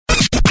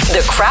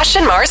The Crash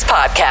and Mars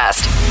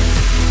Podcast.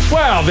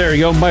 Well, there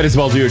you go. Might as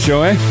well do a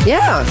show, eh?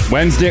 Yeah.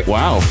 Wednesday.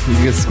 Wow. You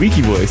got a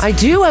squeaky voice. I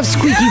do have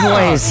squeaky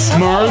voice.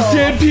 Mars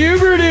hit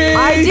puberty.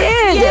 I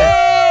did.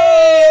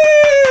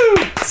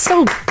 Yay!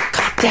 So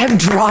goddamn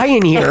dry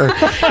in here.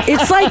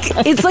 It's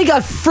like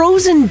a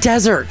frozen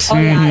desert. Oh,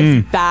 yeah,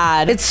 it's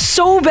bad. It's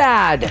so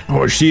bad.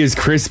 Oh, she is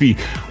crispy.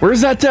 Where's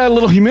that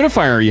little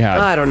humidifier you had?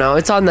 I don't know.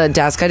 It's on the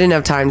desk. I didn't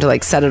have time to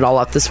set it all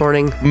up this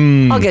morning.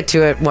 I'll get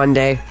to it one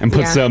day. And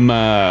put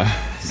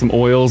some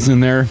oils in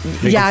there.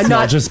 Make it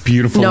smell just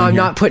beautiful. No, I'm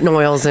not putting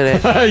oils in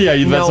it. Yeah,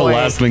 that's No the way.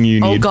 last thing you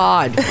need. Oh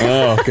God.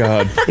 Oh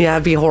God. Yeah,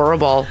 it'd be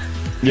horrible.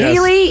 Yes.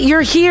 Haley,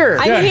 you're here.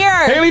 I'm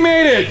here. Haley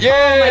made it. Yay!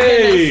 Oh, my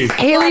goodness.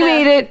 Haley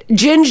made it.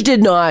 Ginge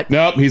did not.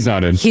 Nope, he's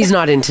not in. He's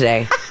not in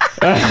today.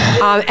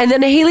 And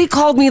then Haley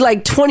called me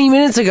 20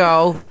 minutes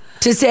ago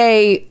to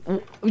say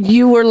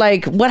you were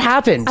what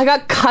happened? I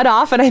got cut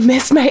off and I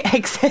missed my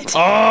exit.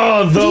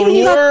 Oh, the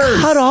You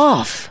worst. got cut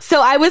off.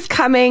 So I was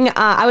coming,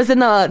 I was in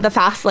the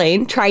fast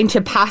lane trying to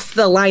pass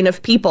the line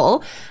of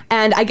people.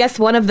 And I guess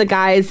one of the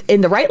guys in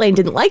the right lane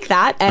didn't like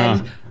that.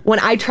 And when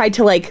I tried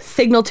to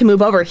signal to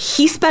move over,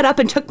 he sped up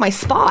and took my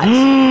spot.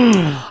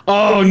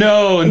 Oh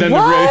no! And then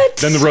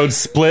the road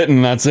split,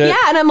 and that's it. Yeah,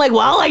 and I'm like,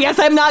 well, I guess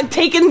I'm not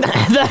taking the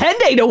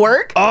Henday to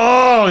work.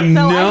 Oh So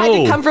no! I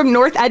had to come from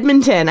North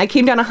Edmonton. I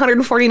came down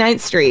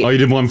 149th Street. Oh, you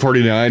did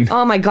 149.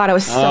 Oh my God, I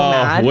was so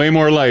mad. Way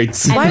more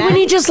lights. Why wouldn't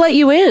he just let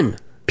you in?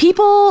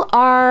 People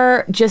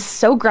are just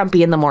so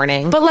grumpy in the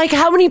morning. But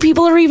how many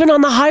people are even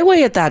on the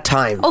highway at that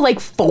time? Oh,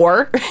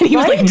 4. And he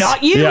was like,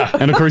 not you. Yeah,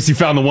 and of course he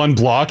found the one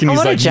block, and he's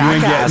what a like, "You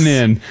ain't jackass.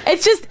 getting in."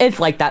 It's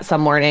like that some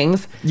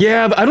mornings.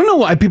 Yeah, but I don't know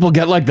why people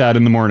get like that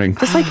in the morning.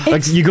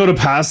 It's you go to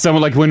pass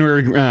someone, when we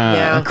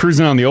were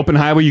cruising on the open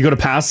highway, you go to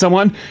pass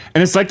someone,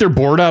 and it's like they're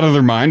bored out of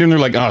their mind, and they're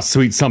like, "Oh,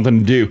 sweet,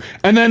 something to do,"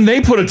 and then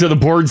they put it to the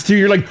boards too.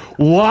 You're like,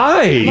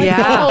 "Why?"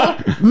 Yeah.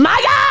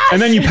 My gosh!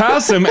 And then you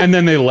pass them, and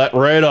then they let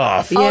right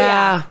off.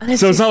 Yeah.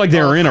 So it's not like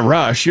they were in a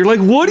rush. You're like,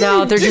 "What are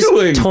you they're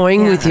doing?" just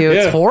toying with you.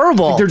 Yeah. It's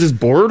horrible. Like they're just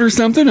bored or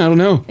something. I don't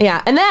know.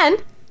 Yeah, and then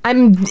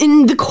I'm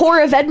in the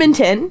core of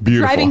Edmonton,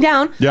 Beautiful. driving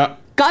down. Yeah.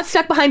 Got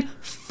stuck behind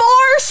 4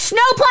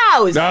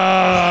 snowplows.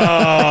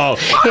 Oh.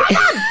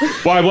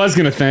 Well, I was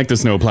going to thank the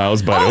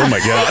snowplows, but oh my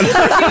God.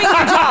 Doing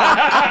your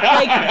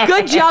job.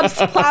 Good job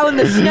plowing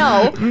the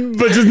snow.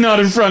 But just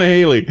not in front of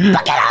Haley.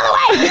 But get out of the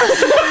way.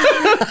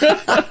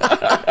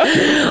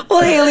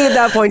 Well, Haley, at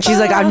that point, she's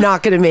like, I'm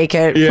not going to make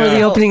it for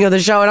the opening of the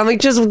show. And I'm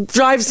like, just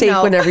drive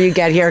safe whenever you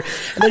get here.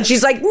 And then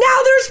she's like, now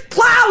there's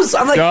plows.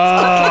 I'm like,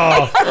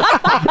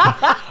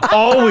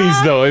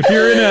 Always, though, if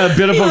you're in a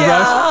bit of a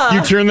rush,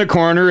 you turn the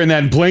corner and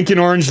then blinking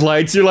orange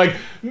lights, you're like,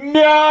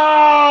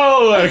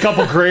 no! And a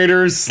couple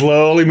craters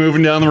slowly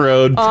moving down the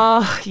road.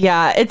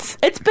 Yeah, it's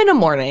been a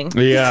morning.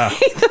 Yeah. To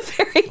say the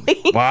very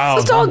least. Wow.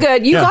 it's all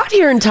good. You got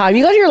here in time.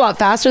 You got here a lot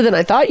faster than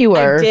I thought you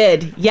were. I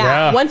did.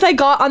 Yeah. Once I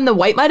got on the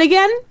white mud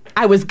again,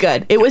 I was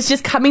good. It was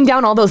just coming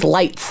down all those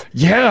lights.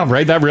 Yeah,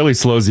 right? That really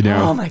slows you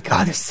down. Oh my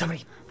God, there's so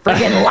many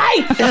freaking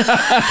lights.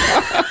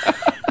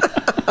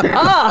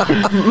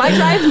 My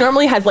drive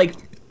normally has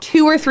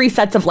 2 or 3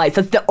 sets of lights.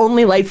 That's the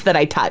only lights that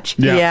I touch.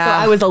 Yeah. So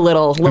I was a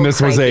little And this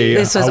was cranky.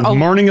 a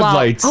morning of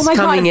lights. Oh my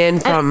Coming God. in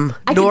from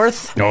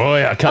north. Oh,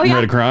 yeah, cutting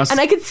right across. And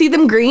I could see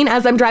them green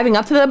as I'm driving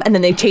up to them, and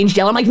then they changed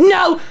yellow. I'm like,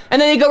 no!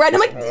 And then they go red,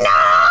 and I'm like,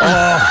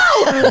 no!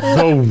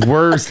 The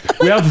worst.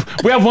 We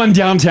have one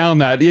downtown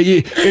that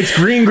it's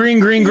green.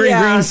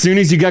 As soon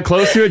as you get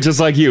close to it, just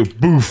like you,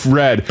 boof,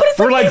 red.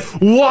 We're like,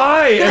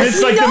 why? And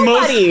it's like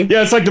nobody.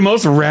 it's like the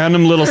most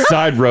random little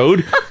side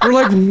road. We're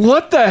like,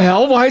 what the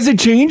hell? Why is it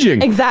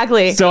changing?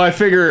 Exactly. So I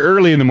figure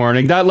early in the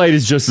morning, that light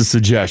is just a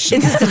suggestion.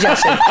 It's a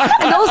suggestion.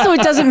 And also,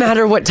 it doesn't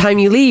matter what time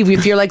you leave.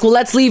 If you're like, well,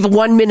 let's leave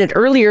 1 minute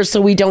earlier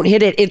so we don't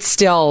hit it, it's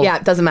still... Yeah,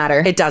 it doesn't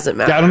matter. It doesn't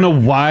matter. I don't know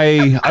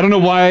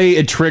why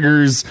it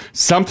triggers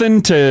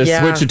something to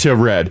switch it to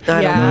red.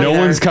 I don't know No either.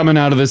 one's coming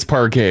out of this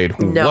parkade.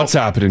 No. What's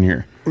happening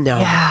here? No.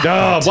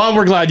 Oh, well,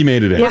 we're glad you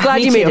made it in. We're glad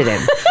me you made too. it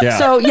in. Yeah.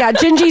 So,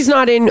 Gingy's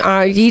not in.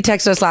 He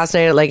texted us last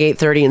night at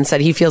 8:30 and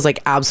said he feels like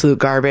absolute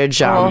garbage.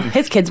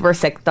 His kids were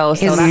sick, though,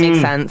 so that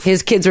makes sense.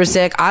 His kids were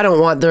sick. I don't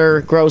want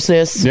their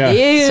grossness. Yeah.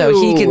 Ew. So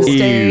he can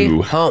stay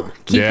Ew. home.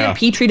 Keep your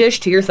petri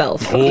dish to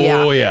yourself.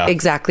 Oh, yeah.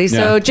 Exactly. Yeah.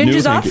 So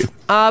Ginger's No, off. thank you.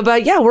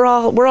 But yeah, we're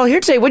all here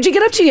today. What'd you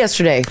get up to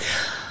yesterday?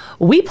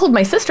 We pulled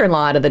my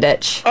sister-in-law out of the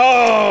ditch.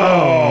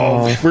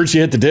 Oh, where'd she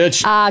hit the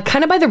ditch?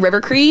 Kind of by the River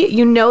Cree.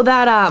 You know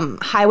that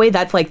highway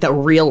that's the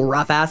real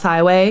rough-ass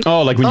highway?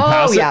 Oh, like when you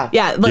pass yeah. it?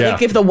 Yeah,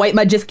 like if the white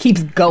mud just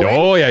keeps going.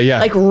 Oh,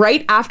 yeah.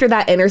 Right after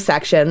that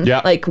intersection,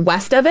 Yeah.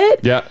 west of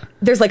it. Yeah.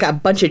 there's like a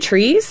bunch of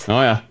trees.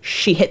 Oh, yeah.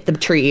 She hit the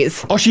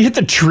trees. Oh, she hit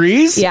the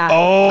trees? Yeah.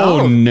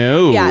 Oh,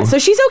 no. Yeah, so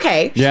she's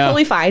okay. She's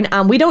totally fine.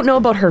 We don't know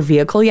about her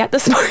vehicle yet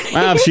this morning.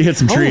 If she hit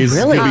some trees,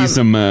 really? Could be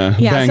some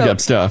banged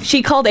up stuff.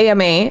 She called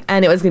AMA,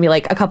 and it was going to be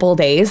like a couple of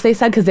days, they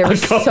said, because they were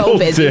so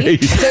busy.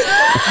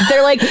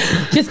 They're like,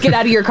 just get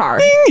out of your car.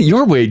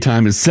 Your wait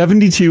time is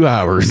 72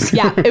 hours.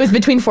 Yeah, it was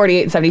between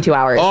 48 and 72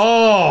 hours.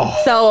 Oh.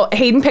 So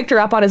Hayden picked her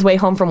up on his way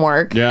home from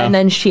work, and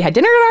then she had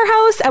dinner at our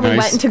house, and we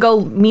went to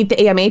go meet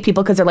the AMA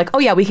people because they're like, oh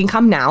yeah, we can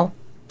come now.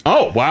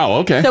 Oh, wow,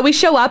 okay. So we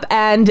show up,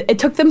 and it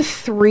took them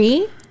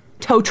 3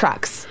 tow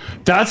trucks.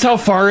 That's how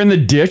far in the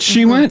ditch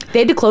she went? They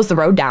had to close the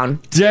road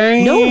down.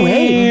 Damn. No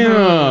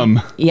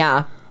way.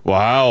 Yeah.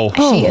 Wow.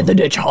 She hit the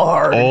ditch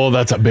hard. Oh,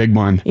 that's a big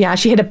one. Yeah,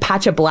 she hit a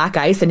patch of black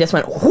ice and just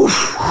went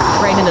whoosh,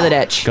 right into the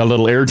ditch. Got a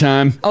little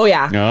airtime? Oh,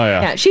 yeah. Oh,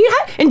 yeah. She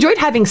enjoyed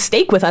having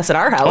steak with us at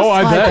our house. Oh,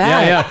 I bet.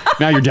 Yeah.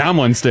 Now you're down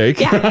one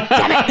steak. Yeah,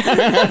 damn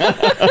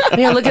it.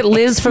 Yeah, look at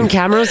Liz from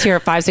Camrose here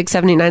at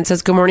 56789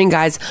 says, good morning,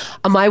 guys.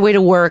 On my way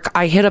to work,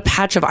 I hit a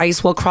patch of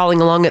ice while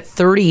crawling along at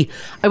 30.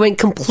 I went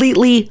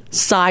completely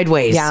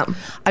sideways. Yeah.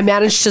 I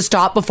managed to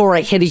stop before I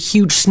hit a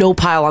huge snow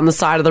pile on the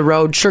side of the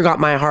road. Sure got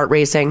my heart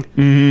racing.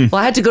 Mm-hmm.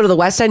 Well, I had to go to the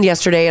West End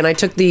yesterday, and I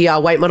took the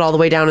White Mud all the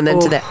way down and then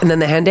then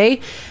the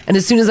Henday. And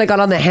as soon as I got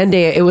on the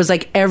Henday, it was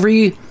like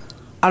every,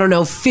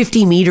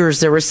 50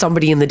 meters, there was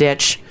somebody in the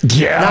ditch.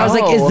 Yeah. And I was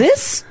like, is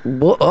this?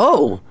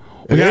 Whoa.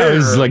 Yeah, it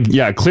was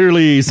like,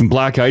 clearly some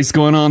black ice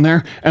going on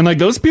there. And like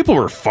those people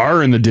were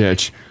far in the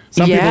ditch.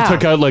 Some people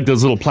took out like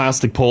those little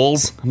plastic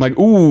poles. I'm like,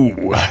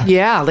 ooh.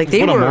 Yeah, like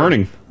they were. What a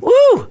morning.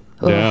 Woo.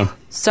 Yeah.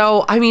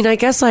 So, I mean, I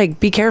guess like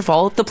be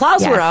careful. The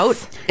plows were out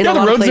in a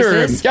lot of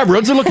places.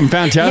 Roads are looking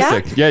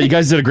fantastic. Yeah, you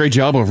guys did a great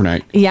job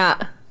overnight. Yeah.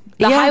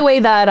 The highway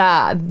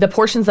that, the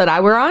portions that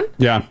I were on.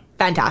 Yeah.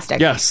 Fantastic.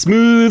 Yeah,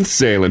 smooth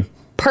sailing.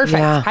 Perfect.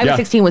 Yeah. Highway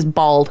 16 was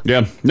bald.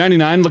 Yeah,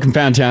 99 looking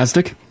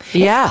fantastic.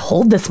 Yeah. It's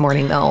cold this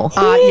morning, though.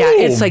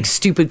 Yeah, it's like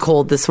stupid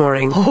cold this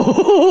morning.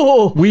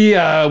 We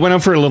went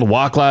out for a little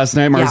walk last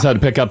night. Mars had to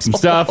pick up some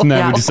stuff, and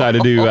then we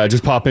decided to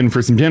just pop in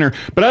for some dinner.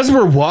 But as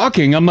we're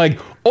walking, I'm like,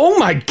 oh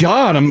my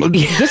God,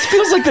 this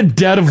feels like the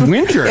dead of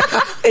winter.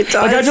 It does.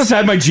 Like I just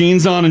had my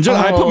jeans on, and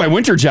I put my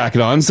winter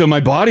jacket on, so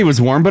my body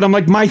was warm, but I'm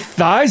like, my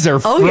thighs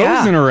are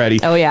frozen already.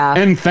 Oh, yeah.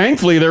 And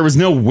thankfully, there was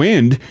no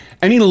wind.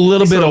 Any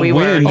little bit of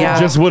wind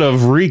just would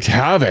have wreaked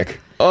havoc.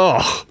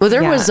 Oh. Well,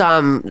 there was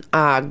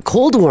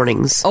cold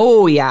warnings.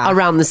 Oh, yeah.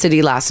 Around the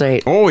city last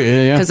night. Oh,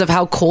 yeah. Because of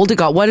how cold it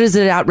got. What is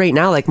it at right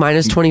now? Like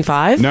minus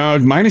 25? No,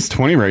 minus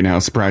 20 right now,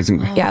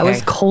 surprisingly. Yeah, it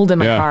was cold in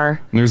my car.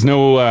 There's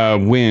no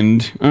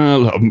wind.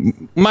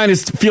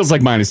 Feels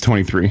like minus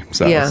 23,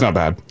 so it's not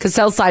bad. Because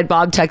Southside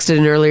Bob texted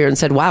in earlier and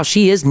said, wow,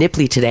 she is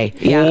nipply today.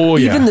 Yeah. Oh,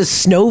 yeah. Even the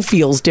snow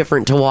feels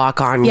different to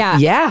walk on. Yeah.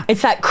 Yeah.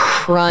 It's that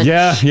crunch.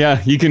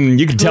 Yeah. You can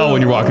tell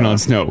when you're walking on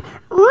snow.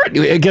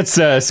 It gets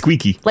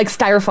squeaky. Like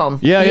styrofoam.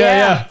 Yeah.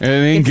 It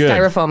ain't It's good.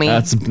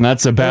 styrofoamy.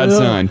 That's a bad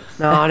sign.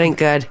 No, it ain't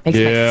good. Makes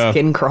my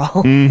skin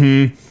crawl.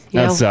 Mm-hmm.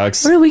 That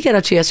sucks. What did we get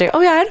up to yesterday?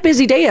 Oh, yeah, I had a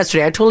busy day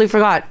yesterday. I totally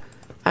forgot.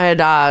 I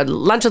had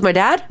lunch with my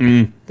dad.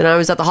 Then I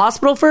was at the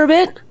hospital for a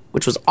bit,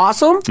 which was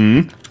awesome.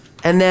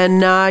 And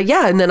then,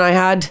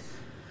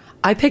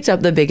 I picked up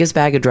the biggest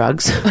bag of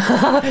drugs.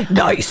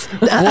 Nice.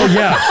 Well,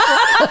 yeah.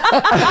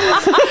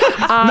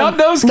 Not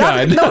those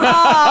kind.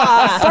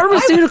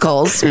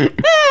 Pharmaceuticals.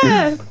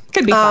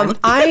 Could be fun.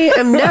 I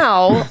am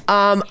now,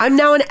 I'm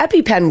now an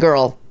EpiPen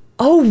girl.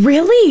 Oh,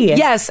 really?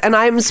 Yes, and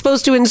I'm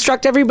supposed to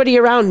instruct everybody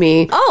around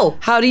me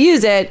how to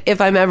use it if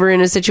I'm ever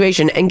in a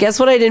situation. And guess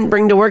what I didn't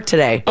bring to work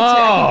today?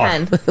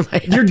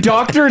 Your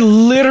doctor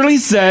literally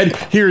said,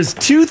 here's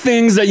 2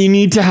 things that you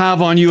need to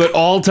have on you at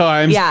all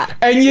times. Yeah.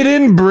 And you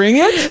didn't bring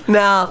it?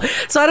 No.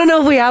 So I don't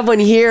know if we have one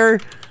here.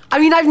 I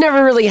mean, I've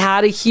never really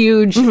had a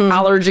huge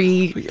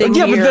allergy thing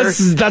here. But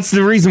that's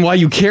the reason why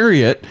you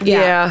carry it.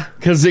 Yeah.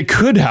 Because it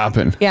could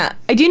happen. Yeah.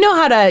 I do know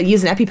how to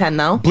use an EpiPen,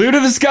 though. Blue to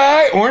the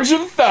sky, orange to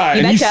the thigh.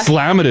 And you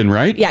slam it in,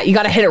 right? Yeah, you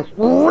got to hit it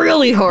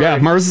really hard. Yeah,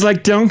 Mars is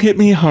like, don't hit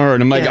me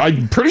hard. I'm like,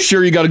 I'm pretty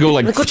sure you got to go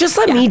like... Well, just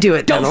let me do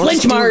it. Don't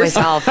flinch, Mars.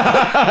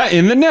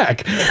 In the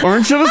neck.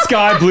 Orange to the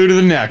sky, blue to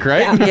the neck,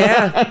 right?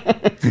 Yeah.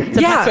 It's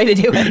the best way to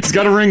do it. It's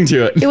got a ring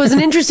to it. It was an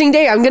interesting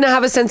day. I'm going to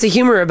have a sense of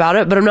humor about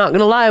it, but I'm not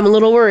going to lie. I'm a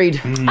little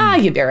worried.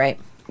 You'd be all right.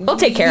 We'll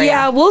take care of you.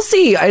 Yeah, we'll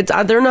see.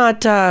 They're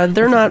not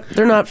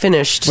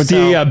finished. With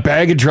the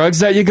bag of drugs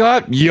that you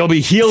got, you'll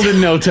be healed in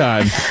no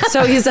time.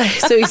 So he's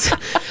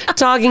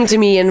talking to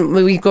me and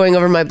we going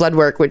over my blood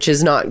work, which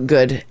is not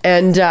good.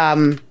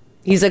 And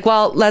he's like,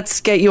 well, let's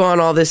get you on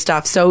all this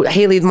stuff. So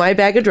Haley, my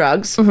bag of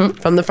drugs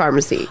from the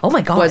pharmacy. Oh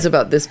my God. Was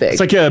about this big.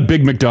 It's like a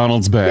big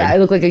McDonald's bag. Yeah, it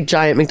looked like a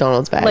giant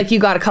McDonald's bag. Like you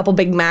got a couple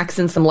Big Macs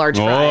and some large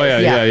fries.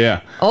 Oh,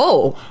 yeah.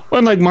 Oh. Well,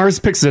 and like Mars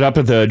picks it up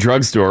at the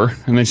drugstore,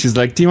 and then she's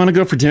like, do you want to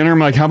go for dinner? I'm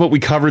like, how about we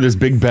cover this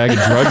big bag of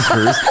drugs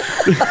first?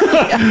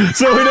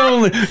 So we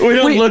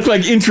don't look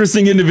like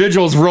interesting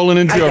individuals rolling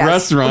into a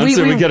restaurant,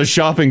 so we get a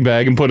shopping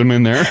bag and put them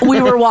in there.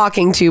 We were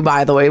walking too,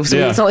 by the way, so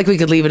it's not like we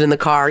could leave it in the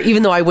car,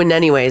 even though I wouldn't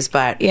anyways,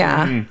 but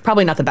Yeah,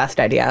 probably not the best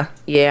idea.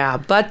 Yeah,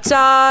 but so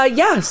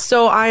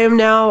I am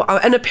now,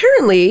 and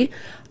apparently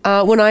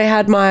when I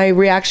had my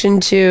reaction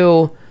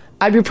to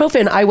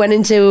ibuprofen, I went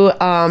into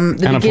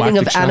the beginning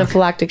of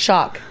anaphylactic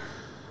shock.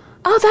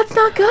 Oh, that's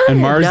not good. And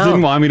Mars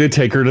didn't want me to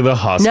take her to the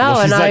hospital. No,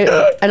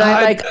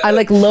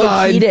 I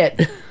low-keyed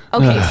it.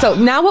 Okay, so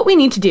now what we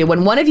need to do,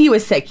 when one of you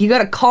is sick, you got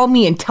to call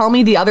me and tell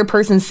me the other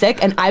person's sick,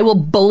 and I will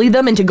bully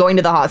them into going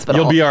to the hospital.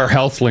 You'll be our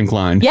health link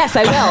line. Yes,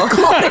 I will.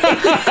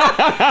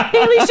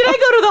 Haley, should I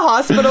go to the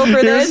hospital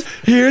for this?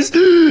 Here's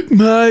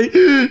my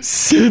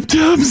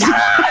symptoms.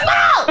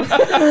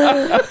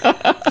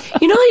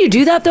 You know how you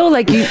do that though?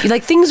 Like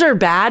things are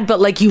bad, but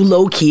like you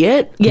low key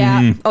it.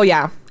 Yeah. Oh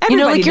yeah.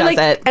 Everybody does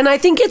it. And I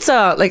think it's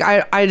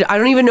I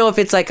don't even know if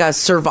it's like a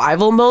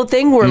survival mode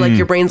thing where like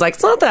your brain's like,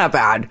 it's not that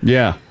bad.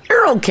 Yeah.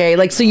 You're okay.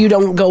 Like, so you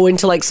don't go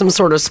into like some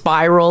sort of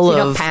spiral So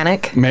you of don't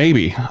panic.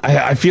 Maybe.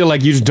 I feel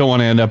like you just don't want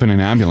to end up in an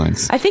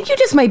ambulance. I think you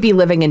just might be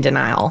living in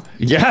denial.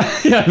 Yeah,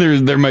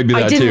 there might be that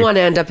too. I didn't want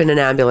to end up in an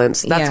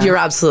ambulance. You're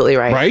absolutely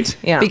right. Right?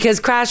 Yeah. Because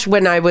Crash,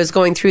 when I was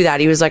going through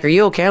that, he was like, "Are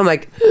you okay?" I'm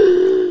like,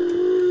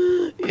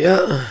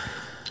 "Yeah."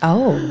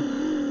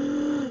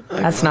 Oh.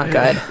 That's not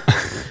good.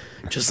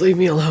 Just leave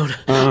me alone.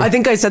 I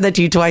think I said that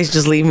to you twice.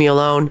 Just leave me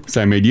alone. So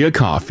I made you a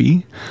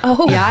coffee.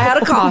 Oh. Yeah, I had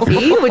a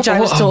coffee, which I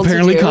was told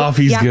apparently to do.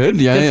 coffee's good.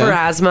 Yeah, Good for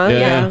asthma.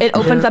 Yeah. It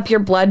opens up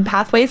your blood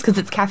pathways because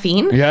it's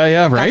caffeine.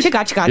 Yeah, right.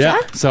 Gotcha. Yeah.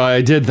 So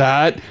I did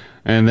that.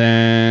 And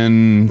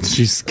then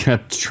she just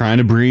kept trying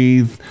to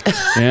breathe.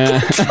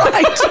 Yeah.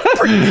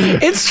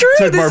 It's true.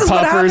 Took This more is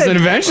what puffers, and happened.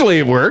 eventually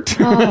it worked.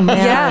 Oh,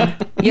 man.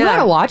 You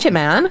gotta watch it,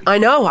 man. I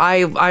know.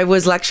 I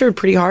was lectured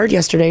pretty hard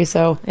yesterday,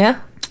 so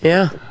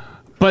Yeah.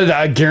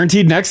 But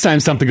guaranteed next time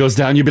something goes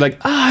down, you'll be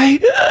like,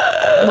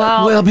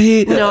 will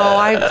be.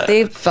 No,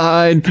 they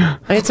fine.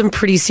 I had some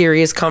pretty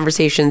serious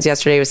conversations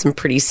yesterday with some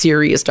pretty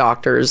serious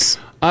doctors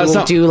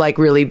who do like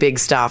really big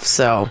stuff.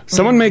 So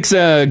someone makes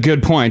a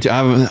good point.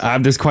 I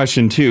have this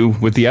question too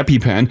with the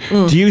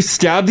EpiPen. Do you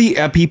stab the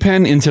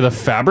EpiPen into the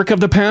fabric of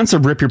the pants or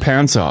rip your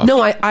pants off?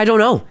 no, I don't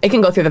know. It can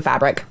go through the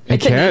fabric.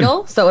 It's can. a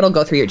needle, so it'll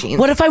go through your jeans.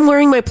 What if I'm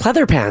wearing my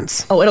pleather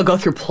pants? Oh, it'll go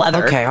through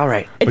pleather. Okay, all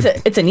right.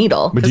 It's a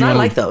needle. But do you I wanna-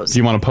 like those. Do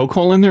you want a poke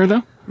hole in there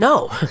though?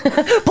 No.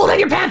 Pull down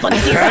your pants. Let me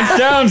see your ass. Pants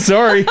down,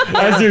 sorry.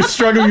 As they're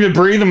struggling to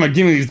breathe, I'm like,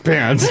 give me these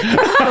pants.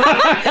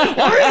 Why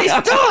are they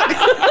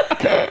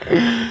stuck?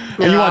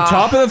 And you want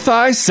top of the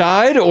thigh,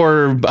 side,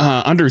 or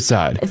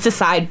underside? It's the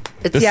side.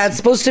 It's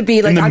supposed to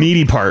be like in the I'm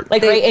meaty part.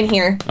 Like right in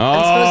here.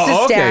 I'm supposed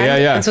to stand.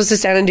 okay, yeah. I'm supposed to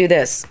stand and do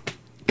this.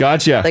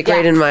 Gotcha. Like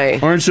right in my...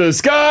 Orange to the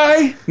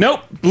sky.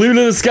 Nope. Blue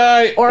to the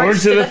sky.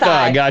 Orange to the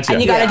thigh. Gotcha.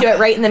 And you gotta do it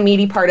right in the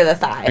meaty part of the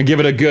thigh. And give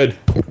it a good.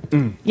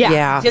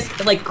 Yeah.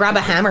 Just like grab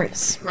a hammer.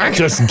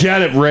 Just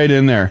get it right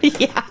in there.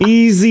 Yeah.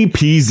 Easy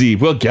peasy.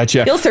 We'll get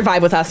you. You'll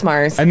survive with us,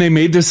 Mars. And they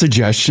made the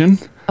suggestion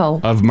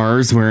of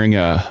Mars wearing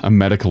a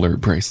medical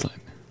alert bracelet.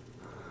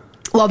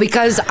 Well,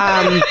 because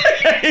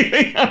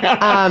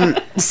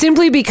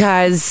simply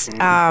because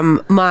I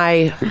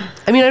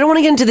don't want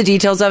to get into the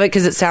details of it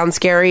because it sounds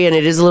scary and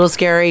it is a little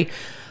scary,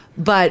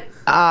 but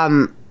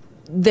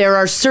there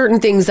are certain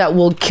things that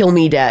will kill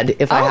me dead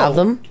if I have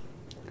them.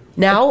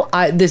 Now,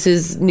 this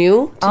is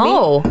new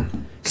to me.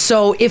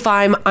 So if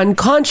I'm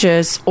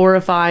unconscious or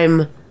if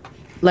I'm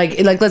like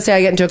let's say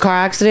I get into a car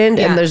accident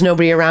and there's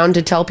nobody around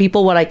to tell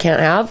people what I can't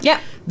have.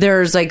 Yeah.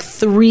 There's like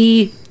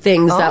 3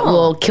 things that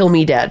will kill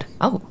me dead.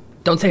 Oh.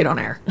 Don't say it on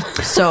air.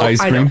 So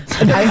ice cream.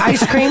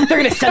 Ice cream. They're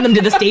gonna send them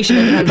to the station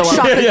in an envelope.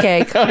 Chocolate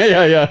cake.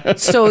 Yeah.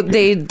 So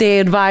they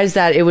advise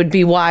that it would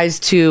be wise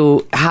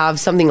to have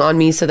something on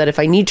me so that if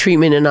I need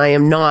treatment and I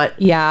am not.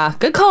 Yeah,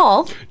 good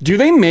call. Do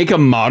they make a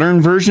modern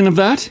version of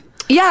that?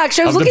 Yeah,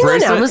 actually, I was Of the looking on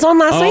bracelet? Amazon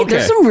last night. Okay.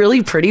 There's some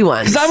really pretty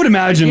ones. Because I would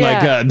imagine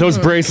Yeah. those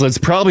bracelets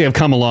probably have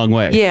come a long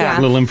way. Yeah.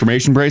 A little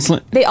information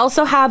bracelet. They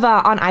also have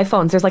on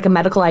iPhones, there's like a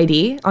medical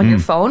ID on your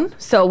phone.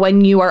 So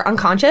when you are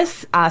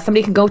unconscious,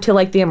 somebody can go to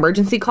like the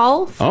emergency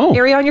calls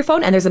area on your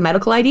phone and there's a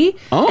medical ID.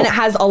 And it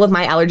has all of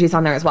my allergies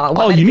on there as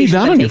well. You need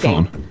that on your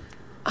phone.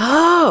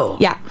 Oh.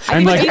 Yeah.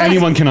 And like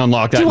anyone can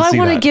unlock that Do and I see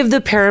want to that. give the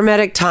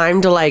paramedic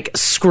time to like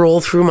scroll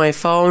through my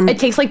phone? It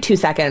takes like 2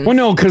 seconds. Well,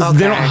 no, because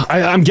they don't.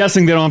 I'm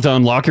guessing they don't have to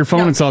unlock your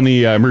phone. It's on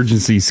the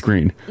emergency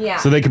screen. Yeah.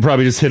 So they could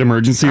probably just hit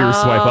emergency or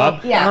swipe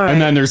up. Yeah. All right.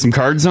 And then there's some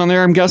cards on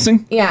there. I'm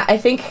guessing. Yeah, I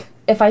think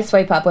if I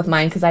swipe up with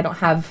mine because I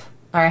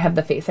have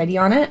the Face ID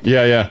on it.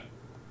 Yeah.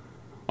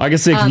 I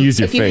guess they can use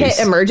your if you face.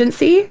 hit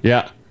emergency,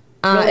 Yeah.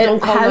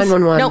 don't call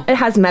 911. No, it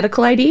has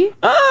medical ID.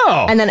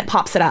 Oh. And then it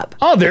pops it up.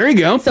 Oh, there you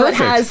go. So Perfect.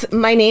 it has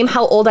my name,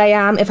 how old I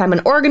am, if I'm an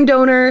organ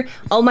donor,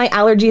 all my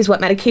allergies, what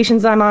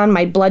medications I'm on,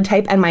 my blood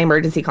type, and my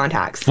emergency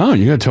contacts. Oh,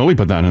 you gotta totally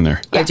put that in there.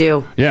 I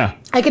do. Yeah.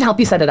 I can help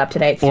you set it up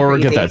today. It's Or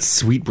super get easy. that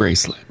sweet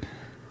bracelet.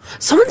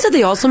 Someone said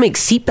they also make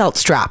seatbelt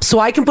straps, so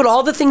I can put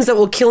all the things that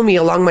will kill me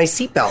along my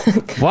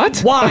seatbelt. What?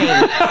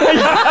 Why?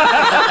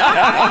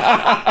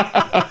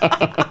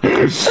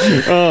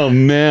 Oh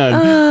man.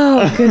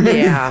 Oh goodness.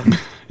 Yeah.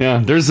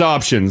 Yeah. There's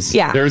options.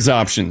 Yeah. There's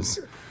options.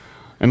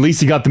 At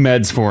least you got the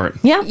meds for it.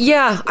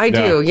 Yeah, I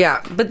do.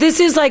 Yeah. But this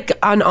is like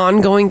an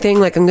ongoing thing.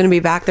 Like I'm going to be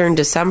back there in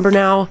December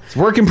now. It's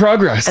work in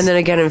progress. And then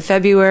again in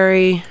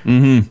February.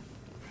 Mm-hmm.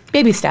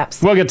 Baby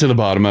steps. We'll get to the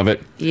bottom of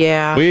it.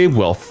 Yeah. We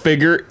will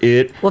figure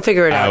it We'll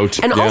figure it out.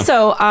 And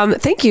also,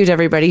 thank you to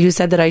everybody who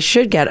said that I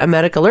should get a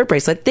medic alert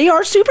bracelet. They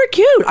are super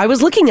cute. I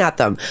was looking at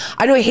them.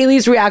 I know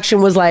Haley's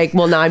reaction was like,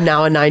 well, now I'm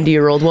now a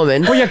 90-year-old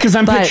woman. Well, yeah, because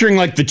I'm picturing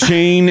like the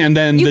chain and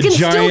then you the can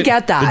giant, still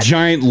get that. the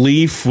giant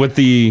leaf with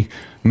the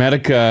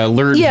medic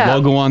alert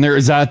logo on there.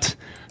 Is that...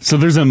 So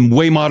there's a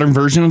way modern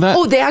version of that?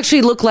 Oh, they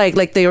actually look like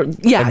they're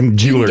like you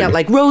jewelry. can get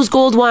like rose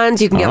gold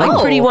ones. You can get like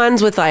pretty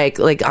ones with like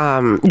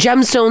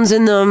gemstones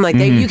in them. Like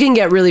you can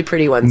get really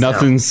pretty ones.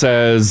 Nothing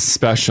says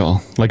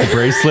special like a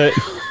bracelet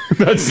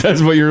that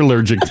says what you're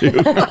allergic to.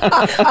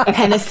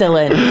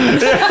 Penicillin.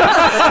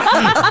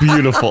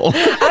 Beautiful.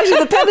 Actually,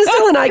 the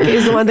penicillin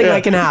is the one thing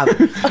I can have,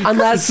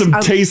 unless some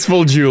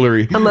tasteful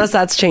jewelry. Unless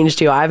that's changed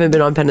too. I haven't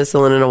been on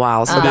penicillin in a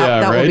while, so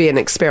that will be an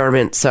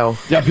experiment. So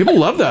yeah, people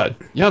love that.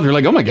 Yeah, they're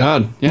like, oh my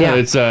god,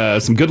 it's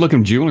some good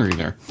looking jewelry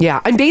there.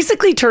 Yeah, I'm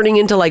basically turning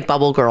into like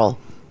Bubble Girl.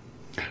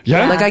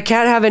 Yeah. Like I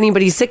can't have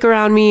anybody sick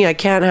around me. I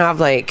can't have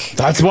like...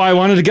 That's why I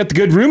wanted to get the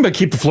good room, but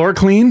keep the floor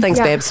clean. Thanks,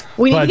 babes.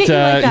 We need to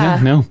get you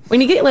like we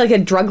need to get like a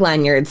drug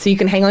lanyard so you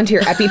can hang on to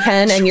your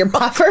EpiPen and your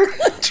puffer.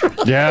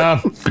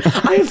 Yeah.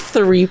 I have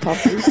 3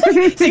 puffers. So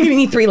you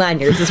need 3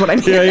 lanyards is what I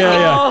mean.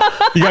 Yeah.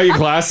 You got your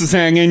glasses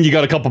hanging. You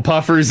got a couple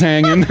puffers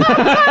hanging.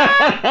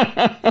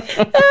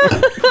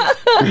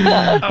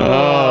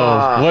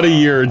 Oh, what a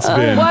year it's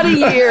been. What a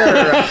year.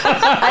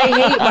 I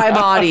hate my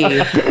body.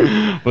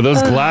 Well,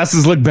 those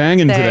glasses look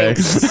banging today.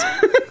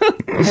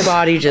 My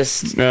body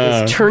just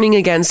is turning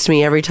against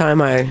me every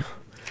time I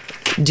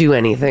do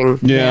anything.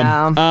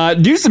 Yeah.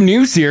 Do some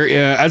news here.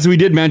 As we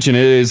did mention,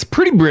 it is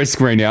pretty brisk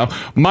right now.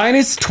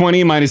 Minus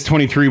 20, minus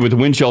 23 with the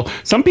wind chill.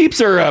 Some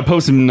peeps are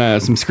posting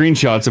some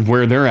screenshots of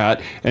where they're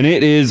at, and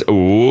it is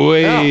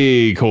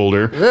way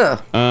colder.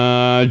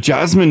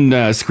 Jasmine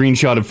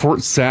screenshot of Fort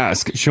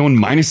Sask showing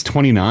minus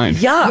 29.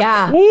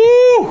 Yeah.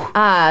 Woo!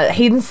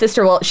 Hayden's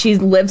sister, well, she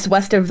lives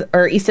west of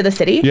or east of the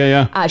city.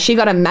 Yeah. She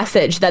got a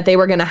message that they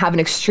were going to have an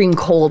extreme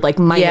cold, like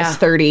minus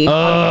 30 east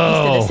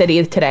of the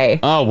city today.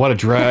 Oh, what a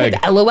drag.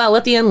 LOL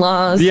at the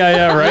in-laws.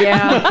 Yeah,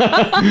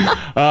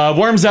 right?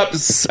 Warms up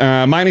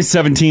minus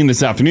 17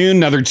 this afternoon.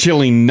 Another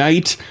chilly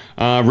night.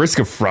 Risk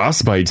of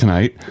frostbite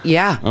tonight.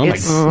 Yeah. Oh my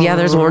God. Yeah,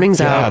 there's warnings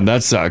out. Yeah,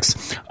 that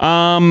sucks.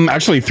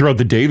 Actually, throughout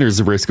the day, there's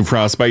a risk of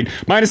frostbite.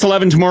 Minus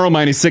 11 tomorrow,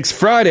 minus 6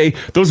 Friday.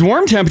 Those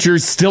warm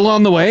temperatures still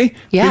on the way.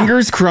 Yeah.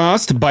 Fingers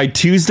crossed by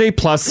Tuesday,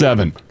 plus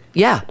 7.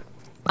 Yeah.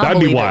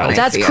 That'd be wild.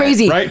 That's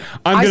crazy. Right?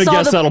 I'm going to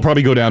guess that'll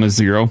probably go down to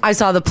 0. I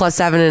saw the plus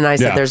 7 and I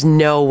said there's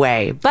no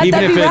way. But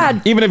even that'd be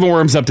rad. Even if it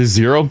warms up to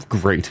 0,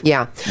 great.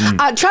 Yeah.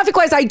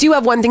 Traffic-wise, I do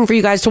have one thing for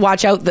you guys to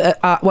watch out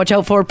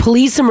for.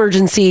 Police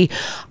emergency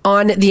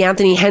on the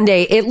Anthony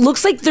Henday. It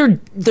looks like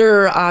they're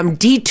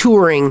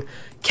detouring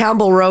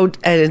Campbell Road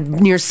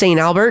near St.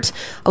 Albert.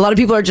 A lot of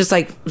people are just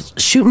like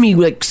shooting me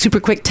like super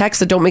quick texts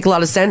that don't make a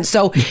lot of sense.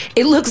 So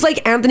it looks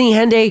like Anthony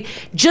Henday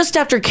just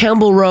after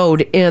Campbell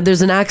Road.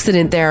 There's an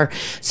accident there.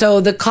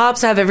 So the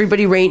cops have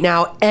everybody right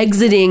now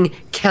exiting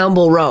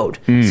Campbell Road.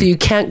 So you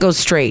can't go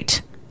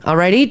straight.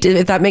 Alrighty,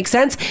 if that makes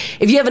sense.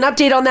 If you have an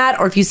update on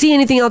that or if you see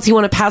anything else you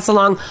want to pass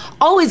along,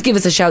 always give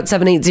us a shout,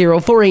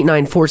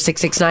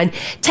 780-489-4669.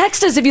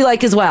 Text us if you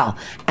like as well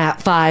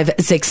at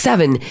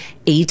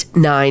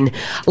 56789.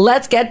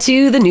 Let's get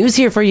to the news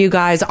here for you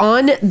guys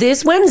on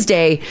this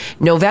Wednesday,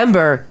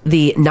 November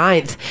the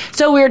 9th.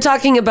 So we were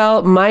talking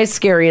about my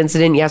scary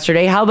incident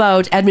yesterday. How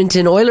about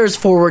Edmonton Oilers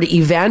forward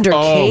Evander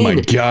Kane? Oh my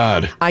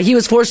God. He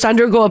was forced to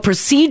undergo a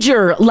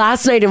procedure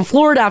last night in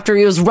Florida after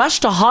he was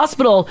rushed to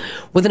hospital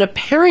with an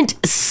apparent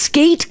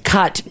skate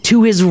cut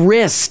to his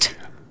wrist.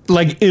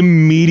 Like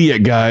immediate,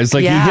 guys.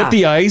 Like he hit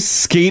the ice,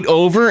 skate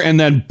over, and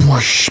then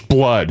whoosh,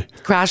 blood.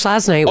 Crash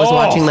last night. Was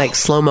watching like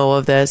slow-mo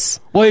of this.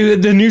 Well,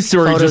 the news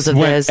story Photos just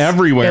went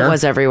everywhere. It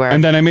was everywhere.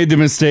 And then I made the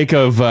mistake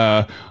of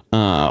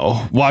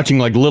watching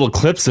like little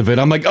clips of it.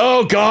 I'm like,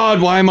 oh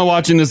God, why am I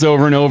watching this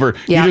over and over?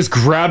 Yeah. He just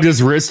grabbed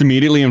his wrist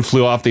immediately and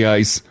flew off the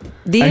ice.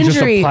 The and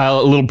injury, just a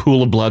little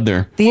pool of blood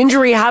there. The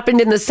injury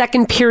happened in the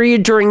second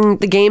period during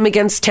the game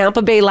against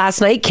Tampa Bay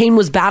last night. Kane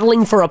was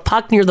battling for a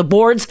puck near the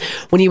boards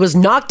when he was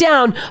knocked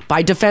down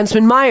by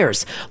defenseman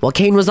Myers. While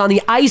Kane was on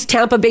the ice,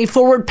 Tampa Bay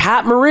forward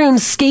Pat Maroon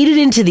skated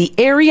into the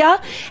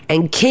area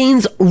and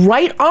Kane's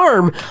right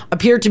arm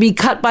appeared to be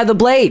cut by the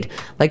blade.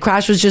 Like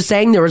Crash was just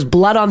saying, there was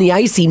blood on the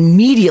ice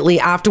immediately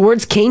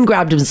afterwards. Kane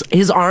grabbed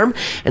his arm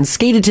and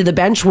skated to the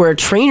bench where a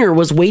trainer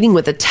was waiting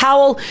with a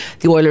towel.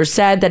 The Oilers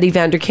said that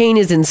Evander Kane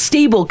is in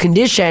stable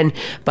condition,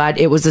 but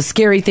it was a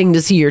scary thing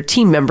to see your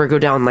team member go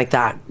down like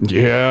that.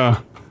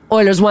 Yeah.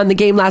 Oilers won the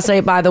game last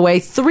night, by the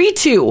way.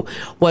 3-2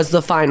 was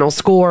the final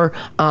score,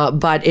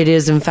 but it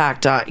is, in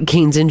fact,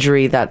 Kane's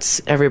injury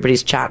that's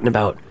everybody's chatting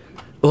about.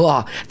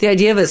 Oh, the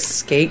idea of a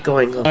skate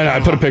going... I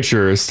put a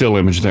picture, a still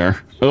image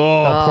there.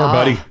 Oh, poor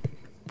buddy.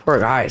 Poor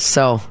guy.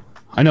 So...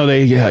 I know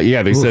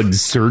they said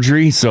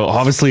surgery, so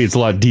obviously it's a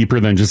lot deeper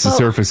than just a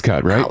surface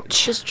cut, right?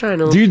 Ouch. Just trying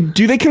to...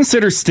 Do they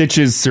consider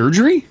stitches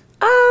surgery?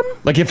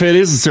 Like if it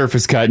is a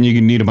surface cut and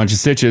you need a bunch of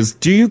stitches,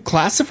 do you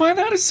classify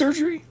that as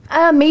surgery?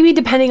 Maybe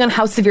depending on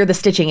how severe the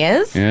stitching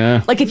is.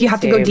 Yeah. Like if you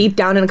have to go deep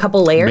down in a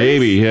couple layers.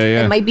 Maybe,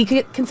 yeah. It might be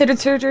considered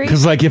surgery.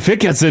 Because like if it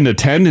gets into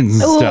tendons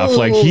and stuff,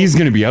 like he's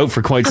going to be out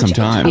for quite some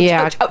time.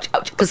 Ouch.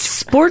 Because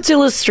Sports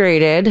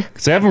Illustrated...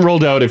 Because they haven't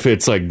rolled out if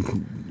it's like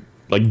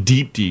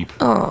deep.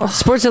 Oh.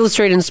 Sports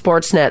Illustrated and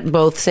Sportsnet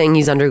both saying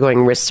he's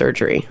undergoing wrist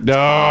surgery.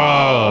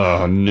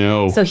 Oh,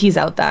 no. So he's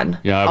out then.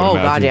 Yeah, I would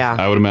imagine. God, yeah.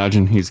 I would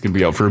imagine he's going to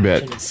be out for a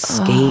bit.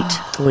 Skate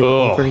going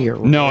over your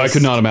wrist. No, I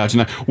could not imagine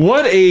that.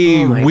 What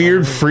a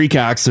weird freak freak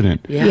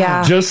accident.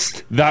 Yeah.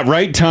 Just that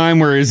right time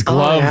where his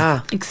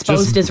glove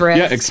exposed his wrist.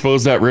 Yeah,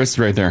 exposed that wrist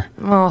right there.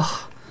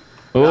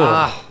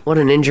 What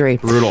an injury.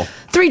 Brutal.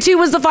 3-2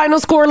 was the final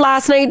score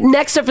last night.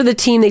 Next up for the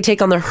team, they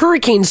take on the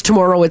Hurricanes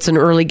tomorrow. It's an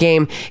early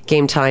game.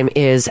 Game time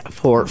is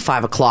for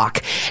 5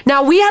 o'clock.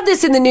 Now, we had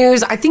this in the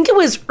news, I think it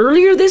was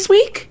earlier this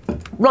week.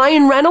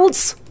 Ryan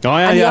Reynolds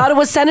and the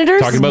Ottawa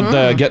Senators. Talking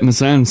about getting the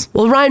Sens.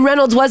 Well, Ryan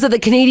Reynolds was at the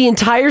Canadian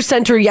Tire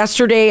Centre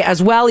yesterday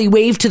as well. He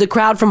waved to the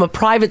crowd from a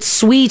private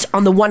suite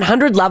on the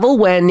 100 level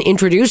when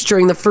introduced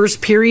during the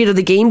first period of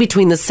the game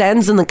between the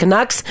Sens and the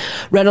Canucks.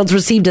 Reynolds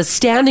received a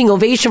standing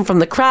ovation from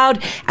the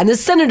crowd, and the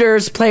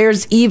Senators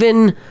players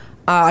even,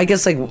 I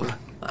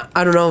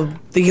don't know,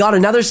 they got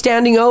another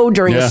standing O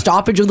during a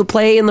stoppage of the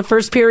play in the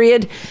first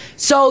period.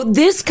 So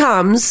this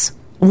comes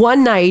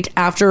one night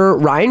after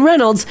Ryan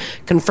Reynolds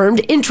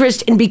confirmed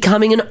interest in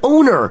becoming an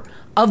owner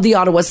of the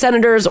Ottawa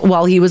Senators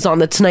while he was on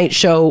The Tonight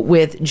Show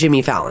with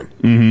Jimmy Fallon.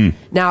 Mm-hmm.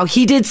 Now,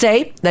 he did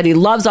say that he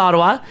loves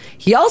Ottawa.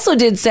 He also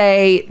did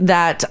say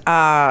that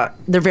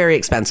they're very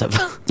expensive.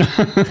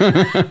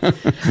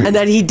 And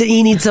that he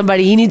needs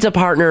somebody, he needs a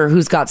partner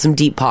who's got some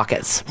deep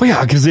pockets. Well,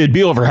 yeah, because it'd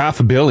be over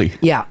 $500 million.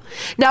 Yeah.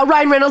 Now,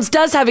 Ryan Reynolds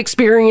does have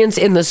experience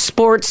in the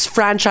sports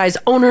franchise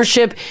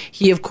ownership.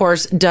 He, of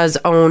course, does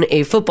own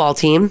a football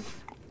team.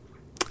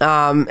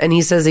 And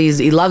he says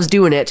he loves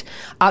doing it.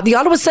 The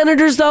Ottawa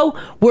Senators, though,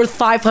 worth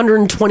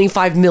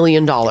 $525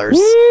 million.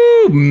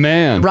 Woo,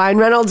 man. Ryan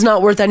Reynolds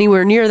not worth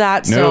anywhere near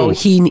that. So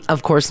he,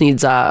 of course,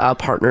 needs a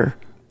partner.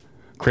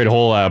 Create a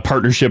whole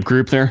partnership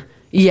group there?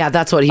 Yeah,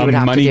 that's what he would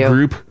have to do. A money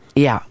group?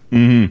 Yeah.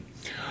 Mm-hmm.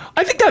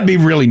 I think that'd be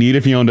really neat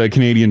if you owned a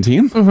Canadian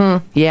team.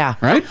 Mm-hmm. Yeah.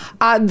 Right?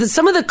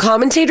 Some of the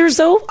commentators,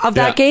 though, of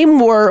that game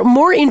were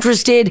more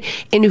interested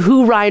in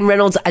who Ryan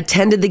Reynolds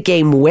attended the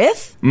game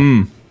with.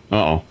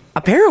 Uh-oh.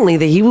 Apparently,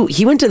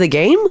 he went to the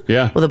game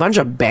with a bunch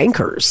of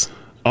bankers.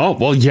 Oh,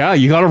 well, yeah,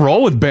 you got to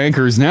roll with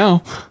bankers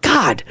now.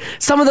 God,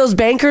 some of those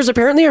bankers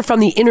apparently are from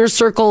the Inner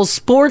Circle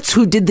Sports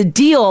who did the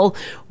deal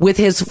with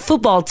his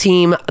football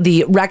team,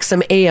 the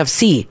Wrexham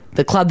AFC,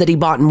 the club that he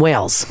bought in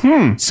Wales.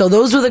 So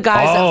those were the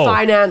guys that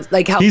financed,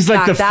 helped. He's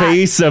like the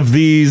face of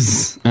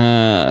these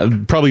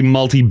probably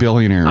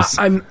multi-billionaires.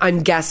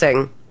 I'm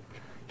guessing.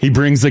 He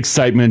brings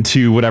excitement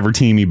to whatever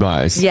team he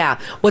buys. Yeah.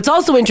 What's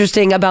also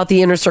interesting about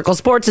the Inner Circle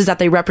Sports is that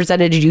they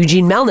represented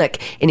Eugene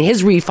Melnyk in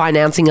his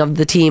refinancing of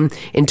the team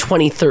in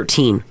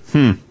 2013.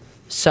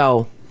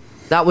 So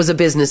that was a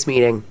business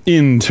meeting.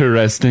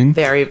 Interesting.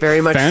 Very,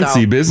 very much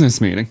Fancy business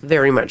meeting.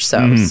 Very much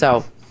so.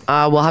 So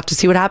we'll have to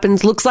see what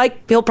happens. Looks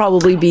like he'll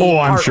probably be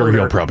I'm sure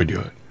he'll probably do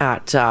it.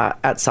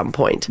 At some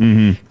point.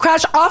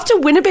 Crash, off to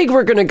Winnipeg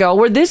we're going to go,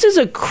 where this is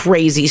a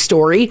crazy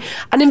story.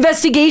 An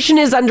investigation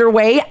is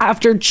underway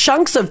after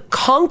chunks of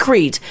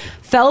concrete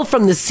fell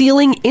from the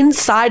ceiling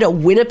inside a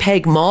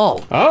Winnipeg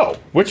mall. Oh,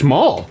 which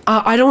mall?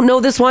 I don't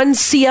know this one.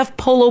 CF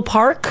Polo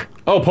Park.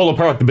 Oh, Polo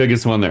Park, the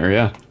biggest one there,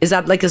 yeah. Is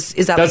that like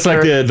That's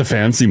like the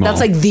fancy mall.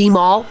 That's like the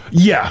mall?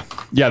 Yeah.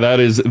 Yeah,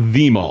 that is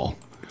the mall.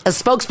 A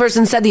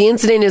spokesperson said the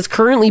incident is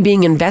currently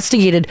being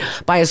investigated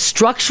by a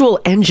structural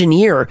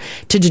engineer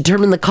to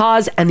determine the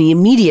cause and the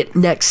immediate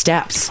next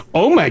steps.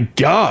 Oh my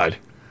God.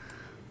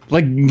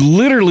 Like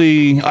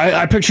literally,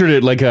 I pictured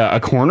it like a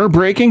corner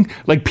breaking.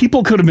 Like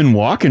people could have been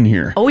walking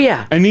here. Oh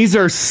yeah. And these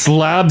are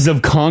slabs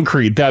of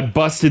concrete that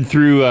busted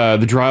through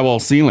the drywall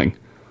ceiling.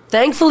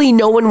 Thankfully,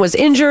 no one was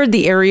injured.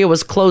 The area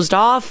was closed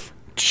off.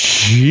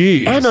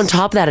 Jeez. And on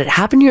top of that, it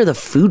happened near the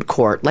food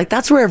court. Like,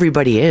 that's where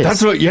everybody is.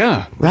 That's what,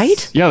 yeah.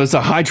 Right? Yeah, it's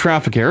a high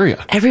traffic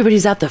area.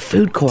 Everybody's at the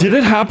food court. Did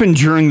it happen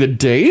during the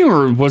day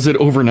or was it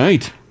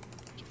overnight?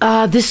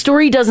 This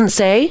story doesn't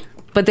say,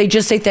 but they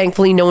just say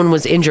thankfully no one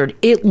was injured.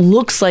 It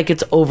looks like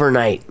it's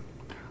overnight.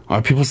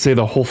 People say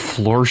the whole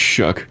floor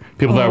shook.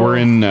 People that were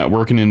in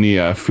working in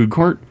the food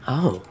court.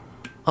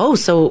 Oh,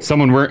 so...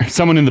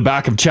 Someone in the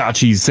back of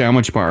Chachi's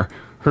sandwich bar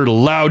heard a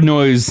loud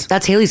noise.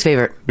 That's Haley's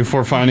favorite.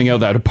 Before finding out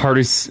that a part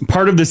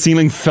of the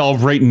ceiling fell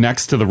right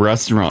next to the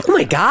restaurant. Oh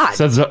my God.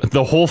 So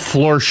the whole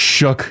floor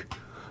shook.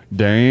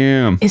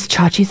 Damn. Is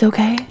Chachi's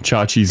okay?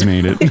 Chachi's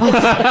made it.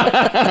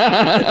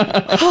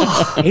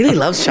 Haley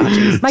loves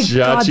Chachi's.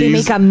 God, they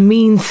make a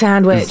mean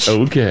sandwich.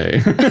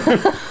 Okay.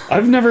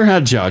 I've never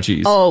had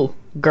Chachi's. Oh,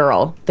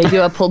 girl. They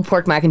do a pulled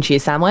pork mac and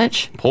cheese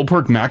sandwich. Pulled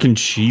pork mac and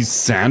cheese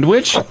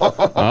sandwich?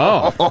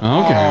 Oh, okay.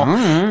 All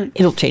right.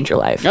 It'll change your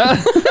life. All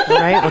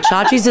right. Well,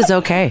 Chachi's is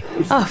okay.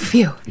 Oh,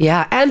 phew.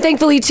 Yeah. And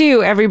thankfully,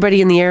 too,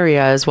 everybody in the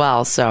area as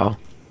well. So,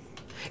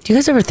 do you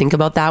guys ever think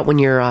about that when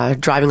you're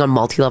driving on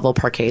multi-level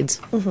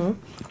parkades? Mm-hmm.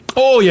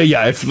 Oh,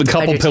 yeah. If a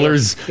couple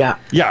pillars. Yeah.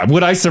 Yeah.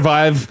 Would I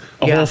survive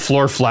a whole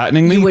floor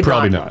flattening me? You would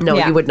Probably not. No,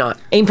 you would not.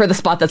 Aim for the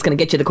spot that's going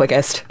to get you the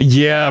quickest.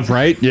 Yeah,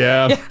 right?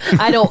 Yeah.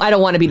 I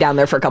don't want to be down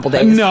there for a couple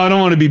days. No, I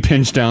don't want to be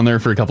pinched down there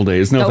for a couple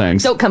days. No,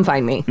 thanks. Don't come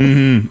find me.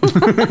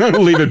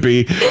 Mm-hmm. Leave it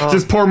be.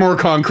 Just pour more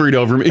concrete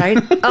over me. Right?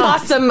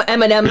 Toss some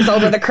M&Ms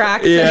over the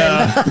cracks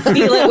and then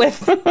seal it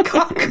with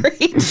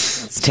concrete.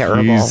 It's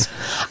terrible.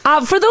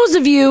 For those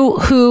of you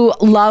who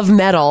love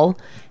metal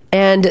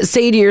and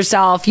say to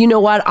yourself, you know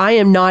what, I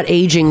am not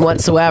aging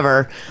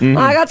whatsoever,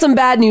 I got some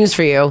bad news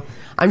for you.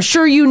 I'm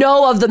sure you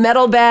know of the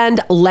metal band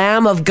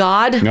Lamb of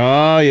God.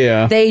 Oh,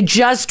 yeah. They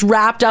just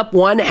wrapped up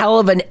one hell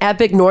of an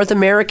epic North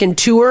American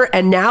tour,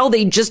 and now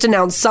they just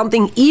announced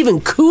something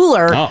even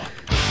cooler. Oh.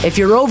 If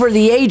you're over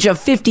the age of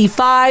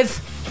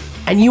 55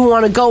 and you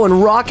want to go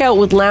and rock out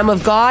with Lamb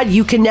of God,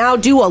 you can now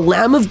do a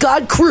Lamb of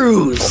God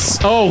cruise.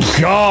 Oh,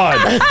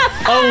 God.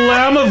 A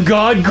Lamb of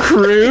God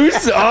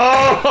cruise?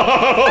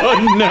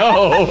 Oh,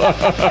 no.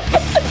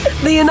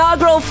 The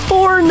inaugural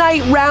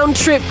 4-night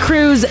round-trip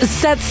cruise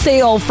sets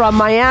sail from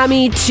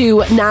Miami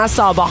to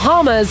Nassau,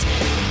 Bahamas,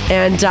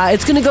 and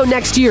it's going to go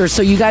next year.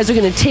 So you guys are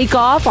going to take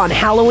off on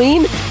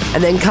Halloween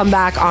and then come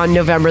back on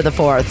November the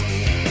 4th.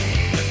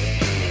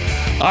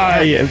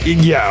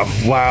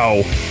 Yeah,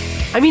 wow.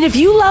 I mean, if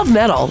you love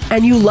metal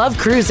and you love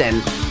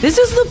cruising, this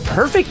is the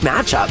perfect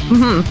matchup.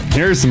 Mm-hmm.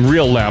 Here's some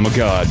real Lamb of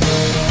God.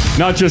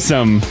 Not just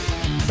some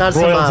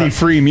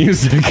royalty-free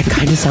music. It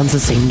kind of sounds the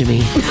same to me.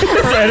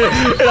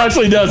 It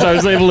actually does. I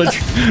was able to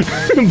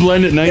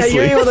blend it nicely.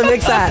 Yeah, you're able to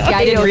mix that. Yeah,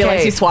 I didn't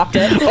realize you swapped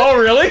it. Oh,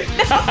 really?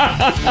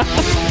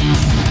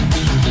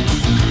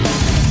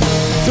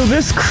 So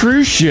this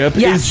cruise ship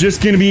is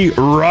just going to be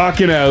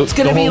rocking out the whole time. It's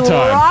going to be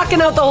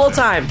rocking out the whole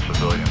time.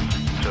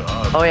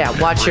 Oh, yeah.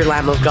 Watch your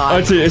Lamb of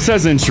God. It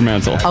says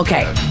instrumental.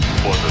 Okay.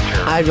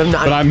 I'm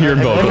not, but I'm hearing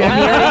both.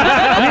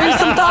 I'm hearing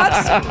some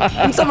thoughts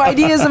and some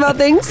ideas about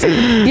things.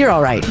 You're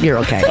all right. You're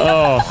okay.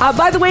 Oh.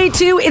 By the way,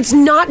 too, it's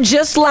not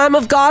just Lamb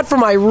of God for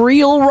my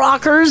real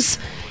rockers.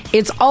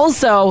 It's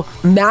also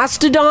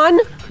Mastodon,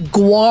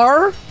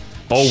 Gwar.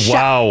 Oh,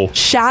 wow.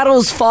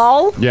 Shadows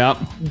Fall. Yeah.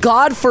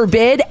 God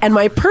Forbid. And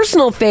my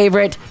personal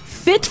favorite,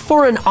 Fit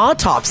for an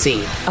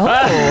Autopsy. Oh.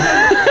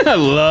 I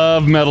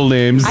love metal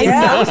names. I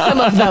know some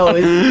of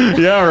those.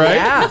 Yeah, right?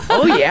 Yeah.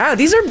 Oh, yeah.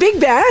 These are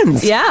big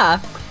bands. Yeah.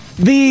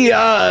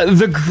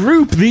 The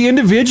group, the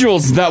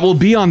individuals that will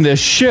be on this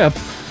ship,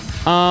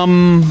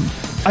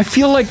 I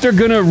feel like they're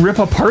gonna rip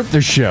apart the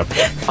ship.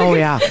 Oh,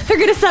 yeah. They're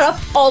gonna set up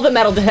all the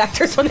metal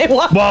detectors when they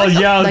walk. Well,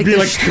 yeah, it'd be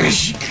like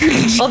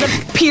all the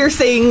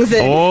piercings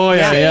and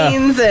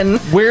chains and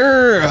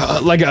where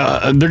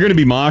they're gonna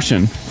be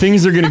moshing.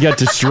 Things are gonna get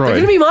destroyed.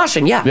 They're gonna be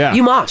moshing. Yeah.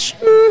 You mosh.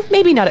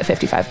 Maybe not at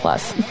 55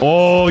 plus.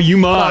 Oh, you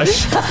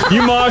mosh.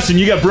 You mosh and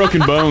you got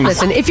broken bones.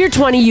 Listen, if you're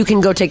 20, you can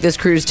go take this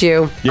cruise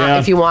too. Yeah.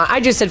 If you want. I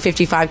just said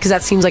 55 because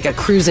that seems like a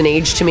cruising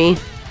age to me.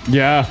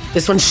 Yeah.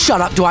 This one,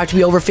 shut up. Do I have to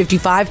be over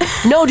 55?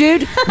 No,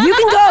 dude. You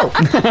can go.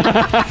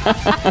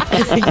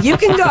 You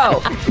can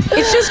go.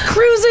 It's just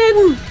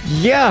cruising.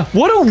 Yeah.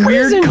 What a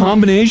weird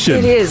combination.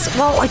 It is.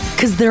 Well,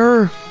 because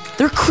they're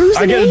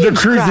cruising age. I guess they're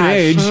cruising Crash.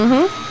 age.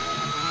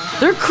 Mm-hmm.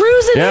 They're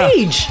cruising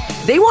age.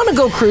 They want to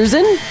go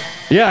cruising.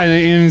 Yeah,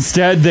 and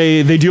instead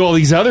they do all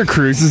these other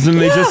cruises and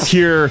they just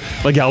hear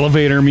like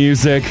elevator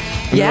music.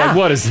 And they're like,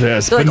 what is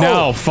this? They're but like,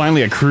 now,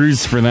 finally a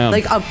cruise for them.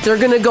 Like, they're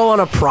going to go on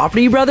a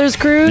Property Brothers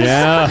cruise?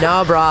 Yeah.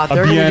 No, brah. A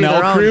They're going to do their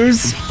BNL own.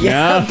 cruise?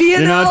 Yeah, BNL.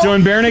 You're not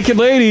doing bare naked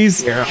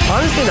ladies.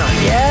 Honestly not.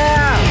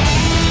 Yeah.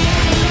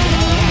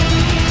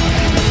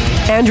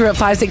 Andrew at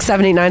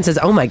 56789 says,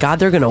 oh my God,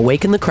 they're going to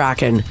awaken the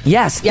Kraken.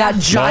 Yes, that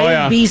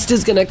giant beast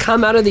is going to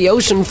come out of the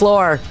ocean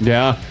floor.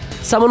 Yeah.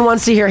 Someone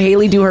wants to hear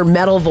Haley do her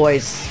metal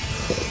voice.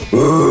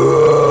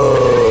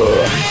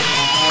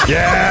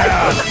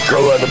 Yeah.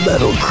 Go on a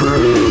metal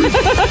cruise.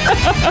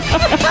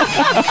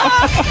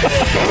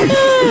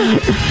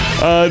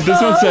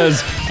 This one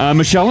says,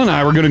 Michelle and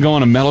I were going to go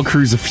on a metal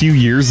cruise a few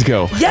years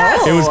ago.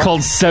 Yes. It was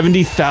called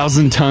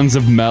 70,000 Tons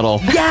of Metal.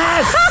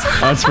 Yes.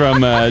 That's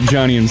from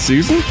Johnny and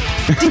Susan.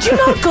 Did you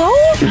not go?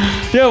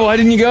 Yeah, why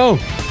didn't you go?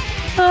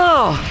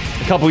 Oh.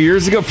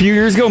 A few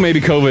years ago, maybe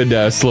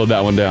COVID slowed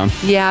that one down.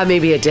 Yeah,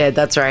 maybe it did.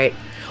 That's right.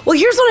 Well,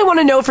 here's what I want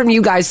to know from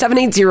you guys.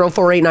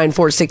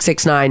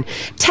 780-489-4669.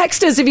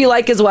 Text us if you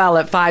like as well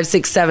at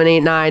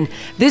 56789.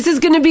 This is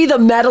going to be the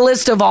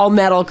metalist of all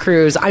metal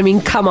crews. I mean,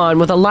 come on.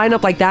 With a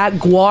lineup like that,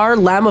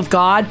 Gwar, Lamb of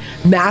God,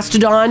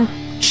 Mastodon,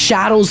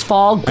 Shadows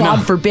Fall,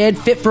 God forbid,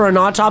 Fit for an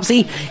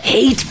Autopsy,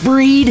 Hate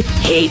Breed.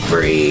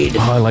 Oh,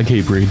 I like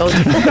Hate Breed.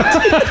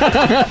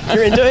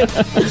 You're into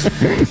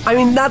it? I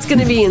mean, that's going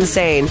to be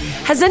insane.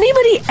 Has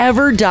anybody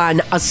ever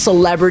done a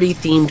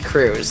celebrity-themed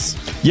cruise?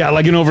 Yeah,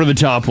 like an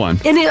over-the-top one.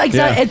 And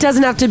it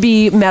doesn't have to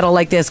be metal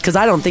like this, because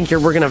I don't think we're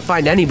going to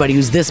find anybody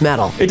who's this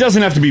metal. It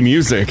doesn't have to be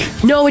music.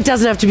 No, it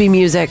doesn't have to be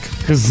music.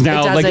 Because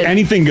now, like,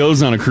 anything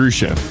goes on a cruise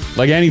ship.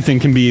 Like, anything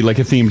can be, like,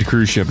 a themed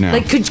cruise ship now.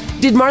 Like,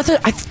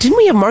 didn't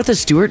we have Martha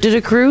Stewart did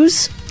a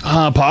cruise?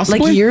 Possibly.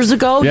 Like years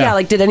ago? Yeah,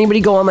 like, did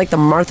anybody go on, like, the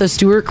Martha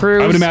Stewart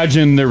cruise? I would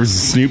imagine there was a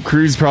Snoop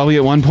cruise probably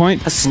at one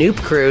point. A Snoop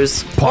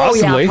cruise?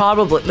 Possibly. Oh, yeah,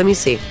 probably. Let me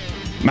see.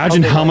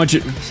 Imagine how much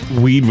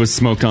weed was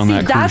smoked on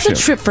that cruise That's ship. a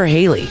trip for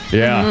Haley.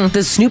 Yeah. Mm-hmm.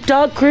 The Snoop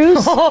Dogg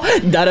cruise? You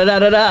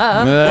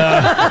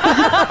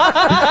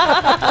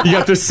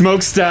got the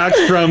smokestack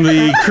from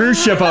the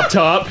cruise ship up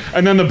top,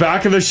 and then the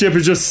back of the ship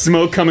is just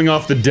smoke coming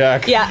off the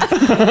deck. Yeah.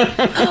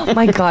 Oh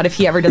my God, if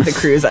he ever does a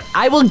cruise,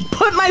 I will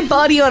put my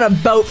body on a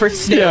boat for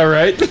Snoop. Yeah,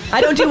 right?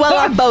 I don't do well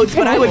on boats,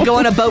 but I would go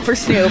on a boat for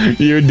Snoop.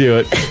 You would do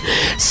it.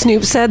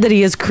 Snoop said that he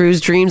has cruise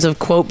dreams of,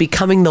 quote,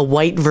 becoming the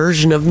white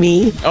version of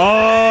me.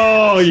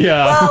 Oh,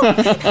 yeah. Well,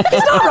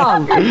 he's not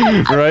wrong.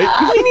 Right?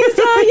 I mean, he's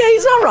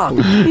not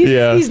wrong.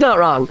 He's not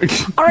wrong.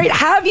 All right,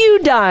 have you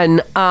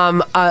done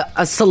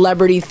a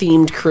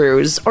celebrity-themed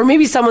cruise? Or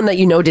maybe someone that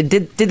you know did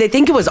they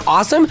think it was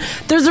awesome?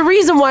 There's a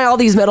reason why all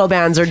these metal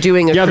bands are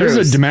doing a cruise. Yeah, there's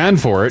a demand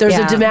for it. There's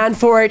a demand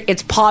for it.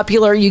 It's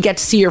popular. You get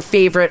to see your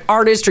favorite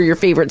artist or your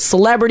favorite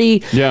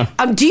celebrity. Yeah.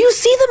 Do you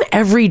see them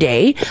every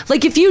day?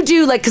 Like, if you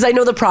do, like, because I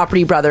know the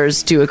Property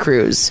Brothers do a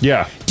cruise.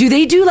 Yeah. Do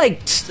they do, like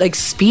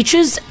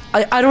speeches?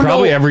 I don't know.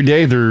 Probably every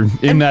day they're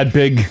in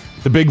the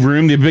big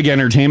room, the big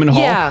entertainment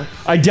hall. Yeah.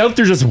 I doubt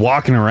they're just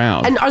walking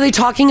around. And are they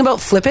talking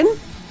about flipping?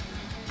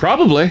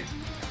 Probably.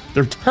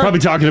 They're probably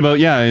talking about,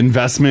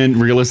 investment,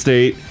 real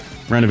estate,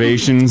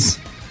 renovations.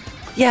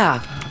 Yeah.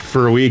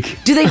 For a week.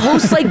 Do they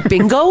host, like,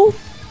 bingo?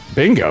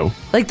 Bingo?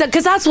 Like that,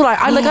 because that's what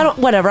I like. I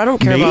don't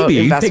care about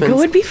investments. Bingo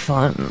would be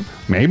fun.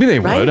 Maybe they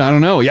would. I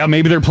don't know. Yeah,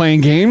 maybe they're playing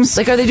games.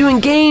 Like, are they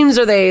doing games?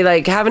 Are they,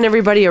 like, having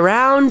everybody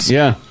around?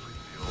 Yeah.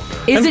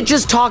 Is it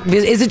just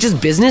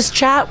business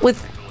chat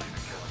with?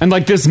 And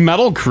like this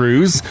metal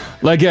cruise,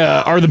 like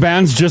are the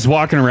bands just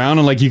walking around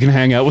and like you can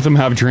hang out with them,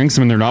 have drinks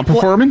when they're not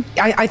performing?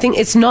 Well, I think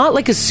it's not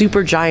like a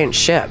super giant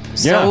ship.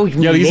 So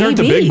yeah, these aren't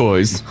the big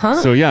boys.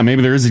 Huh? So yeah,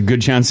 maybe there is a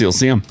good chance you'll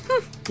see them.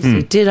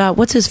 Did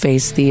what's his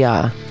face,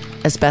 the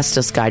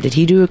asbestos guy? Did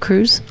he do a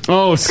cruise?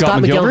 Oh,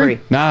 Scott McGilvery?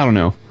 Nah, I don't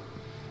know.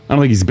 I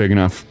don't think he's big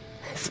enough.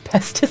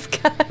 Asbestos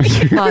guy.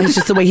 Well, it's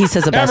just the way he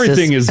says asbestos.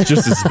 Everything is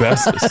just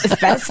asbestos.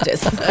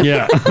 Asbestos.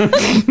 Yeah.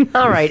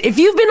 All right. If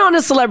you've been on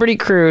a celebrity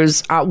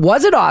cruise,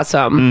 was it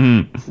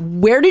awesome?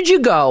 Mm-hmm. Where did you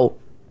go?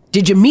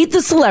 Did you meet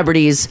the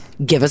celebrities?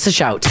 Give us a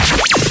shout.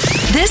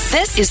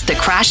 This is the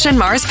Crash and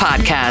Mars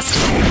podcast.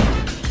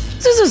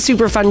 This is a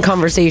super fun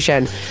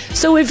conversation.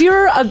 So if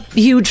you're a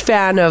huge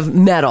fan of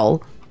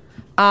metal,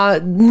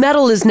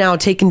 metal is now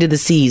taken to the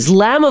seas.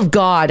 Lamb of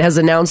God has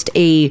announced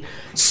a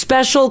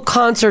special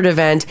concert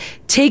event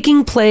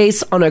taking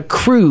place on a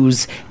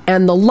cruise,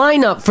 and the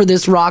lineup for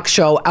this rock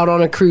show out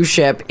on a cruise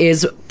ship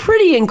is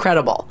pretty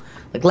incredible.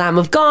 Like Lamb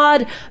of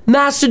God,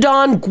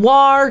 Mastodon,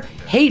 Gwar,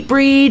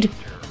 Hatebreed,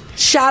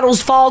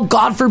 Shadows Fall,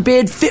 God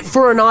forbid, Fit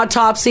for an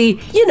Autopsy.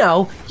 You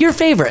know, your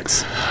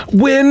favorites.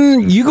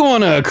 When you go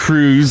on a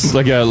cruise,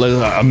 like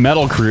a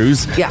metal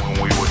cruise,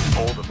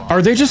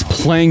 are they just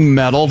playing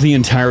metal the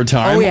entire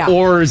time? Oh, yeah.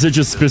 Or is it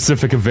just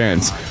specific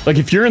events? Like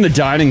if you're in the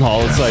dining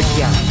hall, it's like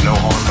No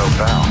harm, no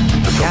foul.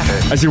 It's okay.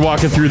 as you're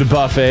walking through the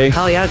buffet,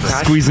 Hell yeah,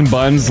 Crash. squeezing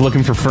buns,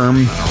 looking for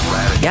firm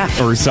Yeah.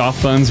 or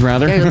soft buns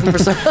rather. Yeah, you're looking for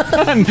some-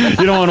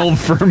 You don't want old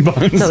firm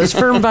buns. No, there's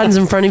firm buns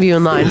in front of you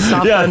in line.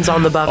 Soft buns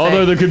on the buffet.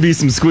 Although there could be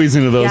some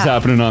squeezing of those Yeah.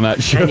 happening on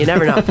that show. And you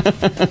never know.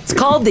 It's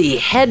called the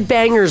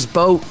Headbangers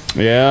Boat.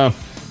 Yeah.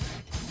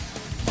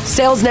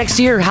 Sales next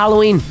year,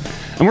 Halloween.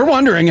 And we're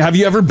wondering, have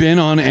you ever been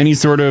on any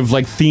sort of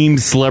like themed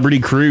celebrity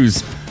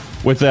cruise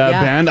with a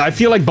band? I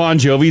feel like Bon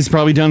Jovi's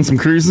probably done some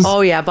cruises. Oh,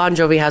 yeah, Bon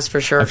Jovi has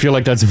for sure. I feel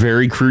like that's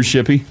very cruise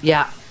shippy.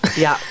 Yeah.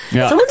 Yeah.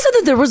 Someone said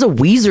that there was a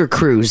Weezer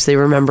cruise they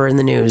remember in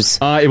the news.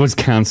 It was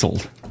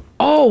canceled.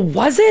 Oh,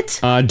 was it?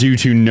 Due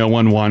to no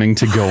one wanting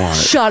to go on it.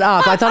 Shut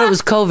up. I thought it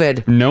was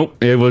COVID.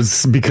 Nope. It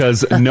was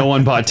because no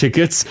one bought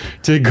tickets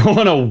to go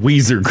on a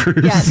Weezer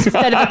cruise. Yeah,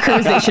 instead of a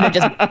cruise, they should have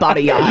just bought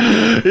a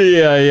yacht.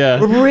 Yeah.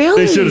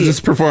 Really? They should have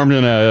just performed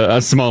in a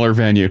smaller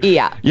venue.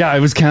 Yeah. Yeah, it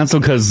was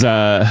canceled because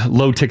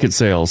low ticket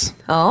sales.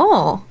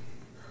 Oh.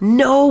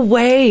 No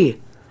way.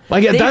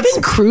 Like They've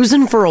been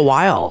cruising for a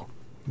while.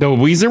 The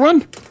Weezer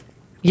one?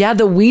 Yeah,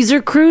 the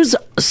Weezer cruise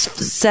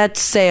set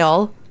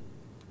sail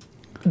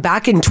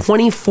back in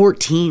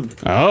 2014.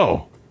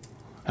 Oh,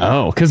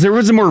 because there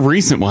was a more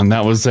recent one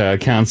that was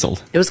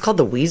canceled. It was called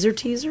the Weezer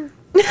Teaser?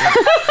 You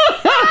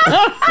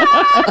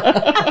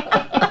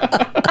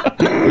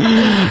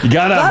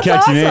gotta have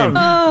catchy name.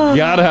 You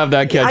gotta have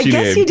that catchy name.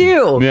 I guess you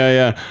do.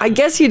 Yeah. I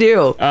guess you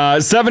do.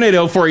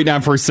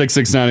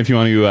 780-489-4669 if you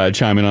want to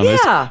chime in on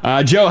this.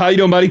 Yeah. Joe, how you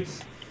doing, buddy?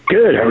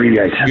 Good. How are you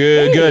guys?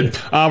 Good.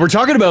 We're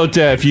talking about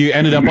if you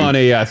ended up on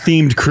a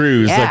themed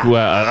cruise, like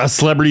a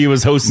celebrity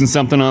was hosting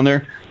something on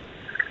there.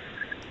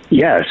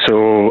 Yeah.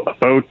 So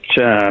about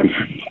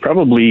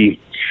probably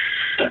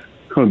it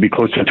would be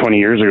close to 20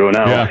 years ago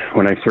now.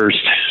 When I first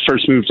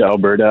moved to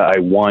Alberta, I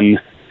won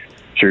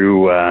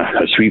through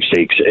a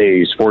sweepstakes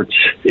a Sports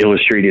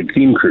Illustrated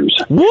theme cruise.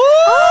 Whoa!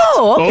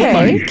 Oh, okay. Oh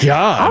my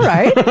God! All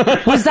right.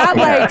 Was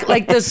that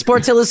like the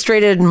Sports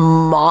Illustrated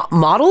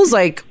models,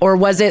 or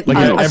was it like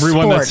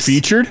everyone sports? that's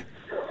featured?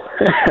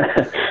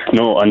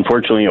 No,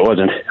 unfortunately, it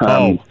wasn't.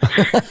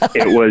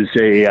 It was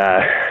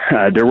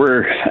there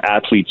were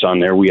athletes on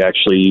there. We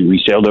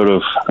sailed out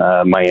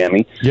of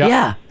Miami.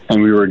 Yeah.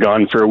 And we were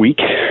gone for a week,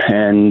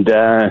 and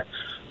there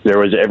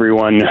was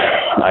everyone.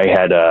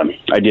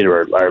 I did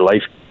our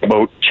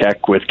lifeboat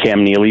check with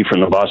Cam Neely from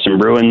the Boston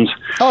Bruins.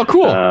 Oh,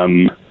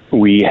 cool.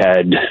 We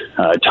had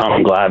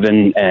Tom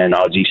Glavine and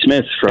Ozzie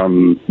Smith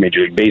from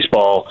Major League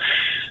Baseball.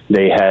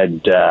 They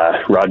had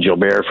Rod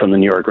Gilbert from the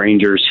New York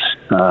Rangers.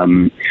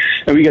 And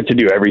we got to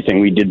do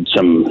everything. We did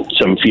some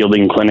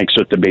fielding clinics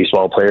with the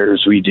baseball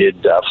players. We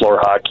did floor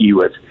hockey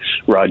with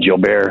Rod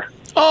Gilbert.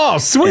 Oh,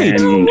 sweet.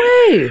 And no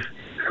way.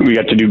 we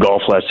got to do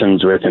golf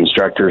lessons with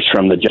instructors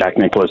from the Jack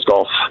Nicklaus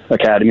Golf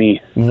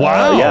Academy.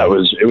 Wow. Yeah, it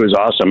was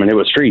awesome, and it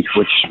was free,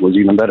 which was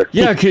even better.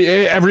 Yeah,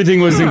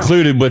 everything was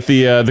included with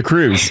the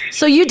cruise.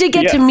 So you did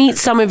get to meet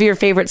some of your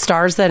favorite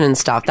stars then and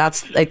stuff.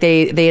 That's like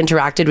they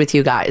interacted with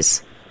you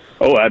guys.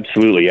 Oh,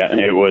 absolutely. Yeah,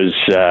 it was.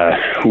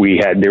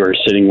 They were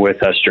sitting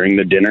with us during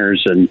the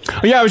dinners, and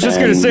yeah, I was just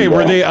going to say,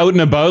 were they out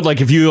and about?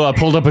 Like, if you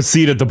pulled up a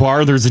seat at the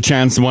bar, there's a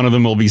chance one of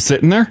them will be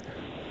sitting there.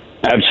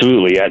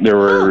 Absolutely. Yeah, there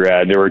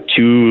were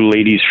two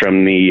ladies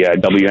from the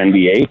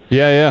WNBA.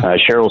 Yeah.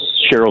 Cheryl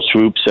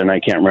Swoops, and I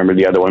can't remember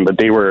the other one, but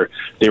they were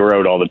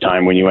out all the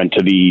time. When you went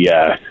to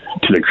the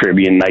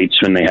Caribbean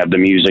nights when they have the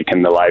music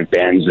and the live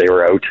bands, they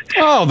were out.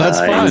 Oh, that's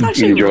fun. That's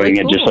enjoying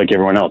really cool. It just like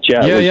everyone else.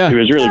 Yeah, it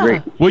was really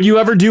great. Would you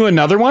ever do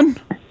another one?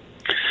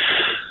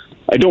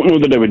 I don't know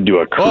that I would do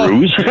a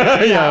cruise. Yeah,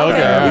 okay. All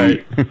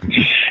right.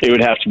 It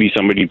would have to be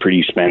somebody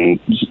pretty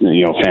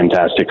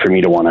fantastic for me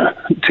to want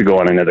to go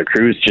on another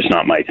cruise. Just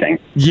not my thing.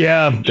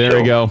 Yeah, there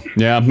we go.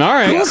 Yeah. All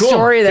right. Cool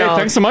story, though. Okay,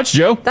 thanks so much,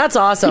 Joe. That's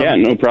awesome. Yeah,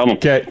 no problem.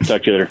 Okay.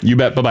 Talk to you later. You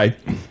bet. Bye-bye.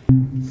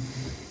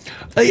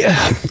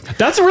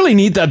 That's really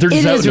neat that they're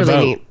just out and about. It is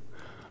really neat.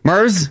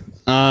 Mars,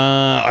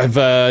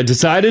 I've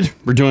decided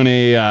we're doing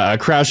a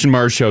Crash and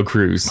Mars show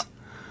cruise.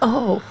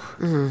 Oh.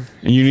 And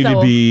you need to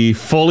be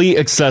fully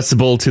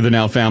accessible to the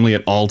Now family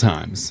at all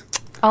times.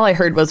 All I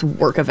heard was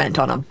work event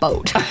on a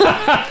boat.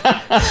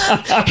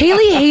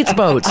 Haley hates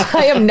boats.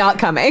 I am not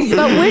coming.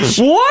 But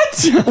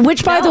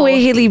which, by the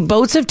way, Haley,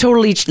 boats have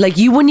totally, like,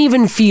 you wouldn't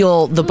even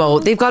feel the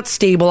boat. They've got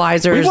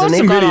stabilizers and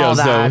they've got all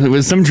that. Though.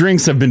 Some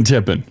drinks have been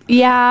tipping.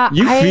 Yeah.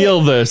 You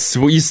feel this.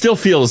 You still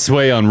feel the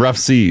sway on rough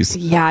seas.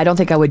 Yeah, I don't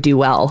think I would do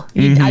well.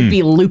 I'd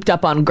be looped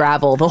up on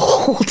gravel the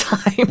whole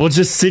time. We'll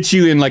just sit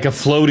you in like a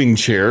floating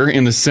chair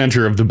in the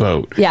center of the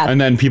boat. Yeah.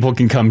 And then people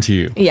can come to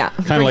you. Yeah.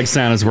 Kind of like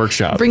Santa's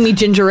workshop. Bring me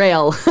ginger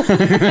ale.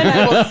 And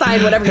I will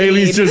sign whatever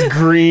Haley's you need. just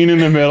green in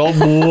the middle.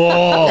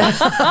 Whoa.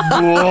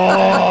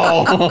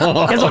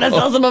 Just want to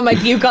sell some of my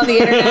puke on the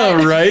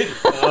internet. Right?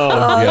 Oh,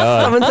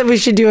 God. Someone said we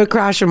should do a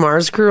Crash and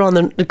Mars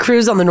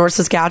cruise on the North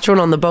Saskatchewan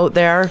on the boat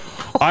there.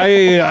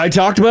 I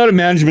talked about it.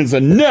 Management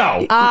said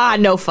no.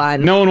 No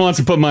fun. No one wants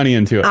to put money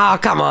into it. Oh,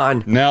 come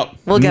on. No.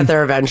 We'll get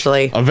there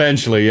eventually.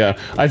 Eventually, yeah.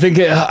 I think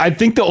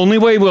the only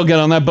way we'll get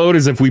on that boat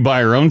is if we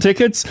buy our own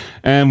tickets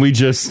and we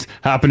just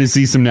happen to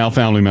see some Now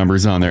family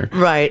members on there.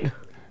 Right.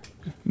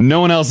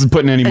 No one else is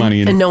putting any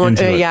money and no one.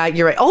 into it. Yeah,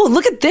 you're right. Oh,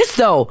 look at this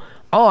though.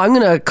 Oh, I'm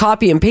gonna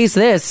copy and paste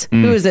this.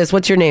 Who is this?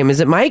 What's your name? Is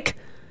it Mike?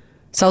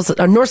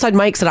 Northside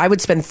Mike said I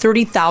would spend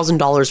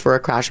 $30,000 for a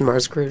Crash and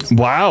Mars cruise.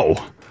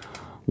 Wow.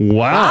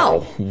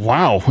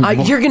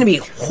 You're going to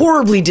be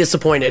horribly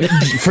disappointed.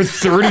 For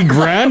 30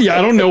 grand? Yeah,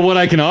 I don't know what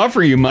I can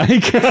offer you,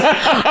 Mike.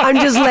 I'm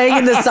just laying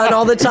in the sun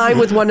all the time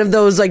with one of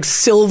those like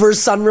silver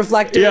sun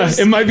reflectors. Yeah,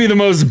 it might be the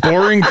most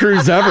boring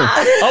cruise ever.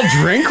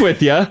 I'll drink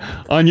with you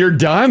on your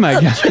dime, I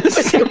guess.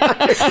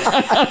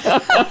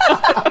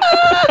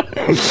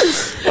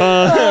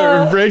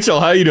 Rachel,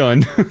 how you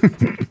doing?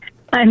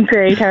 I'm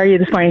great. How are you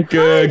this morning?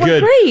 Good.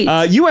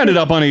 Great. You ended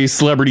up on a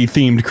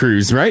celebrity-themed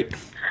cruise, right?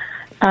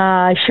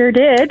 I sure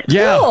did.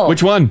 Yeah. Cool.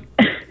 Which one?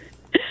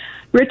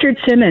 Richard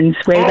Simmons,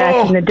 way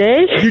back in the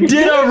day. You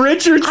did a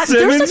Richard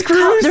Simmons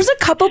cruise? There's a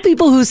couple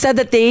people who said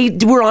that they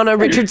were on a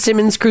Richard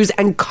Simmons cruise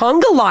and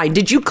conga line.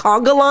 Did you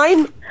conga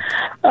line?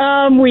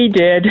 We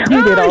did.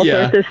 We did all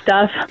sorts of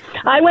stuff.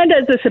 I went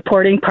as a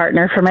supporting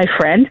partner for my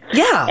friend.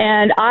 Yeah.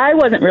 And I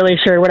wasn't really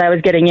sure what I was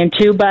getting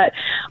into, but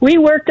we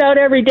worked out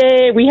every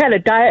day. We had a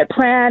diet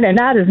plan, and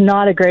that is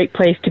not a great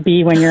place to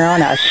be when you're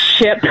on a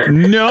ship.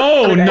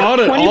 No, not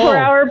at all.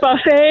 24-hour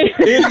buffet.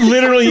 It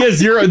literally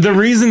is. The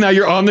reason that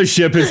you're on the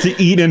ship is to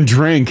eat and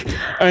drink.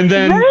 And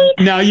then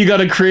now you got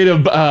to create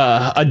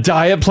a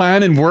diet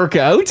plan and work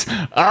out?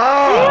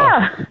 Oh.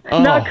 Yeah.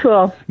 Not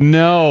cool.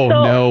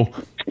 No.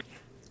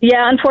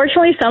 Yeah,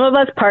 unfortunately, some of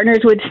us partners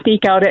would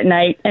sneak out at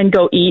night and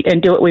go eat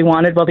and do what we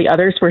wanted while the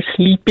others were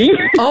sleeping.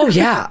 Oh,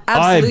 yeah,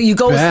 absolutely. You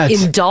go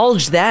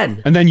indulge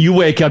then. And then you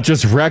wake up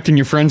just wrecked and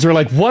your friends are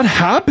like, what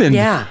happened?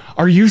 Yeah.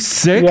 Are you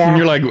sick? Yeah. And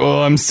you're like,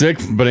 oh, I'm sick,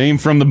 but I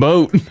ain't from the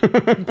boat.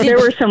 There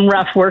were some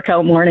rough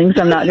workout mornings,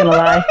 I'm not going to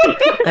lie.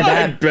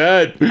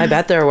 I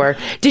bet there were.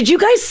 Did you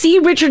guys see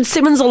Richard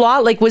Simmons a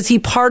lot? Like, was he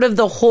part of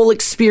the whole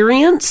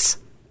experience?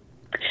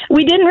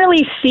 We didn't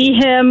really see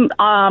him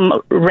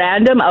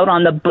random out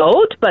on the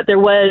boat, but there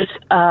was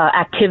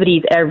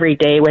activities every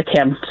day with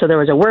him. So there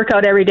was a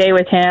workout every day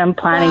with him,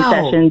 planning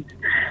sessions.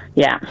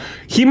 Yeah.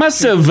 He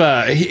must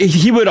have,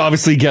 he would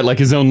obviously get like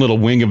his own little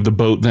wing of the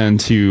boat then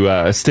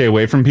to stay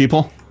away from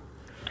people.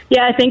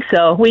 Yeah, I think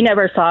so. We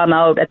never saw him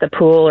out at the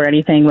pool or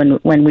anything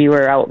when we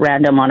were out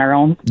random on our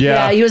own.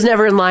 Yeah, he was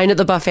never in line at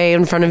the buffet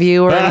in front of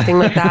you or anything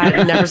like that.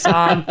 You never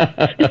saw him.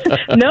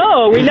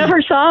 No, we never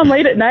saw him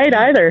late at night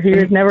either. He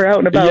was never out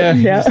and about. Yeah,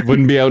 he just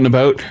wouldn't be out and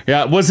about.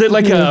 Yeah, was it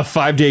like a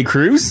 5-day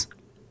cruise?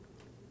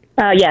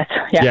 Yes.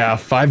 Yeah. Yeah,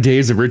 5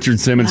 days of Richard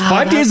Simmons.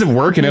 5 days of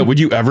working out.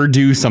 Would you ever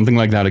do something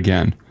like that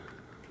again?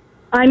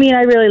 I mean,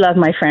 I really love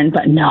my friend,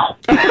 but no.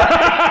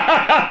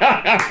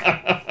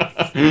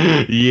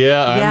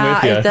 Yeah,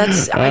 I'm with you.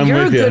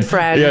 You're a good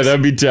friend. Yeah,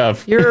 that'd be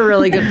tough. You're a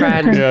really good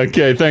friend. Yeah,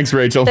 okay, thanks,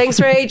 Rachel. Thanks,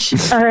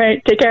 Rach. All right,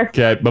 take care.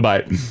 Okay,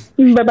 bye-bye.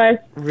 Bye-bye.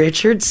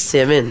 Richard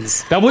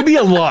Simmons. That would be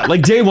a lot.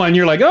 Like day one,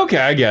 you're like, okay,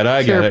 I get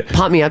it.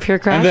 Pop me up here,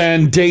 Crash. And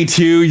then day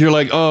two, you're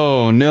like,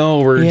 oh no,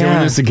 we're doing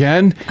this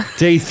again.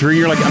 Day three,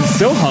 you're like, I'm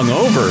still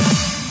hungover.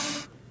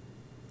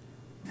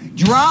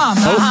 Drum,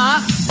 2,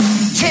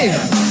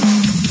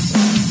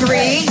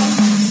 3,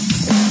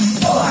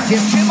 4.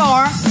 Just 2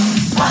 more.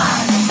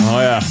 5. Oh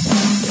yeah.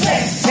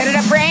 6. Set it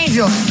up for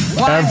Angel.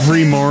 1,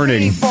 every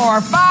morning. 3,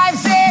 4, 5,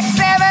 6,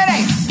 7,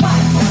 8.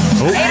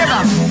 8 of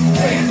them.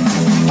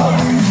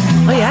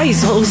 Oh yeah,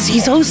 he's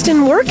hosting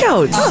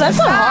workouts. Oh, that's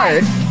not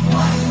hard.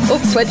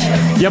 Oops, switch.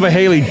 Yeah, but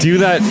Haley, do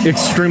that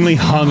extremely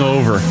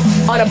hungover.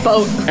 On a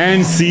boat.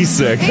 And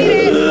seasick.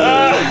 Last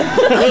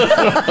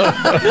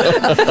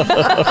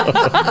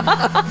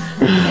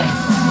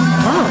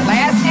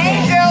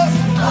Angel.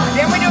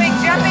 Then we're doing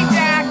jumping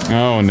jacks.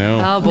 Oh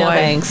no. Oh boy. No,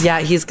 thanks. Yeah,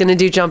 he's gonna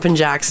do jumping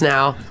jacks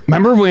now.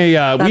 Remember we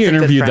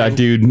interviewed that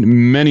dude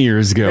many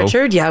years ago.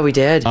 Richard? Yeah, we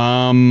did.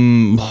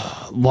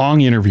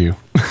 Long interview.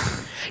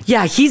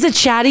 Yeah, he's a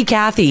chatty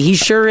Cathy. He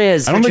sure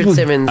is. Richard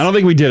Simmons. I don't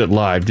think we did it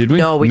live, did we?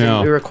 No, we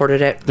didn't. We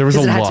recorded it. There was a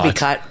lot. It had to be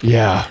cut.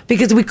 Yeah.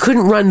 Because we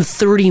couldn't run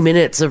 30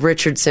 minutes of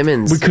Richard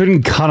Simmons. We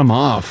couldn't cut him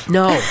off.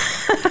 No.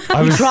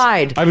 We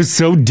tried. I was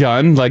so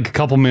done, like a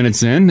couple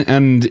minutes in,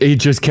 and it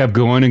just kept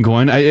going and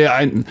going.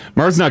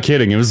 Mar's not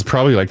kidding. It was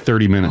probably like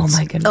 30 minutes. Oh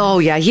my goodness. Oh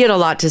yeah, he had a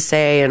lot to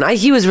say, and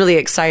he was really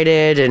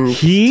excited and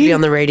to be on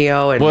the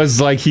radio. And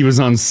was like he was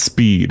on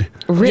speed.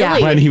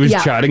 Really? When he was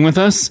chatting with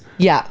us.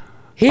 Yeah.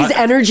 His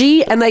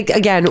energy, and like,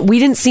 again, we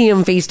didn't see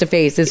him face to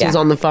face. This was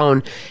on the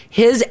phone.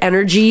 His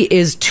energy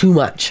is too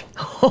much.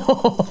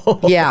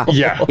 Yeah.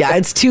 Yeah,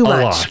 it's too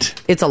much.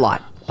 Lot. It's a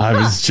lot. I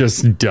was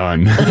just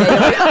done.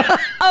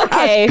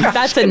 Okay,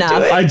 that's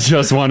enough. I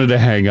just wanted to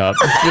hang up.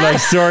 Be like,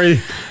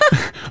 sorry,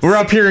 we're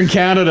up here in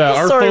Canada.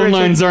 Our phone Richard.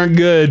 lines aren't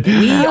good.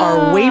 We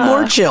are way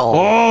more chill.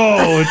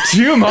 Oh,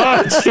 too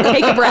much.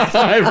 Take a breath.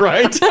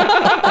 Right?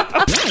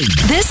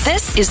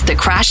 This is the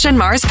Crash and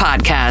Mars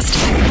Podcast.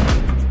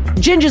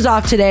 Ginger's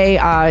off today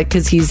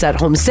because he's at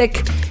home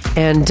sick.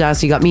 And so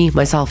you got me,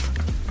 myself,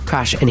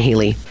 Crash, and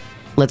Haley.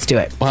 Let's do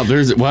it. Wow,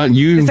 there's a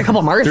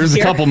couple Marses There's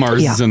here. a couple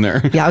Marses in there.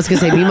 Yeah, I was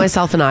going to say me,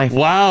 myself, and I.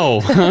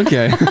 Wow.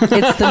 Okay.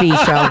 It's the me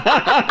show.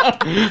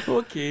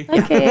 Okay.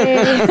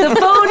 The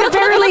phone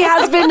apparently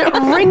has been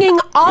ringing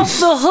off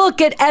the hook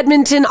at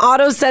Edmonton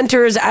Auto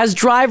Centers as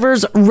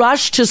drivers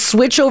rush to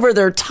switch over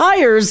their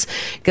tires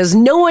because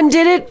no one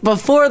did it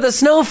before the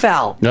snow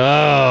fell.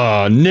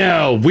 Oh,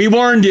 no. We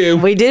warned you.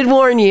 We did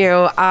warn you.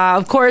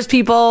 Of course,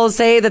 people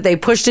say that they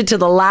pushed it to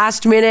the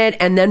last minute,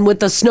 and then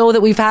with the snow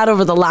that we've had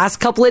over the last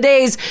couple of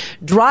days,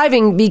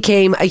 driving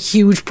became a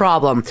huge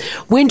problem.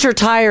 Winter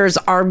tires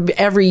are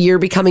every year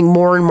becoming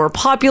more and more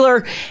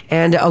popular,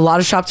 and a lot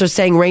of shops are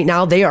saying right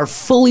now they are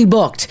fully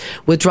booked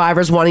with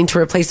drivers wanting to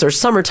replace their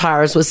summer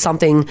tires with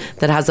something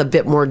that has a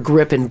bit more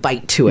grip and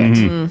bite to it.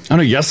 I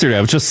know yesterday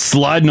I was just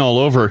sliding all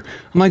over.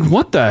 I'm like,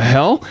 what the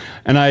hell?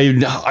 And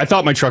I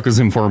thought my truck was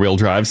in 4-wheel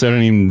drive, so I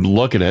didn't even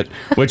look at it,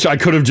 which I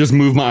could have just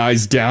moved my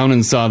eyes down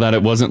and saw that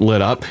it wasn't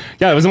lit up.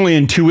 Yeah, I was only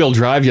in 2-wheel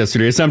drive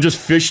yesterday, so I'm just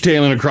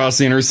fishtailing across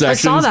the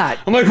intersections. I saw that.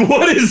 I'm like,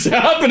 what is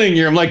happening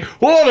here? I'm like,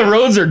 whoa, the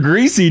roads are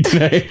greasy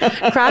today.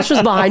 Crash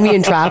was behind me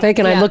in traffic,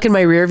 and I look in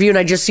my rear view, and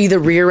I just see the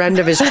rear end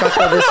of his truck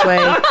go this way.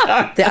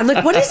 I'm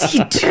like, what is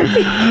he doing?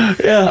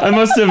 Yeah, I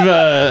must have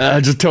I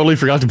just totally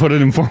forgot to put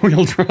it in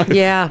 4-wheel drive.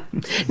 Yeah.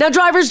 Now,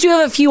 drivers do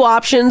have a few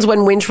options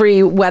when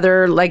wintry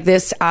weather like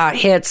this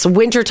hits.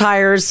 Winter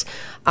tires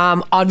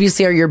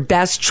obviously are your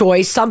best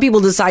choice. Some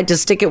people decide to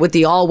stick it with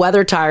the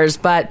all-weather tires,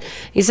 but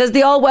he says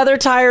the all-weather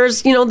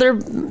tires,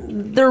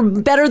 they're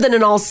better than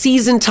an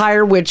all-season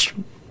tire, which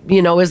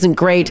isn't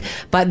great,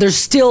 but they're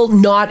still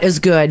not as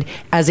good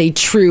as a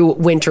true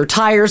winter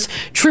tires.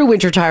 True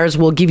winter tires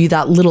will give you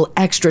that little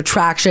extra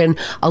traction,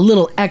 a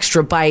little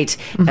extra bite,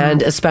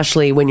 and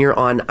especially when you're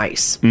on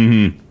ice.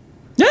 Mm-hmm.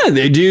 Yeah,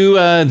 they do.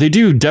 They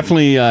do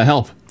definitely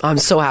help. I'm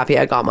so happy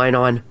I got mine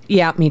on.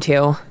 Yeah, me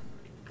too.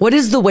 What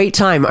is the wait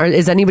time?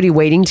 Is anybody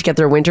waiting to get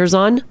their winters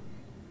on?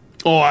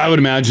 Oh, I would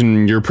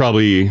imagine you're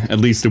probably at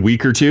least a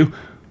week or two.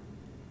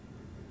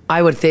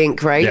 I would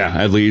think, right? Yeah,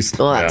 at least.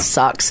 Oh, that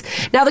sucks.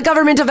 Now, the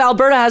government of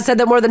Alberta has said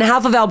that more than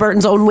half of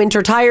Albertans own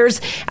winter tires,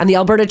 and the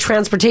Alberta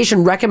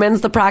Transportation recommends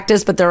the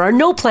practice, but there are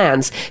no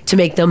plans to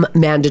make them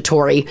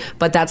mandatory.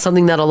 But that's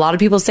something that a lot of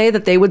people say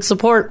that they would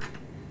support,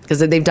 because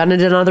they've done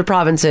it in other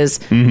provinces,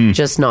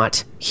 just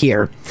not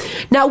here.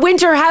 Now,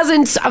 winter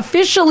hasn't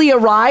officially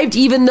arrived,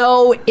 even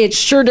though it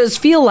sure does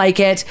feel like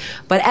it,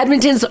 but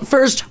Edmonton's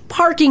first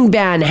parking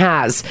ban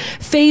has.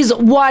 Phase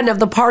 1 of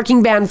the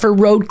parking ban for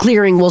road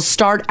clearing will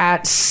start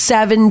at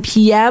 7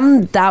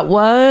 p.m. That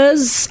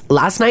was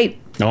last night.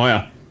 Oh,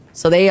 yeah.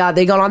 So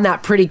they got on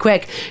that pretty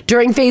quick.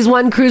 During phase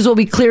 1, crews will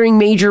be clearing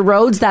major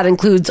roads. That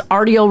includes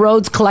RDO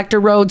roads, collector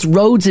roads,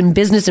 roads and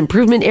business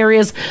improvement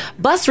areas,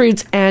 bus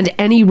routes, and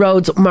any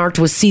roads marked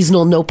with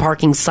seasonal no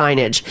parking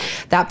signage.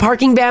 That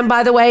parking ban,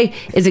 by the way,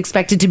 is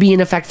expected to be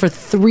in effect for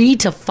 3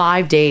 to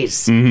 5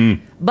 days.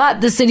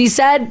 But the city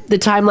said the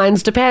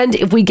timelines depend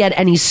if we get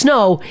any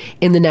snow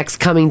in the next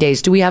coming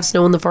days. Do we have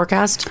snow in the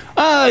forecast?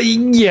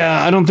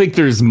 Yeah, I don't think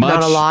there's much.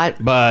 Not a lot.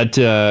 But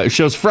it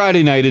shows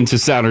Friday night into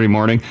Saturday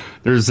morning.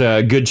 There's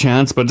a good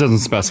chance, but it doesn't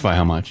specify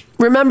how much.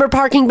 Remember,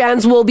 parking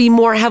bans will be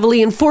more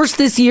heavily enforced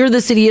this year.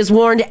 The city has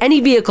warned any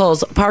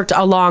vehicles parked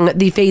along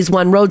the Phase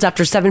 1 roads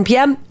after 7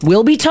 p.m.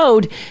 will be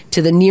towed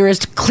to the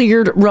nearest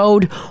cleared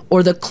road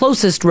or the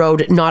closest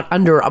road not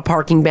under a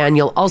parking ban.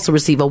 You'll also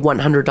receive a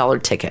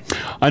 $100 ticket.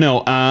 I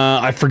know.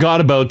 I forgot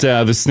about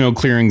the snow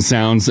clearing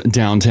sounds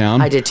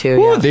downtown. I did too.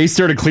 Ooh, Yeah. they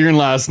started clearing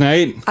last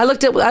night. I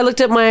looked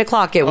at my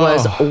clock. It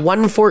was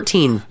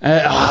 1:14.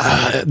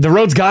 The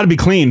road's got to be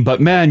clean, but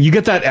man, you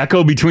get that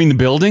echo between the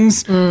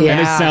buildings, and it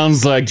Yeah.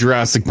 sounds like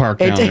Jurassic Park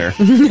down there.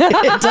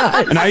 It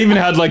does. And I even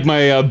had like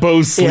my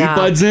Bose sleep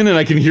buds in, and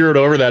I can hear it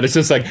over that. It's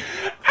just like.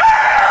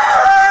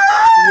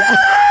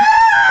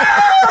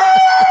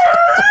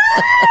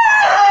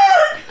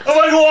 I'm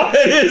like, what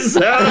is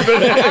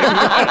happening?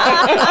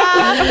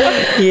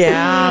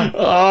 Yeah.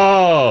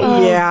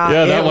 Oh. Yeah.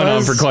 Yeah, that went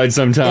on for quite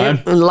some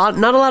time. Not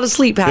a lot of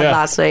sleep had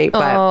last night,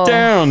 but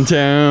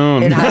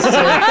Downtown. it has to.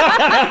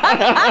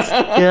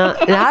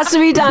 It has to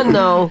be done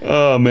though.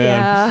 Oh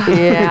man.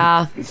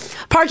 Yeah.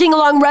 Parking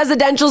along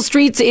residential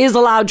streets is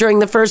allowed during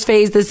the first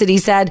phase, the city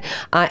said.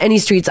 Any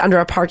streets under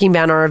a parking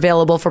ban are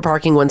available for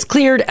parking once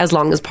cleared, as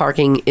long as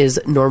parking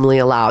is normally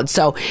allowed.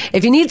 So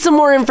if you need some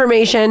more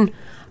information,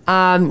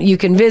 you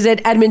can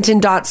visit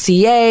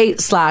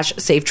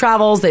edmonton.ca/safe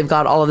travels. They've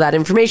got all of that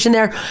information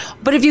there.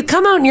 But if you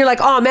come out and you're like,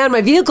 oh man,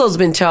 my vehicle's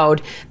been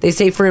towed, they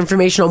say for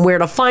information on where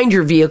to find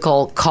your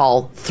vehicle,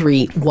 call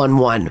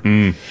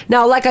 311.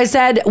 Now, like I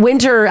said,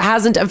 winter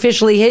hasn't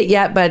officially hit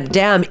yet, but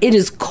damn, it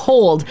is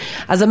cold.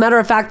 As a matter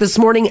of fact, this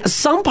morning,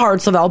 some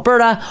parts of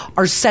Alberta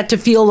are set to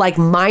feel like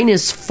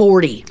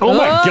 -40. Oh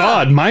my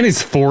God,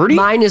 -40?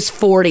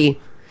 -40.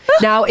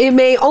 Now, it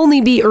may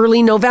only be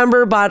early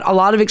November, but a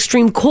lot of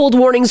extreme cold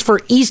warnings for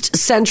east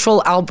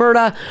central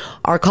Alberta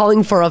are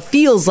calling for a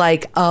feels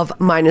like of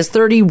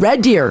 -30.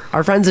 Red Deer,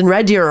 our friends in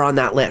Red Deer are on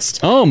that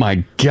list. Oh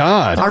my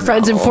God. Our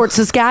friends in Fort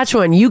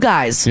Saskatchewan, you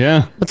guys.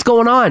 Yeah. What's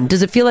going on?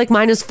 Does it feel like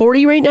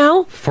 -40 right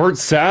now? Fort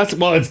Sask?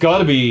 Well, it's got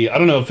to be. I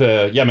don't know if,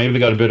 maybe they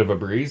got a bit of a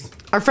breeze.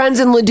 Our friends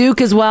in Leduc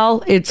as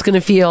well, it's going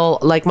to feel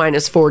like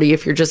 -40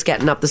 if you're just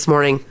getting up this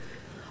morning.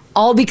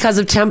 All because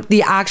of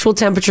the actual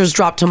temperatures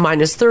dropped to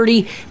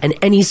 -30, and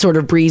any sort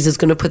of breeze is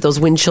going to put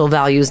those wind chill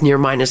values near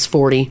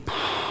 -40.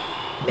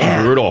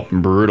 Man.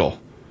 Brutal.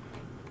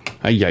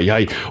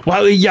 Ay.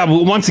 Well, yeah,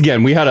 once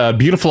again, we had a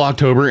beautiful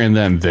October and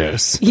then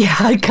this.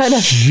 Yeah, it kind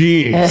of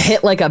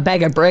hit like a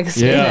bag of bricks.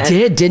 Yeah. It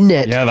did, didn't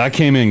it? Yeah, that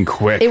came in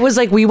quick. It was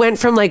like we went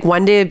from like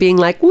one day of being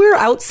like, we're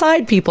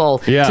outside people,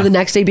 to the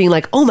next day being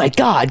like, oh my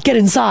God, get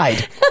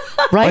inside.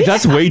 Right? Like,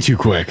 that's way too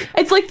quick.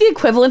 It's like the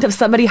equivalent of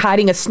somebody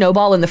hiding a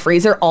snowball in the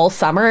freezer all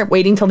summer,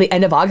 waiting till the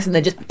end of August, and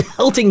then just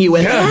pelting you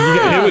with it. You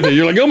get hit with it.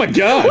 You're like, oh my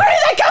God. Where did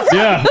that come from?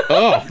 Yeah.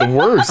 Oh, the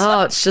worst.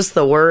 Oh, it's just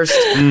the worst.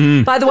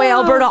 By the way,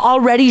 Alberta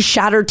already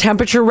shattered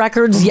temperature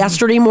records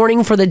yesterday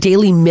morning for the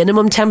daily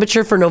minimum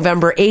temperature for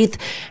November 8th.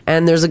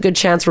 And there's a good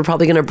chance we're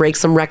probably going to break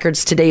some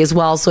records today as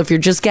well. So if you're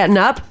just getting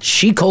up,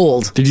 she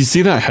cold. Did you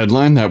see that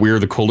headline that we are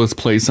the coldest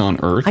place on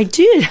Earth? I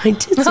did see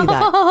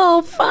that.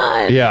 Oh,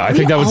 fun. Yeah, I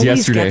think that was always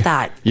yesterday. get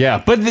that.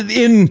 Yeah, but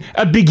in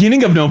a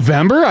beginning of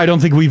November, I don't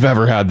think we've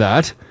ever had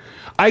that.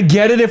 I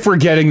get it if we're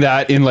getting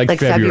that in like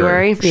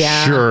February.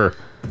 Yeah. Sure.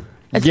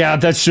 Yeah,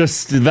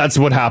 that's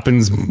what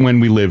happens when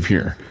we live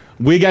here.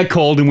 We get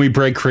cold and we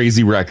break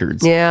crazy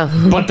records. Yeah.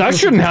 But that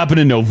shouldn't happen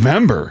in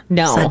November.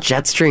 No. It's that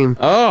jet stream.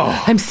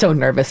 Oh. I'm so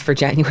nervous for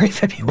January,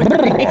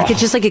 February. Like, it's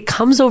just like it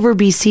comes over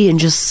BC and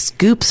just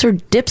scoops or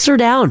dips her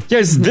down. Yeah,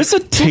 is this a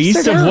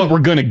taste of what we're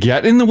going to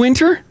get in the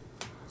winter?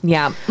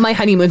 Yeah, my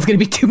honeymoon's going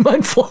to be 2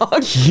 months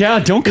long. Yeah,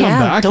 don't come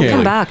back. Don't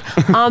come back.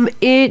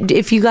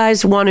 If you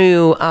guys want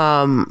to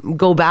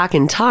go back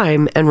in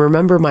time and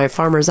remember my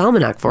Farmer's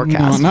Almanac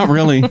forecast. No, not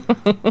really.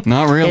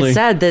 Not really. It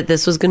said that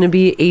this was going to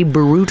be a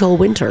brutal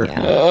winter.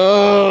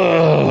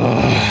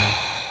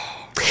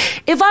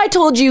 If I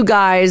told you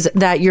guys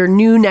that your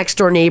new next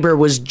door neighbor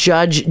was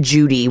Judge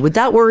Judy, would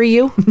that worry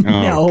you?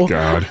 Oh,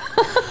 God.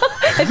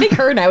 I think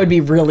her and I would be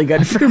really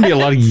good There's going to be a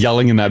lot of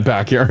yelling in that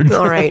backyard.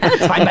 All right.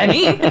 That's fine by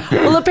me.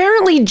 Well,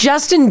 apparently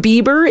Justin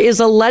Bieber is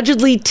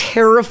allegedly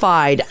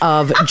terrified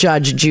of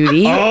Judge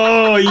Judy.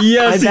 Oh,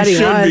 yes, he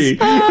should be.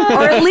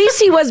 Or at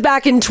least he was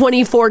back in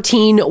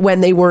 2014 when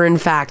they were, in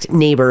fact,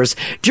 neighbors.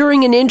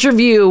 During an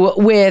interview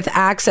with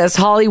Access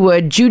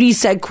Hollywood, Judy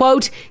said,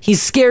 quote,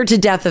 "He's scared to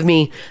death of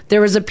me.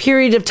 There was a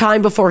period of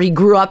time before he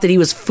grew up that he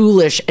was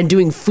foolish and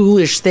doing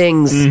foolish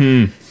things."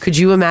 Mm-hmm. Could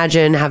you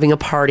imagine having a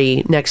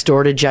party next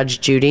door to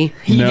Judge Judy?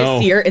 You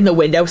just see her in the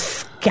window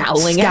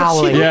scowling at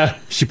you. Yeah,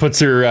 she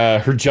puts her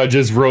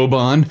judge's robe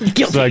on.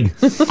 Guilty.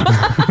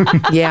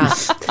 Yeah.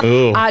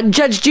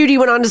 Judge Judy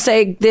went on to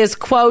say this,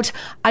 quote,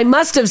 "I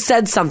must have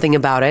said something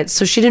about it."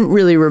 So she didn't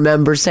really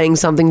remember saying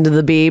something to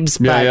the Biebs,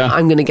 but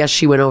I'm going to guess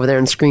she went over there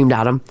and screamed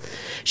at him.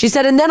 She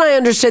said, "And then I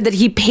understood that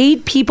he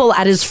paid people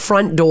at his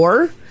front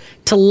door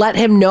to let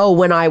him know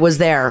when I was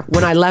there,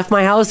 when I left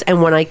my house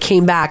and when I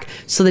came back,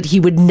 so that he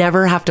would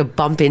never have to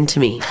bump into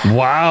me."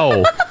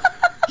 Wow.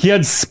 He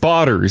had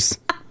spotters.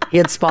 He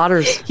had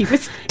spotters. He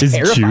was Is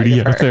Judy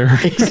out there?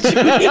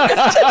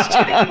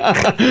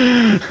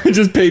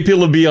 Just pay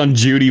people to be on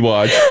Judy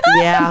watch.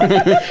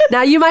 Yeah.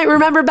 Now, you might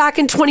remember back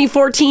in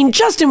 2014,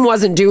 Justin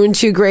wasn't doing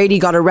too great. He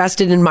got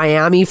arrested in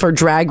Miami for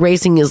drag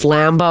racing his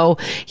Lambo.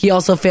 He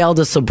also failed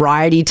a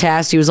sobriety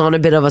test. He was on a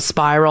bit of a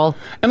spiral.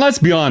 And let's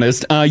be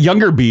honest,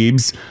 younger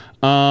Biebs,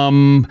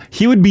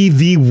 he would be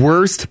the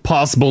worst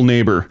possible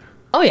neighbor.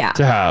 Oh, yeah.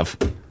 To have.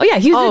 Oh, yeah.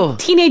 He was a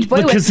teenage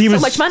boy with so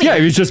much money. Yeah,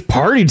 he was just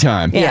party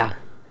time. Yeah.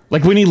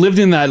 Like when he lived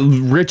in that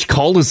rich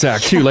cul-de-sac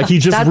too. Like he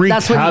just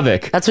wreaked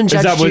havoc. That's when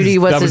Judge Judy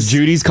was That was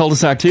Judy's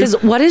cul-de-sac too?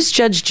 Because what is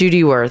Judge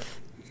Judy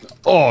worth?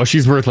 Oh,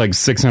 she's worth like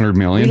 600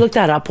 million. We looked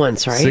that up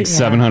once, right?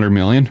 700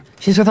 million.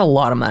 She's worth a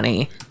lot of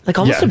money. Like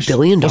almost $1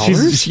 billion.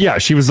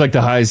 She was like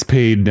the highest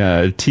paid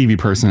TV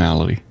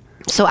personality.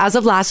 So as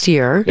of last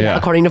year,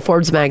 according to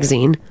Forbes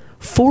magazine,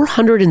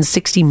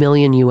 460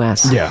 million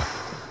US. Yeah.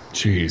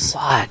 Jeez.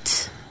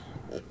 What?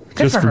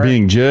 Just for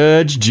being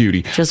Judge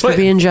Judy. For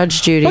being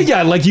Judge Judy. But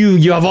yeah, like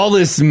you have all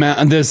this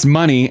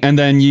money, and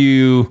then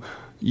you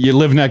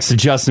live next to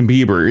Justin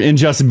Bieber in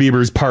Justin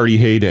Bieber's party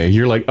heyday.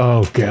 You're like,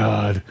 oh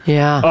God.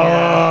 Yeah.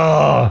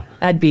 Oh.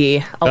 That'd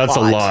be That's a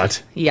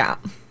lot. Yeah.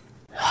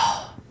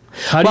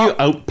 How do you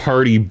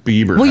out-party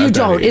Bieber? Well, you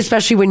don't,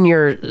 especially when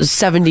you're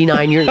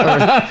 79. You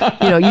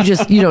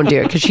don't do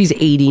it because she's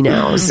 80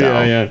 now.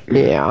 So.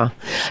 Yeah.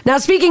 Now,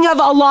 speaking of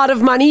a lot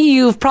of money,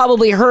 you've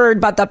probably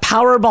heard, but the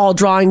Powerball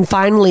drawing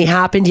finally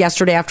happened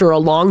yesterday after a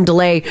long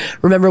delay.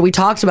 Remember, we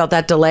talked about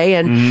that delay,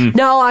 and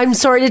no, I'm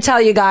sorry to tell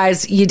you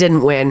guys, you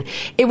didn't win.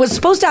 It was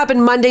supposed to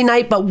happen Monday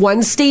night, but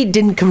one state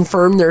didn't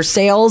confirm their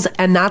sales,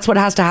 and that's what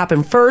has to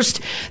happen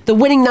first. The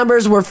winning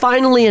numbers were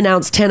finally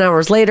announced 10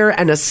 hours later,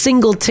 and a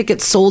single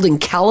ticket sold in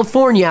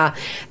California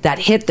that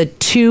hit the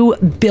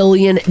 $2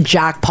 billion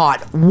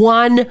jackpot.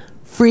 One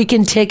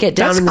freaking ticket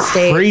down in the States.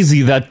 That's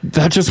crazy that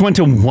just went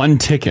to one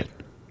ticket.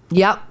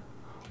 Yep.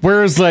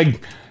 Whereas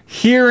like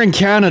here in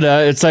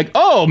Canada, it's like,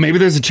 oh, maybe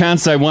there's a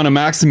chance I won a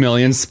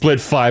Maximilian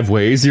split 5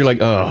 ways. You're like,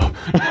 oh.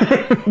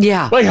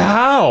 Yeah. Like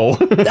how?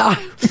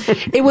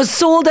 It was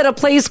sold at a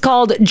place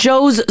called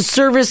Joe's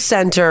Service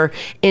Center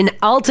in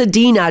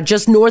Altadena,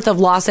 just north of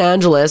Los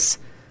Angeles.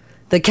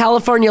 The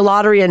California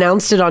Lottery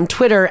announced it on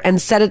Twitter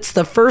and said it's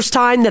the first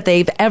time that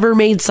they've ever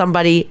made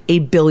somebody a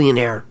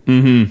billionaire.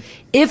 Mm-hmm.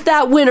 If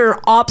that winner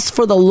opts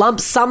for the lump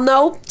sum,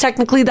 though,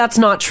 technically that's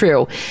not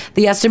true.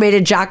 The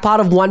estimated jackpot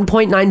of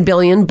 $1.9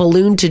 billion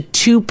ballooned to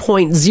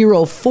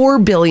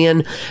 $2.04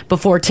 billion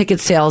before ticket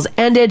sales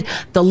ended.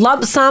 The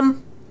lump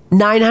sum,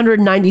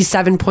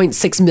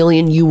 $997.6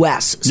 million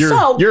US.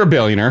 You're a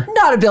billionaire.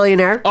 Not a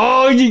billionaire.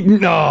 Oh, no.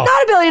 Not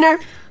a billionaire.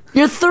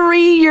 You're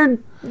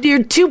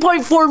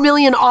 2.4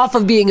 million off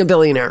of being a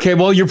billionaire. Okay,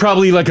 well, you're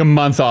probably like a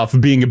month off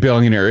of being a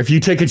billionaire. If you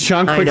take a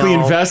chunk, quickly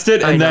invest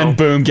it, and then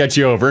boom, get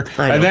you over.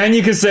 And then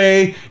you can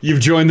say you've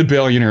joined the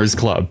Billionaires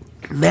Club.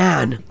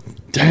 Man.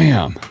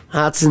 Damn.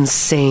 That's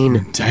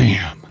insane.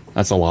 Damn.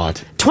 That's a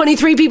lot.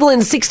 23 people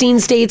in 16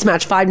 states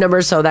matched 5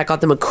 numbers, so that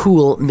got them a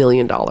cool $1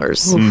 million.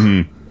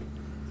 Mm-hmm.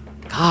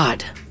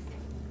 God.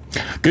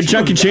 Good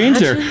chunk of change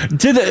there.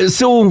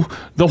 So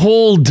the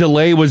whole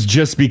delay was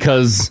just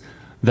because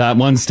that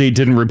one state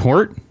didn't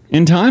report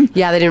in time?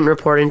 Yeah, they didn't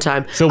report in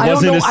time. So it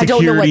wasn't a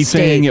security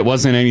thing? It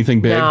wasn't anything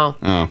big? No.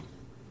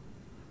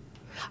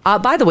 Oh.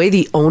 By the way,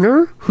 the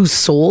owner who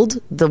sold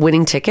the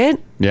winning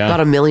ticket got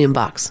 $1 million.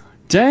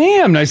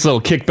 Damn, nice little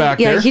kickback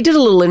there. Yeah, he did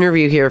a little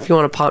interview here. If you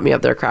want to pop me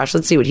up there, Crash,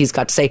 let's see what he's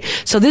got to say.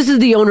 So this is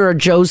the owner of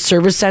Joe's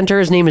Service Center.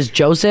 His name is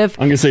Joseph.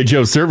 I'm going to say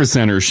Joe's Service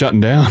Center is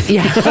shutting down.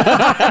 Yeah.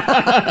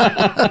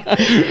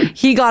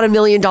 He got $1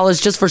 million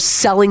just for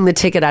selling the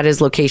ticket at his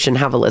location.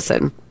 Have a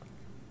listen.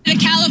 The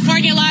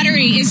California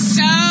Lottery is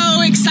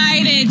so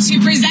excited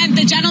to present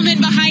the gentleman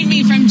behind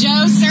me from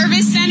Joe's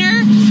Service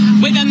Center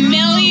with $1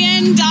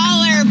 million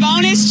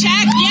bonus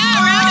check.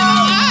 Yeah, round of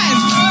applause.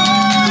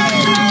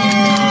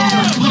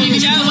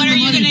 Joe, what are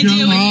you going to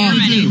do with your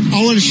money?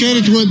 I will share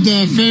it with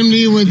the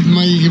family, with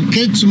my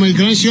kids, my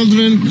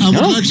grandchildren. I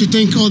would like to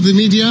thank all the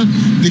media.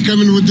 They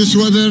come in with this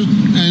weather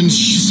and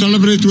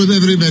celebrate with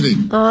everybody.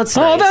 Oh, that's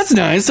nice. Oh, that's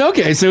nice.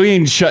 Okay, so he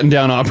ain't shutting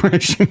down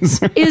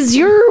operations. Is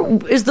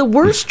the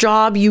worst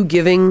job you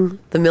giving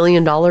the $1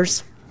 million?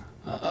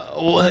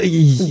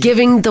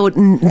 Giving the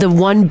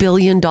 $1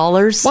 billion?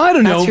 Well, I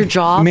don't know. That's your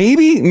job?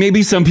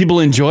 Maybe some people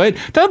enjoy it.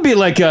 That would be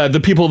like the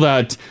people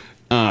that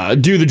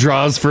do the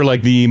draws for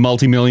like the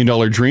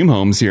multi-million-dollar dream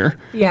homes here.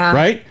 Yeah.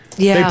 Right?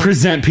 Yeah. They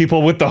present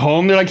people with the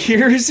home. They're like,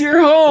 here's your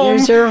home.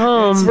 Here's your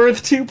home. It's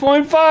worth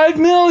 $2.5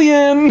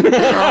 million.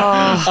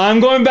 I'm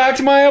going back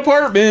to my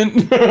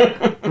apartment.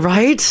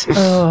 Right?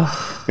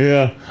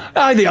 Yeah.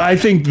 I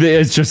think that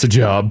it's just a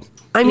job.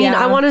 I mean,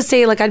 I want to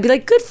say, like, I'd be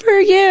like, good for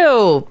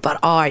you. But,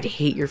 I'd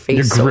hate your face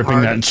You're so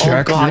gripping hard. that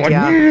check. Oh, God,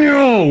 You're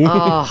like, yeah.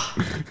 no.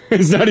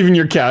 It's not even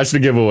your cash to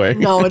give away.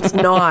 No, it's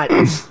not.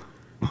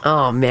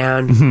 Oh,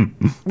 man.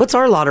 What's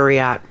our lottery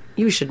at?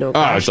 You should know.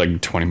 Oh, it's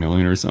like 20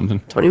 million or something.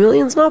 20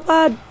 million's not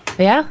bad.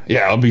 Yeah?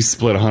 Yeah, I'll be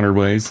split 100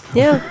 ways.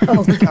 Yeah.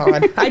 Oh,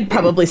 God. I'd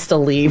probably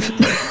still leave.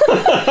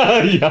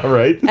 Yeah,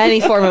 right. Any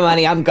form of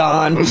money, I'm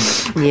gone.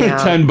 Yeah.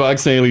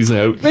 $10, Haley's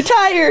out.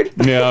 Retired.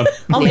 Yeah.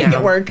 I'll make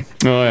it work.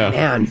 Oh, yeah.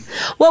 Man.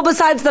 Well,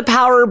 besides the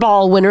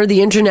Powerball winner,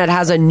 the internet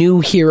has a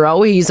new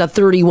hero. He's a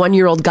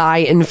 31-year-old guy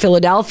in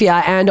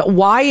Philadelphia. And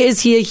why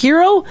is he a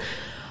hero?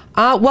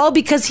 Well,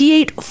 because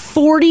he ate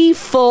 40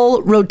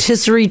 full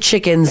rotisserie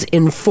chickens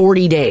in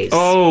 40 days.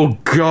 Oh,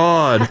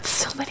 God. That's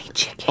so many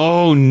chickens.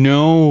 Oh,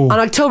 no. On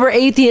October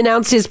 8th, he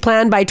announced his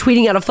plan by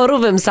tweeting out a photo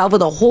of himself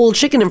with a whole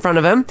chicken in front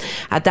of him.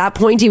 At that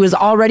point, he was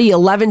already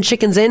 11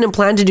 chickens in and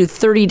planned to do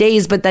 30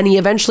 days, but then he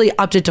eventually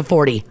upped it to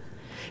 40.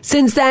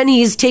 Since then,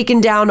 he's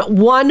taken down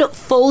 1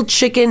 full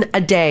chicken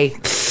a day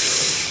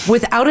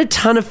without a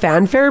ton of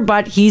fanfare,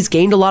 but he's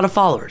gained a lot of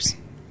followers.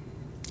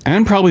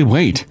 And probably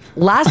weight.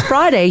 Last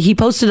Friday, he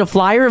posted a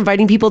flyer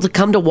inviting people to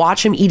come to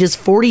watch him eat his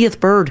 40th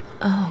bird.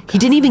 Oh, he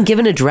didn't even give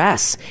an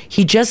address.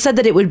 He just said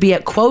that it would be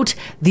at, quote,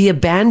 the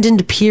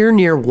abandoned pier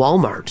near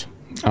Walmart.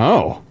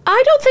 Oh.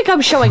 I don't think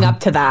I'm showing up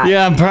to that.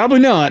 Yeah, probably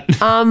not.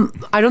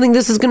 I don't think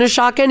this is going to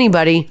shock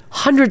anybody.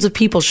 Hundreds of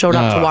people showed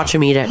up to watch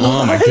him eat it.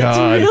 Oh, my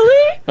God.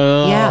 Really?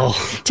 Oh. Yeah.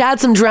 To add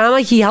some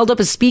drama, he held up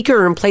a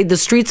speaker and played The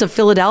Streets of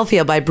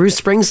Philadelphia by Bruce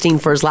Springsteen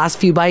for his last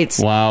few bites.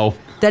 Wow.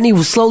 Then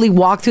he slowly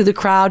walked through the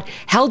crowd,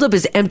 held up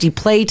his empty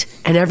plate,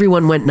 and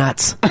everyone went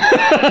nuts.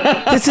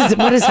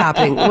 What is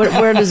happening?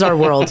 Where is our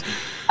world?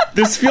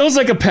 This feels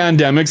like a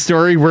pandemic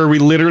story where we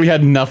literally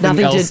had nothing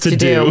else to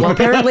do. Well,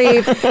 apparently,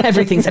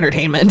 everything's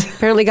entertainment.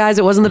 Apparently, guys,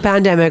 it wasn't the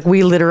pandemic.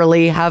 We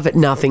literally have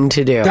nothing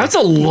to do. That's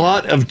a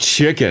lot of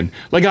chicken.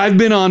 Like, I've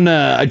been on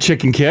a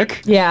chicken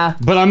kick. Yeah.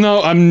 But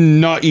I'm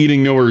not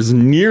eating nowhere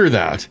near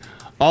that.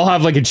 I'll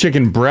have like a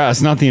chicken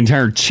breast, not the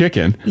entire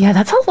chicken. Yeah,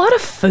 that's a lot of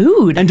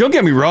food. And don't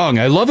get me wrong,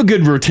 I love a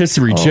good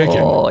rotisserie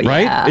chicken,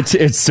 right? Yeah.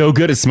 It's so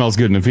good. It smells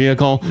good in the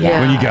vehicle. Yeah.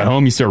 When you get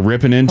home, you start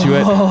ripping into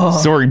it.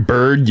 Sorry,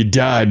 bird, you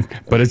died,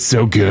 but it's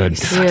so good.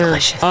 So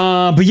delicious.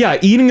 But yeah,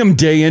 eating them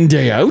day in,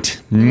 day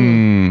out.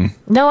 No,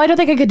 I don't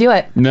think I could do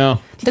it. No.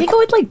 Do you think it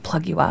would like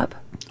plug you up?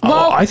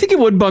 Well, I think it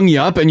would bung you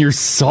up, and your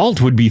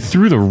salt would be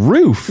through the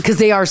roof. Because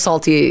they are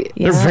salty.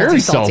 They're very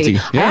salty.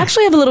 Yeah. I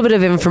actually have a little bit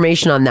of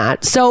information on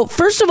that. So,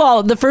 first of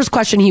all, the first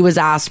question he was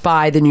asked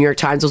by the New York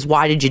Times was,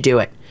 why did you do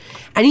it?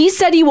 And he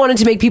said he wanted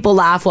to make people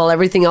laugh while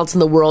everything else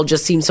in the world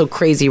just seems so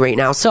crazy right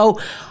now. So,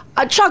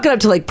 chalk it up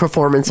to like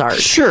performance art.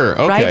 Sure.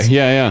 Okay. Right?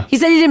 Yeah. He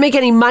said he didn't make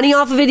any money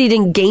off of it. He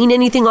didn't gain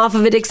anything off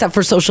of it except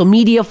for social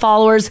media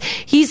followers.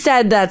 He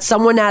said that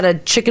someone at a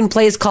chicken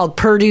place called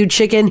Purdue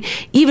Chicken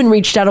even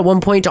reached out at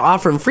one point to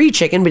offer him free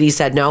chicken, but he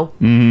said no.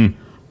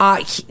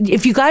 Mm-hmm.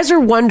 If you guys are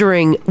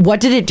wondering what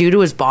did it do to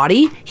his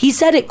body, he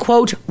said it,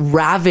 quote,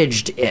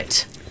 ravaged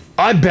it.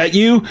 I bet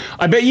you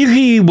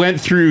he went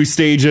through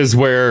stages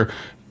where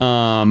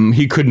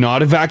he could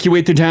not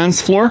evacuate the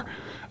dance floor.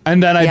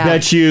 And then I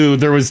bet you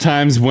there was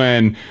times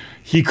when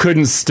he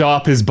couldn't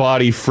stop his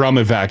body from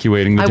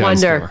evacuating the dance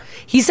floor.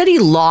 He said he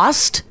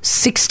lost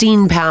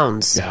 16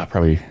 pounds. Yeah,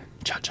 probably.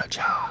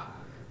 Cha-cha-cha.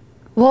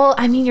 Well,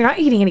 I mean, you're not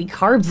eating any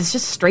carbs. It's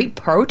just straight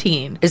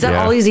protein. Is that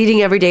all he's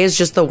eating every day is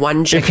just the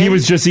one chicken? If he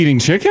was just eating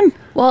chicken?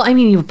 Well, I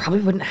mean, you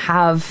probably wouldn't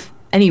have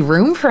any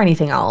room for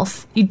anything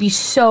else. You'd be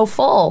so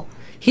full.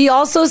 He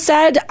also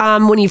said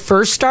when he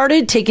first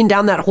started, taking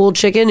down that whole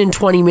chicken in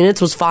 20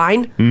 minutes was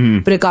fine,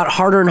 but it got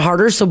harder and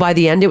harder. So by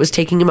the end, it was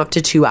taking him up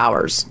to 2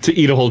 hours. To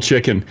eat a whole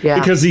chicken. Yeah.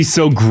 Because he's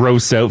so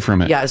grossed out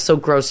from it. Yeah, it's so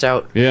grossed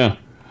out. Yeah.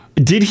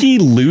 Did he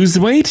lose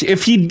weight?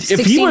 If he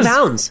 16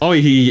 pounds. Oh,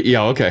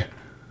 okay.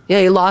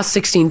 Yeah, he lost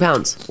 16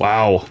 pounds.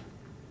 Wow.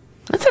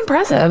 That's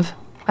impressive.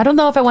 I don't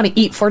know if I want to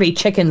eat 40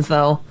 chickens,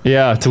 though.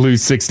 Yeah, to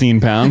lose 16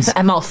 pounds.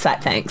 I'm all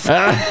set, thanks.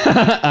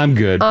 I'm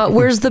good.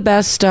 Where's the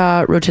best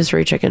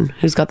rotisserie chicken?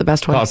 Who's got the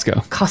best one?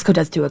 Costco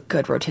does do a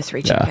good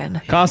rotisserie chicken.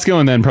 Yeah. Costco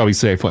and then probably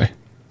Safeway.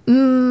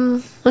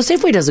 Well,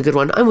 Safeway does a good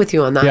one. I'm with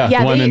you on that.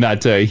 Yeah, the one in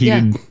that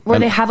heated. Where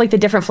they have like the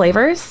different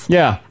flavors.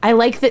 Yeah. I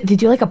like that. They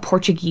do like a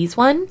Portuguese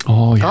one.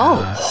 Oh, yeah.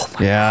 Oh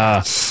my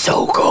God.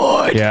 So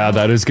good. Yeah,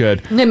 that is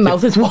good. My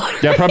mouth is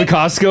watering. Yeah, probably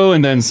Costco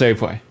and then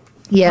Safeway.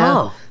 Yeah.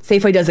 Oh.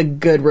 Safeway does a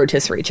good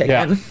rotisserie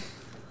chicken. Yeah.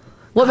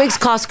 What makes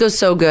Costco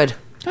so good?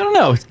 I don't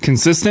know. It's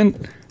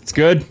consistent. It's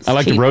good. I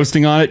like the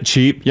roasting on it.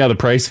 Cheap. Yeah, the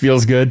price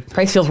feels good.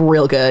 Price feels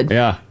real good.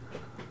 Yeah.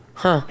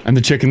 Huh. And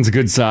the chicken's a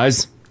good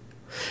size.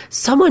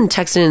 Someone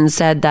texted in and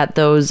said that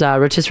those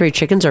rotisserie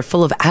chickens are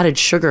full of added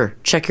sugar.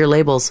 Check your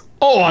labels.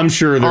 Oh, I'm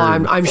sure they're.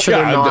 I'm sure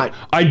they're not.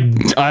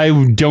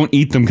 I don't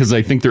eat them because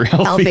I think they're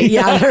healthy.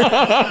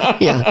 Yeah.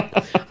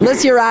 Yeah.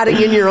 Unless you're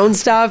adding in your own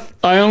stuff.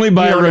 I only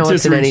buy You a don't know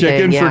what's in rotisserie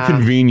chicken anything, for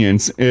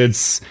convenience.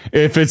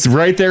 If it's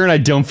right there and I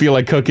don't feel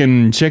like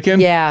cooking chicken,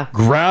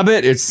 grab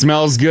it. It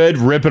smells good.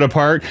 Rip it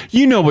apart.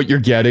 You know what you're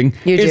getting.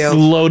 It's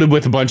loaded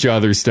with a bunch of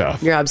other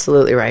stuff. You're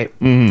absolutely right.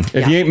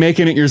 If you ain't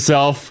making it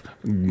yourself,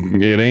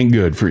 it ain't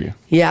good for you.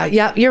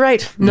 Yeah, you're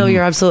right. No,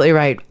 you're absolutely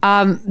right.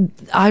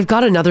 I've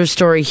got another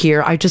story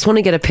here. I just want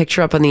to get a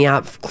picture up on the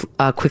app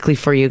quickly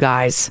for you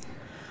guys.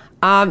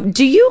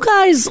 Do you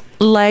guys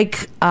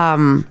like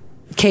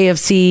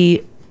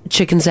KFC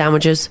chicken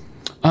sandwiches?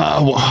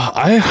 Well,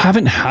 I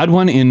haven't had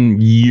one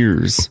in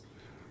years.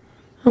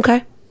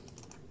 Okay.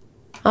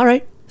 All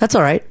right. That's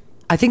all right.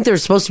 I think they're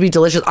supposed to be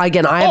delicious.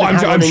 Again, I haven't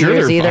had one in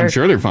years either. I'm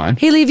sure they're fine.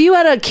 Haley, have you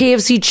had a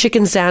KFC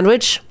chicken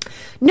sandwich?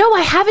 No,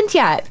 I haven't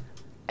yet.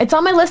 It's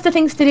on my list of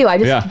things to do.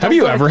 Have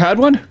you ever had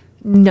one?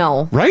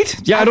 No.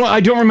 Right? Yeah,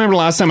 I don't remember the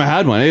last time I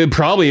had one. It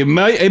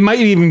might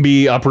even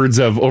be upwards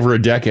of over a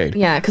decade.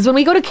 Yeah, because when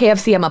we go to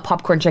KFC, I'm a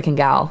popcorn chicken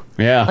gal.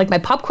 Yeah. Like my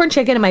popcorn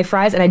chicken and my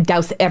fries, and I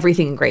douse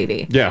everything in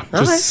gravy. Yeah,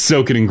 just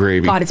soak it in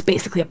gravy. God, it's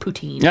basically a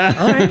poutine. Yeah.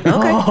 All right,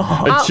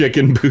 okay. A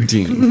chicken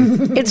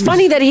poutine. It's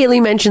funny that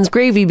Haley mentions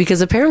gravy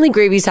because apparently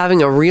gravy's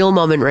having a real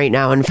moment right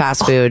now in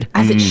fast food.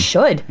 As it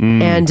should.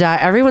 And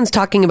everyone's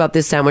talking about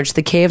this sandwich,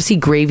 the KFC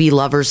Gravy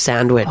Lovers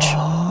Sandwich.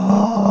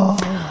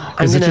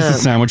 Is it just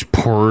a sandwich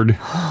poured?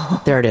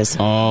 There it is.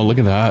 Oh, look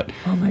at that.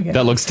 Oh my God.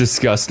 That looks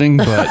disgusting,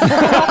 but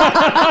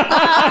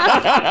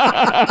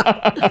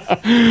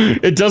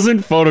it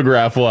doesn't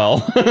photograph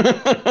well.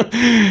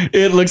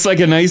 It looks like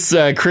a nice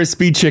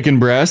crispy chicken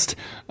breast,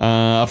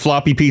 a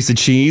floppy piece of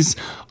cheese.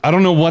 I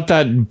don't know what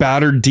that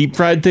battered deep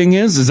fried thing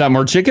is. Is that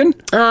more chicken?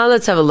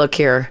 Let's have a look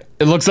here.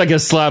 It looks like a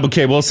slab.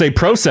 Okay, we'll say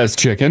processed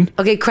chicken.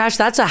 Okay, Crash,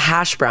 that's a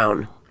hash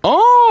brown.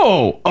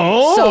 Oh,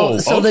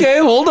 So okay,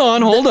 hold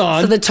on.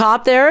 So the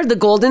top there, the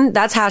golden,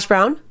 that's hash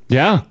brown.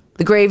 Yeah.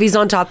 The gravy's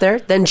on top there,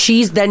 then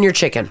cheese, then your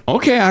chicken.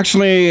 Okay,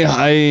 actually,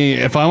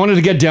 if I wanted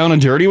to get down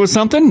and dirty with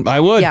something, I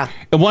would. Yeah.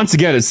 And once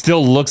again, it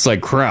still looks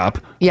like crap.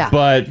 Yeah.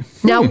 But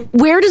now,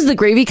 where does the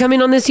gravy come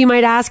in on this, you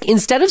might ask?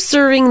 Instead of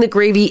serving the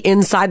gravy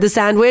inside the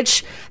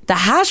sandwich, the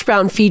hash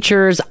brown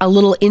features a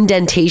little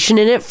indentation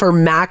in it for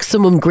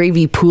maximum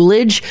gravy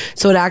poolage.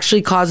 So it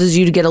actually causes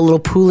you to get a little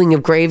pooling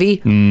of gravy.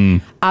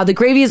 The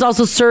gravy is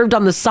also served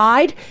on the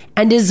side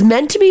and is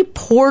meant to be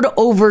poured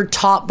over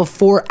top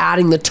before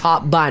adding the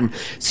top bun.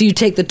 So you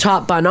take the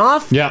top bun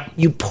off,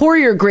 you pour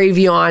your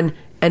gravy on,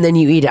 and then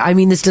you eat it. I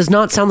mean, this does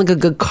not sound like a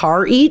good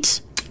car eat.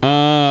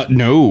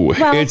 No.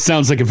 Well, it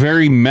sounds like a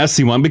very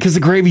messy one because the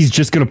gravy's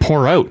just going to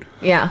pour out.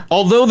 Yeah.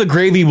 Although the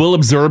gravy will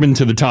absorb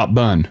into the top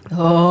bun.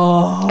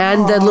 Oh.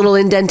 And the little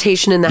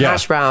indentation in the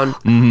hash brown.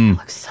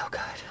 Looks so good.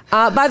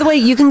 By the way,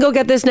 you can go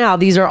get this now.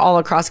 These are all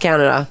across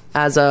Canada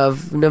as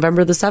of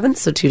November the 7th,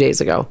 so 2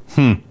 days ago.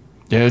 Yeah,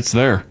 it's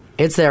there.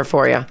 It's there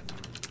for you.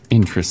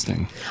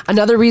 Interesting.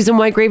 Another reason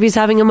why gravy's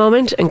having a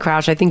moment, and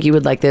Crash, I think you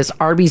would like this,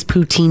 Arby's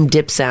poutine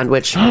dip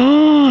sandwich.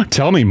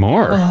 Tell me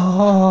more.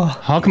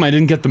 How come I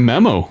didn't get the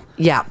memo?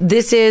 Yeah,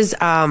 this is,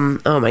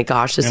 oh my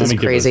gosh, this is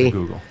crazy.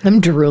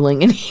 I'm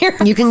drooling in here.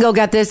 You can go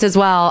get this as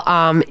well.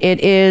 It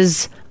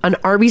is an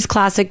Arby's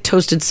classic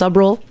toasted sub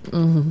roll,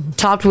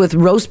 topped with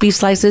roast beef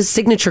slices,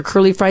 signature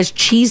curly fries,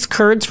 cheese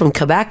curds from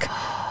Quebec,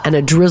 and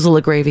a drizzle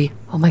of gravy.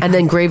 Oh my God. And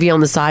then gravy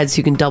on the side so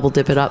you can double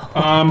dip it up.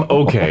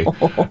 Okay.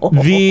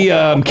 The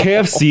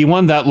KFC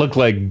one, that looked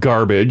like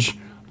garbage.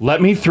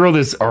 Let me throw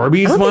this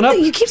Arby's one up.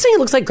 You keep saying it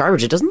looks like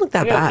garbage. It doesn't look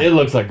that bad. It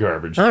looks like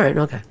garbage. All right,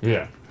 okay.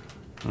 Yeah.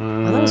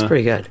 Well, that was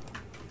pretty good.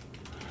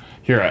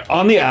 Here,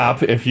 on the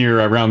app, if you're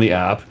around the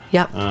app.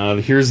 Yep.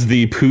 Here's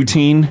the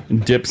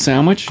poutine dip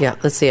sandwich. Yeah,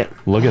 let's see it.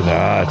 Look at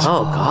that.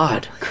 Oh,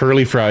 God.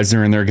 Curly fries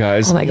are in there,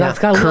 guys. Oh, my God. It's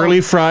got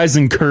curly fries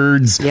and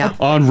curds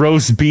on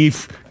roast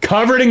beef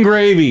covered in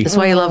gravy. That's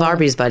why you love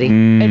Arby's, buddy.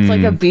 It's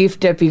like a beef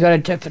dip. You got to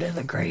dip it in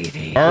the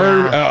gravy.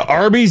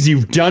 Arby's,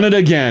 you've done it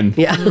again.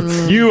 Yeah.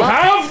 You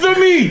have the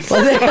meat. sheets.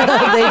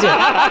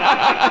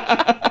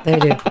 They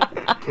do.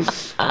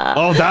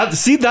 Oh,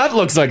 that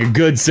looks like a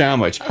good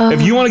sandwich.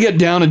 If you want to get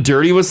down and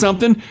dirty with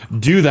something,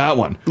 do that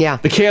one. Yeah.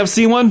 The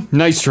KFC one,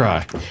 nice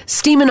try.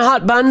 Steamin'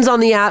 Hot Buns on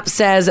the app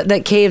says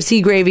that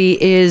KFC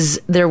gravy is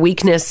their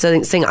weakness,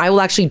 saying I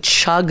will actually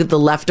chug the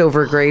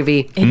leftover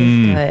gravy. It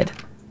is good.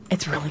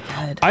 It's really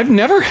good. I've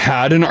never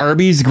had an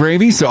Arby's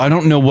gravy, so I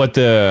don't know what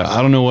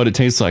it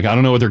tastes like. I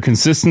don't know what their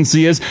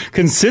consistency is.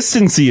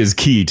 Consistency is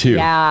key too.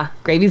 Yeah,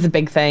 gravy's a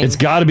big thing. It's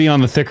got to be on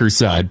the thicker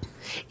side.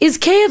 Is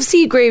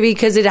KFC gravy,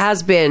 because it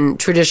has been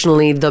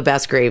traditionally the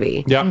best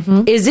gravy,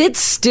 is it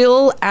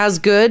still as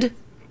good,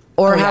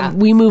 or have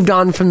we moved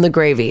on from the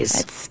gravies?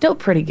 It's still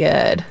pretty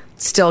good.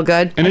 Still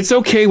good. And it's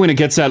okay when it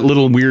gets that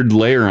little weird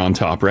layer on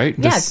top, right?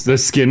 Yeah. The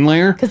skin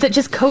layer. Because it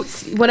just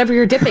coats whatever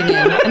you're dipping in.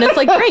 And it's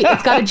like, great,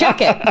 it's got a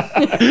jacket.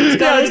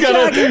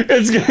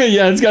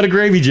 It's got a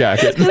gravy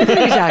jacket.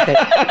 Gravy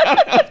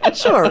jacket.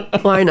 Sure,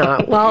 why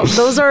not? Well,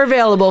 those are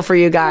available for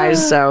you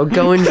guys, so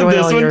go enjoy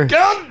This all one, your...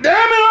 God damn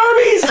it,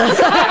 Arby's!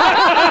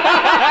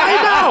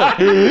 I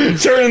know!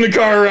 Turning the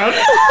car around.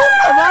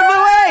 I'm on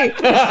my way!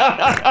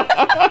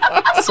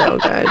 So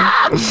good.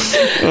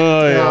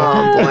 Oh, yeah.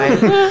 Oh, boy.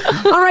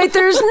 All right,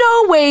 there's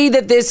no way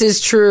that this is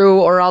true,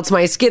 or else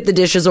my skip the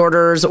dishes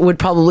orders would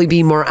probably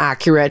be more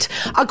accurate.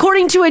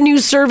 According to a new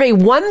survey,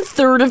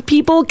 1/3 of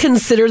people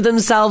consider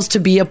themselves to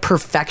be a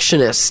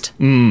perfectionist.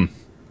 Oh,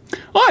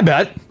 I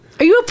bet.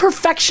 Are you a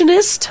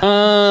perfectionist?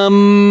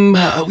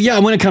 Yeah,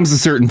 when it comes to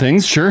certain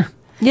things, sure.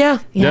 Yeah.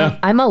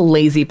 I'm a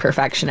lazy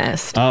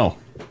perfectionist. Oh.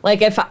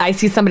 Like, if I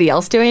see somebody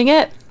else doing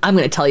it, I'm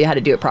going to tell you how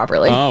to do it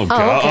properly. Oh,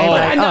 God. okay,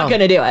 But I'm not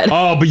going to do it.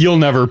 Oh, but you'll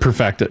never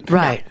perfect it.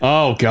 Right.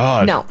 Oh,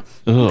 God. No.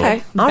 Ugh.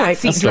 Okay. All right.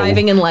 Backseat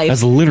driving in life.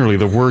 That's literally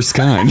the worst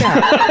kind.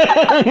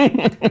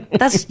 I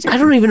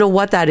don't even know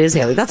what that is,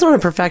 Haley. That's not a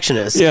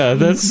perfectionist. Yeah,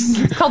 that's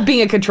It's called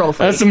being a control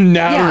freak. that's some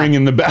nattering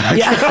in the back.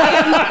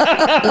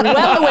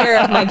 Well aware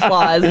of my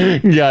flaws.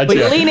 Gotcha. But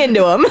you lean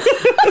into them.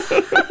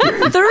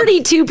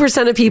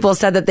 32% of people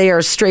said that they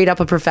are straight up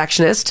a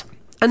perfectionist.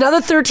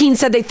 Another 13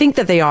 said they think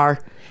that they are.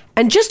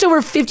 And just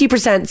over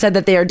 50% said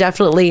that they are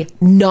definitely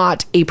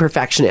not a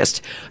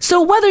perfectionist.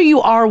 So whether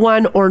you are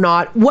one or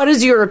not, what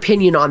is your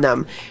opinion on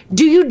them?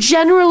 Do you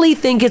generally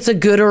think it's a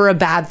good or a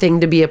bad thing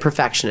to be a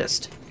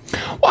perfectionist?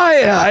 Well,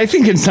 I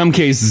think in some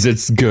cases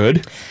it's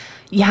good.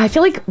 Yeah, I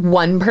feel like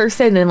one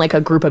person in like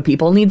a group of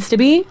people needs to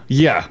be.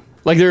 Yeah.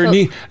 Like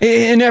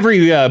in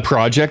every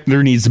project,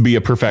 there needs to be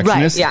a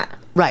perfectionist. Right, yeah.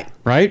 Right.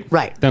 Right?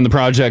 Right. Then the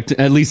project,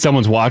 at least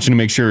someone's watching to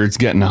make sure it's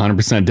getting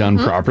 100% done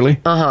properly.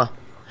 Uh-huh.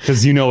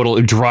 Because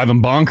it'll drive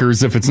them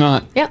bonkers if it's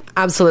not. Yeah,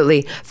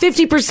 absolutely.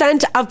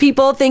 50% of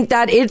people think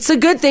that it's a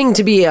good thing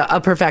to be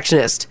a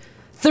perfectionist.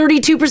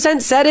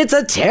 32% said it's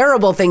a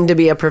terrible thing to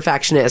be a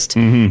perfectionist.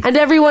 And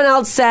everyone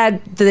else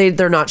said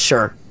they're not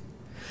sure.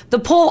 The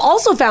poll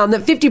also found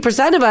that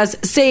 50% of us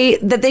say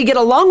that they get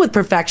along with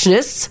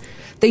perfectionists.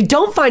 They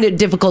don't find it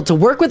difficult to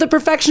work with a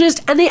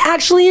perfectionist, and they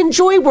actually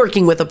enjoy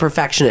working with a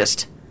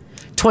perfectionist.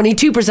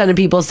 22% of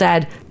people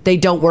said they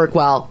don't work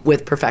well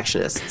with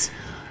perfectionists.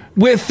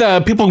 With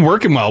people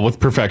working well with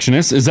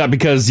perfectionists, is that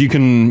because you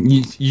can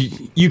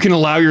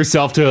allow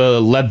yourself to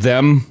let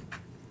them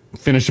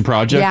finish a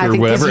project or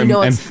whatever and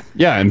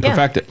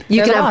perfect it?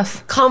 You can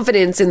have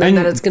confidence in them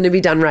that it's going to be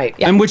done right.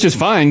 And which is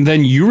fine.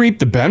 Then you reap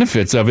the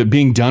benefits of it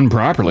being done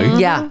properly.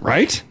 Yeah.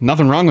 Right?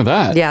 Nothing wrong with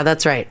that. Yeah,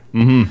 that's right.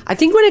 I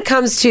think when it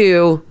comes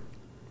to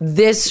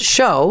this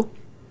show,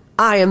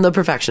 I am the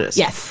perfectionist.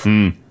 Yes.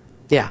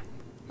 Yeah.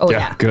 Oh,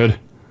 yeah. Good.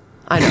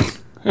 I know.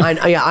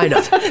 I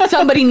know.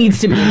 Somebody needs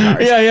to be in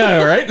Mars.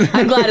 Yeah, right?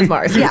 I'm glad it's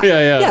Mars.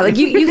 Yeah. Yeah, like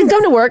you can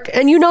come to work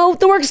and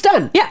the work's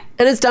done. Yeah.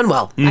 And it's done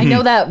well. I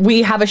know that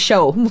we have a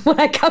show when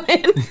I come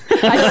in.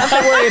 I don't have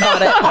to worry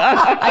about it.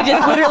 I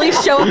just literally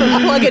show up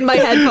and plug in my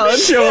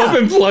headphones. Show up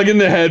and plug in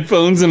the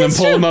headphones and then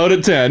pull them out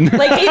at 10.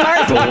 Like, hey,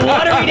 Mars,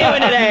 what are we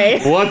doing today?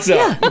 What's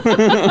up?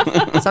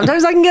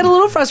 Sometimes I can get a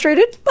little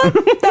frustrated, but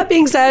that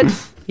being said,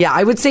 yeah,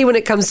 I would say when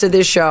it comes to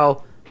this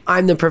show,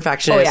 I'm the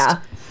perfectionist. Oh, yeah.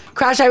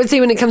 Crash, I would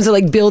say when it comes to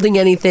like building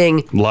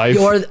anything, life,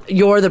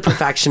 you're the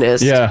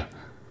perfectionist. Yeah.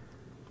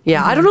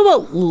 I don't know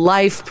about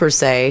life per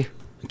se.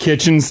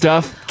 Kitchen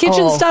stuff.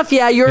 Stuff,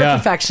 yeah, you're a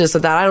perfectionist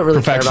with that. I don't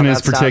really care about that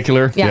Perfectionist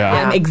particular. Yeah,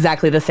 I'm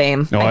exactly the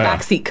same. Oh, I yeah.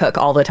 backseat cook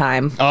all the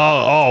time.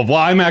 Oh, well,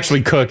 I'm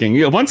actually cooking.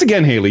 Yeah, once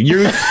again, Haley,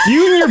 you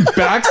and your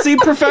backseat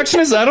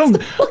perfectionist. I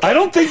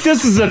don't think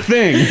this is a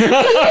thing.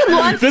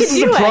 This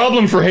is a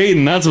problem for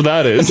Hayden. That's what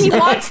that is. He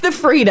wants the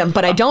freedom,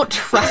 but I don't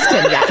trust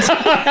him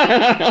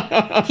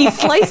yet. He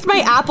sliced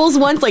my apples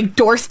once, like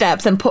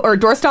doorstops, and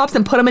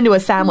put them into a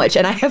sandwich,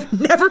 and I have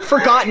never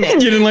forgotten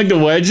it. You didn't like the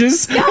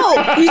wedges?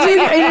 No, you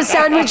do in a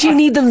sandwich. You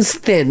need them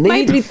thin. They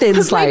need to be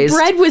thin sliced. My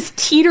bread was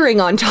teetering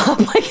on top,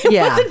 like it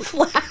wasn't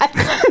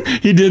flat.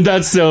 He did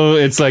that, so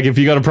it's like if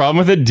you got a problem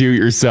with it, do it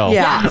yourself.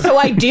 Yeah, so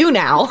I do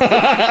now.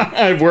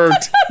 It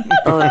worked.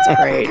 Oh, that's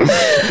great.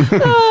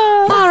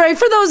 All right,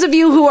 for those of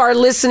you who are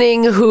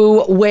listening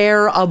who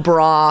wear a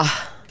bra,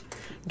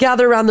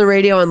 gather around the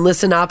radio and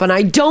listen up. And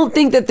I don't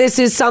think that this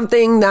is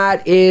something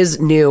that is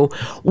new.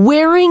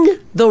 Wearing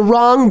the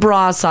wrong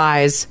bra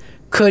size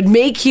could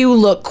make you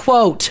look,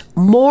 quote,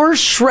 more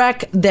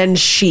Shrek than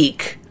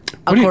chic,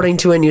 according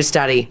to a new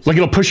study. Like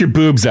it'll push your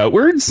boobs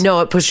outwards? No,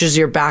 it pushes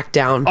your back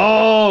down.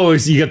 Oh,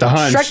 so you get the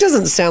hunch. Shrek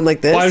doesn't sound like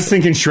this. Well, I was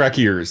thinking Shrek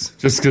ears.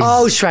 Just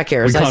because Shrek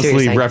ears. we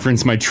constantly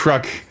reference my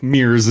truck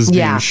mirrors as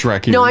being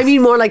Shrek ears. No, I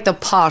mean more like the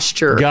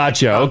posture.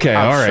 Gotcha. Okay,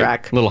 all right.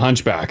 Shrek. Little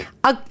hunchback.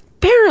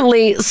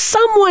 Apparently,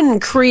 someone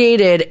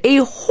created a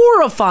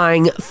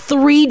horrifying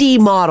 3D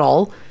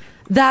model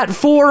that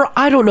for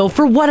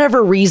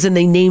whatever reason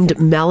they named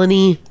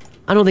Melanie.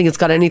 I don't think it's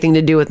got anything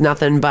to do with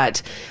nothing,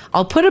 but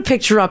I'll put a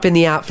picture up in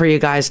the app for you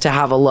guys to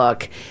have a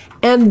look.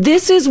 And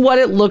this is what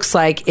it looks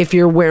like if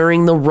you're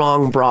wearing the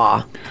wrong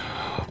bra.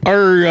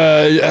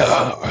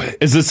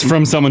 Is this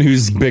from someone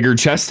who's bigger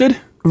chested?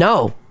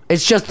 No.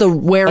 It's just the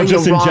wearing the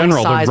wrong in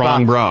general, size the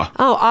wrong bra.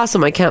 Oh,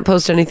 awesome. I can't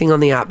post anything on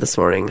the app this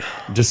morning.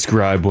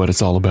 Describe what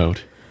it's all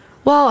about.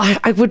 Well,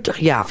 I would,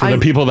 yeah. For the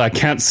people that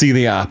can't see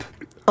the app.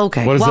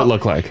 Okay. What does it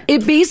look like?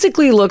 It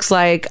basically looks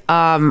like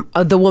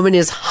the woman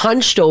is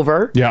hunched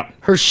over. Yeah.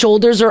 Her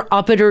shoulders are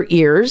up at her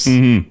ears.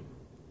 Mm-hmm.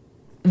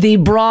 The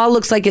bra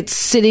looks like it's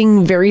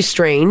sitting very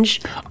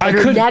strange.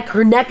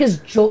 Her neck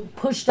is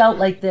pushed out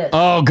like this.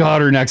 Oh,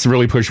 God, her neck's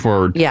really pushed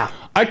forward. Yeah.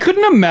 I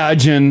couldn't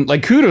imagine,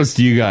 like, kudos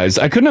to you guys.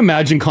 I couldn't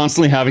imagine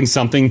constantly having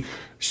something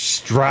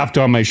strapped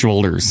on my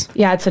shoulders.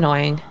 Yeah, it's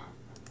annoying.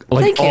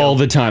 Like, all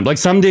the time. Like,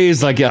 some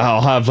days, like,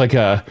 I'll have, like,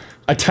 a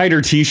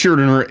tighter t-shirt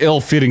and an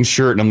ill-fitting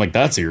shirt, and I'm like,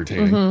 that's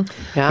irritating.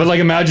 Mm-hmm. Yeah. But,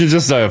 like, imagine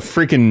just a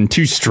freaking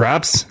two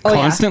straps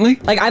constantly.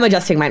 Yeah. Like, I'm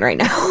adjusting mine right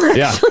now.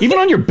 Yeah. Even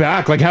on your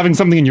back, like, having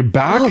something in your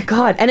back. Oh,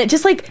 God. And it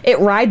just, like, it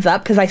rides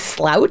up because I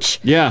slouch.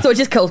 Yeah. So it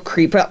just goes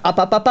creep up.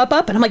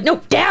 And I'm like, no,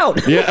 down.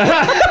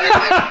 Yeah.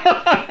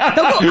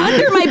 Don't go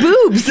under my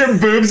boobs. Your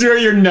boobs are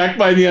at your neck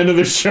by the end of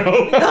the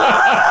show.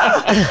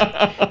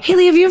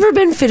 Haley, have you ever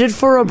been fitted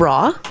for a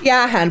bra?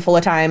 Yeah, a handful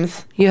of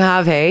times. You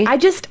have, hey? I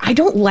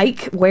don't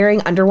like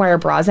wearing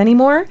underwire bras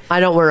anymore. I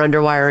don't wear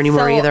underwire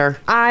anymore either.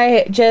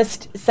 I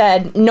just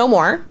said, no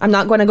more. I'm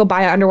not going to go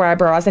buy underwire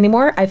bras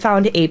anymore. I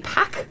found a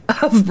pack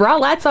of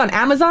bralettes on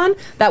Amazon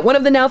that one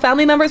of the Now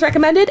family members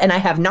recommended, and I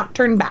have not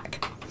turned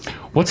back.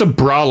 What's a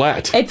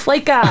bralette? It's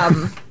like,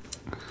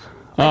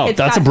 it's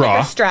that's a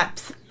bra.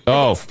 Straps.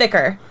 Oh. It's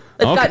thicker.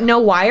 It's got no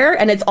wire,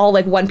 and it's all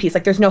like one piece.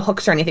 Like there's no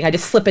hooks or anything. I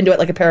just slip into it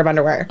like a pair of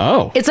underwear.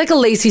 Oh. It's like a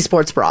lacy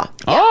sports bra.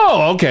 Yeah.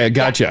 Oh, okay.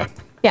 Gotcha.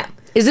 Yeah.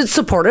 Is it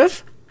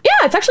supportive? Yeah,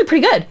 it's actually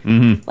pretty good.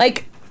 Mm-hmm.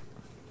 Like,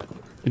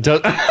 it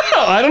does.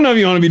 I don't know if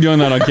you want to be doing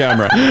that on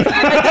camera. it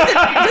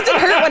doesn't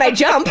hurt when I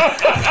jump.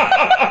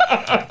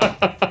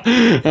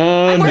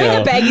 I'm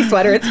wearing a baggy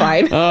sweater. It's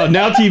fine.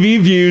 Now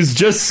TV views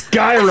just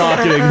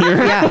skyrocketing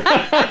here. Yeah.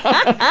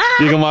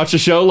 You can watch the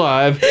show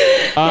live.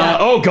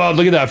 Oh, God,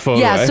 look at that photo.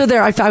 Yeah, so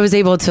there, I was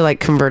able to like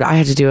convert. I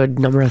had to do a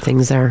number of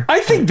things there.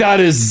 I think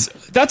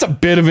that's a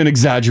bit of an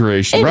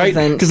exaggeration, right?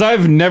 Because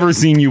I've never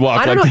seen you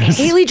walk I don't like know. this.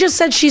 Haley just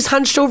said she's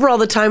hunched over all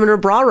the time and her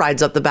bra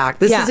rides up the back.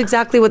 This is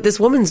exactly what this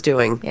woman's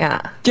doing.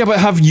 Yeah. Yeah, but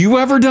have you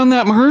ever done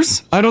that,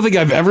 Mars? I don't think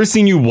I've ever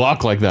seen you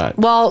walk like that.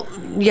 Well,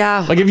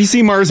 yeah. Like if you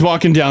see Mars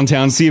walking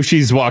downtown, see if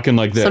she's walking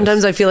like this.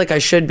 Sometimes I feel like I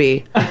should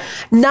be.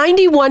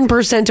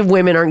 91% of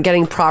women aren't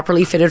getting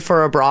properly fitted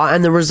for a bra,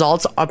 and the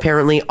results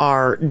apparently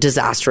are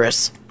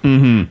disastrous.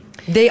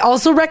 Mm-hmm. They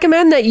also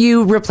recommend that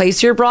you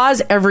replace your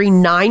bras every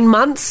 9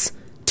 months,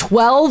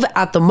 12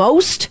 at the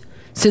most,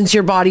 since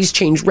your bodies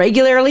change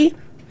regularly.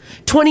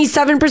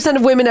 27%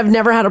 of women have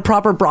never had a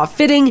proper bra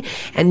fitting,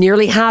 and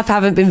nearly half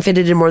haven't been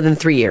fitted in more than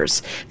 3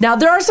 years. Now,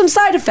 there are some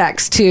side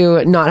effects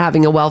to not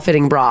having a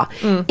well-fitting bra.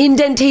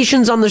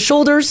 Indentations on the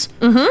shoulders,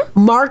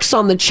 marks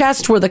on the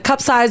chest where the cup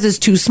size is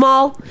too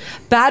small.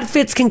 Bad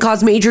fits can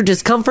cause major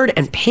discomfort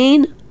and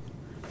pain.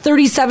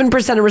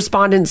 37% of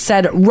respondents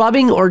said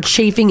rubbing or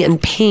chafing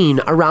and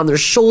pain around their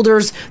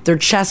shoulders, their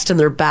chest, and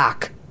their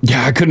back.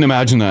 Yeah, I couldn't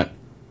imagine that.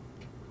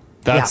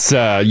 That's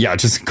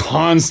just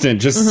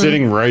constant, just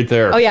sitting right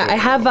there. Oh yeah, I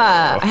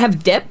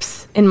have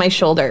dips in my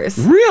shoulders.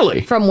 Really?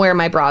 From where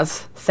my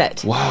bras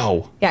sit.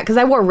 Wow. Yeah, because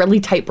I wore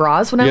really tight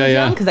bras when I was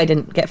young because I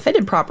didn't get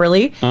fitted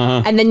properly.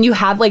 Uh-huh. And then you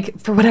have like,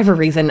 for whatever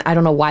reason, I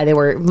don't know why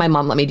my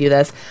mom let me do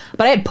this,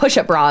 but I had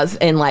push-up bras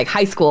in like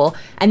high school,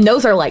 and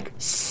those are like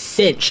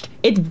cinched.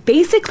 It's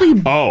basically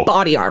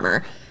body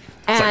armor.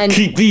 And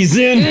keep these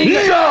in.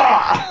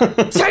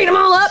 Tighten them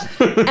all up.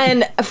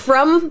 And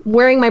from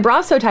wearing my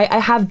bra so tight, I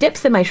have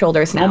dips in my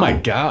shoulders now. Oh my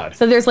God.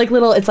 So there's like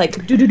little, it's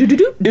like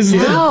do-do-do-do-do. Is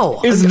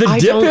the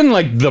dip in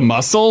like the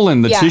muscle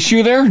and the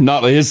tissue there?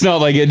 It's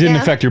not like it didn't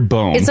affect your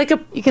bone. It's like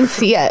you can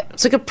see it.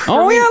 It's like a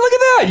Oh yeah, look at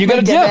that. You got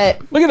a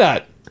dip. Look at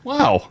that.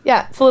 Wow.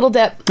 Yeah, it's a little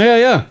dip. Yeah.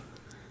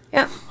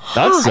 Yeah.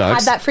 That sucks. I've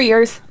had that for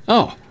years.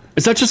 Oh.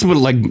 Is that just what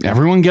like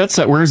everyone gets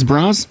that wears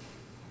bras?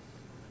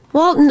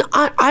 Well,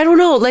 I don't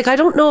know. Like, I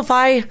don't know if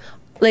I,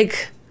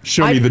 like,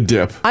 Show me the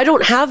dip. I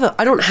don't have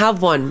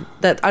one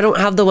I don't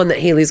have the one that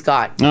Haley's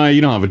got.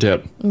 You don't have a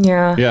dip.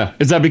 Yeah. Yeah.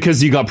 Is that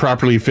because you got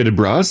properly fitted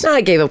bras? No,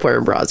 I gave up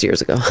wearing bras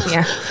years ago.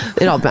 Yeah.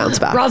 It all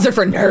bounced back. Bras are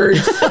for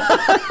nerds.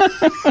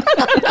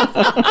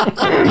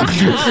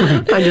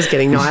 I'm just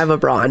kidding. No, I have a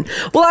bra on.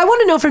 Well, I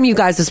want to know from you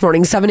guys this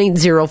morning,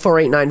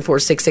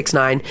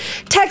 780-489-4669.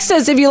 Text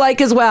us if you like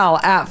as well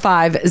at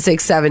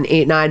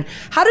 56789.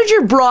 How did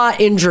your bra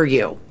injure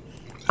you?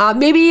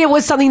 Maybe it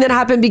was something that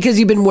happened because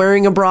you've been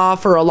wearing a bra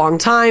for a long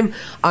time.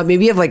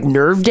 Maybe you have like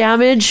nerve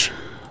damage.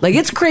 Like,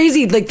 it's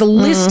crazy, like the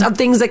list of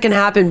things that can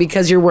happen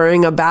because you're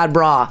wearing a bad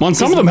bra. Well, and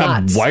some of them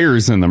have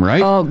wires in them,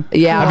 right? Oh,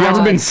 yeah. Have you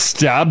ever been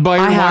stabbed by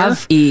your wire?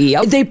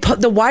 Yep. They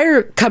put the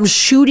wire comes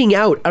shooting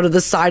out of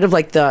the side of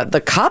like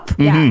the cup.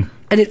 Yeah.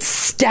 And it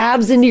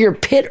stabs into your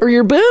pit or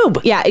your boob.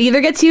 Yeah, it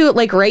either gets you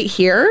like right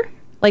here,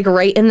 like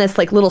right in this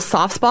like little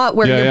soft spot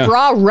where your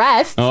bra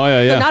rests. Oh,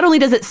 yeah. So not only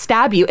does it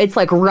stab you, it's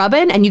like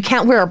rubbing, and you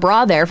can't wear a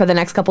bra there for the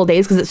next couple of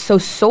days because it's so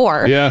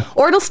sore. Yeah.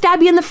 Or it'll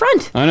stab you in the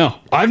front. I know.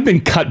 I've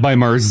been cut by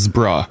Mars's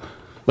bra.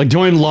 Like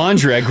doing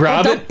laundry, I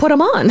grab Don't it. put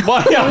them on.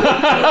 Well,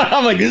 yeah.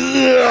 I'm like,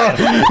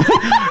 ugh.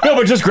 No,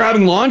 but just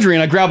grabbing laundry,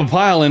 and I grab a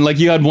pile, and like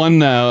you had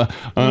one, an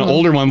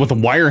older one with a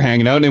wire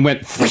hanging out, and it went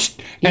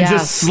and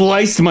just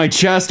sliced my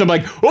chest. I'm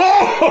like,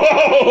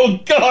 oh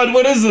God,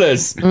 what is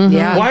this?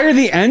 Yeah. Why are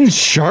the ends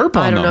sharp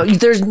on them? I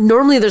don't know.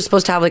 Normally they're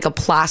supposed to have like a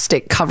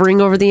plastic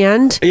covering over the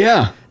end.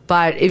 Yeah.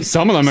 But if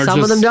some of them are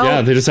some of them don't.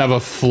 Yeah, they just have a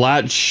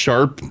flat,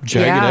 sharp,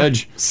 jagged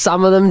edge.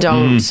 Some of them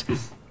don't.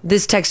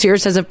 This text here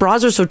says, if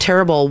bras are so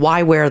terrible,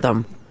 why wear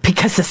them?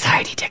 Because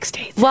society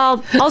dictates.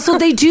 Well, also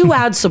they do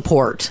add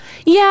support.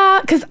 Yeah,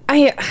 because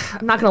I'm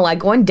not going to lie,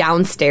 going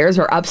downstairs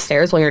or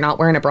upstairs while you're not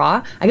wearing a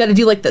bra, I got to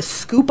do like the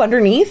scoop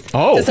underneath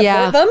to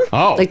support them.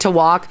 Oh. Like to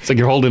walk. It's like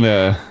you're holding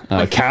a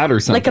cat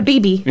or something. Like a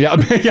baby. Yeah.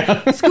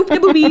 Scoop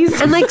the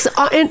boobies. And like,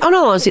 in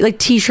all honesty, like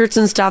t-shirts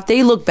and stuff,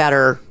 they look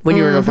better when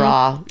you're in a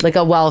bra. Like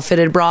a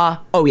well-fitted bra.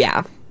 Oh,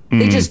 yeah.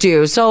 They just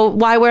do. So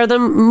why wear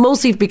them?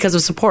 Mostly because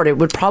of support. It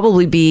would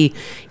probably be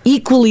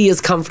equally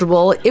as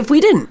comfortable if we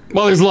didn't.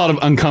 Well, there's a lot of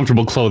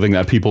uncomfortable clothing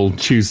that people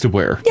choose to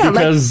wear. Yeah,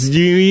 because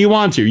you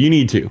want to. You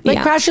need to.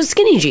 Like Crash's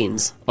skinny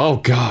jeans.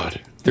 Oh,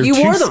 God. They're You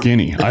too wore them.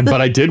 skinny.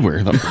 But I did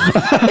wear them.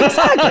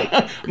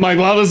 Exactly. I'm like,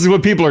 well, this is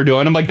what people are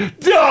doing. I'm like,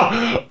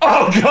 duh!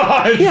 Oh,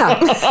 God.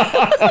 Yeah.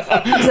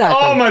 Exactly.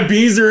 Oh, my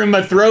bees are in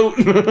my throat.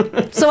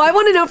 So I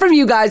want to know from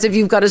you guys if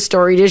you've got a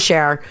story to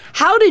share.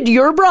 How did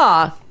your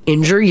bra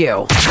injure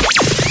you?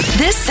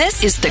 This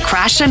is the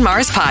Crash and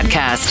Mars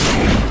Podcast.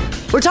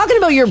 We're talking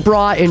about your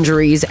bra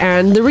injuries,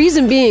 and the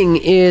reason being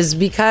is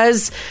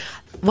because,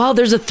 well,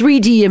 there's a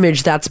 3D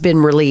image that's been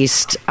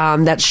released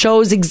that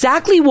shows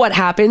exactly what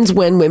happens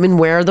when women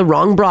wear the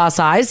wrong bra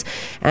size,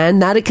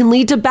 and that it can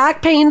lead to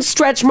back pain,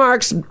 stretch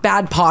marks,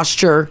 bad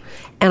posture.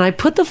 And I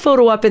put the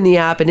photo up in the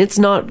app, and it's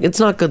not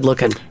good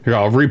looking. Here,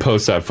 I'll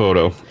repost that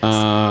photo.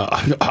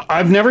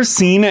 I've never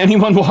seen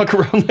anyone walk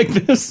around like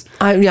this.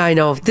 Yeah, I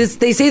know.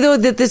 They say, though,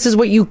 that this is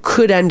what you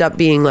could end up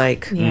being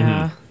like.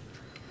 Yeah.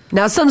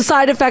 Now, some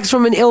side effects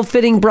from an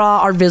ill-fitting bra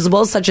are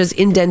visible, such as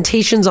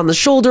indentations on the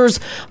shoulders,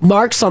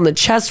 marks on the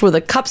chest where the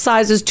cup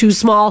size is too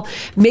small,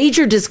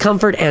 major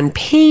discomfort and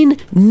pain,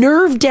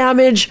 nerve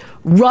damage,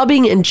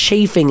 rubbing and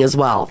chafing as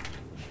well.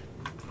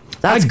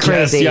 That's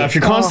crazy. Guess, yeah, if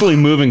you're constantly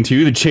moving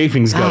too, the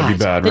chafing's got to be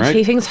bad, The right?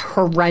 chafing's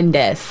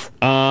horrendous.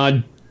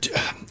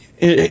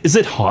 Is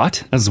it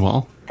hot as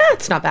well?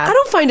 It's not bad. I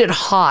don't find it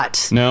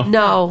hot.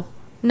 No?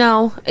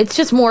 No, it's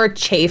just more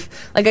chafe.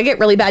 Like, I get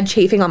really bad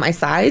chafing on my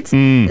sides,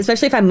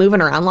 especially if I'm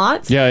moving around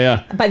lots.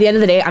 Yeah. By the end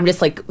of the day, I'm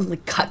just like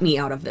cut me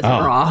out of this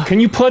bra. Can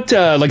you put,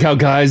 like how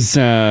guys,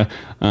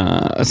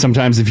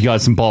 sometimes if you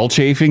got some ball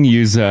chafing,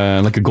 use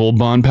like a Gold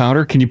Bond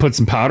powder. Can you put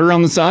some powder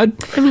on the side?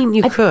 I mean,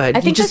 you could. I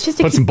think you that's just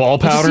put some ball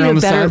powder on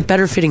the side?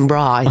 better fitting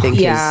bra, I think.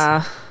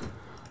 Yeah.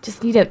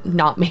 Just need it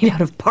not made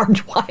out of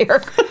barbed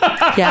wire.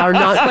 Yeah, or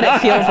not what it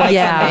feels like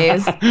some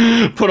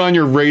days. Put on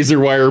your razor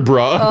wire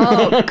bra.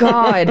 Oh,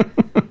 God.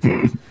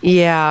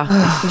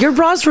 Yeah. Your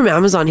bras from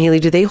Amazon, Haley,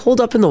 do they hold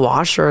up in the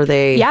wash, or are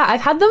they... Yeah,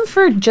 I've had them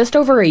for just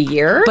over a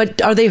year.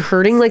 But are they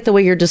hurting like the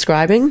way you're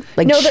describing?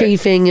 Like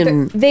chafing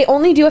and... They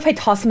only do if I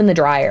toss them in the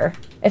dryer.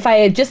 If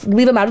I just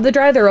leave them out of the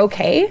dryer, they're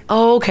okay.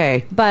 Oh,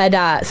 okay.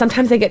 But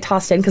sometimes they get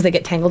tossed in because they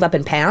get tangled up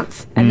in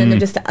pants, and then they're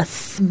just a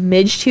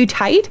smidge too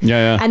tight.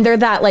 Yeah. And they're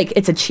that, like,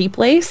 it's a cheap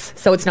lace,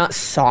 so it's not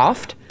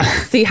soft.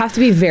 So you have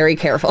to be very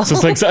careful. So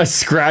it's like a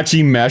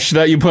scratchy mesh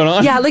that you put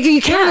on? Yeah, like you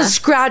can't have a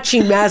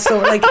scratchy mess. So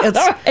like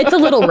it's a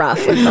little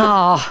rough.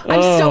 Oh,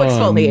 I'm so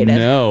exfoliated.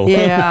 No.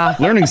 Yeah.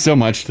 Learning so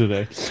much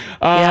today.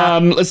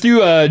 Let's do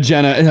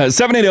Jenna.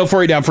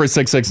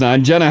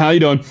 780-489-4669. Jenna, how you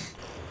doing?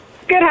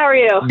 Good, how are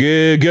you?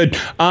 Good.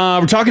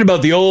 We're talking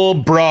about the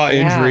old bra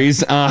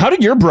injuries. How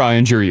did your bra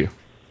injure you?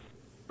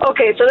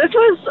 Okay, so this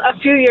was a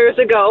few years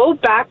ago,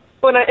 back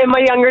when in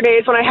my younger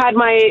days when I had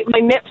my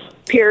nips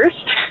pierced.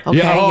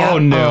 Okay, Oh,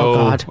 no. Oh,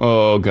 God.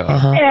 Oh,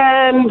 God.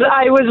 And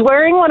I was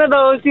wearing one of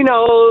those,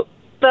 the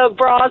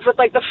bras with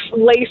like the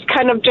lace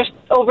kind of just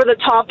over the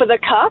top of the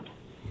cup.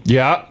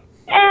 Yeah.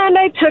 And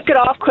I took it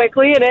off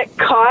quickly, and it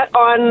caught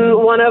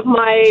on one of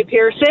my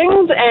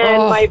piercings, and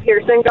my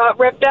piercing got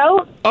ripped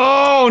out.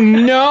 Oh,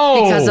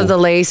 no. Because of the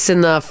lace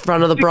in the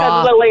front of the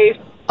bra. Because of the lace.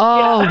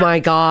 Oh, my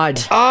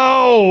God.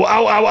 Oh,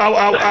 ow, ow, ow,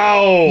 ow,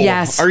 ow.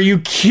 Yes. Are you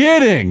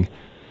kidding?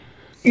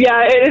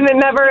 Yeah, it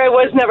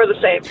was never the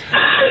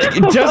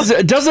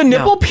same. Does a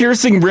nipple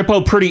piercing rip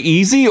out pretty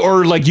easy,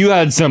 or like you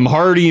had some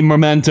hardy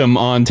momentum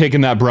on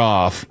taking that bra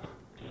off?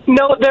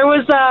 No, there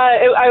was.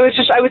 I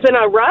was in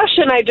a rush,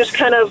 and I just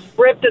kind of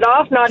ripped it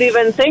off, not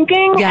even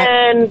thinking,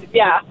 and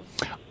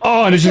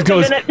Oh, and it just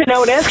goes. A minute to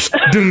notice.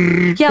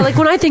 Yeah, like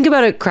when I think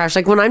about it, Crash,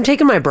 like when I'm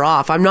taking my bra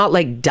off, I'm not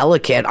like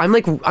delicate. I'm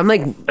like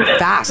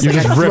fast. You're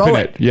like, just I throw ripping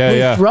it.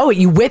 Yeah, You throw it.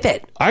 You whip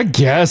it. I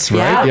guess,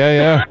 right?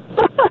 Yeah.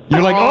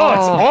 You're like,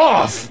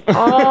 it's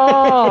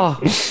off.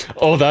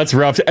 Oh, that's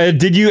rough.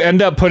 Did you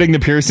end up putting the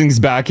piercings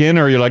back in,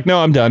 or you're like, no,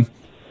 I'm done?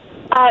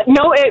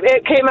 No,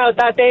 it came out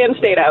that day and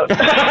stayed out.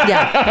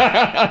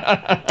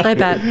 Yeah, I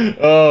bet.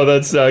 Oh,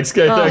 that sucks.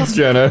 Okay, thanks,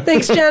 Jenna.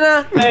 Thanks,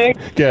 Jenna. Thanks.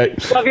 Okay.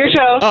 Love your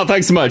show. Oh,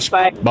 thanks so much.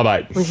 Bye.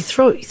 Bye-bye. When you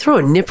throw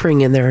a nip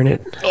ring in there, and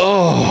it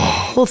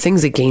whole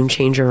thing's a game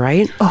changer,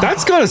 right?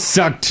 That's gotta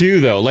suck too,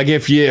 though. Like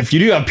if you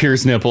do have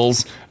pierced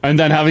nipples, and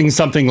then having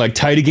something like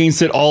tight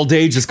against it all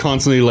day, just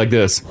constantly like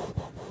this.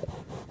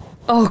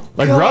 Oh,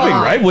 like God. rubbing,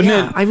 right? Wouldn't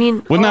it? I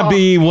mean, wouldn't that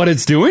be what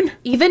it's doing?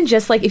 Even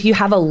just like if you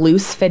have a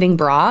loose fitting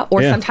bra,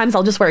 or Yeah. sometimes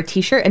I'll just wear a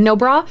t-shirt and no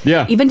bra.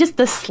 Yeah. Even just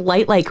the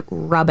slight like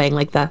rubbing,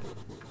 like the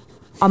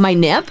on my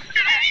nip.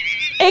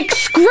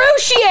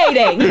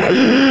 Excruciating.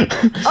 This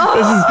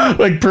is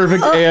like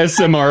perfect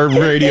ASMR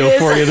radio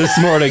for you this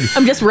morning.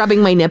 I'm just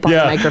rubbing my nip on the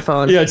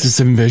microphone. Yeah, just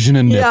envision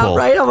a nipple. Yeah,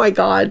 right? Oh my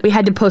God. We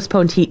had to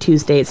postpone Teat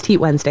Tuesday. It's Teat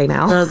Wednesday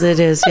now. It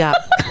is, yeah.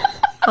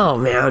 Oh,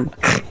 man.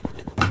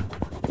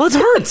 Well, it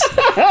hurts.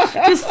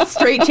 Just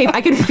straight chafe.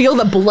 I can feel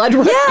the blood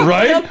running.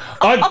 Right?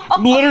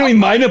 Literally,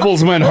 my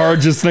nipples went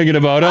hard just thinking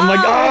about it. I'm like,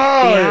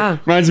 Yeah.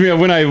 Reminds me of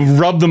when I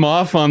rubbed them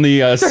off on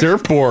the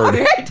surfboard.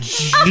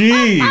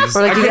 Jeez.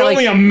 Or like I you can get, like-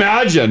 only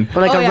imagine.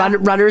 Or like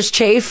runner's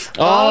chafe.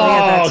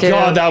 Oh,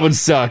 God, that would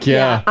suck.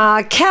 Yeah.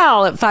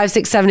 Cal at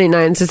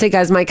 56789 says, hey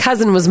guys, my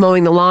cousin was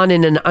mowing the lawn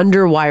in an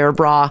underwire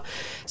bra.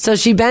 So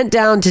she bent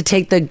down to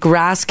take the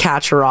grass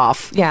catcher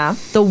off. Yeah.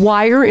 The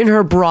wire in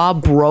her bra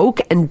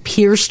broke and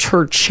pierced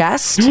her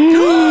chest.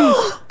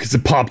 Because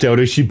it popped out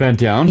as she bent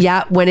down.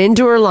 Yeah, went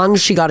into her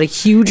lungs. She got a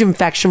huge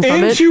infection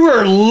from it. Into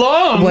her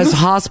lungs? Was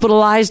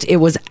hospitalized. It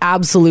was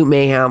absolute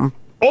mayhem.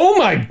 Oh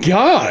my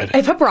God.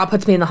 If a bra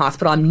puts me in the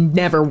hospital, I'm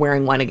never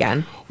wearing one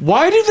again.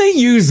 Why do they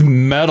use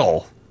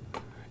metal?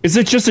 Is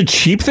it just a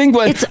cheap thing?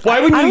 Why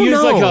wouldn't you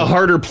use like a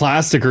harder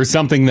plastic or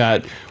something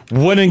that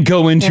wouldn't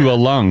go into a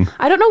lung?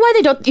 I don't know why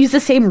they don't use the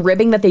same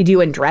ribbing that they do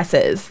in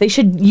dresses. They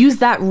should use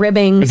that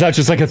ribbing. Is that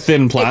just like a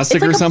thin plastic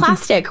it's like or something? a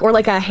plastic or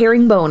like a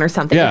herringbone or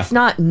something. Yeah. It's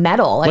not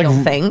metal, I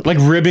don't think. Like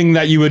ribbing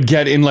that you would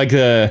get in like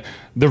the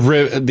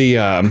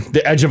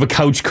edge of a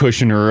couch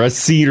cushion or a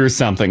seat or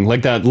something,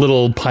 like that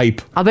little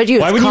pipe. I'll bet you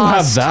it's Why would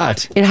cost. you have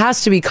that? It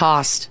has to be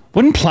cost.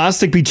 Wouldn't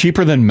plastic be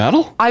cheaper than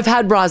metal? I've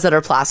had bras that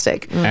are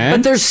plastic, And?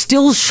 but they're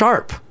still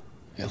sharp.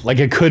 Like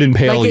it could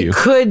impale Like you. it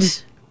could,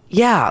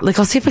 yeah. Like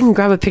I'll see if I can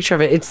grab a picture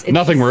of it. It's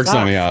Nothing works sucks.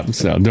 on the app,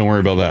 so don't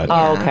worry about that.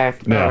 Oh, okay.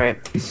 No. All right.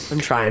 I'm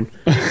trying.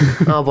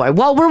 Oh, boy.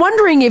 Well, we're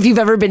wondering if you've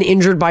ever been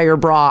injured by your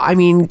bra. I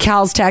mean,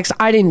 Cal's text,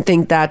 I didn't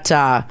think that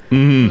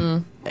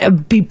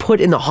be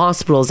put in the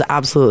hospital is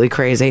absolutely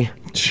crazy.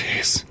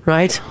 Jeez.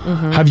 Right?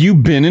 Mm-hmm. Have you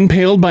been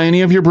impaled by any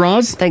of your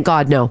bras? Thank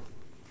God, no.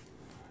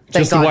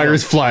 Just the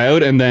wires fly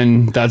out and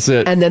then that's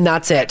it. And then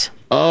that's it.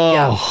 Oh.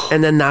 Yeah.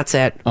 And then that's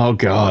it. Oh,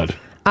 God.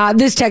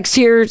 This text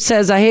here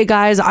says, hey,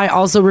 guys, I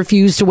also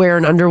refuse to wear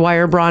an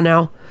underwire bra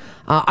now.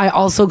 I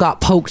also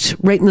got poked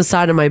right in the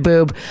side of my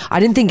boob. I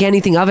didn't think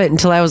anything of it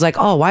until I was like,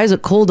 oh, why is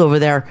it cold over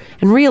there?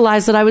 And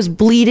realized that I was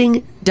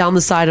bleeding down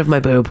the side of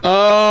my boob.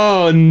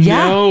 Oh,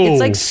 no. Yeah,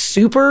 it's like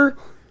super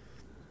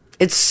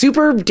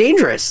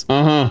dangerous.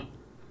 Uh-huh.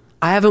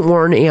 I haven't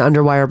worn an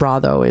underwire bra,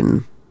 though,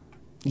 in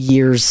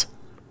years.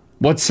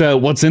 What's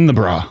in the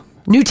bra?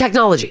 New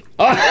technology.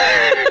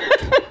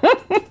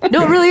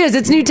 No, it really is.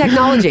 It's new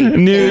technology.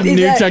 New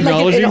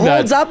technology. It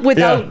holds up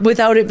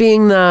without it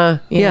being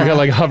the... Yeah. You got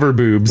like hover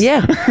boobs.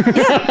 Yeah.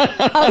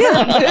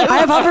 I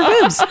have hover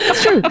boobs.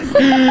 That's true.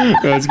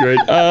 That's great.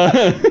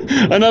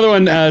 Another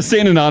one,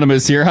 staying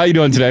anonymous here. How you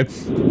doing today?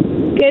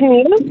 Good, and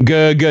you?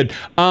 Good.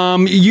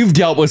 You've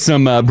dealt with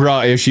some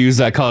bra issues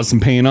that caused some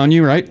pain on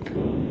you, right?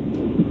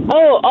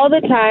 Oh, all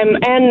the time.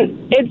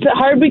 And it's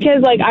hard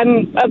because, like,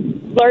 I'm a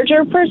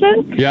larger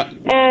person. Yeah.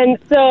 And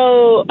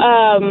so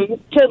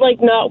to,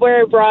 like, not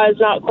wear a bra is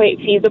not quite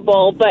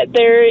feasible. But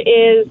there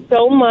is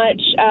so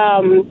much,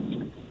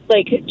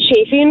 like,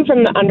 chafing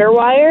from the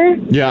underwire.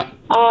 Yeah.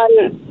 On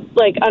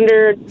the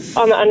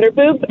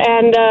underboob.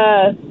 And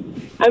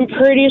I'm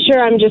pretty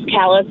sure I'm just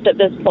calloused at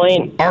this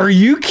point. Are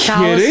you kidding?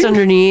 Calloused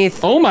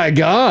underneath. Oh, my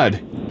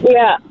God.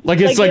 Yeah. Like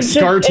it's like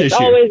scar tissue. It's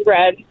always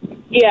red.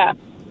 Yeah.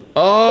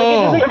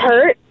 Oh. Like it doesn't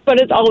hurt, but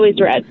it's always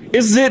red.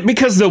 Is it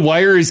because the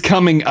wire is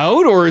coming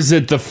out, or is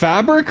it the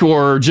fabric,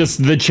 or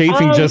just the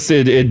chafing?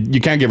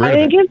 You can't get rid of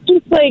it. I think it's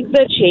just like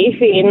the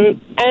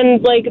chafing,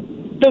 and like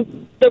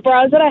the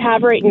bras that I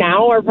have right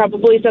now are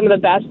probably some of the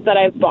best that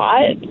I've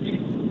bought.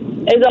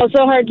 It's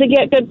also hard to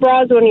get good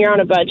bras when you're on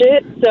a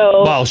budget.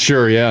 So, well,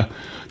 sure, yeah.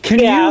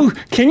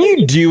 Can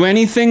you do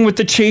anything with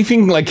the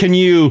chafing? Like, can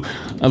you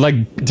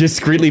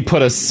discreetly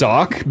put a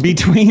sock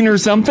between or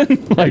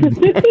something? Like,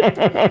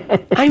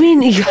 I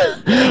mean,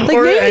 like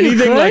or maybe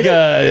anything like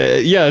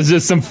Uh,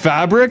 just some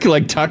fabric,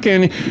 like tuck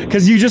in,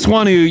 because you just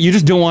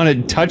don't want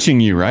it touching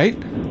you, right?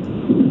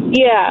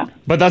 Yeah.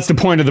 But that's the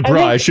point of the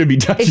bra. It should be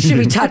touching. It should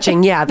be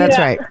touching. Yeah, that's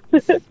right.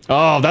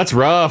 Oh, that's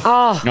rough. Oh,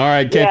 all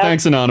right. Okay, Yeah.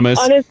 thanks, Anonymous.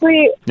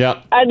 Honestly, Yeah.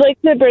 I'd like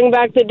to bring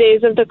back the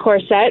days of the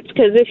corsets,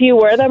 because if you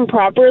wear them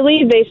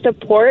properly, they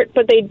support,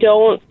 but they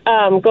don't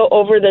go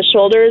over the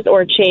shoulders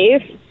or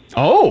chafe.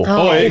 Oh.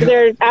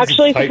 They're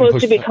actually tight and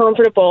supposed to be push-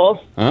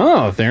 comfortable.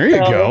 Oh, there you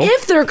go.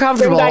 If they're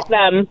comfortable, Bring back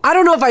them. I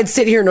don't know if I'd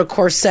sit here in a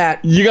corset.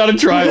 You got to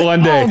try it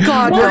one day. Oh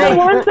God, Well, the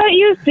ones that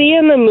you see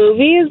in the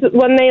movies,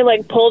 when they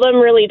like pull them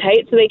really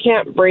tight so they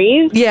can't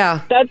breathe,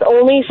 yeah, that's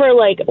only for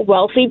like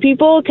wealthy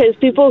people, because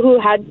people who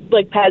had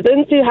like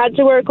peasants who had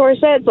to wear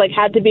corsets like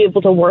had to be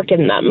able to work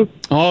in them.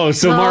 Oh,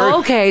 so Mars.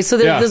 okay, so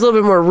there's a little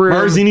bit more room.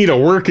 Mars, you need a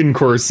working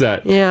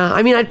corset. Yeah,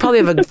 I mean, I'd probably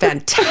have a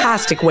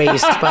fantastic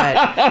waist, but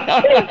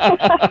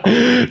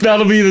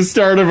that'll be the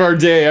start of our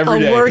day every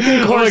day. A working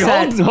I'm like,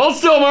 corset. hold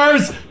still,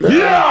 Mars.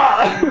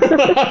 Yeah.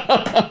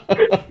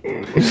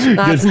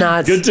 That's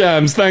nuts. Good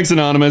times. Thanks,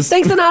 Anonymous.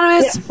 Thanks,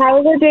 Anonymous. Yeah, have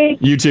a good day.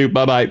 You too.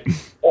 Bye bye.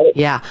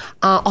 Yeah.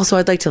 Also,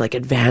 I'd like to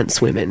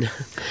advance women.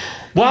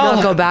 Well,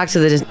 not go back to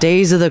the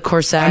days of the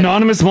corset.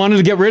 Anonymous wanted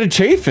to get rid of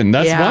chafing.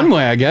 That's Yeah. one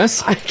way, I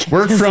guess.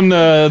 Work from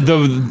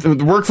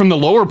the work from the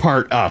lower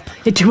part up.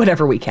 Do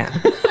whatever we can.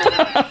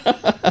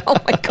 Oh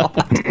my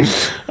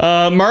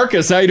God.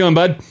 Marcus, how you doing,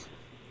 bud?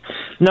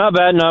 Not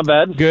bad, not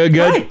bad. Good.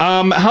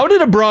 How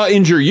did a bra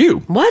injure you?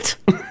 What?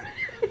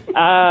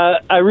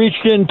 I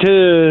reached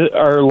into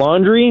our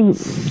laundry,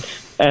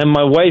 and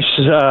my wife's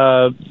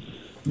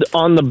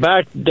on the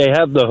back. They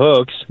have the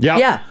hooks.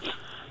 Yeah.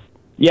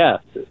 Yeah.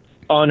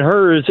 On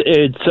hers,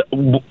 it's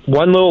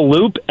one little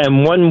loop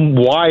and one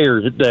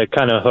wire that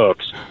kind of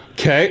hooks.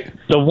 Okay.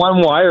 The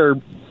one wire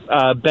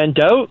bent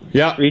out.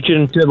 Yeah. Reached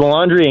into the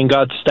laundry and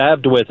got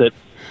stabbed with it.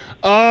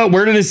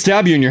 Where did it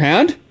stab you? In your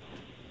hand?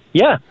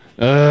 Yeah.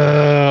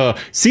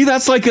 See,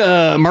 that's like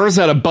Mars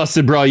had a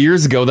busted bra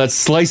years ago that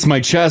sliced my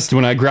chest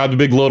when I grabbed a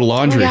big load of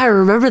laundry. Oh, yeah, I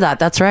remember that.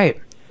 That's right.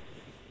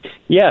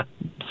 Yeah.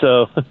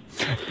 So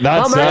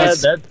that's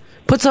Marcus,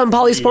 put some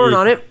polysporin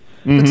on it.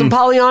 Put some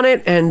poly on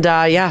it, and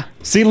yeah.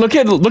 See, look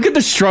at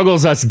the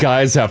struggles us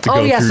guys have to go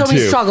through. Oh yeah, so many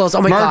struggles.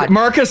 Oh my God,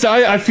 Marcus,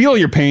 I feel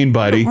your pain,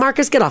 buddy.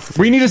 Marcus, get off the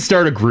phone. We need to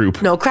start a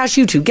group. No, Crash,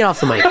 you two, get off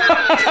the mic.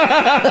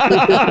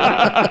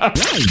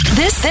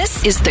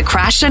 This is the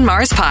Crash and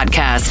Mars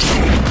podcast.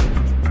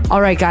 All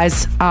right,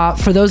 guys.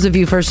 For those of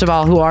you, first of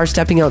all, who are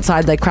stepping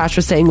outside, like Crash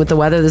was saying with the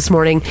weather this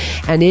morning,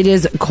 and it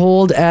is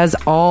cold as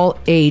all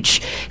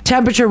H.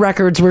 Temperature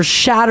records were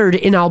shattered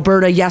in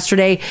Alberta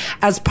yesterday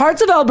as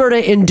parts of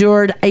Alberta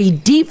endured a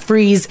deep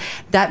freeze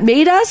that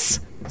made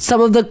us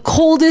some of the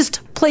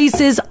coldest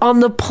places on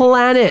the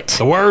planet.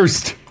 The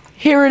worst.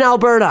 Here in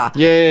Alberta.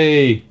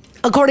 Yay.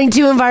 According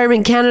to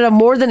Environment Canada,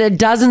 more than a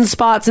dozen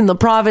spots in the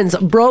province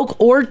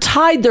broke or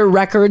tied their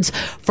records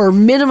for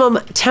minimum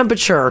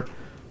temperature.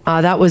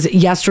 That was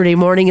yesterday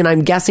morning, and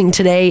I'm guessing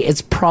today it's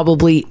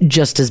probably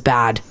just as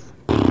bad.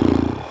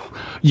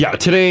 Yeah,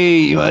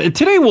 today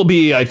will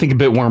be, I think, a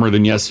bit warmer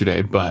than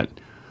yesterday, but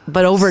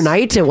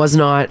overnight it was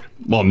not.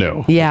 Well,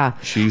 no. Yeah.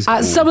 She's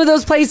some of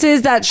those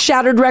places that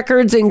shattered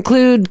records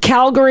include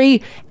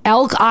Calgary,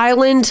 Elk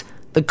Island,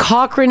 the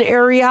Cochrane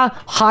area,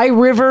 High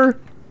River,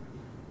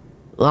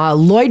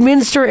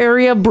 Lloydminster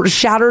area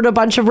shattered a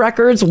bunch of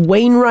records.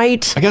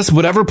 Wainwright. I guess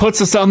whatever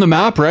puts us on the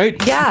map, right?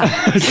 Yeah.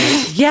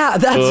 Yeah,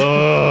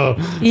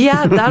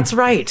 that's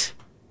right.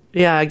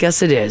 Yeah, I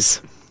guess it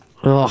is.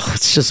 Oh,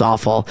 it's just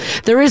awful.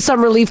 There is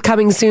some relief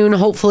coming soon,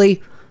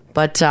 hopefully.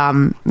 But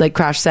like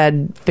Crash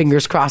said,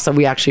 fingers crossed that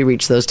we actually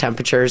reach those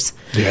temperatures.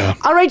 Yeah.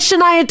 All right,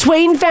 Shania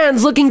Twain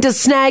fans looking to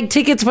snag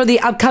tickets for the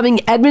upcoming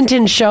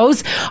Edmonton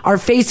shows are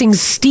facing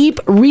steep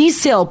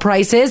resale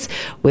prices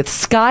with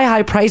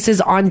sky-high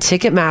prices on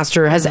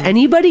Ticketmaster. Has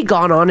anybody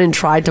gone on and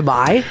tried to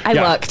buy? I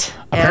looked.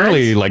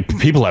 Apparently,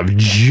 people have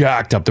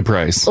jacked up the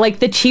price. Like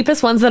the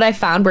cheapest ones that I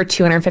found were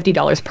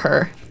 $250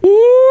 per.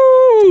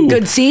 Woo!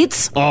 Good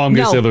seats? Oh, I'm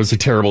going to No. say those are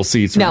terrible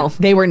seats. No,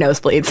 they were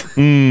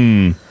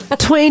nosebleeds.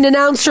 Twain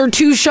announced her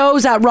 2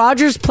 shows at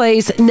Rogers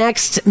Place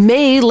next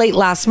May, late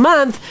last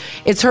month.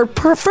 It's her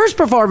first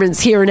performance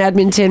here in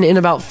Edmonton in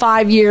about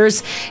 5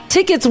 years.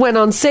 Tickets went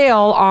on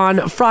sale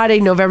on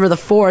Friday, November the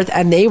 4th,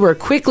 and they were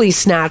quickly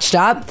snatched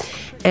up.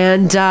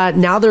 And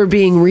now they're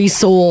being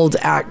resold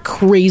at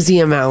crazy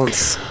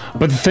amounts.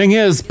 But the thing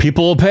is,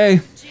 people will pay.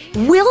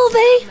 Will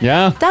they?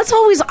 Yeah.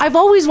 I've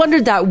always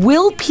wondered that.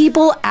 Will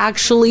people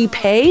actually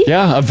pay?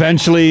 Yeah,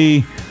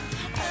 eventually.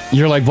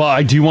 you're like, well,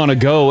 I do want to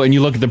go, and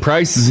you look at the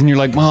prices, and you're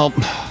like, well,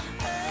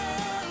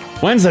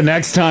 when's the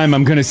next time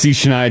I'm going to see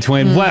Shania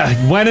Twain?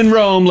 When in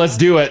Rome, let's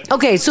do it.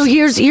 Okay, so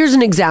here's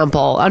an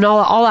example, and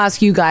I'll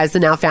ask you guys, the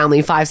Now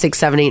family,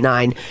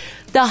 56789.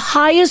 The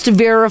highest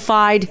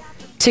verified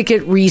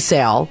ticket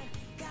resale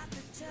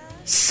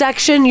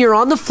section, you're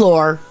on the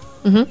floor,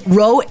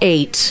 row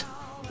 8,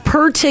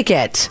 per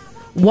ticket,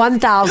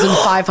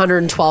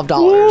 $1,512.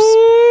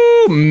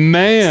 Oh,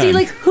 man. See,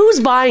 like,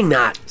 who's buying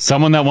that?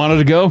 Someone that wanted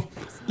to go?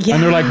 Yeah.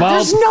 And they're like, well,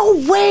 there's no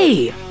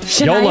way.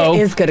 Shania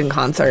is good in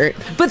concert.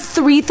 But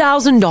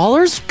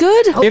 $3,000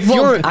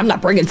 good? I'm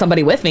not bringing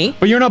somebody with me.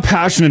 But you're not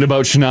passionate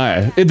about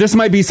Shania. This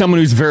might be someone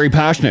who's very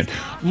passionate.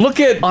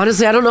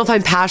 Honestly, I don't know if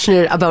I'm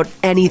passionate about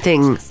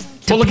anything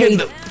to pay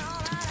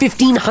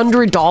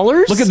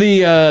 $1,500. Look at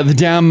the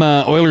damn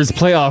Oilers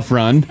playoff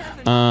run.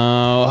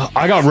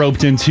 I got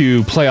roped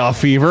into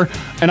playoff fever,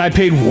 and I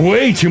paid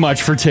way too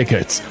much for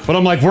tickets. But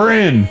I'm like, we're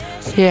in.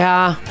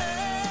 Yeah.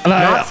 And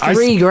Not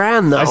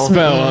 $3,000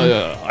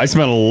 though. I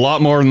spent a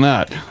lot more than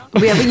that.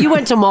 Yeah, but you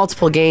went to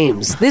multiple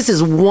games. This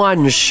is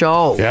one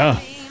show. Yeah.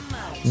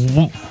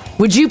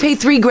 Would you pay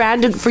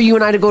 $3,000 for you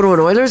and I to go to an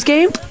Oilers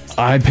game?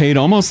 I paid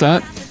almost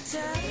that.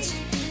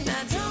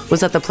 Was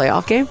that the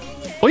playoff game?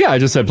 Oh yeah, I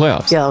just said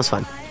playoffs. Yeah, that was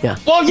fun. Yeah.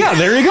 Well, yeah,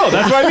 there you go.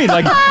 That's what I mean.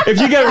 Like, if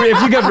you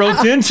get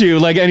roped into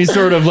like any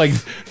sort of like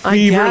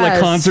fever, like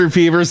concert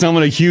fever,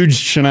 someone a huge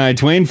Shania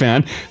Twain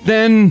fan,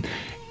 then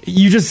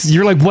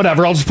you're like,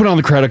 whatever. I'll just put it on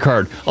the credit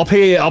card. I'll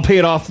pay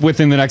it off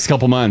within the next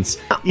couple months.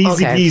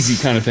 Easy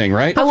peasy kind of thing,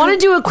 right? I want to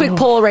do a quick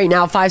poll right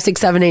now.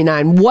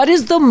 56789. What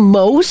is the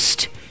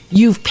most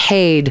you've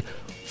paid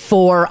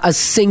for a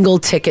single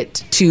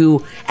ticket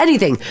to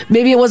anything?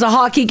 Maybe it was a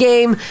hockey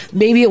game.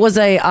 Maybe it was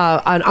an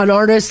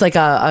artist, like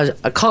a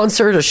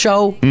concert, a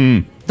show.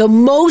 The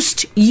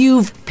most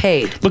you've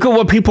paid. Look at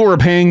what people were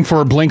paying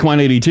for Blink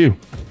 182.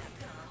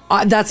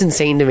 That's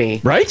insane to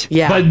me. Right?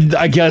 Yeah. But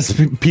I guess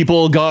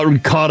people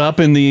got caught up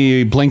in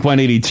the Blink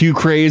 182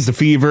 craze, the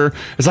fever.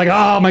 It's like,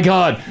 oh my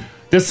God,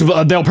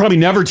 they'll probably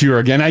never tour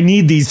again. I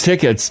need these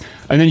tickets.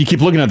 And then you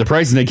keep looking at the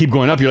price and they keep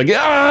going up. You're like,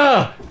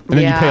 ah! And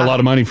then you pay a lot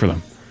of money for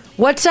them.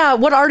 What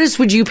artist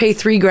would you pay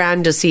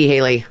 $3,000 to see,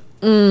 Haley?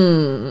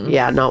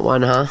 Yeah, not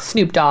one, huh?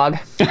 Snoop Dogg.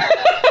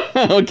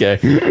 Okay.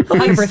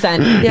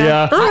 100%.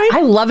 Yeah. All right.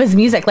 I love his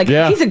music. Like,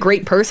 he's a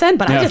great person,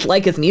 but I just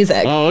like his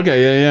music. Oh,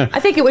 okay. Yeah. I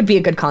think it would be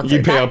a good concert.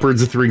 You'd pay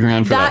upwards of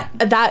 $3,000 for that.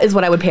 That is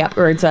what I would pay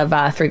upwards of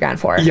 $3,000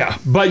 for. Yeah,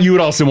 but you would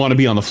also want to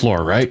be on the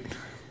floor, right?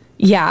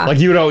 Yeah. Like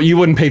you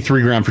wouldn't pay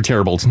 $3,000 for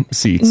terrible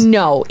seats.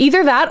 No,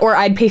 either that or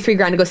I'd pay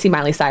 $3,000 to go see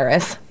Miley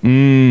Cyrus.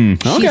 Okay.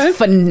 She's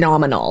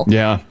phenomenal.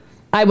 Yeah.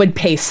 I would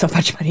pay so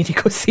much money to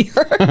go see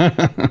her.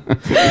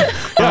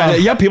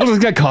 Yeah, people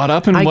just get caught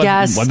up in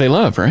what they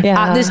love, right?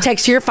 Yeah. This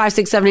text here,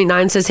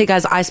 56789, says, hey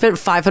guys, I spent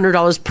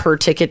 $500 per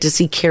ticket to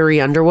see Carrie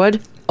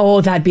Underwood.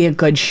 Oh, that'd be a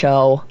good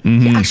show.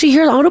 Yeah, actually,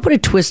 here, I want to put a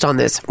twist on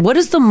this. What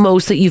is the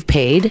most that you've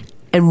paid,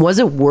 and was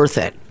it worth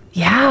it?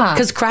 Yeah.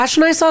 Because Crash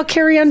and I saw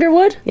Carrie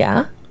Underwood.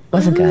 Yeah.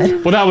 Wasn't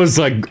good. Well, that was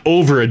like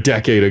over a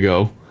decade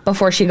ago.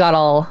 Before she got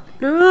all...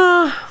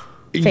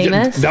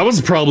 famous? That was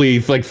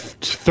probably like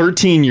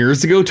 13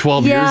 years ago,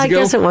 12 years ago. Yeah, I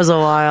guess it was a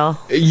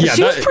while. Yeah,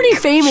 she was pretty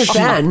famous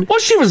then. Well,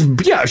 she was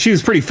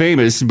pretty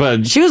famous,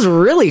 but she was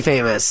really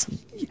famous.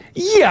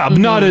 Yeah, but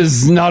not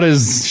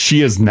as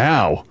she is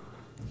now.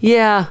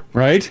 Yeah.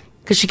 Right?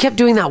 Because she kept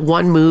doing that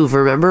one move,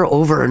 remember?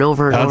 Over and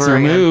over and over again. That's her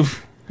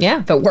move.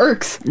 Yeah, if it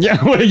works. Yeah,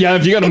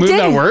 if you got a move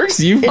that works,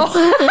 that's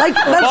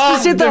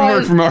just it. Didn't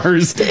work from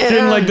ours. Yeah.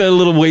 Didn't like the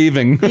little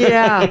waving.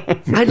 Yeah,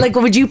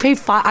 would you pay?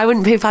 I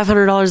wouldn't pay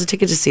 $500 a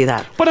ticket to see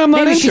that. But I'm not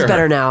Maybe into she's her.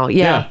 better now.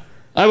 Yeah.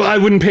 I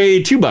wouldn't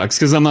pay $2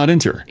 because I'm not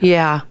into her.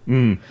 Yeah.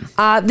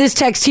 This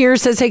text here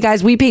says, hey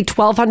guys, we paid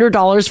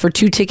 $1,200 for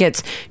 2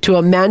 tickets to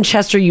a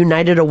Manchester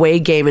United away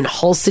game in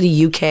Hull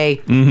City,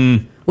 UK.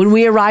 Mm-hmm. When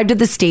we arrived at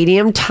the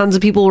stadium, tons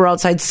of people were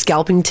outside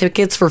scalping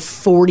tickets for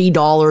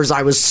 $40.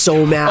 I was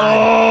so mad.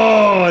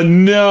 Oh,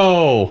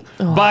 no.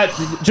 Oh. But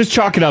just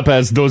chalk it up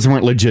as those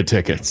weren't legit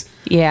tickets.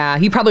 Yeah,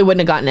 you probably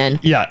wouldn't have gotten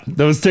in. Yeah,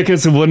 those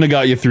tickets wouldn't have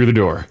got you through the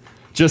door.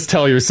 Just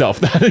tell yourself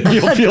that and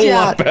you'll feel a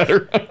lot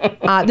better.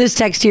 This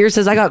text here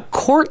says, I got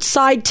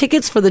courtside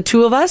tickets for the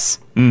 2 of us.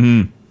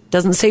 Mm-hmm.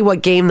 Doesn't say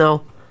what game,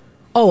 though.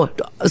 Oh,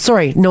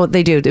 sorry. No,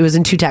 they do. It was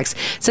in 2 texts.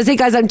 Says, hey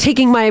guys, I'm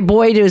taking my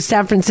boy to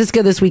San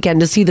Francisco this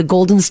weekend to see the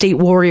Golden State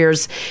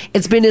Warriors.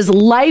 It's been his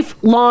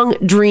lifelong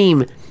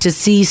dream to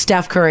see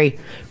Steph Curry.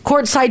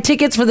 Courtside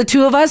tickets for the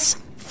 2 of us,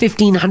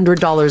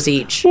 $1,500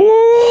 each.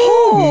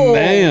 Oh,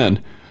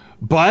 man.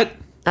 But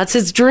that's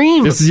his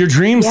dream. This is your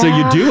dream, so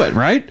you do it,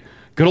 right?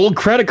 Good old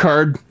credit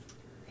card.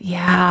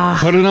 Yeah.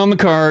 Put it on the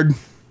card.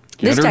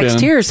 This text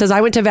here says,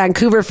 I went to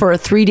Vancouver for a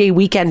 3-day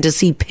weekend to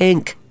see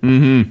Pink.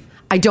 Mm-hmm.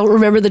 I don't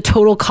remember the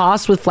total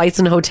cost with flights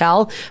and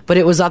hotel, but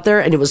it was up there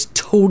and it was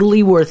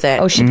totally worth it.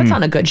 Oh, she puts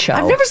on a good show.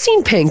 I've never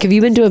seen Pink. Have you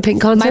been to a Pink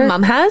concert? My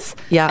mom has.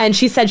 Yeah. And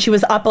she said she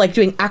was up like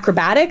doing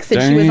acrobatics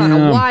and she was on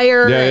a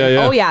wire.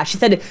 Yeah. Oh, yeah. She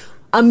said,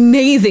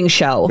 amazing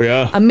show.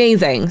 Yeah.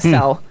 Amazing.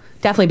 So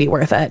definitely be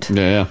worth it.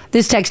 Yeah.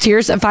 This text here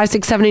at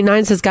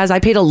 56789 says, guys, I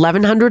paid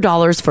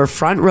 $1,100 for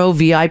front row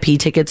VIP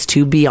tickets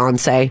to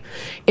Beyonce.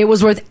 It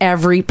was worth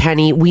every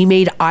penny. We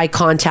made eye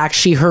contact.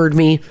 She heard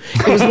me.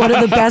 It was one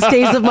of the best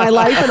days of my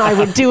life, and I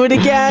would do it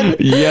again.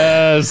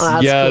 Yes.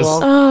 Yes. Cool.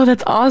 Oh,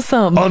 that's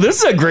awesome. Oh,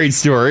 this is a great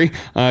story.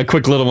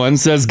 Quick little one.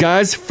 Says,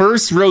 guys,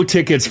 first row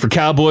tickets for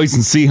Cowboys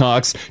and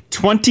Seahawks,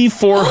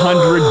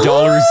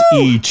 $2,400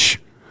 each.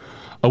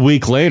 A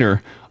week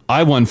later,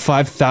 I won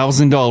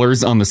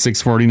 $5,000 on the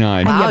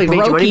 649. Wow, you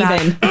broke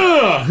even.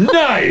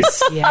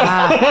 Nice.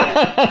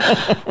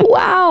 Yeah.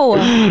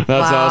 Wow.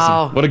 That's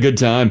awesome. What a good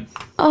time.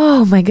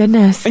 Oh my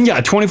goodness. And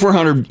yeah,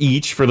 $2,400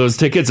 each for those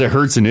tickets. It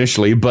hurts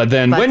initially, but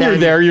then when you're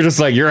there, you're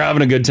just like, you're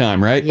having a good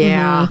time, right?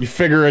 Yeah. You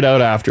figure it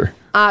out after.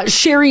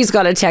 Sherry's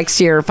got a text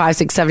here,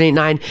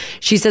 56789.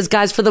 She says,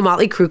 guys, for the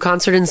Motley Crue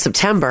concert in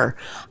September,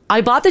 I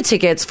bought the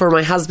tickets for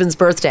my husband's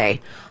birthday.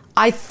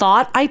 I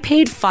thought I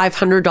paid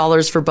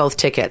 $500 for both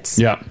tickets.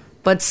 Yeah.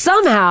 But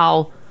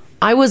somehow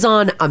I was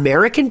on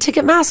American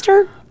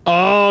Ticketmaster.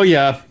 Oh,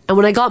 yeah. And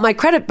when I got my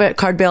credit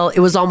card bill, it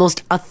was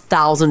almost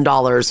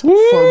 $1,000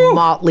 for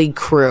Motley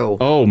Crue.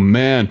 Oh,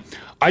 man.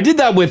 I did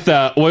that with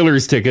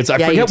Oilers tickets. I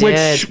forget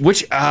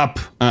which app.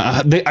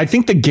 I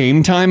think the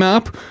Game Time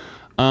app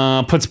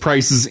puts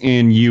prices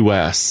in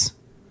US.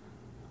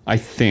 I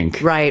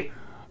think. Right.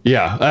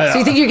 Yeah. So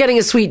you think you're getting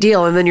a sweet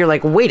deal, and then you're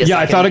like, wait a second.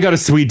 Yeah, I thought I got a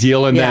sweet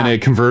deal, and then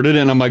it converted,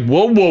 and I'm like,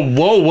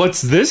 whoa,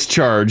 what's this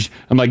charge?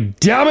 I'm like,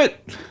 damn it.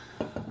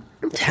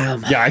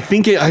 Damn. Yeah, I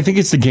think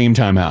it's the Game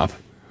Time app.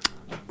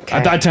 Okay.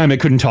 At that time, it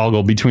couldn't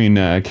toggle between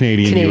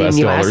Canadian and US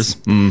dollars.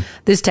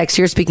 This text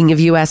here, speaking of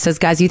US, says,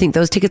 guys, you think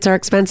those tickets are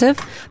expensive?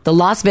 The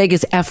Las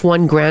Vegas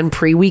F1 Grand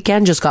Prix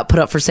weekend just got put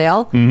up for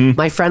sale.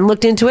 My friend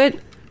looked into it.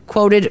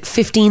 Quoted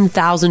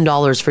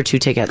 $15,000 for 2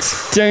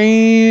 tickets.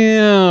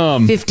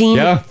 Damn.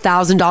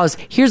 $15,000.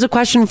 Here's a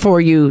question for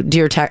you,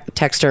 dear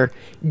texter.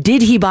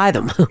 Did he buy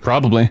them?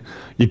 Probably.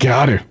 You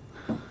got it.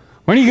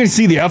 When are you going to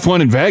see the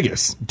F1 in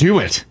Vegas? Do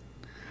it.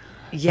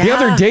 Yeah. The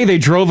other day, they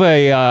drove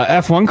a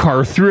F1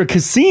 car through a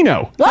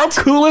casino. What?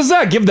 How cool is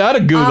that? Give that a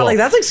Google.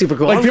 That's like super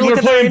cool. Like people are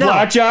playing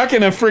blackjack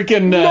and a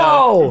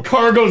freaking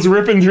car goes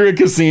ripping through a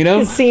casino.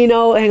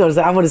 Casino. Hang on,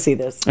 I want to see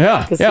this.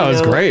 Yeah, casino it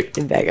was great.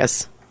 In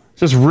Vegas.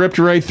 Just ripped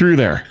right through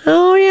there.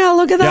 Oh, yeah,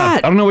 look at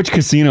that. I don't know which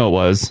casino it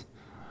was.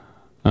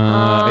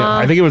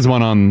 I think it was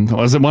one on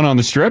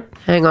the Strip?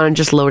 Hang on, I'm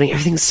just loading.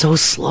 Everything's so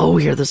slow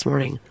here this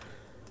morning.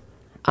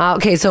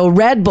 Okay, so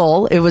Red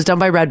Bull, it was done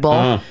by Red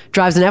Bull,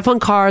 drives an F1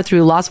 car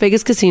through Las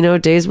Vegas Casino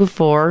days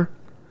before.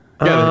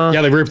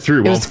 They ripped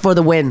through. It was for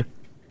the Win.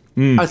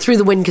 Through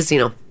the Win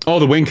Casino. Oh,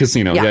 the Wing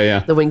Casino. Yeah.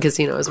 The Wing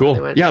Casino is cool. where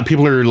they went. Yeah,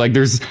 people are like,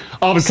 there's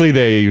obviously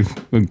they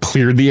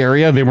cleared the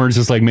area. They weren't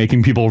just like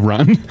making people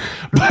run.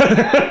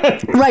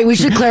 Right, we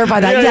should clarify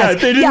that. Yeah,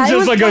 they didn't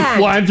just like go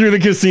flying through the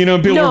casino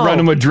and people were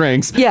running with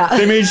drinks. Yeah.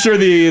 They made sure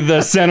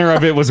the center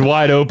of it was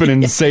wide open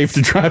and safe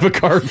to drive a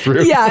car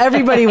through. Yeah,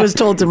 everybody was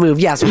told to move.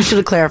 Yes, we should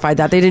have clarified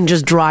that. They didn't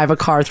just drive a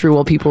car through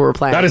while people were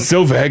playing. That is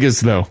so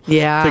Vegas, though.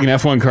 Yeah. Take an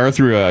F1 car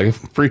through a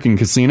freaking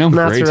casino.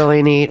 That's Great.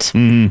 really neat.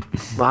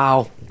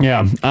 Wow.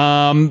 Yeah.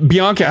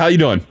 Bianca, how you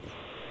doing?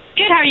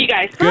 Good. How are you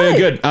guys?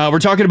 Good. We're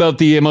talking about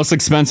the most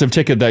expensive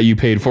ticket that you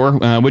paid for.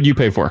 What did you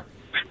pay for?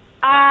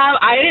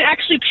 I didn't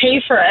actually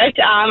pay for it.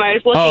 I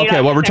was looking. Oh,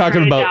 okay. Well, we're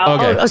talking about.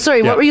 Okay.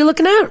 Sorry. What were you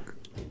looking at?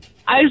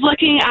 I was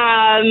looking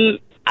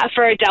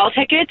for Adele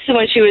tickets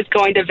when she was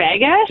going to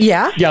Vegas.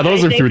 Yeah. Yeah,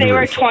 those are through the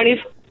roof. They were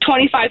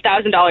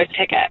 $25,000 a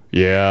ticket.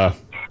 Yeah.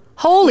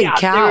 Holy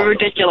cow! They were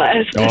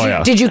ridiculous.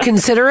 Did you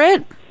consider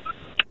it?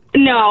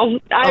 No,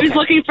 I was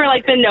looking for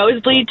like the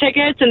nosebleed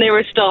tickets, and they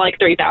were still like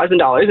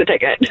 $3,000 a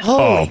ticket.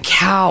 Holy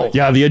cow!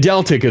 Yeah, the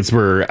Adele tickets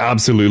were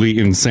absolutely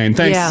insane.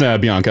 Thanks,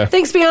 Bianca.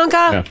 Thanks,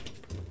 Bianca.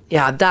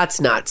 Yeah,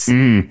 that's nuts.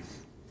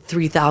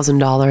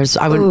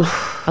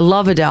 $3,000. I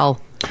love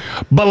Adele.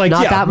 But like,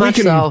 not that much,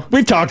 though.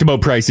 We've talked about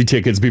pricey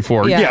tickets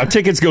before. Yeah,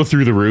 tickets go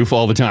through the roof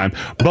all the time.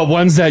 But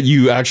ones that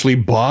you actually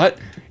bought,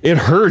 it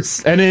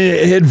hurts, and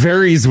it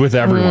varies with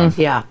everyone.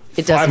 Yeah,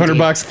 it does. $500,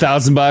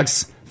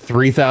 $1,000.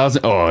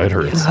 3,000. Oh, it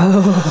hurts.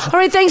 All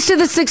right, thanks to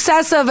the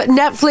success of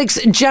Netflix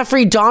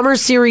Jeffrey Dahmer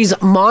series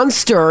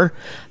Monster,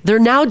 they're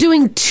now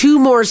doing 2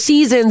 more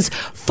seasons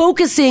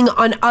focusing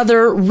on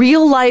other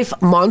real-life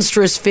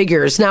monstrous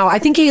figures. Now, I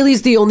think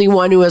Haley's the only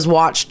one who has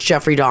watched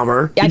Jeffrey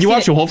Dahmer. Did you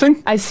watch the whole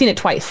thing? I've seen it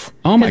twice.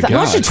 Oh my God. You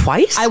watched it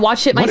twice? I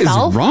watched it What is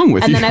myself. wrong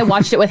with and you? then I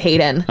watched it with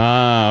Hayden.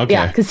 Okay.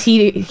 Yeah, because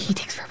he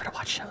takes forever to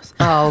watch shows.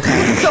 Oh,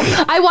 okay. So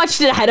I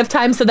watched it ahead of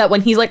time so that when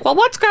he's like, well,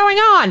 what's going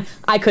on?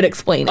 I could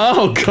explain it.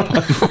 Oh, God.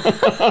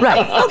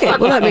 Right. Okay.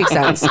 Well, that makes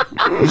sense.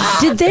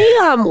 Did they,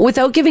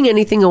 without giving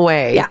anything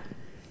away,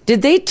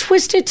 did they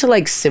twist it to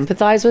like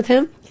sympathize with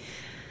him?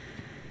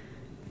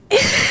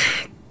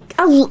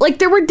 Like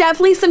there were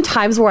definitely some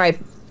times where I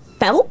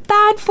felt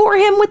bad for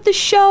him with the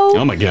show.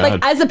 Oh my God.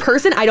 Like as a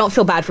person, I don't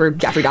feel bad for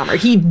Jeffrey Dahmer.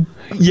 He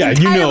you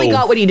entirely know.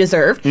 got what he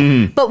deserved.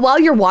 But while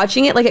you're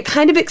watching it, like it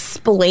kind of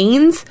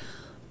explains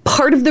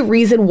part of the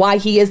reason why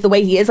he is the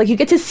way he is. Like, you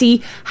get to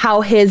see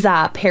how his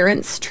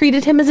parents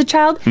treated him as a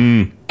child,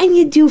 and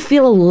you do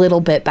feel a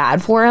little bit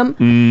bad for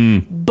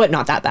him, but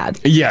not that bad.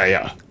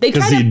 Yeah. They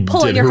try to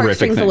pull on your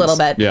heartstrings a little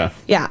bit. Yeah.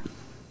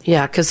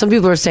 Yeah, because some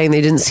people are saying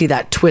they didn't see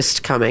that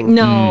twist coming.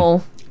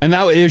 No. And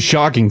that is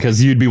shocking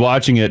because you'd be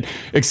watching it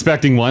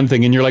expecting one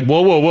thing and you're like,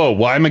 whoa,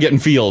 why am I getting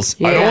feels?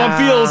 I don't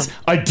want feels.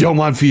 I don't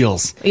want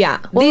feels. Yeah.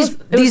 Well,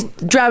 these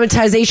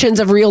dramatizations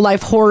of real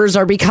life horrors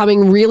are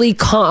becoming really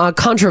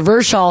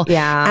controversial.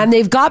 Yeah. And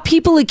they've got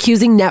people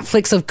accusing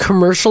Netflix of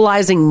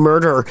commercializing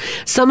murder.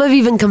 Some have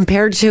even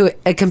compared it to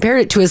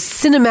a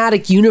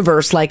cinematic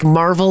universe like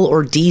Marvel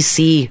or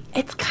DC.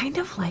 It's kind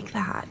of like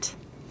that.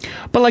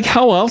 But like,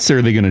 how else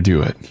are they going to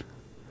do it?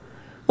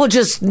 Well,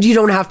 just, you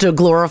don't have to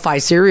glorify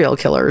serial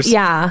killers.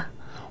 Yeah.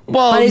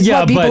 Well, but it's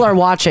what people are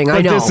watching.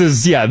 I know.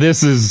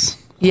 This is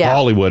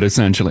Hollywood,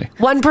 essentially.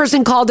 One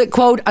person called it,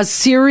 quote, a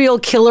serial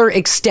killer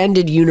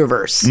extended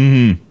universe.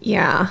 Mm-hmm.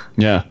 Yeah.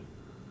 Yeah.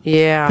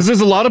 Yeah. Because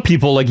there's a lot of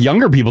people, like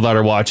younger people that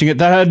are watching it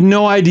that had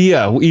no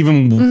idea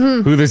even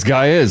who this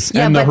guy is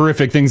and the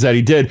horrific things that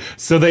he did.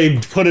 So they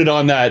put it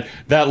on that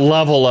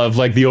level of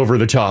like the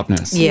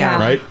over-the-topness. Yeah.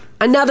 Right?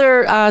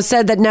 Another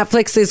said that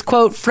Netflix is,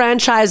 quote,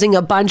 franchising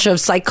a bunch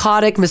of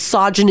psychotic,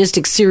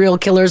 misogynistic serial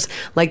killers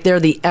like they're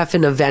the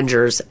effing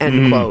Avengers,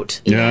 end quote.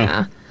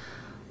 Yeah.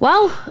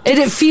 Well, did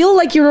it feel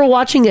like you were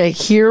watching a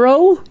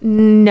hero?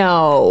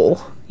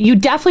 No. You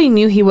definitely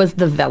knew he was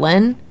the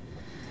villain,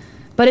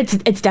 but it's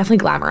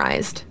definitely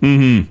glamorized.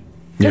 Mm-hmm.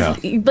 Yeah.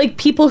 Like,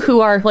 people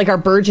who are like our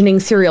burgeoning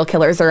serial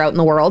killers are out in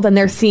the world and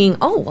they're seeing,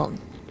 oh, well,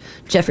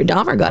 Jeffrey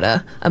Dahmer got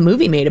a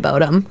movie made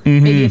about him.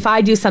 Maybe if I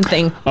do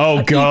something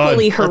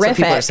equally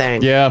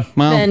horrific, yeah,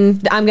 well,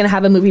 then I'm going to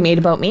have a movie made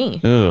about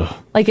me. Ugh.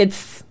 Like,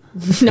 it's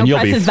no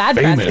press is bad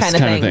press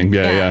kind of thing.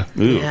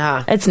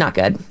 Yeah. It's not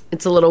good.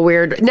 It's a little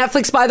weird.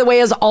 Netflix, by the way,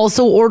 has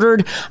also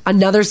ordered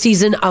another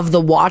season of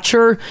The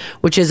Watcher,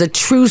 which is a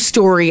true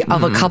story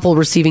of a couple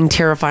receiving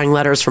terrifying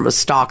letters from a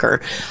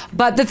stalker.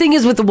 But the thing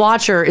is with The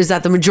Watcher is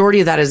that the majority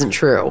of that isn't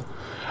true.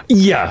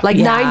 Yeah. Like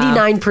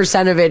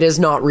 99% of it is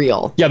not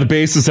real. Yeah, the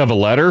basis of a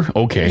letter?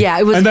 Okay. Yeah,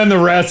 it was. And then the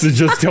rest is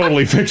just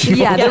totally fictional.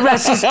 Yeah, the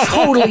rest is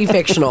totally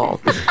fictional.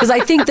 Because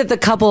I think that the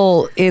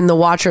couple in The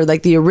Watcher,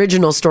 like the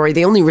original story,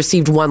 they only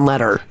received one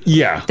letter.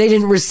 Yeah. They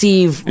didn't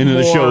receive And in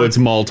the more. show, it's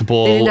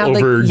multiple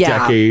over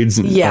decades.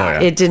 And,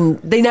 it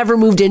didn't. They never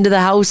moved into the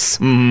house.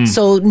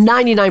 So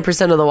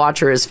 99% of The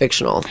Watcher is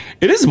fictional.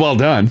 It is well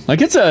done. Like,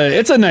 it's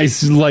a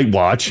nice light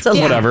watch.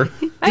 Whatever.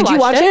 Did you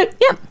watch it?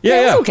 Yep.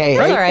 Yeah. It's okay.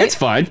 Right? It's all right. It's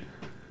fine.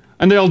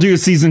 And they'll do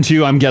season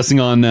 2, I'm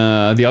guessing, on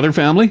The Other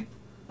Family?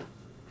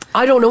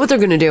 I don't know what they're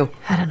going to do.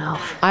 I don't know.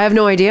 I have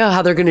no idea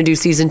how they're going to do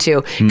season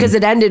 2. Because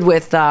it ended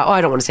with, I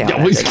don't want to say how it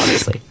ended,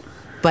 obviously.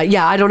 But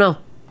yeah, I don't know.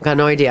 Got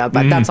no idea.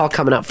 But that's all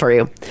coming up for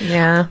you.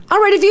 Yeah. All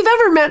right, if you've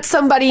ever met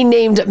somebody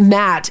named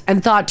Matt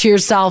and thought to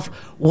yourself,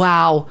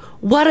 wow,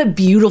 what a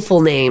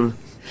beautiful name.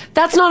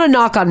 That's not a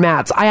knock on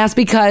Matt's. I ask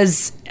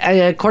because,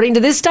 according to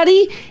this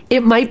study,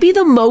 it might be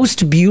the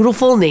most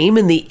beautiful name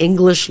in the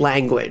English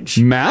language.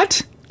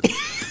 Matt?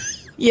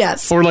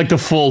 Yes. Or like the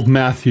full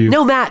Matthew?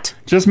 No, Matt.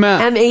 Just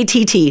Matt.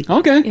 M-A-T-T.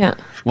 Okay. Yeah.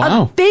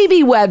 Wow. A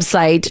baby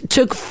website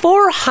took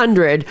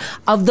 400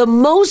 of the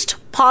most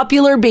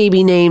popular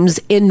baby names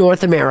in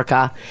North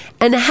America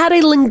and had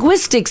a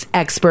linguistics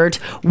expert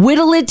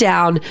whittle it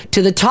down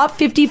to the top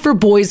 50 for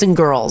boys and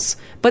girls.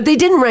 But they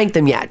didn't rank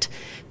them yet.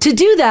 To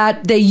do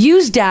that, they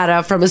used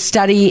data from a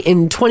study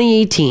in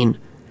 2018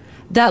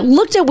 that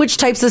looked at which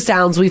types of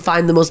sounds we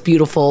find the most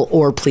beautiful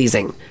or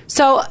pleasing.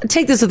 So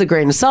take this with a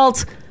grain of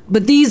salt,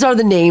 but these are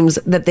the names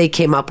that they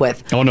came up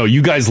with. Oh no,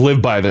 you guys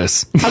live by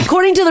this.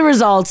 According to the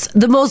results,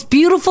 the most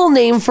beautiful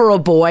name for a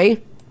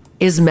boy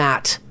is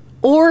Matt,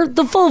 or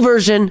the full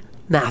version,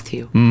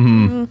 Matthew.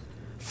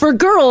 For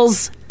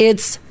girls,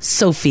 it's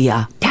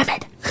Sophia. Damn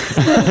it.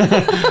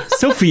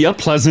 Sophia,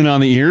 pleasant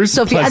on the ears,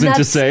 pleasant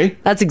to say.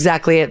 That's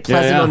exactly it,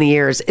 pleasant on the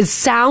ears. It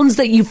sounds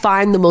that you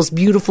find the most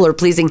beautiful or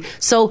pleasing.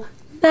 So,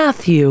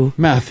 Matthew.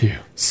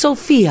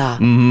 Sophia.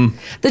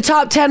 The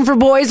top 10 for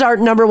boys are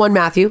number 1,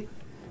 Matthew.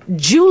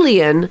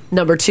 Julian,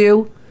 number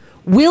 2.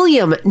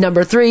 William,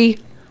 number 3.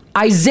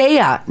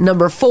 Isaiah,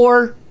 number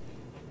 4.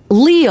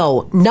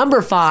 Leo,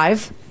 number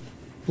 5.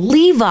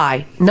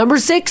 Levi, number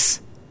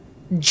 6.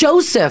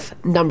 Joseph,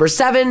 number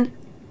 7.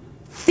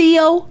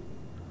 Theo,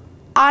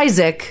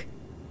 Isaac,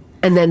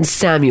 and then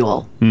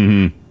Samuel.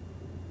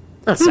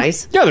 That's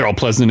nice. Yeah, they're all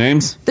pleasant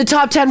names. The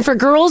top 10 for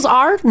girls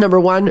are number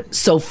 1,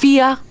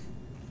 Sophia.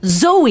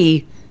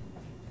 Zoe,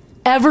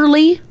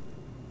 Everly,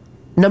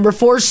 number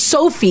 4,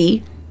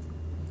 Sophie,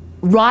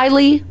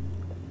 Riley,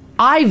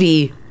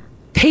 Ivy,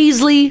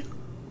 Paisley,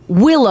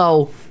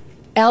 Willow,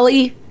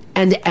 Ellie,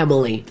 and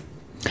Emily.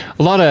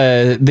 A lot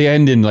of they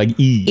end in like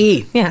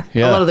E. Yeah.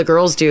 Yeah. A lot of the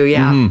girls do.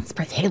 Yeah. Mhm.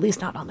 Surprised Haley's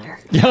not on there.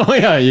 Oh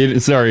yeah,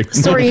 sorry.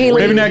 Sorry,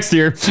 Haley. Maybe next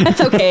year.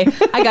 That's okay.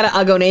 I got an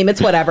Uggo name.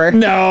 It's whatever.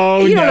 No,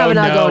 You don't have an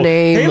no. Uggo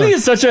name. Haley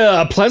is such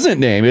a pleasant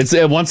name. It's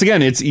once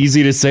again, it's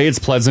easy to say. It's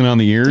pleasant on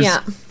the ears.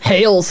 Yeah.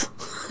 Hales.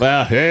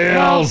 Well,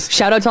 Hales.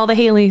 Shout out to all the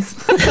Haleys.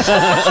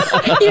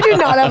 You do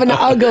not have an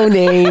Uggo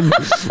name.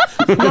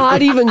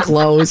 Not even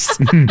close.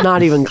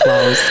 Not even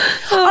close.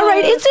 All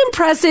right. It's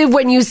impressive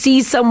when you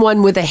see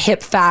someone with a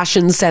hip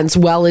fashion sense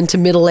well into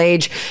middle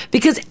age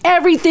because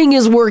everything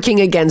is working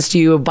against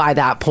you by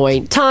that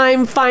point.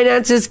 Time,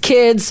 finances,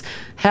 kids,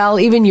 hell,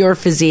 even your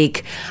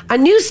physique. A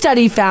new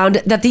study found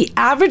that the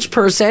average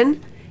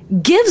person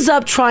gives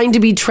up trying to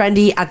be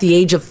trendy at the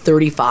age of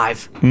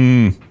 35.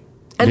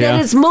 And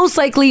then it's most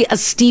likely a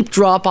steep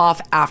drop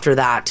off after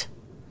that.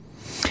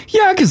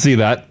 Yeah, I can see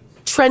that.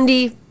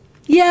 Trendy.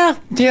 Yeah.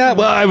 Yeah,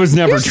 well, I was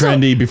never You're still-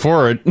 trendy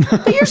before it.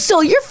 But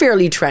you're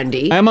fairly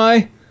trendy. Am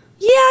I?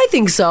 Yeah, I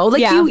think so.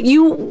 Like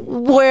you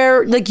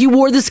wore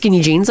the skinny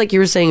jeans like you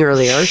were saying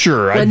earlier.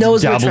 Sure, I and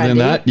those were dabbled in trendy.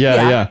 that.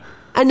 Yeah.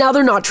 And now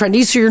they're not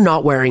trendy, so you're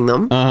not wearing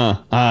them.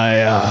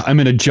 I'm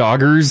in a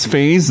joggers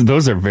phase.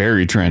 Those are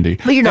very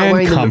trendy. But you're not and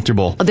wearing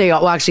comfortable. them.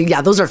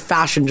 Those are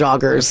fashion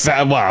joggers.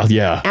 Wow,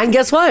 yeah. And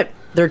guess what?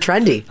 They're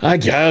trendy. I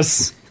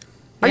guess.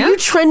 Are you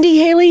trendy,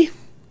 Haley?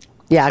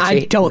 Yeah,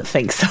 actually. I don't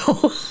think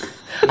so.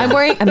 I'm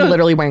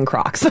literally wearing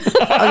Crocs. Oh,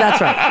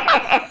 that's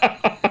right.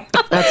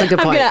 That's a good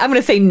point. I'm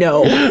gonna say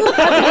no.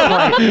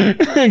 That's a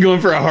good point. Going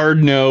for a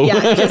hard no. Yeah,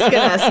 I'm just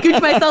gonna scooch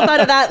myself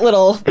out of that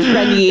little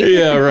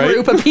trendy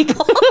group of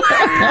people.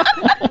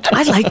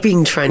 I like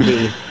being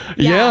trendy.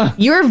 Yeah.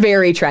 You're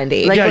very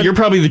trendy. You're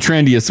probably the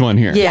trendiest one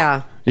here.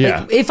 Yeah.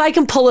 Yeah. Like, if I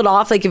can pull it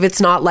off, like if it's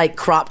not like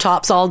crop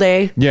tops all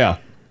day, Yeah.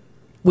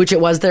 which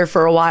it was there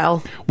for a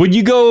while. Would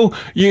you go,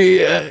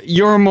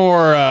 you're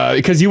more,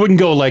 because you wouldn't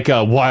go like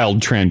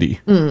wild trendy.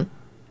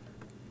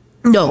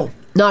 No,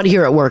 not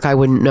here at work. I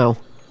wouldn't know.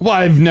 Well,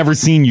 I've never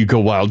seen you go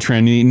wild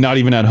trendy, not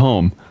even at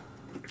home.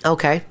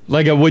 Okay.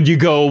 Like, would you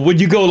go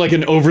like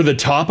an over the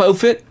top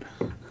outfit?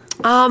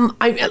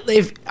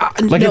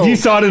 If you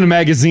saw it in a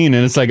magazine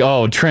and it's like,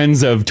 oh,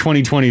 trends of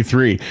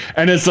 2023,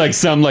 and it's like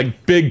some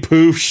like big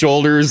poof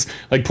shoulders,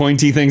 like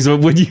pointy things,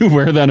 would you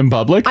wear that in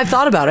public? I've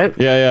thought about it.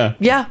 Yeah.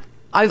 Yeah.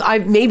 I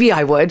maybe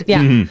I would.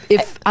 Yeah. Mm-hmm.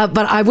 If but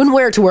I wouldn't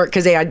wear it to work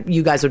because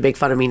you guys would make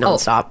fun of me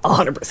nonstop.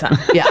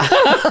 100%. Yeah.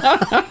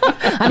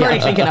 I'm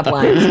already thinking up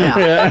lines.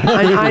 Yeah.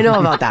 I know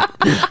about that.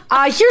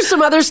 Here's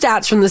some other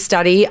stats from the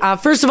study.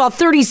 First of all,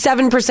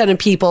 37% of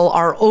people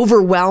are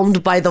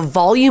overwhelmed by the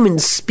volume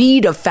and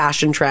speed of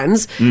fashion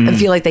trends and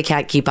feel like they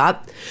can't keep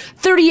up.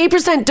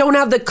 38% don't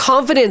have the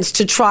confidence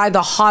to try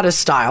the hottest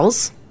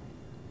styles.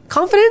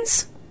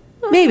 Confidence?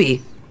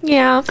 Maybe.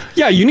 Yeah.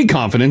 Yeah, you need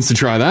confidence to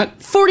try that.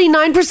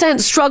 49%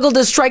 struggle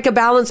to strike a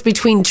balance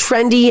between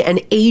trendy and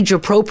age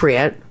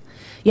appropriate.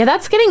 Yeah,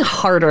 that's getting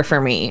harder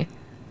for me.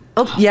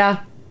 Oh,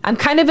 yeah. I'm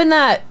kind of in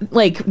that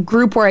like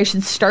group where I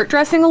should start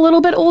dressing a little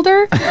bit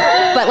older,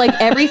 but like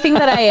everything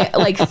that I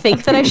like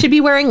think that I should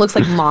be wearing looks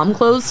like mom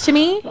clothes to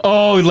me.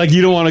 Oh, like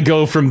you don't want to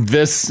go from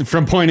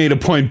point A to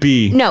point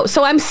B. No,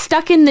 so I'm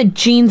stuck in the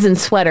jeans and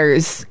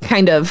sweaters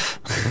kind of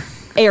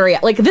area.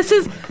 Like this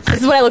is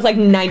what I look like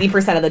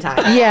 90% of the time.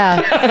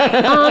 Yeah.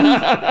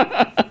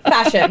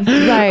 Fashion.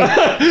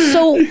 Right.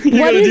 So You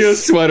gotta do a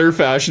sweater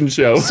fashion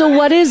show. So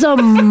what is a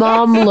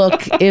mom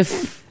look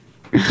if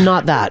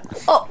not that?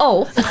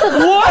 Oh.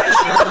 What?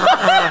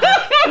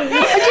 I'm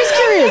just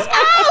curious.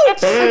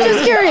 Ouch!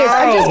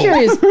 I'm just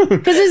curious.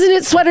 Because isn't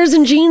it sweaters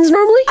and jeans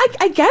normally?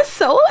 I guess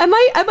so. Am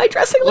I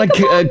dressing like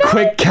a mom now?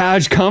 Quick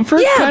cash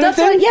comfort Yeah, kind that's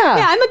of thing? what. Yeah.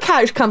 Yeah, I'm a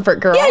cash comfort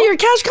girl. Yeah, you're a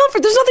cash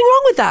comfort. There's nothing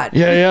wrong with that.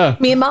 Yeah.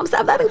 Me and moms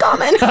have that in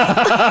common.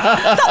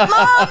 What's up,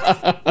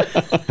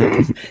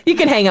 moms? You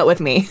can hang out with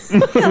me.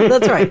 Yeah,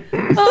 that's right.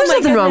 There's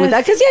nothing wrong with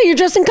that because yeah, you're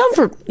dressed in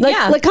comfort,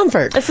 like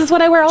comfort. This is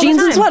what I wear all jeans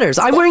the time. and sweaters.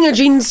 I'm wearing a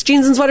jeans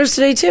and sweaters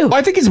today too. Well,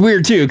 I think it's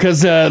weird too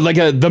because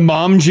the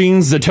mom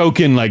jeans, the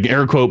token like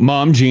air quote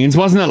mom jeans,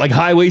 wasn't that like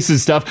high waisted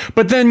stuff?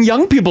 But then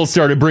young people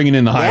started bringing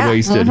in the high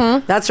waisted.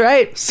 That's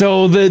right.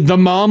 So the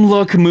mom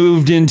look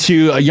moved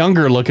into a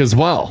younger look as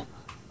well.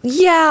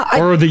 Yeah.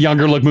 Or the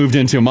younger look moved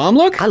into a mom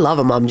look. I love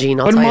a mom jean.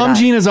 But mom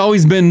jean has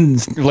always been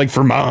like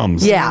for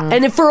moms. Yeah,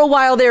 and if for a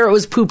while there it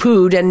was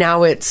poo-pooed, and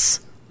now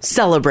it's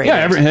celebrated.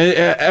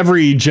 Yeah,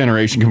 every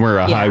generation can wear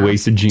a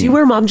high-waisted jean. Do you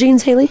wear mom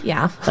jeans, Haley?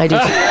 Yeah. I do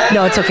too.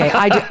 No, it's okay.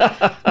 I do.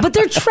 But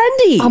they're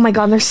trendy. Oh my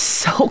God, they're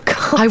so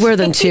comfy. I wear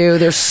them too.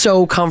 They're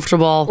so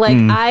comfortable. Like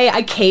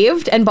I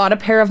caved and bought a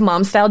pair of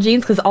mom style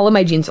jeans because all of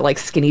my jeans are like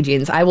skinny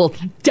jeans. I will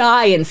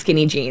die in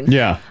skinny jeans.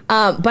 Yeah.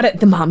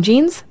 But the mom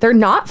jeans, they're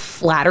not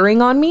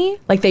flattering on me.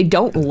 Like they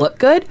don't look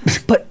good,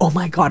 but oh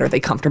my God, are they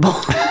comfortable?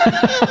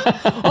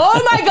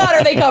 Oh my God,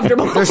 are they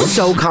comfortable? They're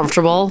so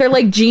comfortable. They're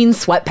like jean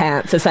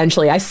sweatpants,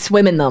 essentially. I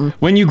swim in them.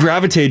 When you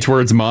gravitate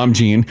towards mom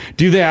jean,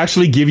 do they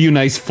actually give you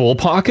nice full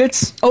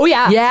pockets? Oh,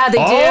 yeah. Yeah, they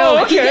do.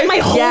 I can get my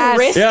whole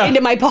wrist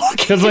into my pocket.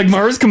 Because like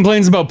Mars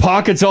complains about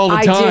pockets all the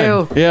time. I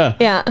do. Yeah.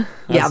 Yeah.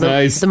 Yeah,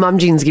 nice. the mom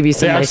jeans give you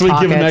some They nice actually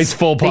pockets. give a nice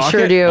full pocket? They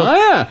sure do. Oh,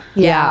 yeah.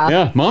 Yeah.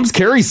 Yeah. Moms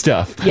carry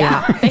stuff.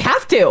 Yeah, they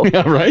have to.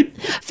 Yeah, right?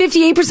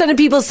 58% of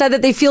people said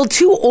that they feel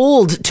too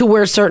old to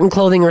wear certain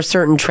clothing or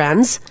certain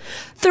trends.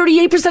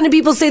 38% of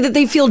people say that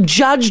they feel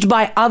judged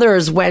by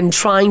others when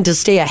trying to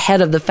stay ahead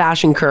of the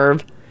fashion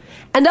curve.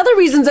 And other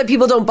reasons that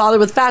people don't bother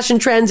with fashion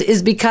trends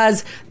is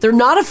because they're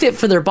not a fit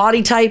for their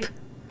body type,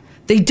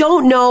 they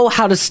don't know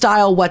how to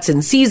style what's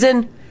in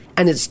season,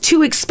 and it's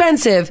too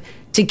expensive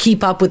to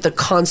keep up with the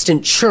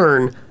constant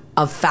churn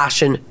of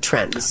fashion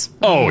trends.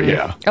 Oh,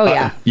 yeah. Oh,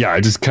 yeah. Yeah,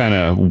 I just kind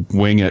of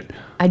wing it.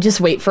 I just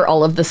wait for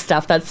all of the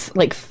stuff that's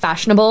like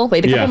fashionable.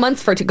 Wait a couple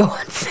months for it to go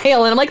on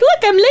sale, and I'm like, look,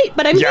 I'm late,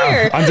 but I'm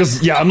here.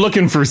 I'm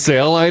looking for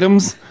sale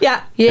items.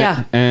 Yeah.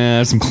 Yeah.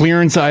 And some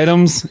clearance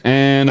items.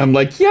 And I'm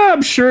like, yeah,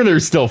 I'm sure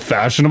they're still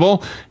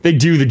fashionable. They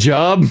do the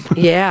job.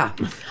 Yeah.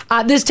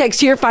 This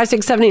text here,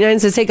 56789,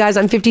 says, hey guys,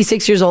 I'm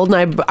 56 years old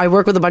and I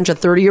work with a bunch of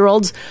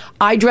 30-year-olds.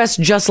 I dress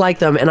just like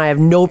them and I have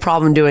no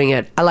problem doing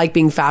it. I like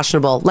being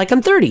fashionable, like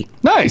I'm 30.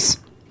 Nice.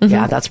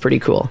 Yeah, that's pretty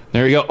cool.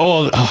 There you go.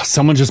 Oh,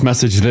 someone just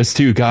messaged this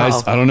too, guys.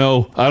 Uh-oh.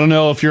 I don't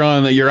know if you're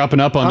up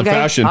and up on the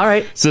fashion. All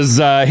right. Says,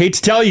 hate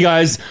to tell you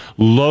guys,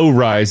 low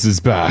rise is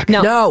back.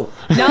 No.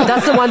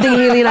 That's the one thing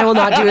Haley and I will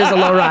not do is a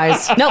low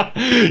rise. No.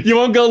 You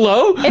won't go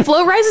low? If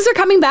low rises are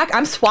coming back,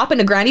 I'm swapping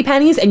to granny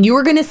panties, and you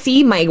are going to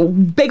see my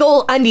big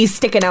old undies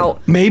sticking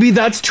out. Maybe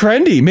that's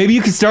trendy. Maybe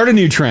you could start a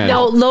new trend.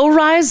 No, low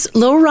rise,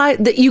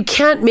 you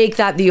can't make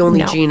that the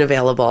only jean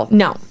available.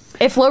 No.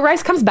 If low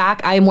rise comes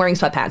back, I am wearing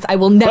sweatpants. I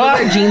will never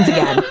wear jeans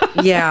again.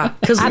 Yeah,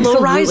 because low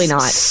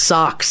rise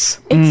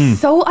sucks. It's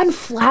so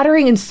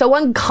unflattering and so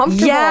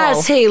uncomfortable.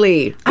 Yes,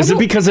 Haley. Is it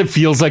because it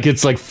feels like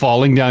it's like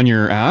falling down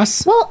your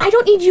ass? Well, I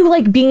don't need you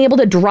like being able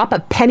to drop a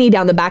penny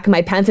down the back of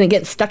my pants and it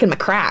gets stuck in my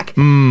crack.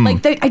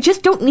 I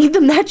just don't need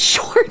them that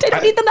short. I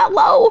don't need them that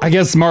low. I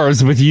guess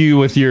Mars, with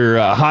your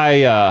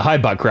high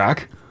butt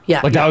crack.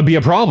 Yeah, that would be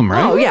a problem,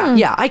 right? Oh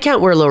yeah. I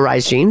can't wear low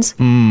rise jeans.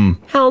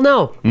 Hell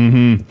no.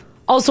 Mm-hmm.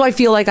 Also, I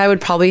feel like I would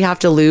probably have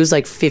to lose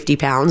like 50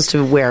 pounds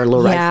to wear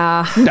low rise.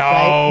 Yeah. No.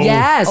 Right?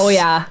 Yes. Oh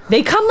yeah.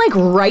 They come like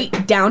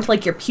right down to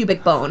like your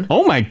pubic bone.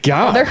 Oh my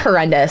God. They're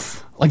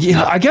horrendous. Like,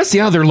 yeah, I guess,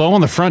 they're low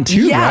on the front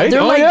too, right?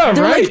 They're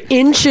like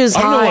inches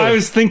high. I don't know why I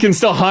was thinking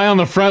still high on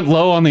the front,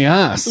 low on the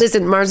ass.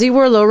 Listen, Marzi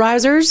wore low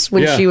risers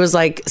when she was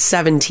like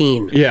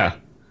 17. Yeah.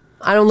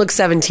 I don't look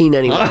 17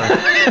 anymore.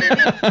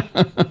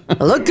 I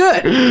look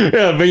good.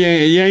 Yeah, but you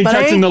ain't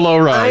touching the low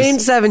rise. I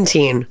ain't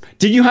 17.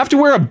 Did you have to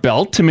wear a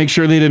belt to make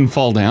sure they didn't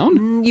fall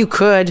down? You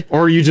could.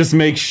 Or you just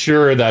make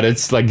sure that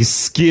it's like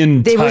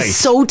skin tight. They were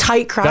so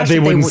tight crashed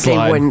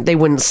that they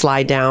wouldn't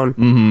slide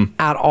down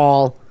at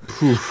all.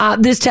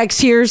 This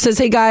text here says,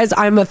 hey guys,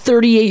 I'm a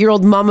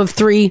 38-year-old mom of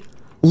 3.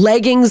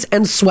 Leggings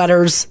and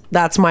sweaters.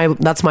 That's my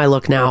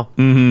look now.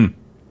 Mm-hmm.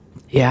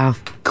 Yeah.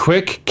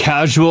 Quick,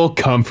 casual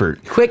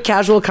comfort. Quick,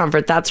 casual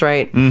comfort. That's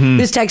right. Mm-hmm.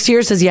 This text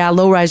here says, yeah,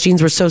 low-rise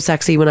jeans were so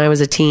sexy when I was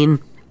a teen.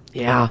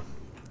 Yeah.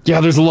 Yeah,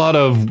 there's a lot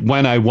of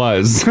when I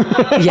was.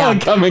 Yeah.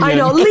 coming I in.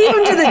 know. Leave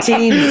them to the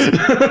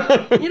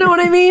teens. You know what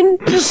I mean?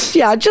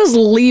 Just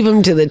leave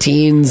them to the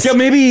teens. Yeah,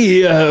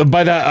 maybe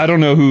by that, I don't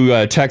know who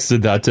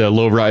texted that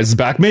low rise is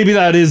back. Maybe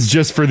that is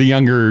just for the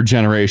younger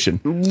generation.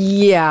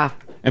 Yeah.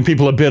 And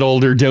people a bit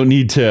older don't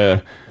need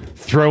to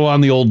throw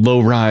on the old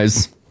low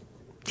rise.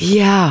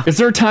 Yeah. Is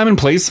there a time and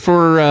place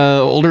for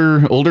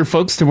older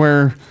folks to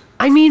wear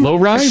low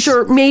rise?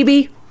 Sure,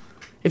 maybe.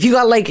 If you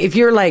got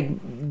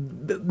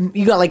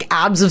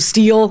abs of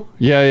steel.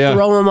 Yeah.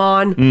 Throw them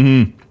on.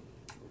 Mm-hmm.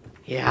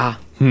 Yeah.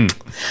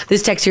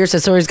 This text here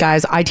says, sorry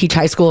guys, I teach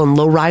high school and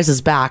low rise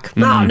is back.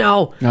 Oh,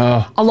 no.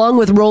 Along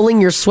with rolling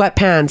your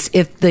sweatpants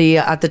at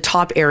the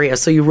top area.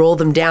 So you roll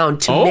them down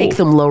to make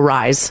them low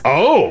rise.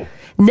 Oh.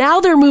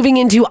 Now they're moving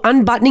into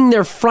unbuttoning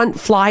their front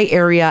fly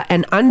area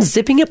and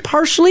unzipping it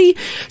partially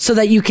so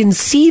that you can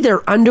see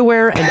their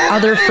underwear and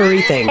other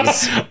furry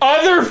things.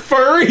 Other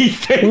furry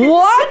things?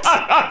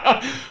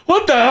 What?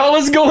 What the hell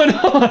is going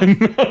on?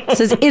 It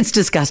says it's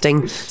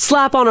disgusting.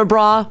 Slap on a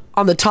bra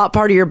on the top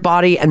part of your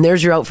body and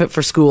there's your outfit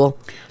for school.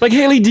 Like,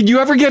 Haley, did you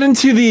ever get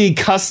into the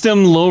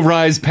custom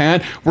low-rise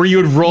pant where you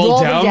would roll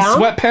down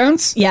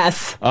sweatpants?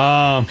 Yes.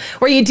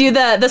 Where you do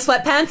the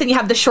sweatpants and you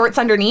have the shorts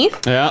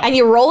underneath. Yeah. And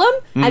you roll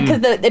them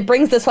because it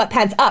brings the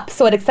sweatpants up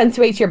so it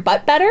accentuates your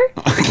butt better.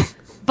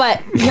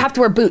 But you have to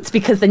wear boots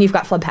because then you've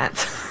got flood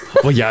pants.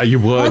 Well, yeah, you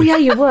would. Oh, yeah,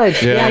 you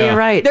would. Yeah, you're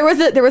right. There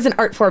was an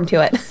art form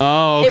to it.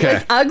 Oh, okay. It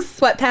was Uggs,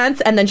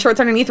 sweatpants, and then shorts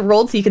underneath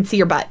rolled so you could see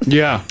your butt.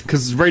 Yeah,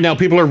 because right now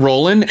people are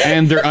rolling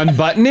and they're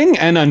unbuttoning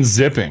and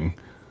unzipping.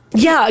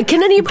 Yeah,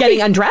 can anybody...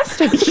 Getting undressed?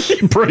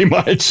 Pretty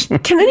much.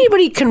 Can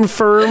anybody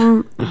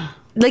confirm,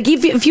 like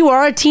if you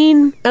are a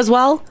teen as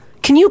well,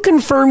 can you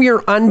confirm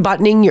you're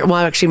unbuttoning your... Well,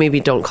 actually, maybe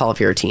don't call if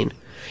you're a teen.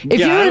 If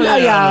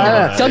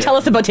you're don't tell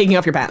us about taking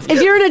off your pants.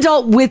 If you're an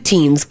adult with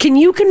teens, can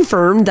you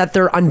confirm that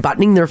they're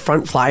unbuttoning their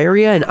front fly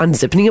area and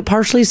unzipping it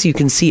partially so you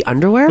can see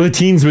underwear? Well, the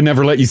teens would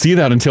never let you see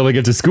that until they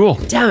get to school.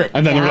 Damn it.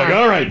 And then they're like,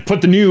 all right,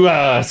 put the new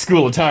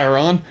school attire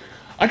on.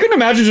 I couldn't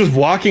imagine just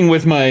walking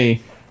with my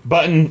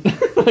button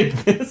like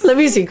this. Let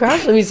me see,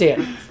 Crash. Let me see it.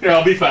 Here,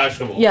 I'll be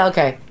fashionable. Yeah,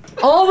 okay.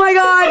 Oh my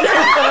God.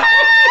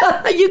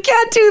 You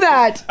can't do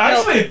that.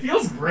 Actually, it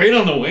feels great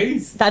on the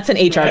waist. That's an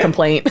HR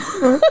complaint.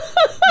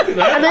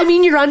 And I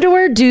mean, your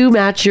underwear do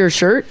match your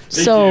shirt.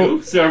 They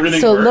do, so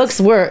everything it works. looks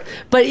work.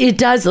 But it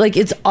does, like,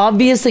 it's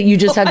obvious that you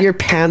just have your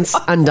pants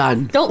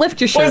undone. Don't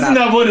lift your shirt Isn't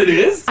that what it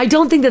is? I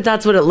don't think that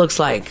that's what it looks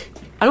like.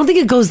 I don't think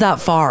it goes that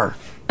far.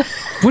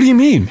 What do you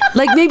mean?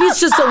 Like, maybe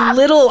it's just a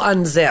little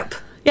unzip.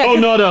 Yeah, oh,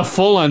 not a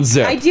full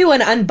unzip. I do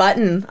an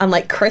unbutton on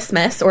like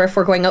Christmas or if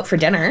we're going out for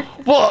dinner.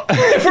 Well,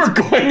 if we're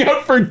going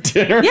out for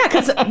dinner. Yeah,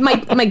 because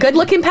my good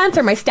looking pants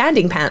are my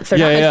standing pants. They're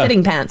not my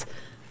sitting pants.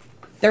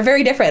 They're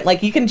very different.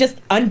 Like you can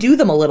just undo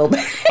them a little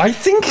bit. I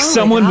think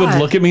someone would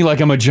look at me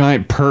like I'm a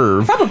giant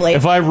perv. Probably.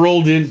 If I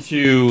rolled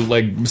into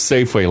like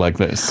Safeway like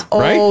this.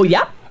 Right? Oh,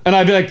 yeah. And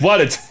I'd be like,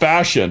 what? It's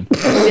fashion.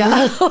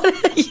 Yeah.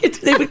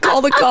 They would call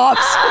the cops.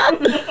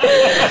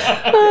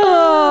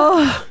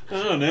 Oh.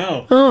 Oh,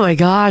 no. Oh, my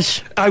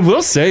gosh. I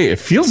will say, it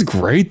feels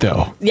great,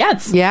 though. Yeah,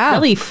 it's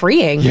really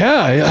freeing.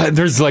 Yeah,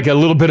 there's like a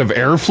little bit of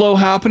airflow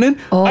happening.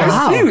 Oh,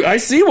 wow. I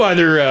see why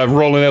they're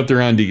rolling out their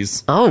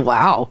undies. Oh,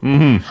 wow.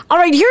 Mm-hmm. All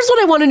right, here's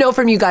what I want to know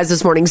from you guys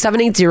this morning.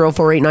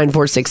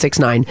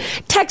 780-489-4669.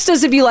 Text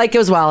us if you like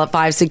as well at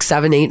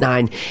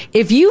 56789.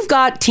 If you've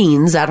got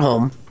teens at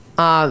home,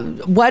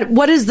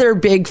 what is their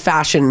big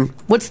fashion?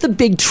 What's the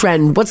big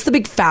trend? What's the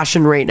big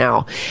fashion right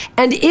now?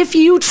 And if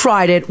you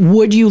tried it,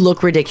 would you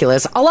look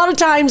ridiculous? A lot of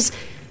times,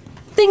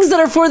 things that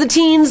are for the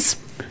teens,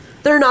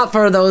 they're not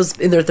for those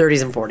in their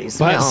 30s and 40s.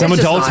 But some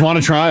adults want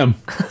to try them.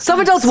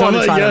 Some adults want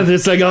to try them. Yeah,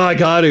 it's like, oh, I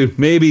got to.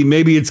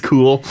 Maybe it's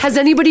cool. Has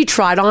anybody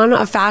tried on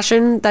a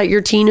fashion that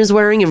your teen is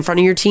wearing in front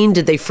of your teen?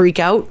 Did they freak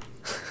out?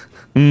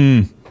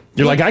 You're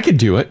like, I could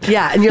do it.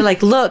 Yeah, and you're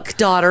like, look,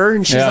 daughter.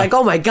 And she's like,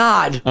 oh, my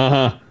God.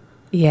 Uh-huh.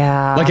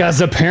 Yeah. Like as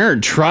a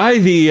parent, try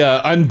the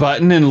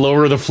unbutton and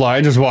lower the fly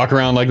and just walk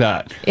around like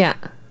that. Yeah.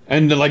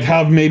 And like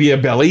have maybe a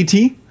belly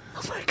tee.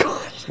 Oh my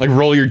God. Like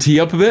roll your tee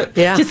up a bit.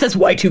 Yeah. It just says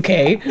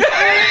Y2K.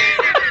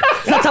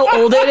 That's how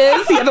old it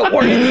is. You haven't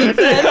worn it since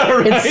then. Yeah,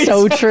 right. It's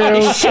so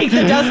true. Shake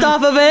the dust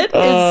off of it.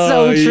 It's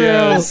so true.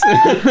 Yes.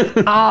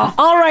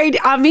 All right.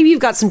 Maybe you've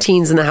got some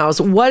teens in the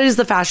house. What is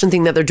the fashion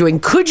thing that they're doing?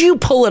 Could you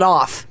pull it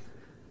off?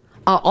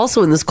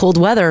 Also, in this cold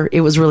weather,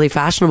 it was really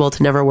fashionable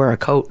to never wear a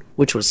coat,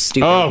 which was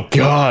stupid. Oh,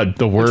 God,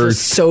 the worst. Which was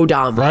so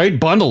dumb. Right?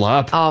 Bundle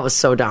up. Oh, it was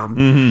so dumb.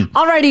 Mm-hmm.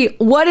 Alrighty,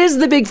 what is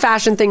the big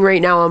fashion thing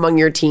right now among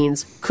your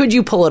teens? Could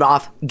you pull it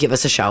off? Give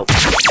us a shout.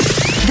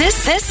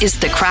 This is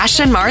the Crash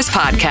and Mars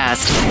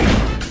Podcast.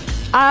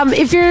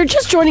 If you're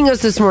just joining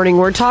us this morning,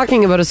 we're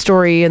talking about a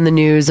story in the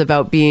news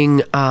about being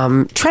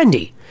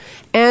trendy.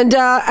 And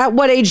at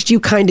what age do you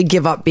kind of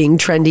give up being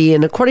trendy?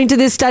 And according to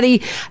this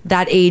study,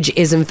 that age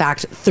is in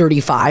fact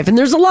 35. And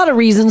there's a lot of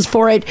reasons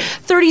for it.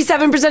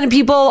 37% of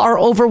people are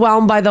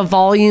overwhelmed by the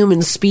volume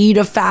and speed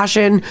of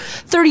fashion.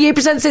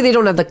 38% say they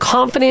don't have the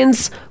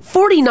confidence.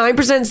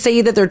 49%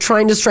 say that they're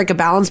trying to strike a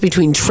balance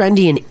between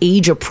trendy and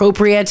age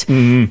appropriate.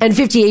 And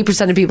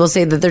 58% of people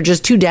say that they're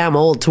just too damn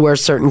old to wear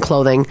certain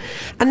clothing.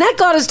 And that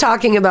got us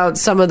talking about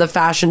some of the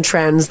fashion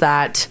trends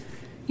that,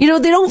 they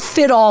don't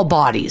fit all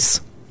bodies.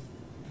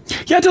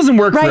 Yeah, it doesn't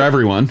work for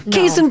everyone.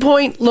 Case in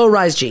point,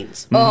 low-rise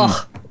jeans.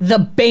 Ugh, the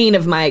bane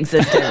of my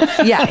existence.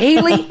 Yeah,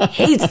 Haley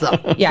hates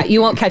them. Yeah,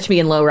 you won't catch me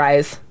in low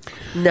rise.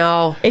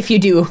 No. If you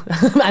do,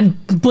 I'm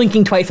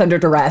blinking twice under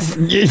duress.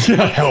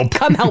 Yeah, help.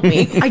 Come help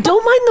me. I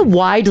don't mind the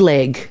wide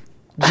leg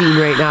jean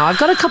right now. I've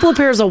got a couple of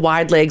pairs of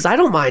wide legs. I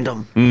don't mind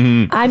them.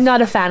 I'm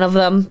not a fan of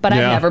them, but I've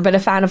never been a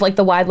fan of like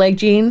the wide leg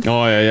jeans.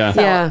 Oh, yeah.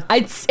 Yeah.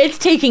 It's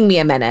taking me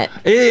a minute.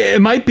 It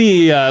might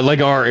be like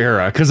our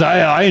era because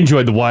I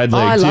enjoyed the wide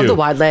leg I too. love the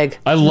wide leg.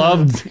 I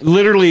loved,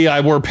 literally, I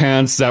wore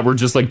pants that were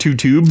just like two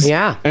tubes.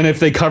 Yeah. And if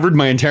they covered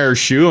my entire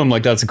shoe, I'm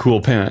like, that's a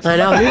cool pant. I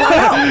know.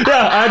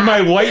 Yeah, I had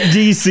my white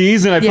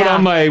DCs and I put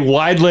on my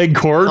wide leg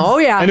cords. Oh,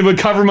 yeah. And it would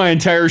cover my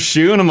entire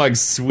shoe and I'm like,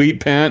 sweet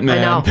pant, man.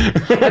 I know.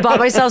 I bought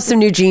myself some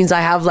new jeans.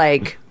 I have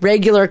like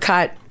regular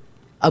cut,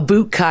 a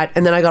boot cut,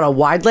 and then I got a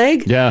wide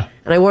leg. Yeah.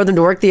 And I wore them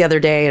to work the other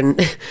day.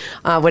 And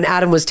when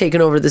Adam was taking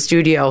over the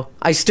studio,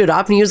 I stood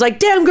up and he was like,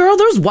 damn, girl,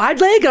 there's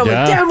wide leg. And I'm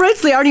like, damn right,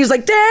 they are. And he was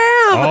like, damn.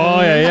 Oh,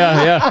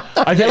 yeah.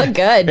 I feel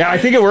good. Yeah, I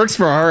think it works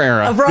for our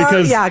era.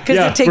 Because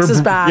it takes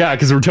us back. Yeah,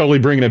 because we're totally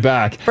bringing it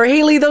back. For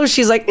Haley, though,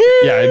 she's like,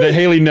 Yeah,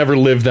 Haley never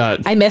lived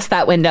that. I missed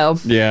that window.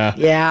 Yeah.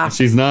 Yeah.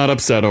 She's not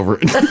upset over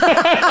it. Nope.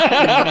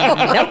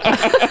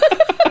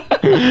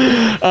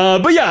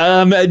 But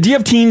yeah, do you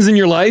have teens in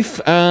your life?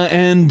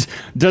 And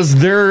does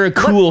their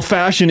cool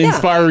fashion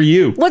inspire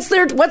you? What's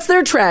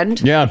their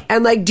trend? Yeah.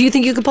 And like, do you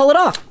think you could pull it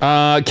off?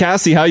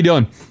 Cassie, how you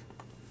doing?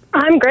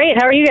 I'm great.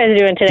 How are you guys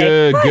doing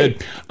today?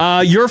 Good.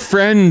 Your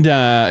friend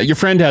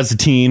has a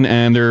teen,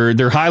 and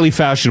they're highly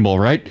fashionable,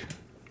 right?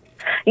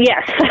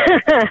 Yes.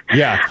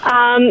 Yeah.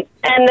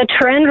 And the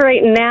trend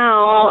right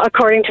now,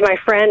 according to my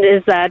friend,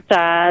 is that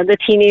the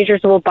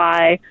teenagers will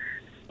buy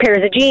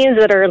pairs of jeans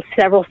that are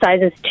several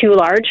sizes too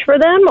large for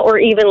them, or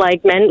even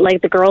like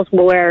the girls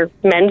will wear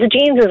men's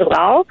jeans as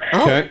well.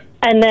 Okay.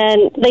 And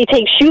then they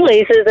take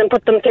shoelaces and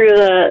put them through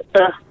the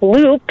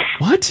loops.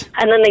 What?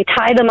 And then they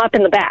tie them up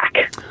in the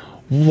back.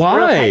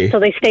 Why?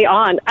 So they stay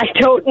on. I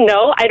don't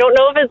know. I don't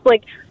know if it's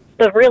like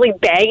the really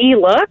baggy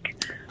look.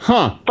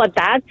 Huh. But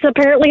that's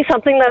apparently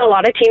something that a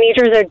lot of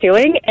teenagers are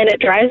doing, and it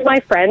drives my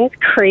friends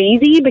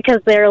crazy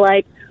because they're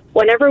like,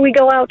 whenever we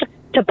go out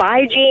to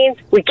buy jeans,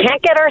 we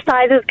can't get our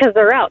sizes because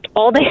they're out.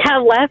 All they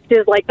have left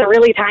is like the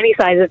really tiny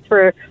sizes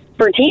for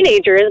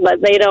teenagers, but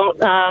they don't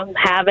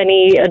have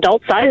any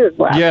adult sizes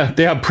left. Yeah,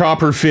 they have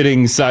proper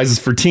fitting sizes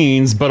for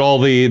teens, but all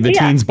the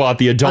teens bought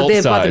the adult They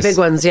size. bought the big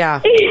ones,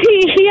 yeah.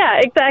 Yeah,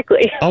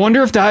 exactly. I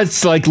wonder if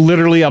that's like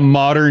literally a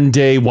modern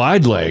day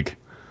wide leg.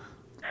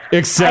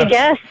 Except, I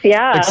guess,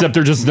 yeah. Except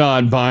they're just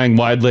not buying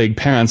wide leg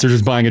pants; they're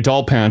just buying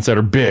adult pants that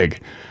are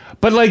big.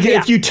 But like,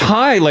 if you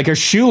tie like a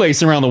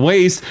shoelace around the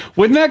waist,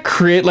 wouldn't that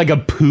create like a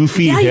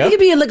poofy Yeah, hip? you think it'd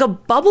be like a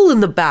bubble in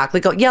the back,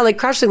 like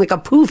crushing, like a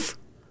poof.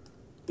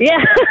 Yeah.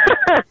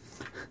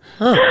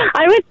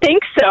 I would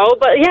think so,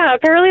 but yeah,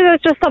 apparently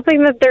that's just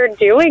something that they're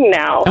doing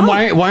now. And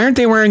why aren't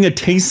they wearing a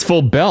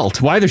tasteful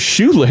belt? Why the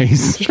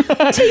shoelace?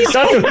 that's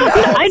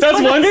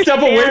one step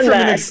away from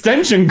an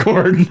extension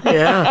cord.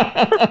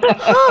 Yeah.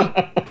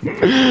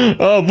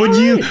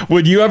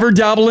 Would you ever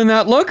dabble in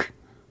that look?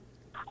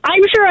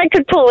 I'm sure I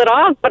could pull it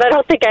off, but I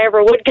don't think I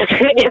ever would because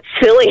it gets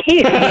silly.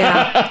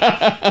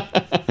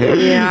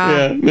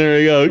 Yeah, there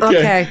you go.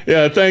 Okay.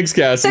 Yeah, thanks,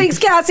 Cassie. Thanks,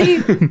 Cassie.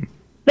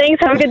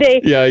 Thanks. Have a good day.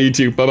 Yeah, you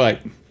too. Bye-bye.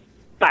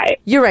 Bye.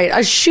 You're right.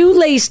 A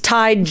shoelace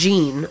tied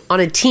jean on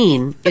a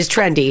teen is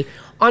trendy.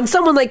 On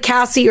someone like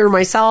Cassie or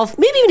myself,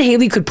 maybe even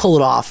Haley could pull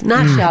it off.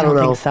 Actually, I don't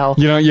know. think so.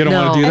 You don't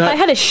want to do If that? I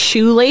had a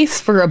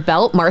shoelace for a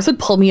belt, Mars would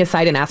pull me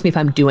aside and ask me if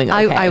I'm doing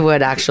okay. I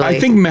would actually. I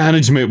think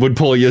management would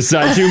pull you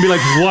aside too and be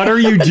like, what are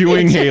you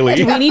doing, Haley?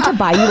 Do we need to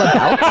buy you a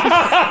belt?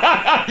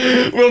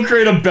 We'll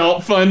create a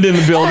belt fund in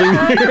the building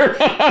here.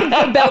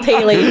 The belt,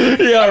 Haley.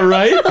 Yeah,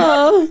 right?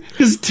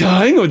 Just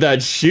tying with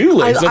that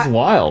shoelace. That's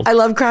wild. I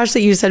love, Crash,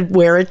 that you said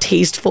wear a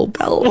tasteful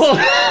belt.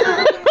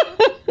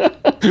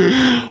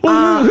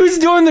 Well, who's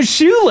doing the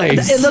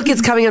shoelace? Look,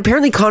 it's coming.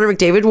 Apparently, Connor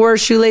McDavid wore a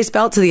shoelace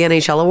belt to the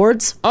NHL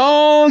awards.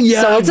 Oh,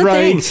 yeah, so it's a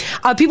right.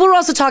 thing. People are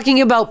also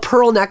talking about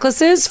pearl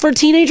necklaces for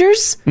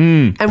teenagers.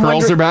 And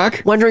pearls are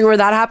back? Wondering where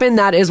that happened.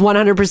 That is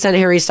 100%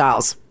 Harry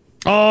Styles.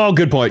 Oh,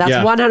 good point. That's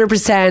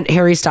 100%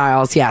 Harry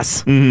Styles,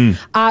 yes.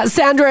 Mm-hmm.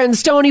 Sandra in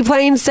Stony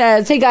Plain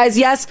says, hey guys,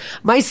 yes,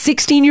 my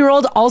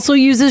 16-year-old also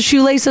uses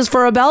shoelaces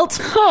for a belt.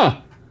 Huh.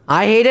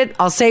 I hate it.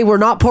 I'll say, we're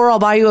not poor, I'll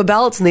buy you a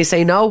belt. And they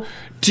say no.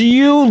 Do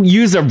you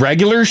use a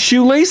regular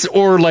shoelace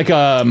or like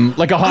a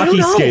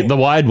hockey skate, the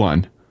wide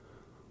one?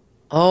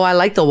 Oh, I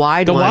like the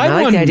wide one. I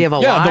like the idea of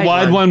a wide one. the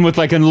wide one with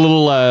like a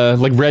little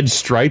like red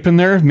stripe in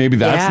there. Maybe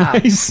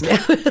that's nice.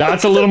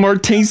 That's a little more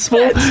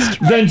tasteful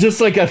than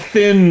just like a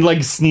thin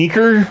like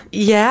sneaker.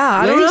 Yeah,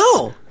 I don't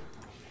know.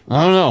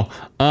 I don't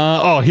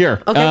know.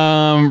 Here.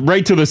 Okay.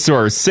 Right to the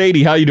source.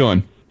 Sadie, how you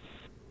doing?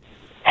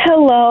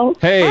 Hello.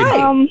 Hey.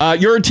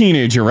 You're a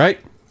teenager, right?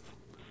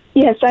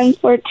 Yes, I'm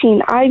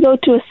 14. I go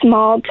to a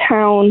small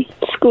town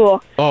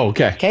school. Oh,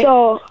 okay.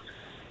 So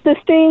the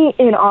thing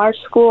in our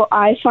school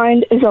I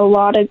find is a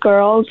lot of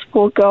girls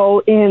will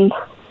go in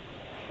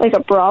like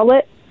a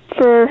bralette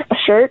for a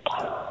shirt.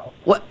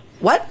 What?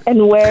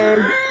 And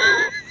wear...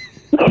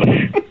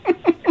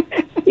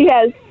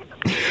 Yes.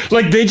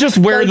 Like they just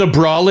wear the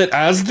bralette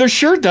as the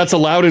shirt? That's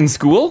allowed in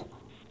school?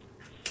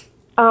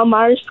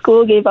 Our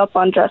school gave up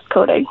on dress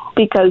coding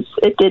because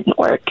it didn't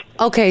work.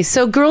 Okay,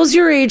 so girls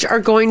your age are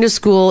going to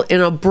school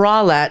in a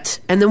bralette,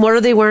 and then what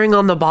are they wearing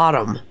on the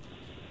bottom?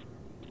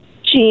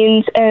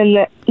 Jeans,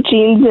 and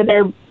jeans that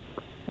are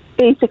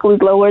basically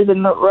lower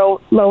than the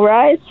low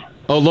rise.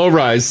 Oh, low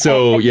rise.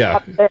 So yeah.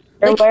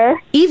 Like,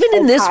 even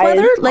in this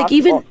weather, like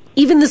even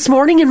this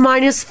morning in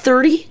minus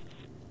 30.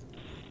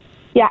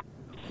 Yeah.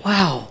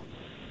 Wow.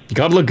 You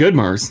gotta look good,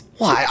 Mars.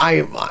 Why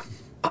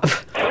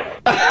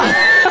and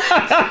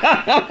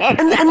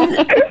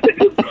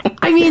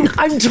I mean,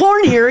 I'm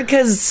torn here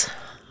because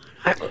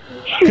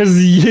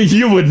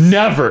you would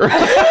never.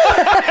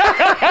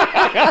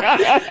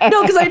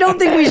 No, because I don't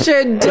think we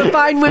should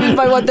define women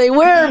by what they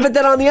wear. But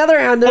then on the other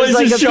hand, there's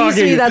like a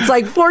PC that's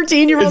like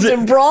 14-year-olds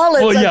in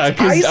bralettes. Well, yeah,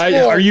 because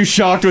are you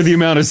shocked with the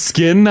amount of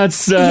skin?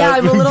 That's yeah,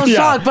 I'm a little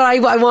shocked, but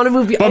I want to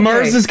move. But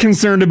Mars is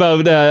concerned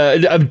about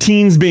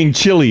teens being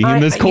chilly in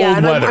this cold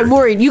weather. I'm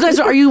worried. You guys,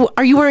 are you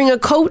wearing a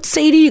coat,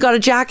 Sadie? You got a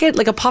jacket,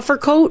 like a puffer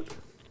coat?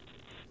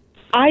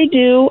 I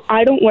do.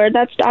 I don't wear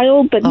that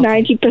style, but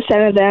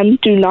 90% of them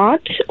do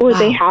not, or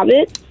they have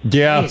it.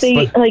 Yeah.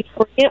 They like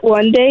bring it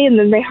one day and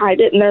then they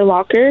hide it in their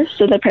locker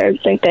so their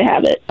parents think they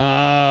have it.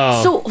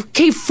 Oh. So,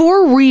 okay,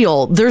 for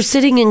real, they're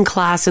sitting in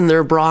class in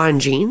their bra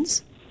and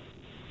jeans?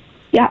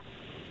 Yeah.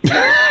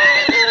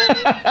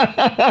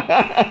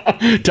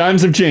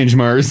 Times have changed,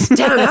 Mars.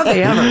 Damn, have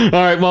they ever?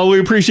 All right, well, we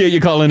appreciate you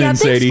calling in,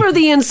 Sadie. Thanks for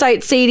the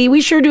insight, Sadie.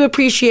 We sure do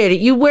appreciate it.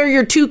 You wear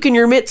your toque and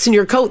your mitts and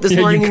your coat this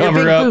morning and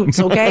your big boots,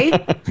 okay?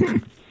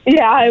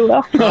 Yeah, I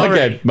will.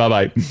 Okay,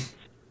 bye-bye.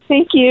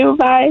 Thank you.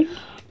 Bye.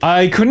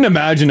 I couldn't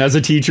imagine as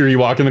a teacher, you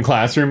walk in the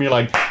classroom, you're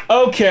like,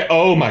 okay,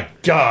 oh my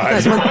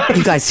God.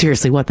 You guys,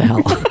 seriously, what the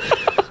hell?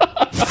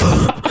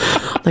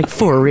 Like,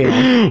 for real.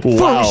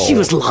 Wow. She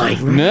was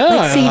lying. No,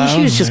 like, Sadie,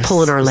 she was just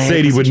pulling our legs.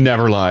 Sadie would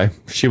never lie.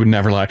 She would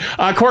never lie.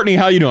 Courtney,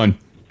 how you doing?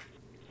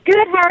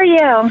 Good, how are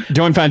you?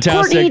 Doing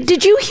fantastic. Courtney,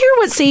 did you hear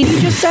what Sadie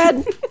just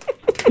said?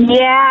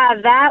 Yeah,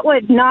 that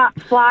would not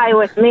fly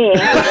with me.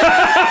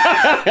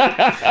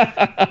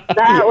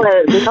 That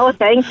was, no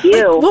thank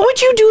you. What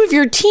would you do if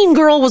your teen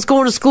girl was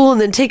going to school and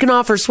then taking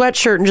off her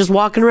sweatshirt and just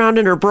walking around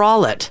in her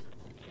bralette?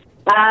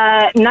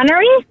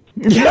 Nunnery?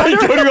 Yeah, you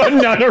go to a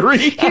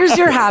nunnery. Here's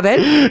your habit.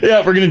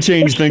 Yeah, we're going to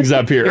change things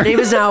up here. Your name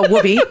is now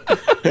Whoopi.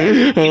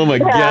 Oh, my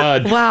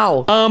God.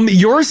 Wow.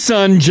 Your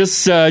son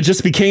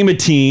just became a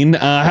teen.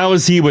 How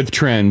is he with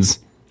trends?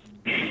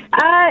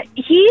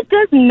 He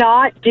does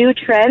not do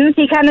trends.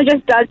 He kind of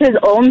just does his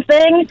own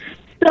thing.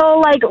 So,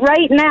 like,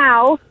 right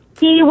now,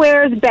 he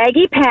wears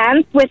baggy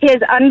pants with his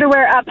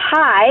underwear up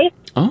high.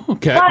 Oh,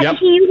 okay. But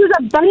he uses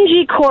a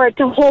bungee cord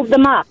to hold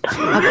them up. A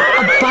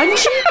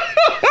bungee?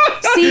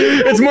 See,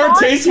 it's more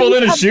tasteful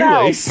than a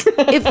shoelace.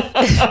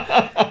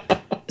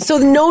 So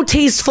no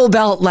tasteful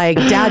belt like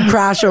Dad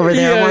Crash over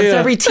there wants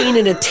every teen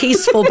in a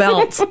tasteful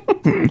belt.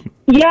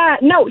 Yeah,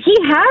 no, he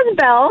has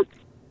belts.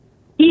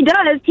 He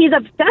does. He's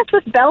obsessed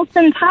with belts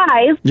and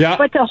ties. Yeah.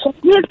 But to hold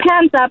his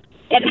pants up,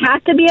 it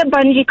has to be a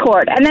bungee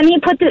cord. And then he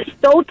puts it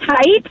so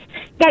tight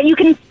that you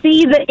can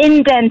see the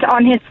indent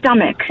on his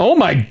stomach. Oh,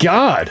 my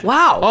God.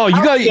 Wow. Oh,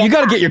 you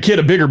got to get your kid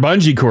a bigger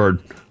bungee cord.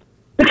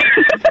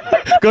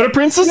 Go to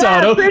Princess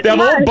Auto. They have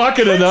a whole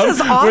bucket of them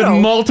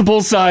with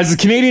multiple sizes.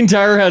 Canadian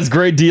Tire has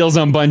great deals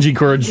on bungee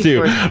cords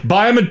too.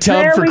 Buy him a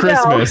tub for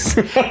Christmas.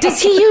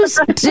 Does he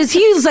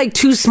use like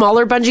two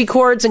smaller bungee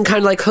cords and kind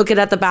of like hook it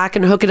at the back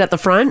and hook it at the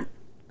front?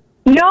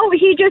 No,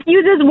 he just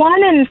uses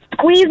one and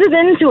squeezes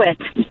into it.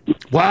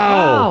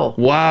 Wow.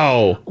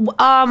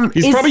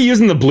 He's probably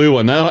using the blue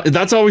one.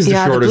 That's always the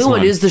shortest one. The blue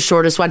one is the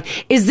shortest one.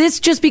 Is this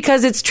just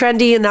because it's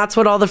trendy and that's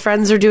what all the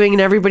friends are doing and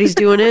everybody's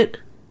doing it?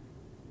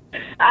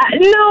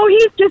 No,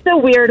 he's just a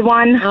weird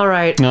one. All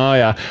right. Oh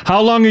yeah.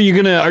 How long are you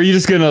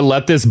just gonna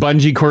let this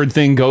bungee cord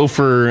thing go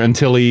for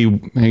until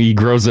he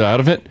grows out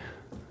of it?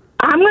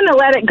 I'm gonna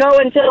let it go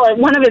until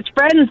one of his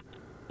friends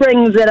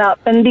brings it up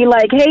and be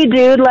like, "Hey,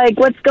 dude, like,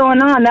 what's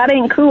going on? That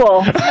ain't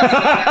cool."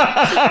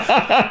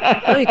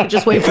 Well, you could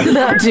just wait for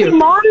that too.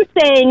 Mom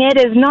saying it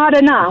is not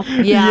enough.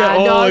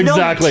 No,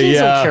 exactly. Kids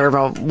don't care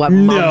about what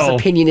mom's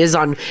opinion is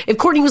on. If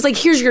Courtney was like,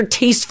 "Here's your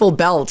tasteful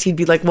belt," he'd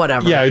be like,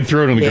 "Whatever." Yeah, he'd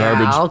throw it in the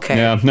garbage. Okay.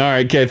 Yeah. All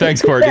right. Okay.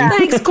 Thanks, Courtney.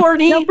 Thanks,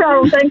 Courtney. No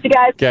problem. Thanks, you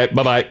guys. Okay.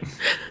 Bye.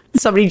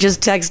 Somebody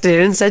just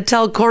texted and said,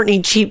 "Tell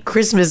Courtney cheap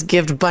Christmas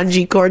gift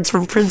bungee cords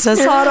from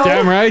Princess Auto."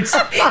 Damn right.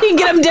 You can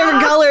get them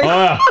different colors.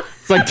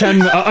 It's like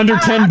under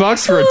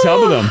 $10 for a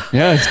tub of them.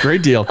 Yeah, it's a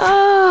great deal.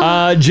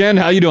 Jen,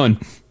 how you doing?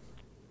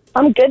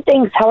 I'm good,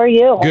 thanks. How are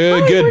you?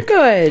 Good. We're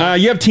good.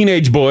 You have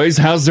teenage boys.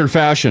 How's their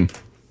fashion?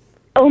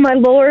 Oh my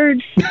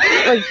lord!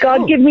 Like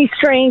God, give me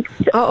strength.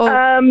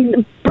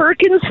 Birkenstocks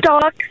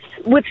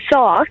with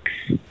socks.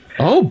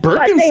 Oh, Birkenstocks.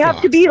 But they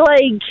have to be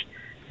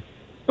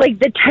like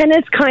the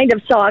tennis kind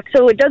of sock,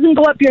 so it doesn't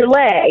go up your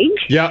leg.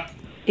 Yeah.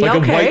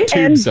 Like a white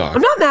tube sock.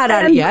 I'm not mad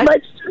at it yet.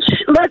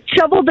 Let's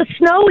shovel the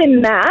snow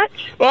in that.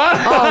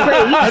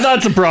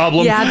 That's a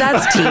problem. Yeah,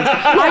 that's teeth.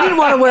 I didn't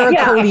want to wear a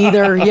coat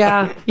either.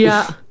 Yeah.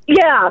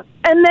 Yeah,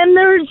 and then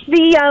there's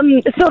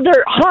so there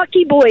are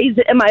hockey boys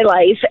in my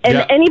life,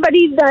 and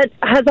anybody that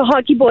has a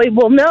hockey boy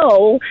will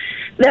know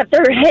that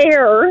their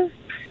hair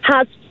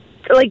has,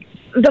 like,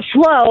 the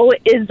flow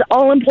is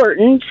all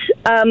important.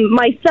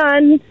 My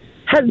son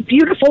has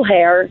beautiful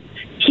hair.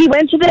 He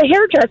went to the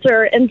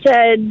hairdresser and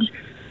said,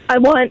 "I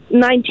want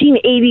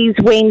 1980s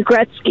Wayne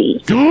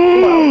Gretzky."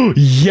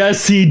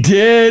 Yes, he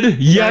did.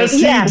 Yes,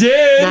 he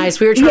did. Nice.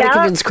 We were trying to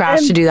convince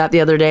Crash to do that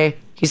the other day.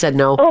 He said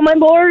no. Oh, my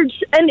lord.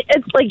 And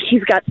it's like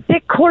he's got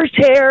thick, coarse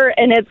hair,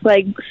 and it's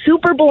like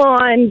super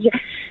blonde,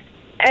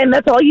 and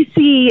that's all you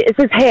see is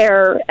his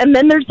hair. And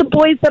then there's the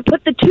boys that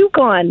put the toque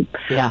on.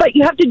 Yeah. But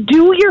you have to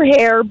do your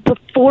hair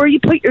before you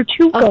put your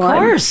toque on. Of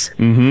course.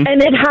 Mm-hmm.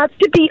 And it has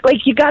to be,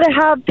 like, you got to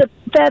have the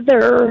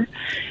feather.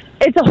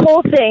 It's a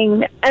whole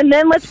thing. And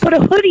then let's put a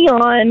hoodie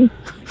on.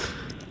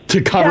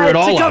 To cover it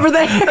all to cover up.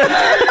 the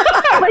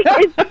hair. Like,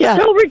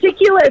 it's so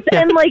ridiculous.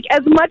 Yeah. And, like,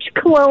 as much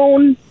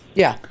cologne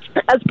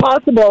as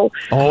possible.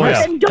 Oh,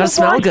 yeah. And don't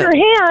wash your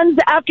hands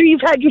after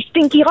you've had your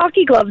stinky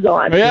hockey gloves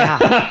on. Yeah.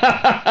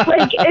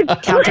 Like,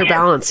 it's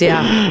counterbalance,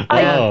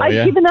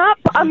 I've given up.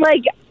 I'm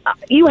like,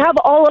 you have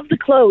all of the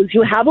clothes.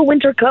 You have a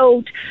winter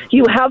coat.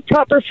 You have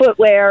proper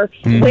footwear.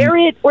 Wear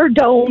it or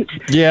don't.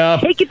 Yeah.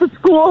 Take it to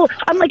school.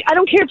 I'm like, I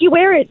don't care if you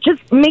wear it.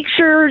 Just make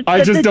sure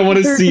I just don't want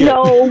to see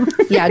it.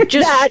 Yeah,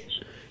 just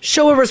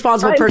show a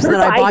responsible person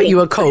that I bought you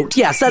a coat.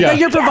 Yes, that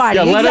you're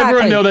providing. Yeah, let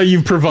everyone know that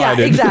you've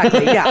provided. Yeah,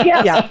 exactly.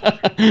 Yeah.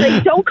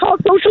 Like, don't call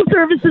social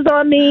services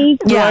on me.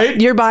 Yeah,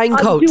 right? You're buying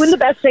coats. I'm doing the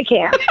best I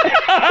can.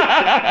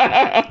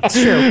 It's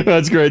true.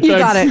 That's great. You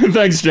Thanks. got it.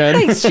 Thanks, Jen.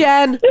 Thanks,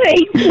 Jen.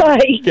 Thanks,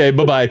 bye. Okay,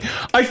 bye-bye.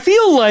 I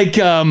feel like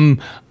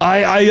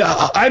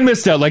I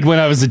missed out, like when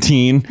I was a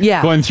teen,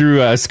 going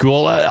through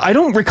school. I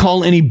don't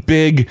recall any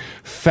big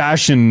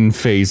fashion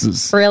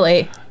phases.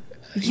 Really?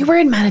 You were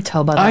in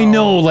Manitoba, though. I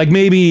know, like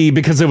maybe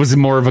because it was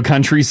more of a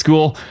country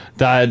school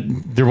that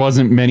there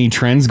wasn't many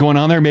trends going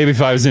on there. Maybe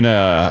if I was in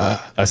a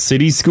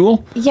city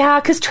school. Yeah,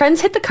 because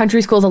trends hit the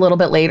country schools a little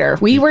bit later.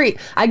 I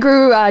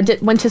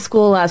went to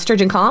school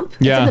Sturgeon Comp.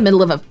 It's in the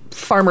middle of a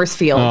farmer's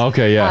field. Oh,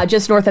 okay, yeah.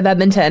 Just north of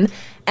Edmonton.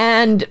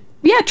 And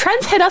yeah,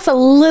 trends hit us a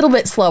little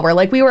bit slower.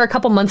 Like we were a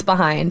couple months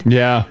behind.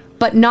 Yeah.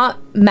 But not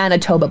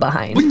Manitoba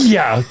behind.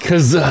 Yeah,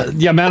 because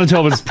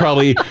Manitoba's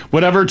probably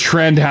whatever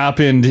trend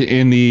happened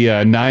in the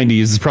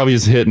 90s is probably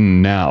just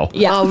hitting now.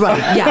 Yeah. Oh, right.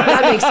 Yeah,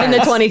 that makes sense. In the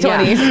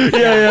 2020s.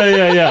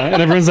 Yeah.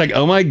 And everyone's like,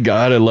 oh my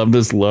God, I love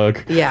this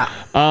look. Yeah.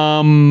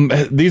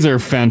 These are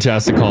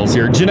fantastic calls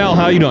here. Janelle,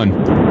 how you doing?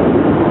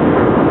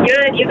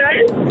 Good, you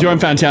guys? Doing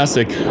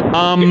fantastic.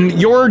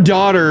 Your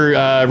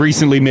daughter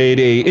recently made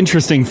a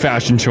interesting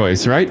fashion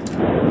choice, right?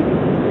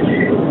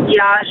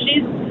 Yeah,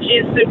 she's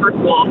super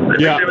cool. I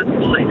wish I was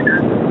cool like her.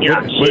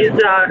 Yeah, she's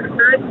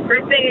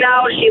her thing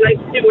now. She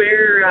likes to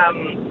wear.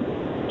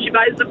 She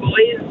buys the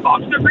boys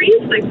boxer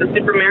briefs, like the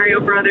Super Mario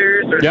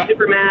Brothers or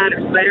Superman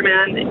or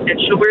Spider-Man, and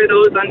she'll wear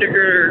those under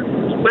her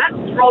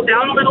sweats, roll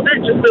down a little bit,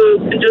 just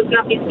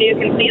enough so you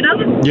can see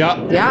them.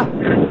 Yeah.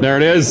 There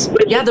it is.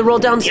 Yeah, the roll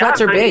down sweats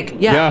are big.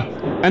 Yeah.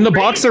 And the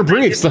boxer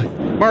briefs.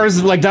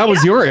 Mars, like that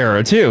was your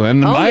era too,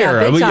 and my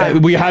era.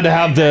 We had to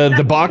have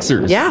the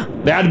boxers. Yeah.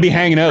 They had to be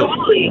hanging out.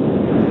 Totally.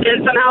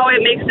 And somehow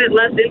it makes it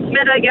less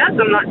intimate, I guess.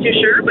 I'm not too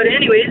sure. But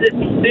anyways, it's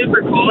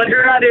super cool. And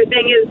her other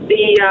thing is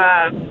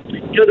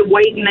the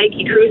white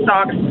Nike True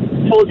socks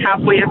pulled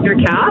halfway up your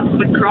calf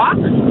with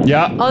Crocs.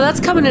 Yeah. Oh, that's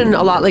coming in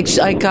a lot. Like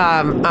Jen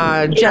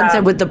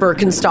said with the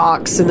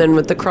Birkenstocks and then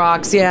with the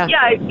Crocs. Yeah.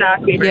 Yeah,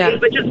 exactly. Right? Yeah.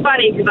 Which is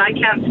funny because I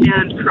can't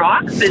stand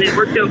Crocs, and it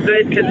worked out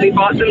good because we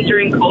bought them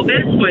during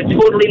COVID, so it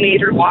totally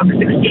made her walk 6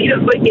 feet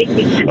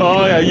away.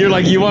 Oh yeah, you're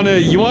like you want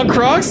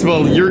Crocs?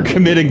 Well, you're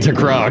committing to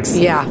Crocs.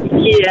 Yeah.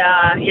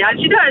 Yeah,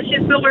 she does. She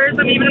still wears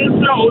them even in the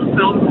snow.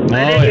 So, but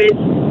anyways,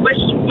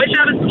 wish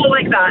I was cool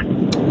like that.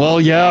 Well,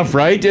 yeah,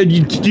 right.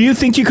 Do you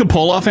think you could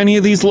pull off any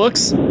of these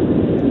looks?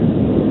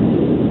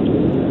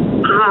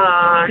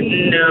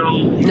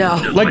 No.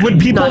 Like, would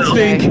people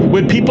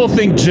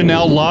think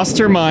Janelle lost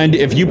her mind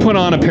if you put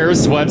on a pair of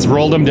sweats,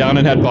 rolled them down,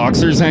 and had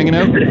boxers hanging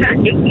out?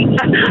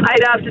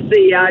 I'd have to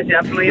say, yeah,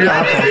 definitely.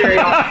 Very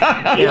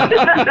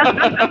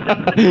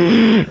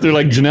They're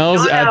like,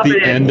 Janelle's at the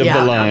end of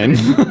the line.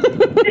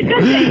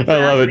 I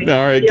love it.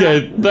 All right.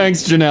 Okay.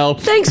 Thanks, Janelle.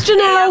 Thanks,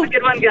 Janelle. Have a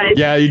good one, guys.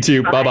 Yeah, you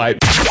too. Bye-bye.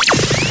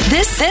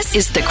 This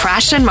is the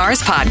Crash and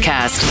Mars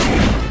podcast.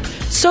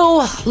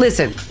 So,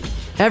 listen,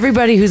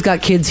 everybody who's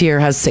got kids here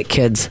has sick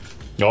kids.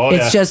 Oh,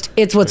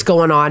 It's what's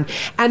going on.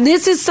 And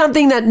this is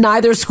something that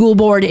neither school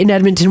board in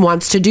Edmonton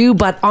wants to do,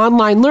 but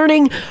online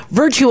learning,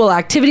 virtual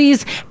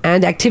activities,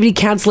 and activity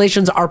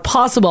cancellations are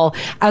possible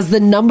as the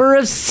number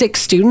of sick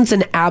students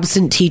and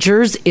absent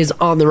teachers is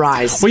on the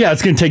rise. Well, yeah,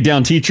 it's going to take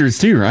down teachers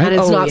too, right? And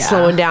it's not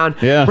slowing down.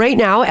 Yeah. Right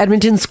now,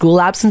 Edmonton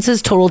school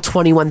absences total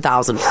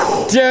 21,000.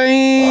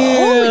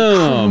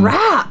 Damn! Holy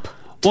crap!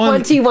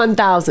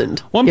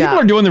 21,000. Well, people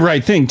are doing the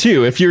right thing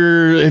too. If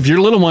your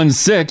little one's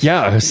sick,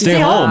 stay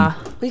home.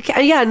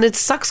 Yeah, and it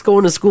sucks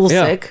going to school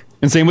sick.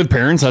 And same with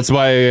parents. That's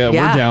why we're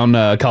down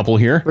a couple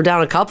here. We're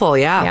down a couple,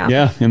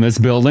 Yeah, in this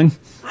building.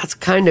 That's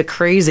kind of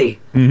crazy.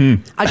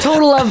 Mm-hmm. A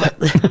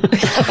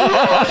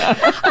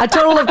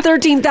total of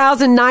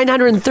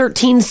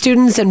 13,913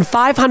 students and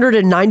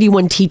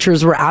 591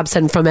 teachers were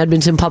absent from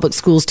Edmonton Public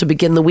Schools to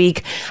begin the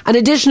week. An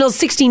additional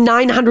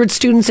 6,900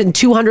 students and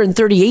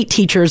 238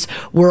 teachers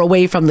were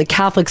away from the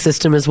Catholic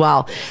system as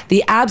well.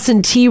 The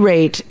absentee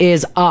rate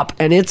is up,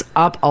 and it's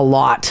up a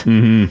lot.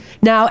 Mm-hmm.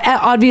 Now,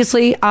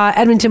 obviously,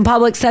 Edmonton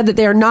Public said that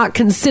they are not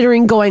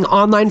considering going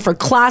online for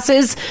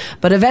classes,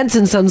 but events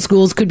in some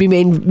schools could be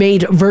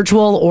made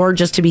virtual or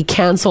just to be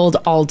canceled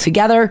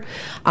altogether.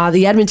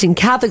 The Edmonton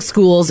Catholic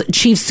Schools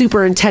Chief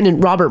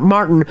Superintendent Robert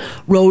Martin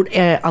wrote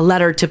a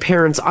letter to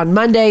parents on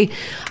Monday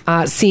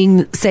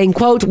saying,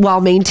 quote, while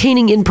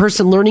maintaining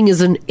in-person learning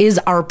is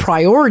our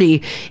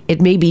priority,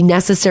 it may be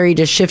necessary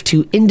to shift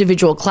to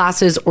individual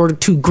classes or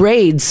to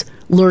grades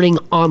learning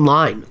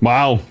online.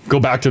 Wow. Go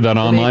back to that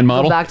online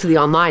model. Go back to the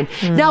online.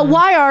 Now,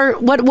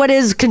 what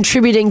is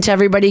contributing to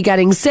everybody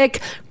getting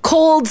sick?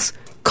 Colds,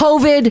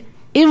 COVID,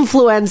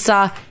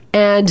 influenza,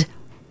 and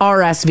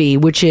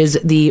RSV, which is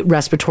the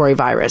respiratory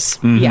virus.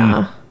 Mm-hmm.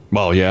 Yeah.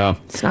 Well, yeah.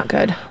 It's not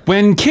good.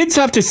 When kids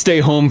have to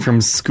stay home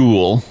from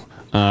school,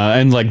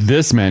 and like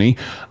this many,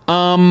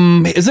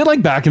 is it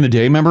like back in the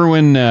day? Remember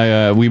when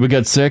we would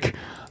get sick,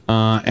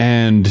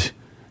 and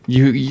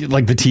you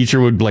like the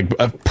teacher would like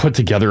put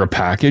together a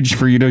package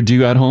for you to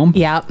do at home?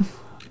 Yep.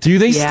 Do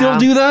they still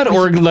do that,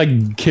 or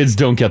like kids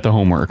don't get the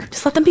homework?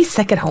 Just let them be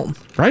sick at home.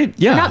 Right?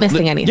 Yeah. They're not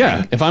missing anything.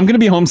 Yeah. If I'm going to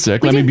be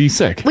homesick, let me be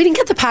sick. We didn't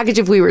get the package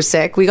if we were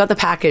sick. We got the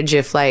package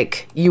if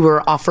like you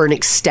were off for an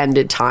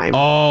extended time.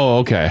 Oh,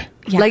 okay.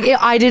 Yeah. Like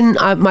I didn't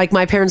like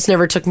my parents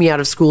never took me out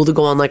of school to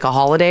go on like a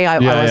holiday. I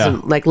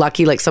wasn't like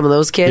lucky like some of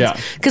those kids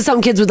because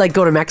some kids would like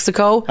go to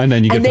Mexico and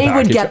then you get the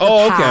package. Would get the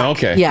pack.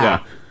 Okay.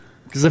 Yeah.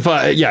 Because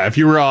if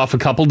you were off a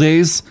couple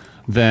days,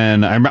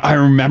 then I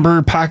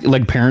remember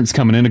parents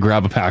coming in to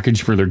grab a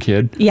package for their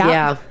kid.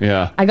 Yeah.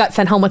 I got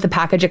sent home with a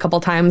package a couple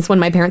times when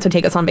my parents would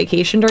take us on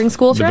vacation during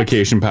school trips. The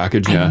vacation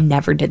package, I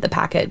never did the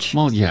package.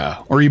 Well,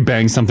 yeah. Or you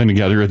bang something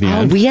together at the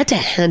end. We had to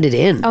hand it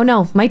in. Oh,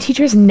 no. My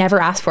teachers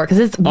never asked for it because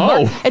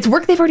it's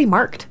work they've already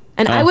marked.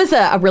 And I was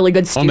a really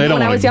good student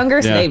when I was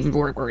younger, so they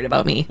weren't worried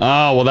about me.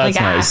 Oh, well, that's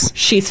nice.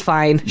 She's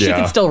fine. She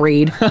can still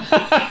read.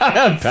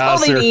 That's all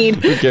they need.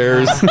 Who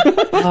cares?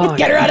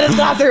 Get her out of this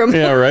classroom.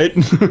 Yeah,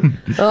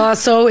 right?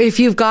 So if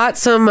you've got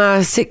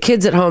some sick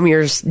kids at home,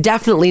 you're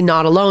definitely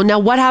not alone. Now,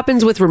 what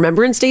happens with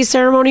Remembrance Day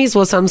ceremonies?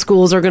 Well, some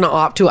schools are going to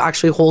opt to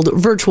actually hold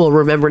virtual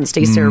Remembrance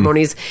Day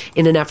ceremonies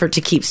in an effort to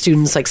keep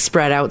students like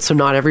spread out so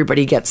not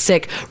everybody gets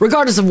sick,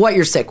 regardless of what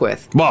you're sick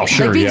with. Well,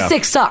 sure, like being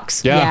sick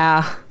sucks.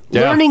 Yeah.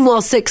 Learning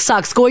while sick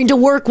sucks. Going to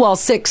work while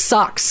sick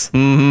sucks.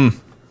 Mm-hmm.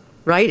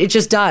 Right? It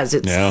just does.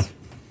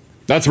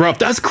 That's rough.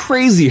 That's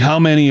crazy how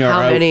many are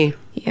out. Yeah.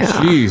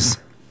 Jeez.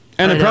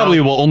 And it probably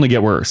will only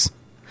get worse.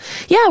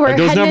 Yeah, we're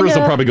those numbers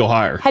will probably go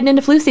higher. Heading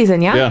into flu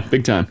season, yeah? Yeah,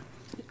 big time.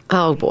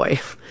 Oh, boy.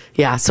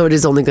 Yeah, so it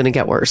is only going to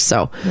get worse.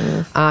 So,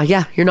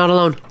 you're not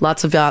alone.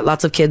 Lots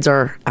of kids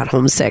are at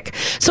home sick.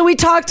 So we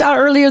talked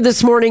earlier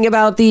this morning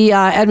about the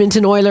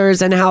Edmonton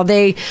Oilers and how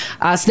they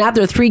snapped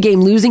their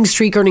 3-game losing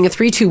streak, earning a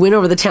 3-2 win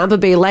over the Tampa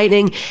Bay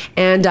Lightning.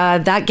 And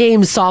that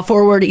game saw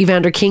forward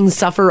Evander King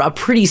suffer a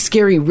pretty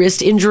scary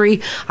wrist injury.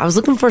 I was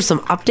looking for some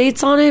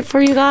updates on it for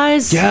you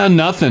guys. Yeah,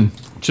 nothing.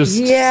 Just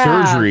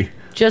surgery.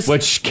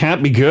 Which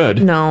can't be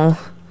good. No.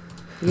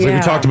 Like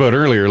we talked about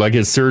earlier, like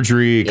is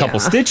surgery a couple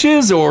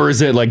stitches or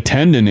is it like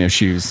tendon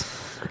issues?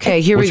 Okay,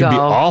 here we go. Which would be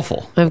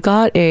awful. I've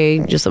got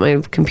just let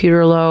my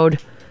computer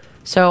load.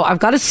 So I've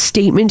got a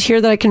statement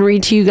here that I can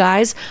read to you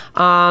guys.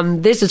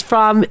 This is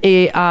from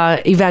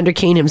Evander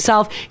Kane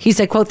himself. He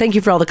said, quote, "Thank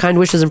you for all the kind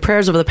wishes and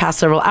prayers over the past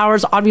several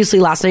hours. Obviously,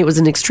 last night was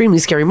an extremely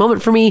scary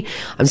moment for me.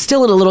 I'm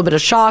still in a little bit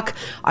of shock.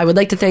 I would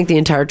like to thank the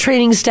entire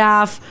training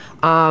staff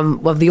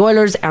of the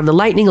Oilers and the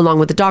Lightning, along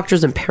with the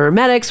doctors and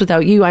paramedics.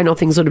 Without you, I know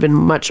things would have been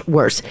much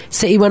worse."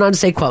 So he went on to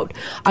say, quote,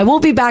 "I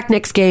won't be back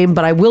next game,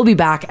 but I will be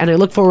back, and I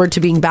look forward to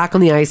being back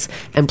on the ice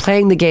and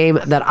playing the game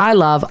that I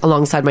love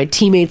alongside my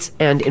teammates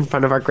and in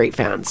front of our great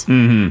fans."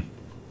 Mm-hmm.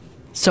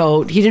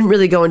 So he didn't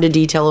really go into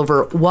detail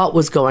over what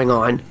was going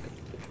on.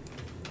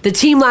 The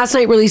team last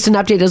night released an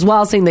update as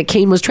well, saying that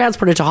Kane was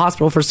transported to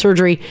hospital for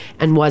surgery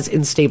and was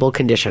in stable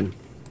condition.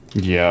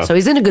 Yeah. So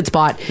he's in a good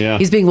spot. Yeah.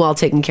 He's being well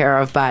taken care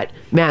of, but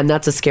man,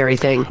 that's a scary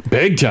thing.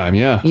 Big time,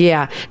 yeah.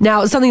 Yeah.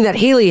 Now, something that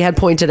Haley had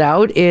pointed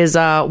out is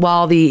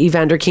while the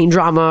Evander Kane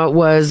drama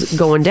was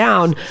going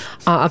down,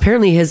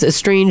 apparently his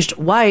estranged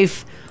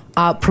wife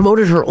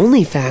promoted her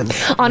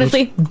OnlyFans.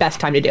 Honestly, best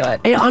time to do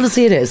it.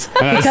 Honestly, it is.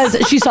 Because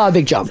she saw a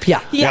big jump.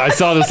 Yeah. Yeah, I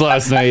saw this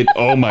last night.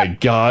 Oh my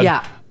God.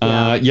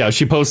 Yeah.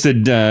 She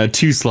posted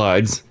 2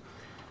 slides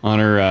on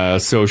her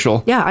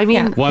social. Yeah, I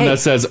mean... One that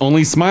says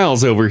only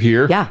smiles over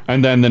here. Yeah.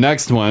 And then the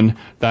next one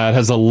that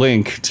has a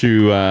link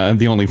to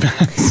the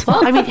OnlyFans.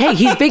 Well, I mean, hey,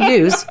 he's big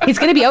news. He's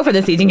going to be over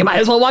this season. You might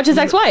as well watch his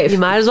ex-wife. You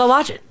might as well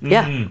watch it.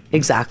 Yeah,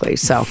 exactly.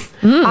 So,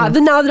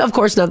 now, of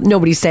course,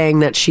 nobody's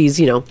saying that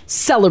she's,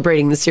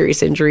 celebrating the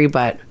serious injury,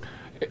 but...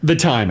 The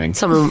timing.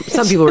 Some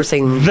people were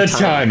saying... the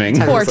timing.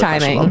 Poor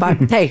timing.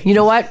 But, hey, you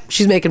know what?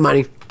 She's making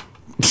money.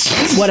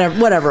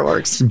 Whatever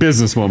works.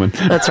 Businesswoman.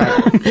 That's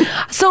right.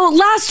 So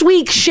last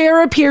week,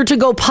 Cher appeared to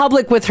go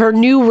public with her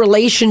new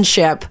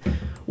relationship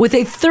with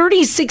a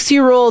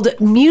 36-year-old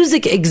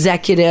music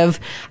executive,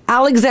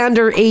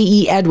 Alexander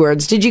A.E.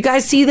 Edwards. Did you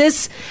guys see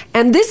this?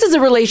 And this is a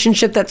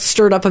relationship that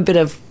stirred up a bit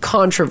of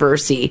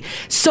controversy.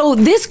 So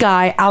this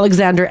guy,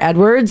 Alexander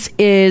Edwards,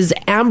 is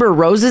Amber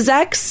Rose's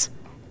ex.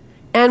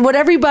 And what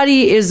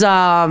everybody is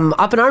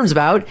up in arms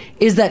about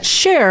is that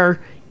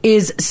Cher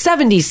is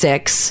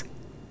 76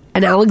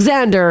 and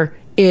Alexander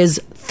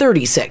is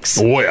 36.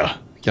 Oh, yeah.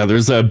 Yeah,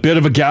 there's a bit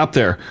of a gap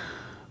there.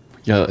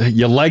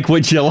 You like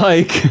what you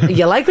like.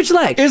 You like what you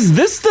like. Is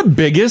this the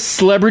biggest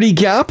celebrity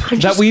gap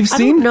that we've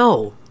seen? I don't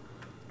know.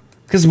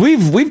 Because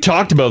we've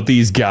talked about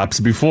these gaps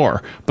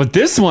before, but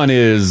this one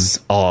is...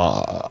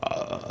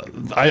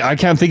 I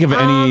can't think of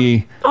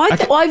any...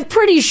 I'm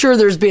pretty sure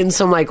there's been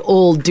some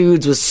old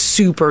dudes with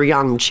super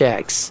young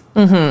chicks.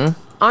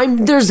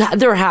 Mm-hmm.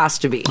 There has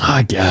to be.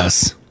 I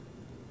guess.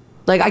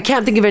 I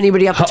can't think of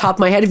anybody off the top of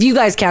my head. If you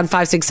guys can,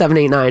 5, 6, 7,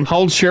 8, 9. How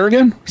old Cher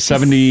again?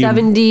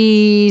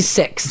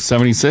 76.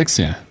 76,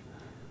 yeah.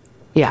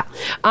 Yeah.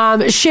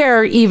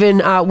 Cher even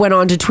went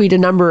on to tweet a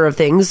number of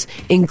things,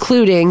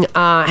 including,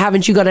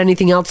 haven't you got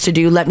anything else to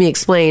do? Let me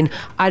explain.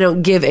 I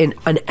don't give an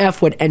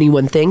F what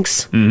anyone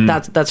thinks. Mm-hmm.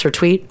 That's her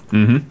tweet.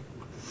 Mm-hmm.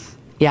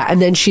 Yeah,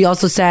 and then she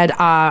also said,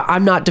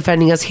 I'm not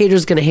defending us.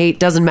 Haters gonna hate.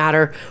 Doesn't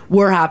matter.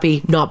 We're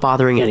happy. Not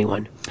bothering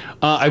anyone.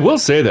 I will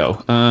say, though,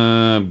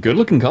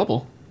 good-looking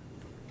couple.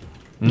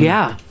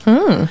 Yeah.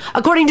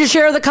 According to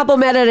Cher, the couple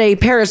met at a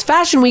Paris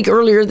Fashion Week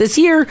earlier this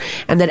year,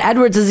 and that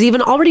Edwards has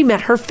even already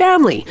met her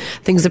family.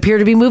 Things appear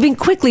to be moving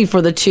quickly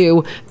for the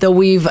two, though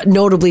we've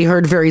notably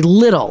heard very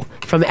little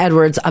from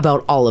Edwards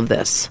about all of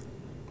this.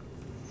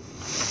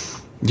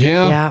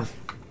 Yeah.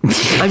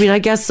 I mean, I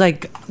guess,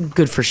 like,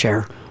 good for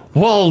Cher.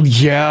 Well,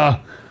 yeah.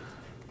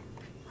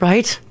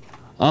 Right?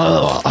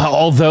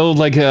 Although,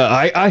 like,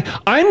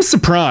 I'm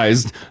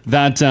surprised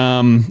that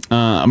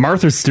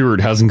Martha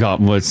Stewart hasn't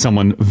gotten with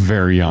someone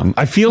very young.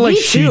 I feel like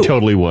she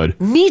totally would.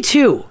 Me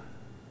too.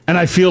 And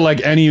I feel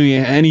like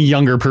any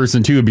younger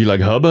person too would be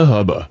like hubba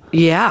hubba.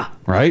 Yeah.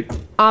 Right?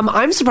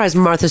 I'm surprised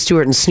Martha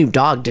Stewart and Snoop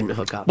Dogg didn't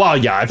hook up. Well,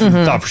 yeah, I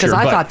thought for sure.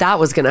 Because I thought that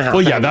was going to happen.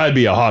 Well, yeah, that'd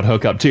be a hot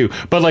hookup too.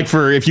 But like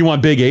if you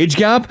want big age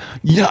gap,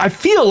 yeah, I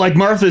feel like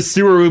Martha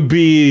Stewart would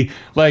be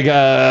like,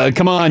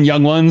 come on,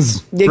 young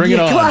ones, bring it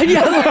on. Come on,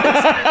 young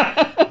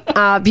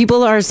ones.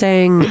 People are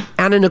saying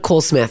Anna Nicole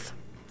Smith.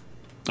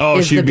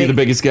 Oh, she'd be the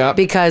biggest gap?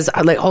 Because,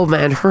 like, oh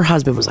man, her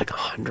husband was like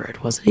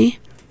 100, wasn't he?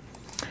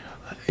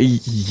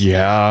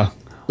 Yeah.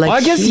 Like, well,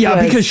 I guess,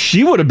 because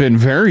she would have been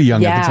very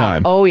young at the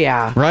time. Oh,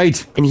 yeah.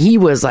 Right. And he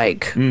was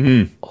like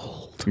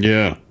old.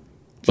 Yeah.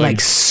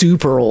 Like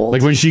super old.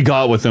 Like when she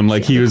got with him,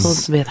 like he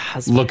was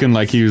Smith looking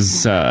like he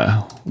was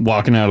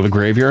walking out of the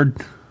graveyard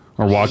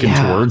or walking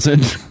towards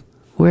it.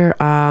 Where,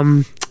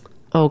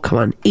 oh, come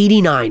on.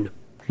 89.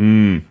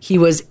 He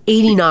was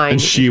 89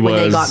 when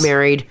they got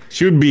married.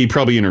 She would be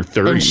probably in her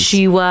 30s. And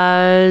she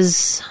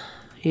was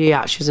in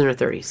her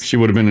 30s. She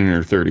would have been in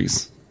her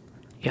 30s.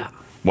 Yeah.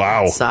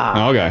 Wow.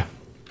 Okay.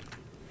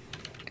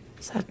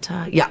 Is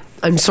that, yeah.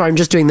 I'm sorry. I'm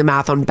just doing the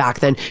math on back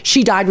then.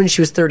 She died when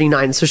she was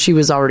 39, so she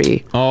was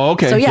already. Oh,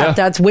 okay. So yeah,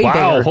 that's way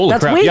bigger. Holy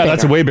crap. Way yeah, bigger.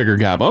 That's a way bigger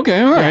gap.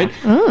 Okay, all right.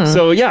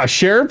 So yeah,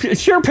 Cher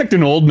picked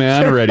an old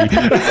man already.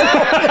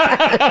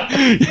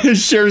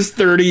 Cher's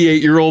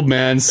 38-year-old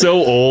man,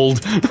 so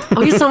old.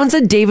 Okay, someone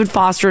said David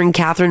Foster and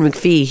Catherine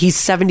McPhee. He's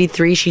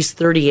 73, she's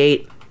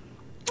 38.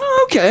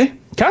 Okay.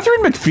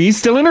 Catherine McPhee's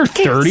still in her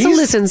 30s? So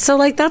listen,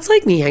 like that's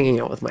like me hanging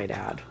out with my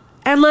dad.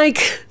 And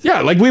like...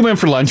 Yeah, like we went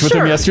for lunch with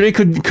him yesterday.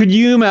 Could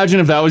you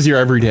imagine if that was your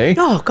everyday?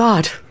 Oh,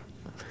 God.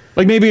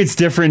 Like maybe it's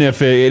different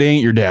if it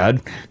ain't your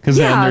dad, because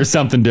then there's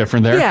something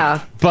different there.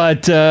 Yeah.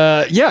 But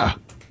yeah.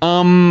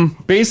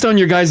 Based on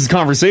your guys'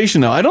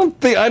 conversation, though, I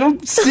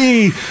don't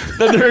see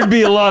that there'd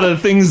be a lot of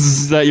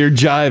things that you're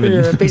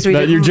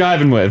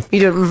jiving with. You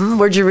do,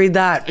 where'd you read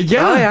that?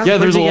 Yeah,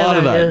 there's a lot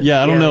of that.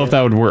 Yeah, I don't know if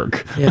that would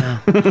work. Yeah.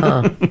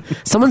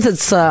 Someone said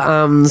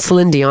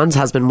Celine Dion's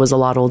husband was a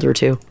lot older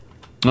too.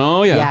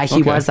 Oh, yeah. Yeah,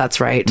 he was. That's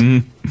right.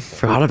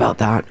 Forgot about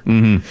that.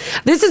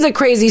 This is a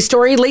crazy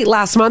story. Late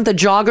last month, a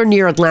jogger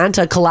near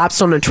Atlanta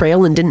collapsed on a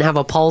trail and didn't have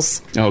a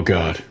pulse. Oh,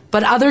 God.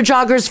 But other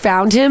joggers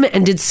found him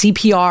and did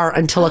CPR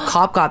until a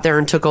cop got there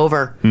and took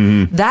over.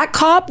 That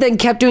cop then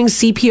kept doing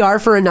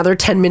CPR for another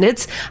 10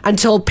 minutes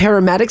until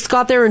paramedics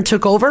got there and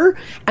took over.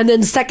 And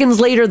then seconds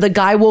later, the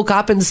guy woke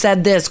up and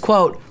said this,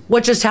 quote,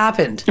 "What just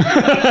happened?"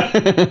 That's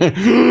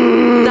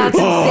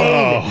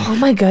insane. Oh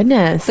my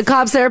goodness. The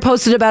cops there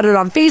posted about it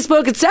on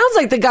Facebook. It sounds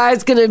like the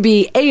guy's going to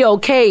be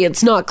A-okay.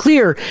 It's not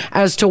clear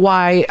as to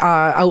why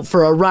out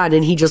for a run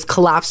and he just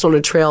collapsed on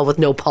a trail with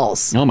no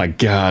pulse. Oh my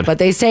God. But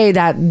they say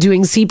that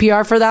doing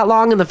CPR for that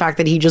long and the fact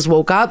that he just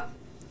woke up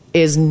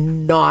is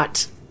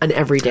not an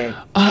everyday.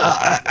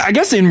 I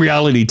guess in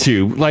reality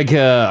too, like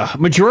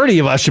majority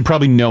of us should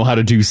probably know how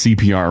to do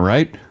CPR,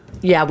 right?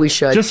 Yeah, we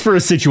should. Just for a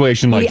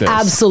situation like this. We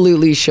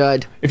absolutely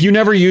should. If you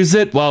never use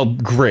it, well,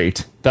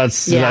 great.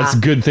 That's a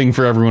good thing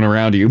for everyone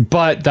around you.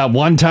 But that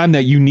one time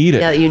that you need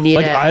it. Yeah, you need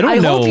it. I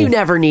hope you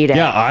never need it.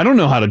 Yeah, I don't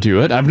know how to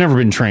do it. I've never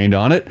been trained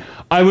on it.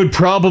 I would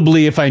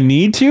probably, if I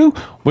need to,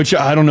 which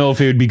I don't know if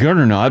it would be good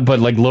or not,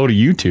 but like load a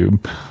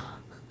YouTube.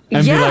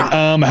 And be like,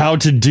 how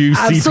to do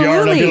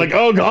CPR. And I'd be like,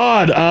 oh,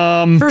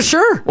 God. For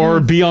sure. Or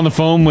be on the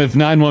phone with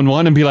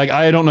 911 and be like,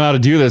 I don't know how to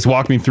do this.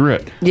 Walk me through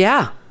it.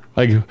 Yeah.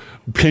 Like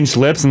pinch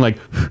lips and like...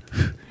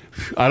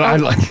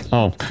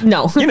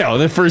 No. You know,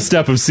 the first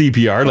step of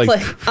CPR.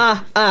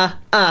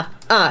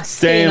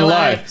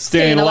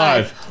 Staying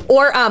alive.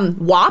 Or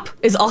WAP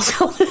is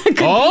also a good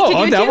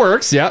Oh, that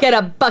works, yeah. Get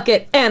a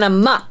bucket and a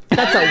mop.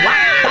 That's a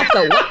WAP.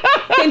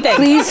 Same thing.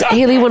 Please,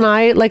 Haley, when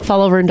I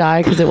fall over and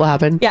die, because it will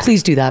happen,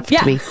 please do that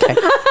to me. Okay.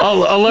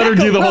 I'll let her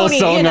do the whole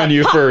song on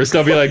you first.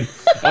 I'll be like,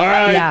 all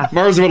right,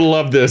 Mars would have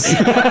loved this.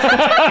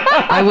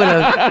 I would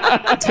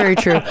have. That's very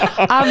true.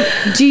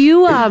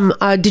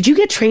 Did you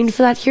get trained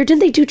for that here?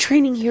 Didn't they do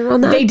training here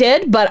on that? They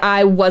did, but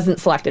I wasn't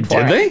selected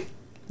for it. Did they?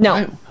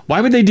 No.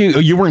 Why would they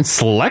do? You weren't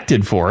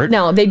selected for it.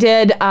 No, they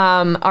did.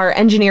 Our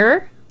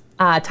engineer,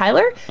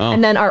 Tyler,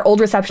 and then our old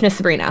receptionist,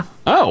 Sabrina.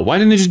 Oh, why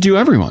didn't they just do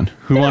everyone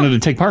who wanted to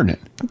take part in it?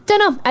 Don't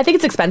know. I think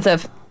it's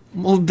expensive.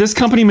 Well, this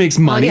company makes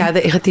money. Oh, yeah,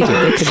 they do.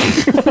 They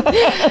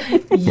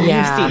could. Yeah.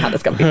 You've seen how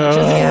this company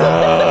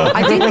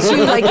I think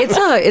too, like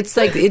it's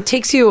like it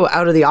takes you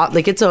out of the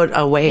like it's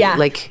a way. Yeah.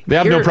 Like They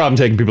have no problem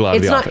taking people out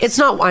of it's the not. office. It's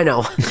not. I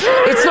know.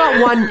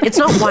 It's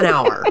not 1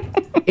 hour.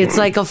 It's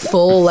like a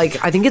full.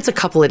 Like I think it's a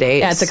couple of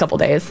days. Yeah, it's a couple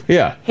days.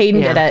 Yeah.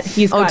 Hayden Yeah. did it.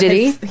 He's Oh, did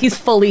he? He's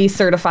fully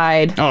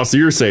certified. Oh, so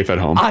you're safe at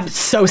home. I'm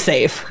so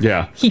safe.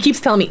 Yeah. He keeps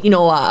telling me, if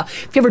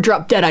you ever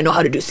drop dead, I know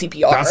how to do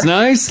CPR. That's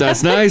nice.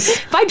 That's nice.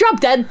 If I drop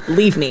dead,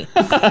 leave me.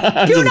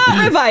 Do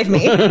not revive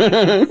me.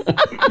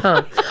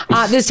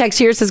 This text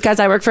here says, "Guys,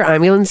 I work for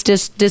ambulance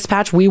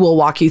dispatch. We will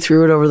walk you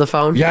through it over the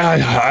phone."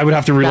 Yeah, I would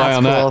have to rely That's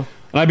on cool. that.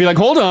 And I'd be like,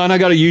 hold on, I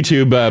got a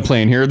YouTube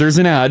playing here. There's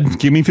an ad.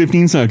 Give me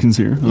 15 seconds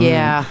here.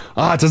 Yeah.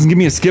 It doesn't give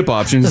me a skip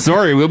option.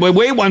 Sorry.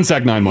 Wait 1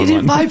 sec, 911. You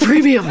didn't buy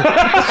premium.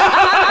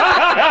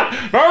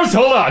 Rose,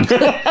 hold on.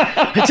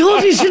 I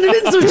told you you shouldn't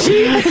have been so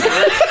cheap.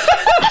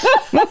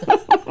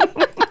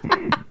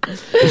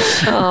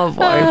 Oh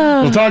boy.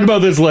 We'll talk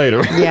about this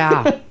later.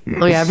 Yeah.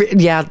 Oh yeah.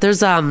 Yeah.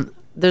 There's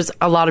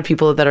a lot of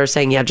people that are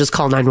saying, yeah, just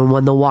call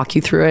 911. They'll walk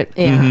you through it.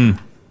 Yeah.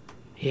 Mm-hmm.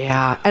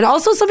 Yeah. And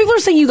also some people are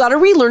saying you got to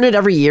relearn it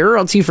every year or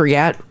else you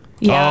forget.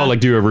 Yeah. Oh, like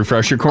do a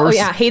refresher course? Oh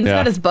yeah, Hayden's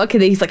got his book,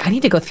 and he's like, I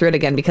need to go through it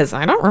again because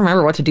I don't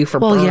remember what to do for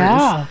burns.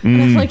 yeah.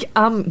 And I'm like,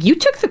 you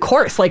took the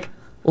course like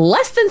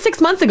less than 6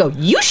 months ago.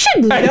 You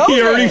should know.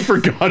 He already this.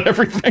 forgot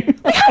everything.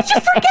 Like, how'd you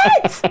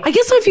forget? I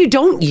guess if you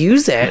don't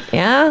use it.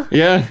 Yeah.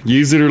 Yeah,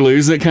 use it or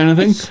lose it kind of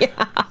thing.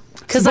 Yeah.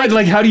 Because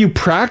like, how do you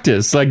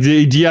practice? Like, do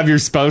you have your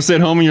spouse at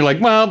home and you're like,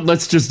 well,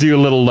 let's just do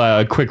a little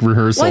quick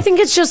rehearsal? Well, I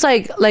think it's just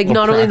like We'll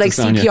not only like practice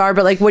on you. CPR,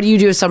 but like what do you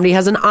do if somebody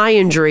has an eye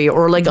injury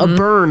or like a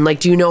burn? Like,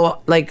 do you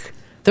know like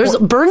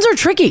burns are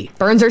tricky.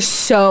 Burns are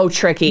so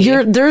tricky.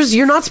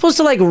 You're not supposed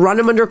to like run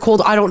them under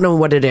cold. I don't know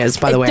what it is,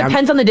 by the way. It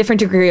depends on the different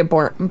degree of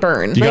burn. You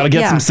got to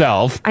get some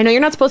salve. I know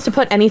you're not supposed to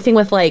put anything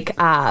with like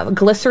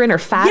glycerin or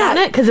fat on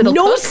it because it'll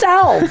no cook.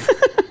 salve.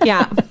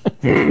 Yeah.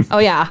 Oh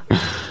yeah.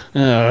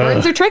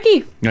 Burns are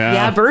tricky.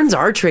 Yeah, burns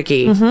are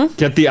tricky.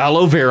 Get the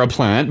aloe vera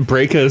plant,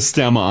 break a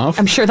stem off.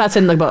 I'm sure that's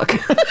in the book.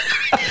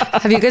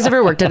 Have you guys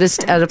ever worked at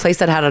a place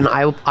that had an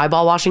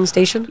eyeball washing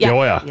station? Yeah.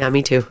 Oh, yeah. Yeah,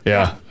 me too.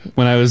 Yeah.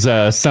 When I was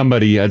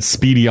somebody at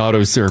Speedy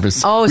Auto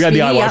Service, Oh, we had the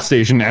Speedy, eye wash yeah.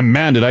 station, and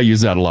man, did I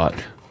use that a lot.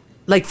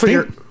 Like for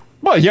your...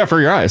 Well, yeah, for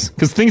your eyes,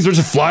 because things are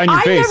just flying in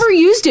your I face. never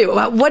used it.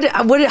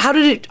 How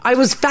did it... I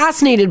was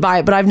fascinated by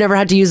it, but I've never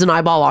had to use an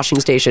eyeball washing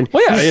station.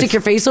 Well, yeah, You stick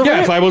your face over it?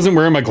 Yeah, if I wasn't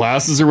wearing my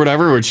glasses or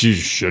whatever, which you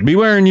should be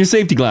wearing your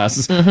safety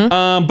glasses.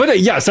 But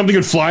yeah, something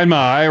could fly in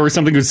my eye or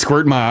something could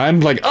squirt in my eye.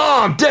 I'm like,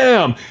 oh,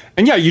 damn.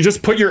 And yeah, you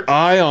just put your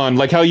eye on,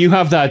 like how you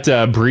have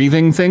that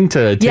breathing thing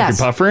to take Yes,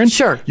 your puffer in.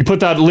 Sure. You put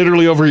that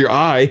literally over your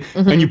eye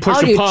and you push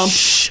Oh, a you pump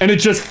and it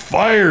just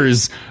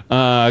fires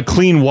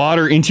clean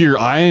water into your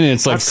eye and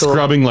it's like That's cool.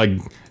 scrubbing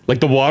like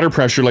the water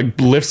pressure like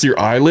lifts your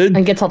eyelid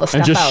And gets all the and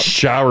stuff just out.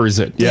 showers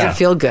it. Does Yeah. it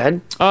feel good?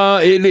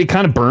 It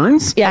kind of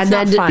burns. Yeah, it's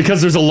not fun.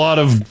 Because there's a lot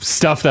of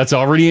stuff that's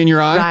already in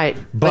your eye. Right.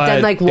 But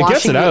then like it gets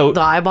washing it out.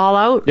 the eyeball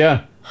out?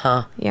 Yeah.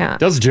 Huh. Yeah.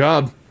 Does the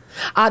job.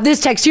 This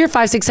text here,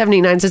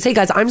 56789, says, hey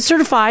guys, I'm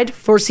certified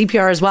for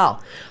CPR as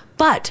well.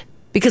 But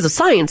because of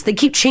science, they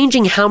keep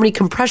changing how many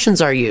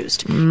compressions are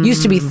used.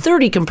 Used to be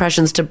 30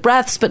 compressions to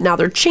breaths, but now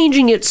they're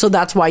changing it, so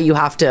that's why you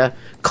have to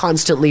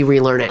constantly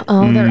relearn it.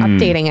 Oh, they're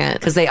updating it.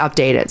 Because they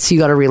update it, so you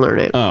got to relearn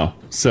it. Oh,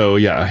 so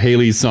yeah,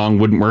 Haley's song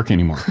wouldn't work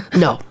anymore.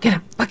 No. Get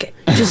him. Bucket.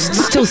 Just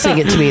still sing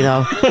it to me,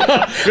 though.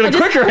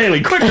 Quicker,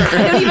 Haley, quicker.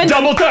 don't even-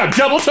 double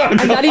time.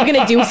 I'm not even going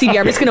to do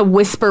CPR. I'm just going to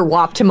whisper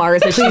WAP to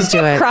Mars as Please she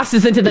do it.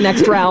 crosses into the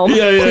next realm.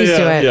 Please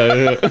do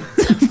it. Yeah.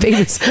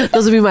 Famous.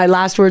 Those will be my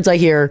last words I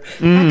hear.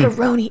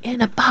 Macaroni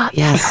in a pot.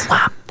 Yes.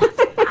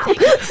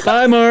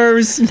 Bye,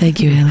 Mars.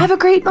 Thank you, Haley. Have a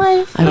great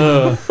life.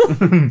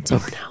 It's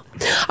over now.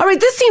 All right,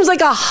 this seems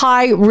like a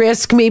high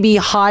risk, maybe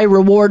high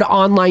reward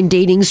online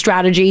dating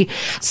strategy.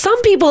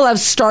 Some people have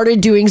started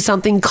doing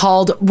something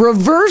called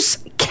reverse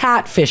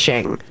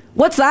catfishing.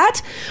 What's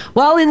that?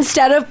 Well,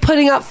 instead of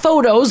putting up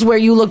photos where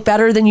you look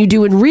better than you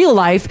do in real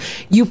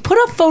life, you put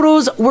up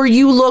photos where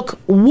you look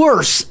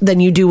worse than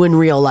you do in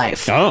real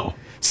life. Oh.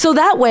 So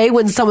that way,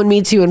 when someone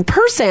meets you in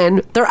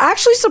person, they're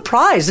actually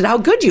surprised at how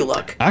good you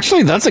look.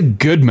 Actually, that's a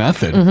good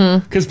method.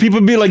 Because people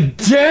be like,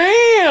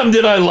 damn,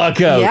 did I luck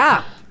out?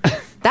 Yeah.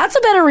 That's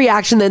a better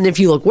reaction than if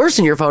you look worse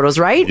in your photos,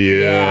 right?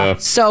 Yeah.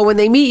 So when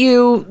they meet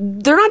you,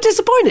 they're not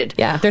disappointed.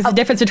 Yeah, there's a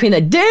difference between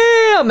the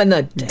damn and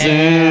the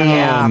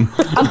Damn.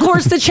 Of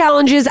course, the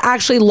challenge is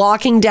actually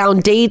locking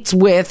down dates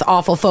with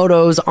awful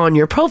photos on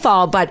your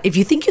profile. But if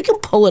you think you can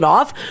pull it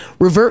off,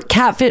 reverse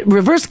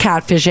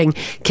catfishing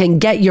can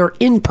get your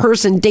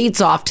in-person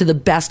dates off to the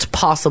best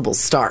possible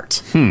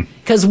start.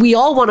 Because we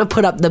all want to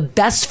put up the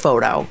best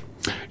photo.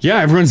 Yeah,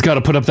 everyone's got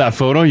to put up that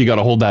photo. You got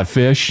to hold that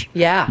fish.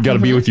 Yeah. You got to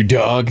be with your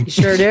dog. You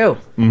sure do.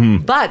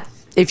 But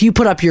if you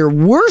put up your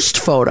worst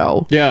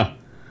photo, Yeah.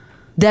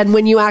 than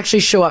when you actually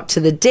show up to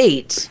the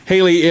date.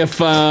 Haley,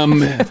 if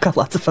I've got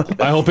lots of photos.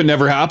 I hope it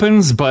never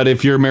happens, but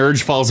if your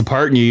marriage falls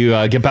apart and you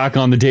get back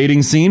on the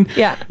dating scene,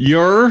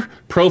 your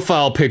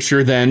profile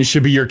picture then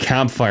should be your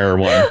campfire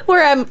one.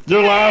 Where I'm...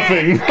 You're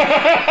laughing.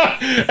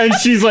 And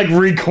she's like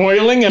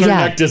recoiling and her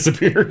neck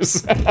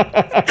disappears.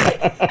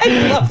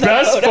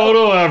 Best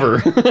photo ever.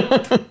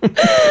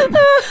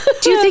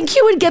 Do you think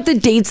you would get the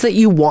dates that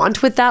you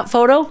want with that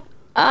photo?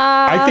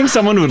 I think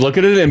someone would look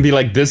at it and be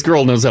like, this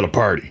girl knows how to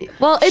party.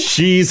 Well,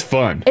 she's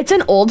fun. It's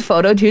an old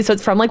photo too, so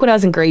it's from like when I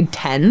was in grade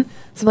 10.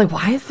 So I'm like,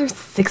 why is there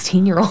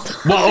 16-year-old?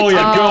 Well,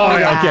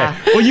 okay.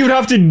 Well, you'd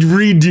have to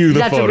redo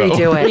the photo. Have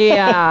to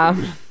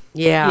redo it.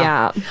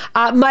 Yeah.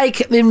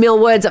 Mike in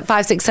Millwoods at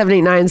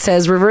 56789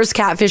 says reverse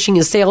catfishing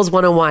is sales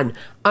 101.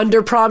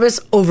 Under promise,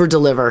 over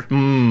deliver.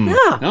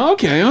 Yeah.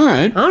 Okay, all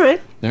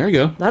right. There you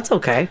go. That's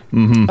okay.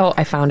 Mm-hmm. Oh,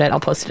 I found it.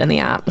 I'll post it in the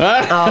app.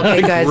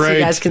 Okay, guys. So you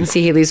guys can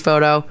see Haley's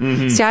photo.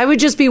 Mm-hmm. See, I would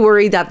just be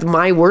worried that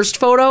my worst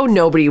photo,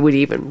 nobody would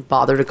even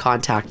bother to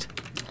contact.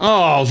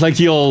 Oh, like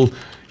you'll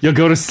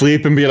go to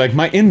sleep and be like,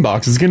 my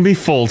inbox is going to be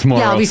full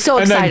tomorrow. Yeah, I'll be so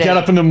excited. And then get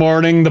up in the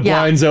morning, the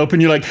blinds open,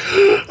 you're like,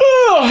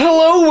 oh,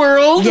 hello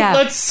world. Yeah.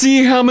 Let's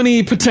see how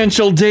many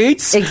potential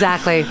dates.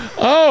 Exactly.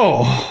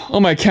 Oh,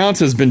 my account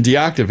has been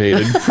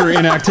deactivated for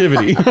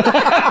inactivity.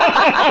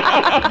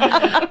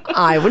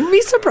 I wouldn't be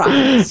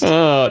surprised.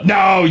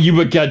 No, you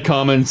would get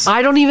comments.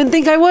 I don't even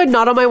think I would.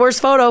 Not on my worst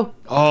photo.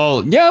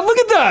 Oh, yeah, look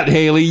at that,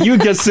 Haley. You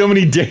get so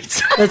many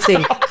dates. Let's see.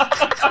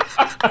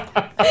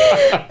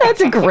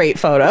 That's a great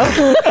photo. That's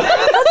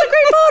a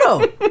great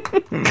photo.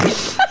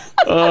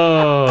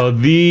 Oh,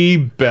 the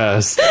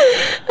best.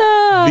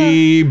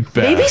 The best.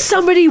 Maybe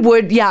somebody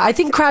would. Yeah, I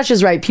think Crash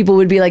is right. People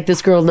would be like,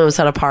 this girl knows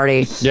how to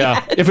party.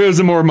 Yeah. If it was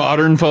a more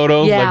modern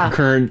photo, like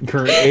current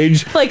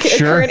age. Like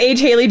current age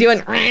Haley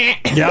doing.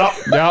 Yeah.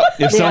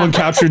 If someone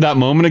captured that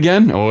moment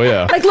again, oh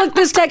yeah. Like, look,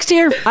 this text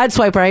here. I'd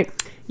swipe right.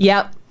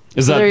 Yep.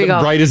 Is that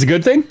right is a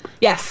good thing?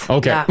 Yes.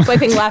 Okay. Yeah.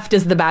 Swiping left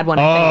is the bad one.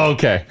 Oh,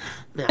 okay.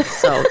 Yeah,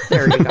 so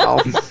there you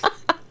go.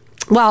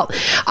 Well,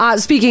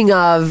 speaking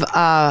of,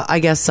 I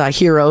guess,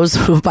 heroes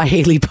by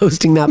Haley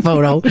posting that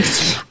photo,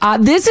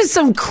 this is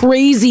some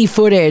crazy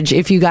footage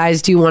if you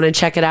guys do want to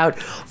check it out.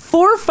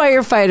 4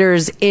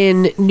 firefighters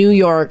in New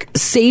York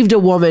saved a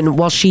woman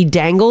while she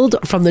dangled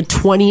from the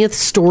 20th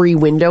story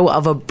window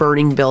of a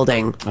burning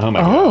building. Oh,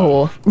 my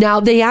God. Now,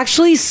 they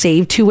actually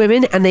saved 2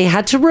 women and they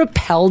had to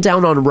rappel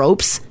down on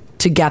ropes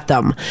to get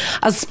them.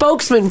 A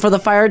spokesman for the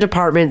fire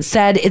department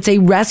said it's a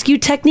rescue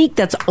technique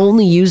that's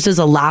only used as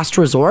a last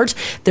resort.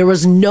 There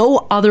was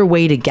no other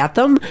way to get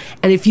them.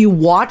 And if you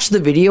watch the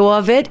video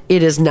of it,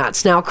 it is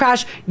nuts. Now,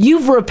 Crash,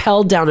 you've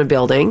rappelled down a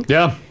building.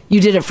 Yeah. You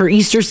did it for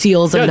Easter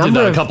seals I did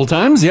that a couple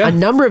times, a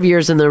number of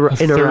years in a row.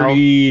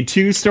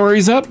 32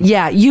 stories up.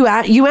 Yeah, you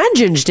and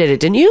Ginge did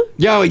it, didn't you?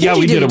 Yeah, we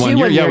did it one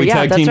year. Yeah, we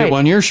tag teamed it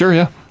 1 year. Sure,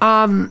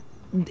 yeah.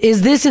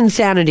 Is this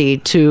insanity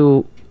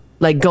to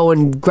like go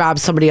and grab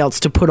somebody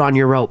else to put on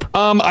your rope?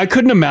 I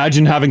couldn't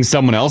imagine having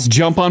someone else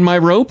jump on my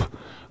rope,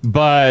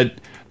 but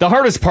the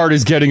hardest part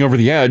is getting over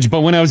the edge. But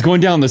when I was going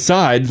down the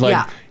side,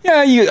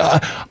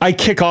 I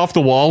kick off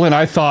the wall and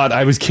I thought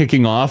I was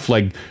kicking off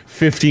like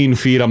 15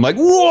 feet. I'm like,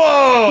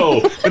 whoa!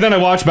 But then I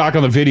watched back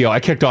on the video. I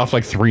kicked off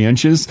like 3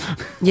 inches.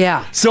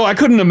 Yeah. So I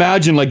couldn't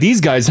imagine like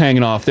these guys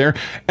hanging off there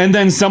and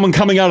then someone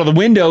coming out of the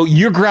window.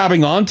 You're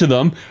grabbing onto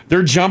them.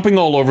 They're jumping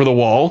all over the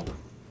wall.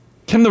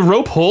 Can the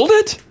rope hold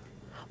it?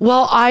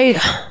 Well,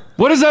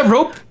 what is that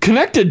rope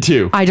connected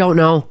to? I don't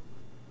know.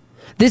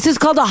 This is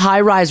called a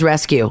high-rise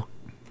rescue.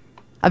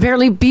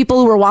 Apparently, people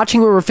who were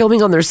watching were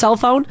filming on their cell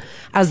phone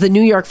as the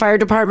New York Fire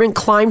Department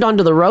climbed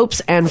onto the ropes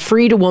and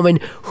freed a woman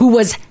who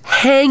was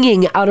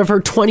hanging out of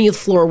her 20th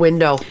floor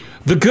window.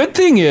 The good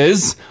thing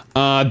is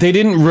they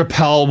didn't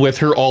rappel with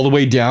her all the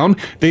way down.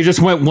 They just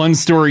went 1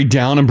 story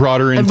down and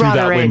brought her in through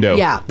that window.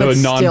 Yeah, the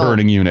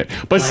non-burning unit.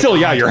 But still,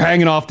 you're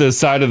hanging off the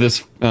side of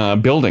this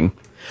building.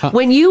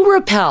 When you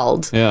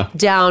rappelled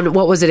down,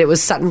 what was it? It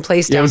was Sutton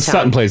Place downtown. Yeah, it was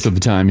Sutton Place at the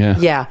time, yeah.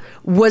 Yeah.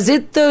 Was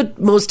it the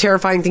most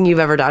terrifying thing you've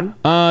ever done?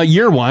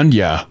 Year 1,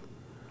 yeah.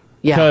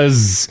 Yeah.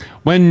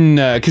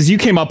 Because you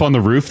came up on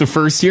the roof the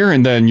first year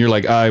and then you're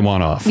like, I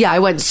want off. Yeah, I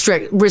went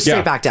straight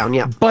back down,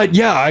 yeah. But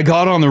yeah, I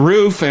got on the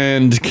roof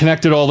and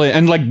connected all the,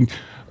 and like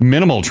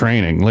minimal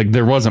training. Like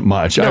there wasn't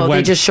much. No,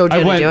 they just showed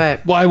you how to do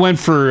it. Well, I went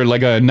for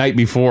like a night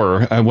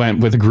before. I went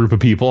with a group of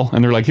people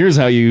and they're like, here's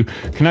how you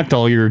connect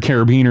all your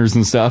carabiners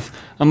and stuff.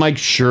 I'm like,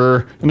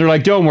 sure. And they're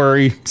like, don't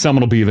worry,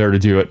 someone will be there to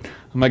do it.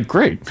 I'm like,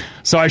 great.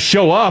 So I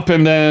show up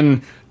and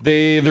then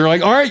they're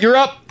like, all right, you're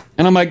up.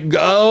 And I'm like,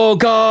 oh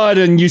God.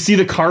 And you see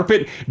the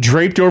carpet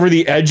draped over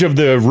the edge of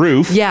the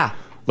roof. Yeah.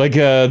 Like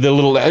the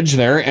little edge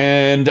there.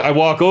 And I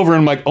walk over and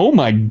I'm like, oh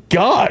my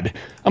God.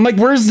 I'm like,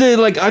 where's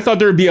I thought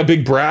there'd be a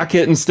big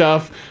bracket and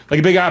stuff, like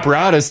a big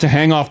apparatus to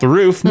hang off the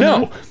roof. Mm-hmm.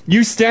 No,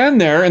 you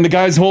stand there and the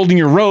guy's holding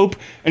your rope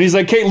and he's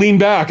like, Kate, lean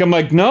back. I'm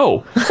like,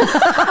 no.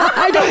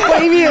 I don't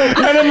blame you. And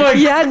I'm like,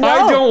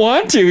 I don't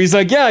want to. He's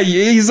like, yeah.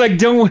 He's like,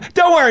 don't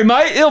worry,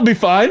 mate. It'll be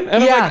fine.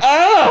 And I'm like,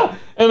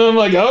 And I'm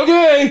like,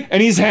 okay.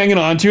 And he's hanging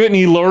onto it, and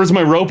he lowers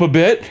my rope a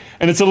bit,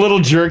 and it's a little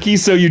jerky,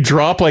 so you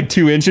drop like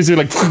 2 inches. You're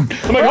like, I'm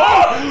like,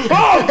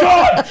 oh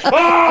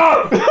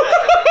God!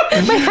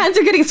 My hands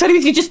are getting sweaty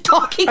with you just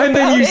talking And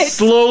then you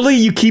slowly,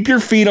 you keep your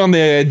feet on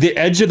the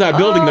edge of that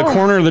building, the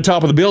corner of the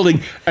top of the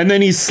building, and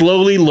then he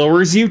slowly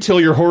lowers you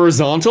till you're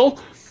horizontal.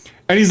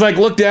 And he's like,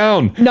 look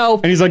down. No.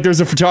 And he's like,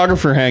 there's a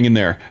photographer hanging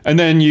there. And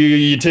then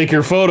you take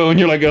your photo and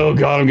you're like, oh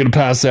God, I'm going to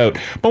pass out.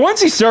 But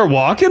once you start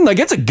walking, like,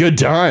 it's a good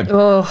time.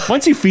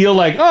 Once you feel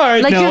like, all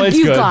right, Like no, it's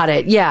you've good. got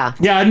it. Yeah.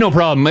 Yeah, no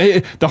problem.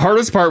 The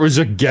hardest part was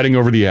just getting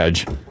over the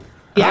edge.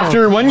 Yeah.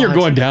 After when you're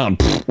going down,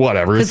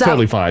 whatever, it's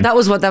totally fine. That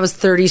was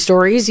 30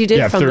 stories you did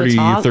Yeah, from 30, the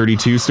top?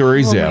 32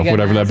 stories. Oh, my Yeah, whatever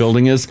that goodness.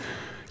 building is.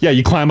 Yeah,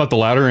 you climb up the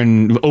ladder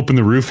and open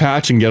the roof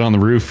hatch and get on the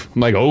roof.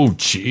 I'm like, oh,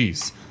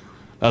 jeez.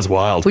 That's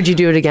wild. Would you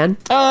do it again?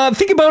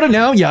 Think about it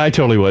now. Yeah, I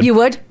totally would. You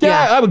would?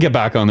 Yeah, I would get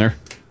back on there.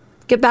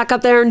 Get back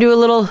up there and do a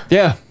little...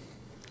 Yeah.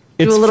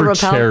 Do It's a little for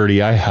rappel?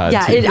 charity. I had to.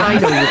 I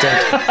know you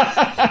did.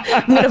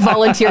 I'm going to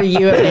volunteer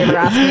you if they ever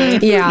ask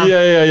me. Yeah.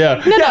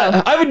 Yeah.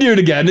 No. I would do it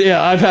again.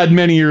 Yeah, I've had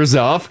many years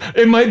off.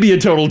 It might be a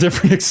total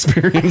different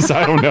experience.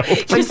 I don't know.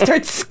 Just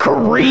start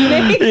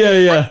screaming.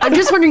 Yeah. I'm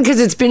just wondering because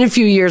it's been a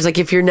few years, like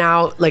if you're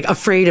now like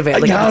afraid of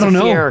it. Like, I it's don't a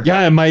know. fear.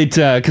 Yeah, it might,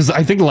 because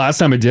I think the last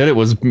time I did it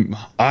was,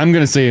 I'm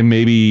going to say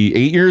maybe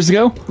 8 years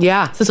ago.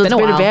 Yeah, so it's been a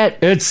while. bit.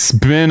 It's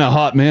been a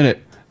hot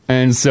minute.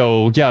 And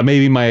so, yeah,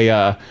 maybe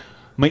my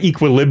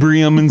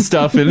equilibrium and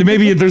stuff, and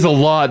maybe there's a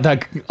lot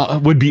that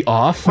would be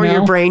off Or now.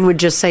 your brain would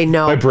just say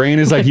no. My brain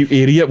is like, you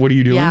idiot, what are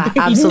you doing? Yeah,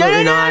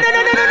 absolutely not.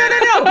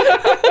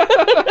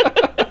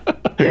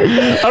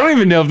 I don't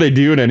even know if they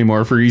do it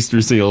anymore for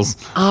Easter seals.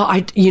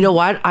 Oh, you know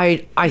what?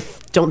 I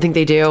don't think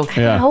they do.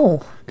 Yeah.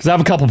 Because I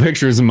have a couple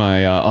pictures in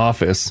my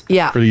office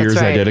Yeah, for the years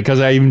that's I right. did it, because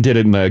I even did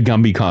it in the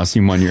Gumby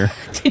costume one year.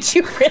 Did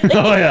you really?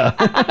 Oh, yeah.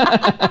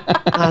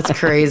 That's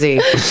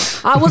crazy.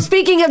 Well,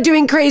 speaking of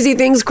doing crazy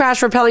things,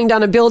 crash rappelling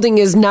down a building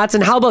is nuts.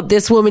 And how about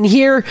this woman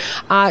here?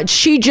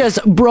 She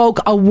just broke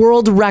a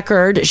world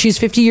record. She's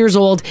 50 years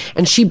old,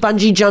 and she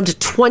bungee jumped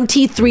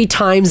 23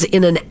 times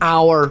in an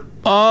hour.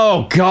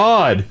 Oh,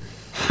 God.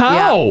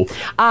 How?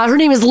 Yeah. Her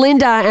name is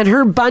Linda, and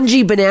her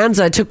bungee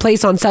bonanza took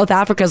place on South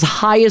Africa's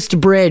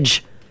highest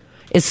bridge.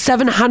 It's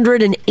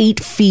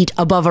 708 feet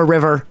above a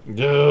river.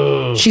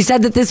 She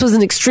said that this was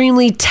an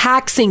extremely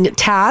taxing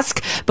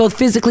task, both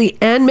physically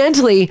and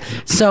mentally.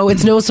 So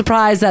it's no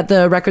surprise that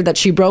the record that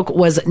she broke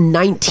was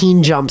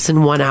 19 jumps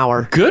in 1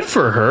 hour. Good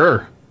for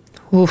her.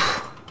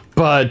 Oof.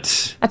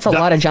 But that's a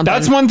lot of jumping.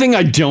 That's one thing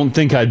I don't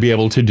think I'd be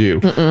able to do.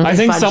 I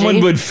think Bungee?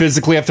 someone would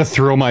physically have to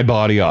throw my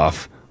body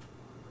off.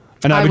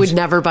 And I would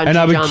never bungee And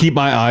I would jump. keep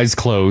my eyes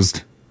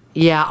closed.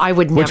 Yeah, I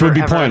would never. Which would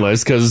be ever.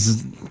 pointless,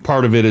 because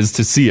part of it is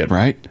to see it,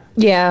 right?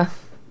 Yeah.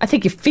 I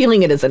think you're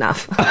feeling it is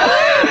enough.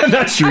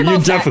 That's true. You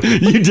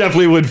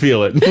definitely would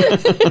feel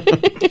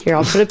it. Here,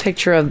 I'll put a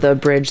picture of the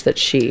bridge that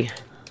she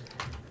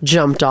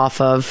jumped off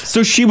of.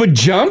 So she would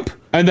jump,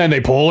 and then they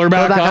pull her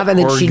back, up, and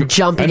then she'd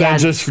jump and again. then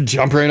just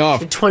jump right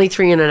off.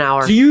 23 in an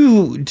hour. Do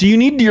you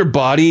need your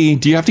body?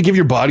 Do you have to give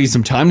your body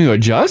some time to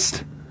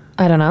adjust?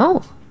 I don't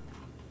know.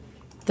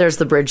 There's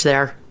the bridge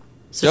there.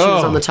 So she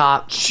was on the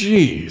top.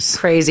 Jeez.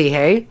 Crazy,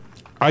 hey?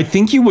 I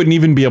think you wouldn't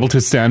even be able to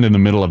stand in the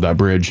middle of that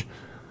bridge.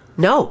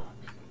 No.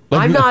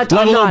 Like, I'm not.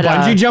 Let I'm alone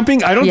not, bungee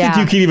jumping? I don't yeah.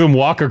 think you can even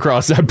walk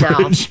across that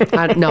bridge.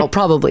 No,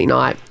 probably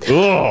not.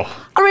 Ugh.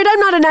 All right, I'm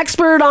not an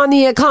expert on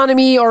the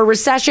economy or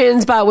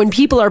recessions, but when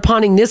people are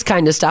pawning this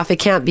kind of stuff, it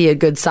can't be a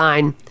good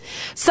sign.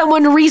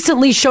 Someone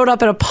recently showed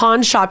up at a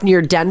pawn shop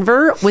near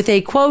Denver with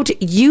a, quote,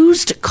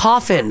 used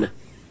coffin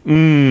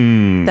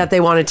that they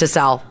wanted to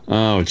sell.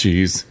 Oh,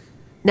 jeez.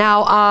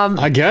 Now,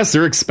 I guess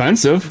they're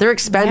expensive. They're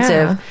expensive.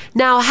 Yeah.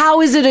 Now,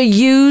 how is it a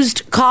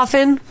used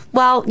coffin?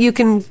 Well, you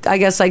can, I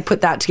guess, like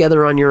put that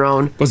together on your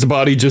own. Was the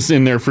body just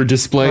in there for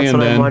display? That's and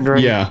what then, I'm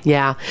wondering.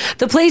 Yeah.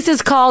 The place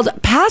is called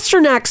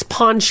Pasternak's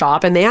Pawn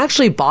Shop, and they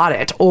actually bought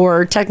it,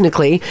 or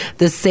technically,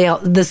 the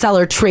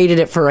seller traded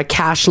it for a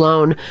cash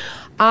loan.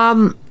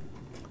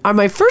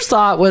 My first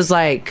thought was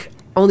like,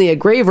 only a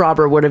grave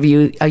robber would have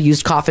used a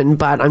used coffin,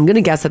 but I'm going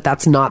to guess that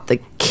that's not the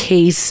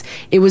case.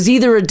 It was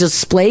either a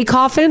display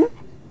coffin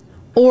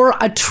or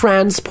a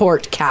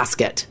transport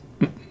casket.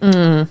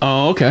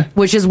 Oh, okay.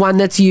 Which is one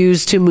that's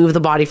used to move the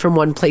body from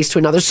one place to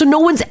another. So no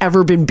one's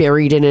ever been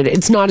buried in it.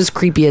 It's not as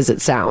creepy as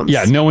it sounds.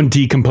 Yeah, no one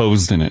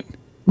decomposed in it.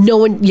 No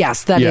one.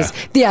 Yes, that is.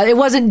 Yeah. Yeah, it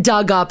wasn't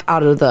dug up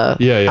out of the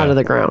out of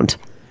the ground.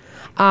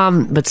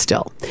 But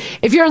still,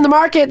 if you're in the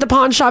market, the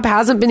pawn shop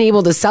hasn't been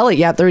able to sell it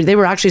yet. They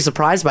were actually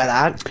surprised by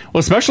that. Well,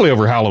 especially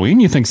over Halloween,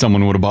 you think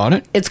someone would have bought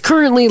it? It's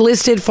currently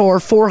listed for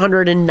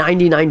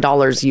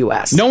 $499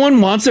 US. No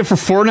one wants it for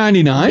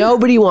 $499?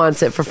 Nobody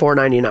wants it for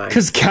 $499.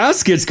 Because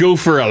caskets go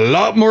for a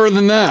lot more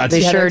than that. They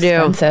sure do.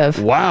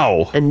 Expensive.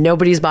 Wow. And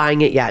nobody's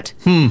buying it yet.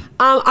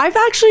 I've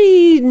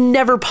actually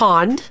never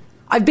pawned.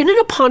 I've been in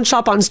a pawn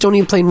shop on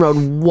Stony Plain Road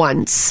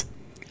once.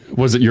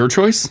 Was it your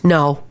choice?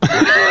 No.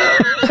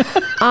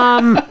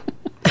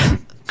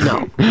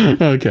 No.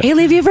 Okay.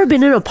 Haley, have you ever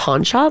been in a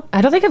pawn shop?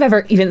 I don't think I've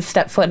ever even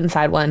stepped foot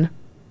inside one.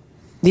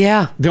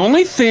 Yeah. The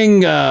only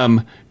thing,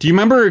 do you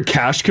remember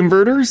cash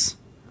converters?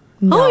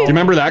 No. Do you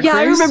remember that Yeah,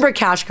 I craze? remember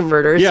cash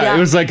converters. Yeah, it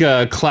was like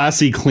a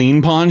classy,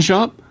 clean pawn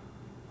shop.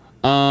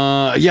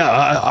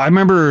 I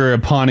remember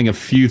pawning a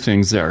few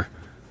things there.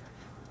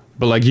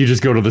 But like you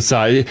just go to the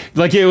side,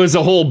 like it was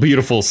a whole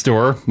beautiful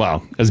store.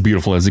 Wow, as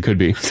beautiful as it could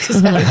be.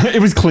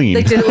 It was clean.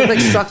 Like, did it look like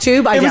struck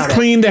tube? It was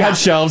clean. They had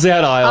shelves. They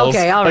had aisles.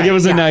 Okay, all Like right, it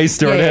was a yeah. nice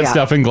store. Yeah, They had yeah.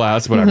 stuff in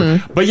glass,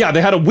 whatever. But yeah,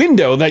 they had a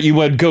window that you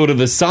would go to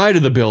the side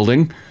of the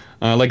building.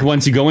 Like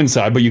once you go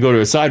inside, but you go to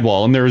a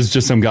sidewall, and there was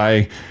just some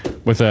guy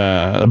with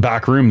a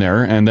back room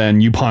there, and then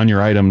you pawn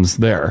your items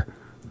there.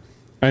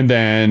 And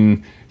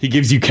then he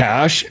gives you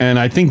cash, and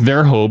I think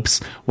their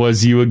hopes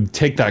was you would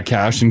take that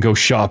cash and go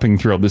shopping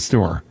throughout the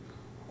store.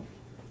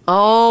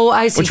 Oh,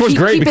 I see. Which was keep,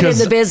 great keep because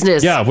it in the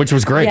business. Yeah, which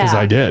was great because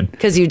I did.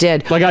 Because you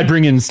did. Like I'd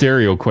bring in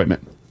stereo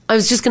equipment. I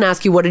was just going to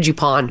ask you, what did you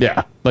pawn?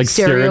 Yeah, like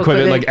stereo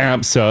equipment, like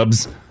amp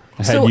subs,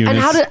 head So, units.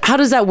 and how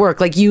does that work?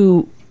 Like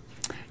you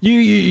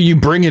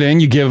bring it in,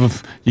 you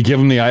give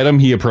him the item,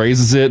 he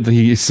appraises it,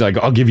 he's like,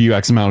 I'll give you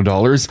X amount of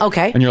dollars.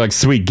 Okay. And you're like,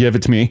 sweet, give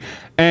it to me.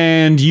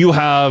 And you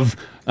have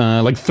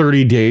like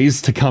 30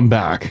 days to come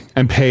back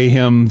and pay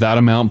him that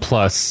amount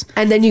plus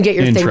And then you get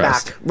your thing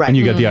interest. back. Right. And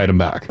you get the item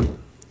back.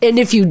 And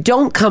if you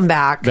don't come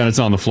back, Then it's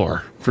on the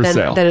floor for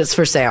sale. Then it's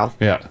for sale.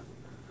 Yeah.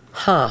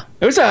 Huh.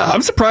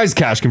 I'm surprised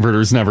cash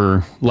converters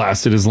never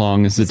lasted as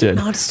long as it did.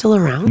 Not still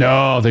around?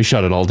 No, they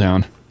shut it all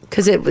down.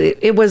 Because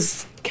it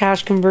was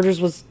cash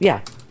converters was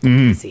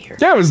Mhm. see here.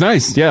 Yeah, it was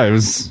nice. Yeah, it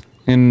was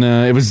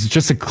it was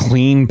just a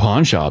clean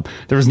pawn shop.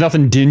 There was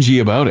nothing dingy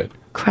about it.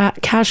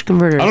 Cash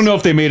converters. I don't know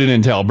if they made it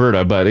into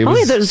Alberta, but it was.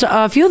 Yeah, there's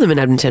a few of them in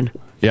Edmonton.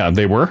 Yeah,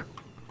 they were.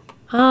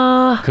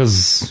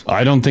 Because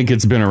I don't think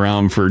it's been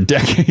around for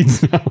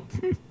decades now.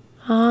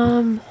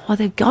 Well,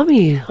 they've got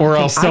me. Or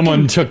else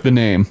someone took the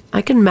name.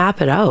 I can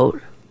map it out.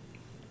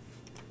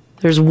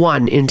 There's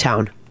one in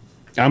town.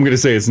 I'm going to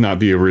say it's not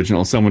the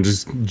original. Someone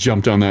just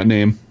jumped on that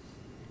name.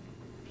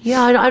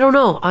 Yeah, I don't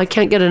know. I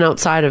can't get an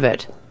outside of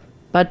it.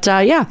 But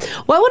yeah.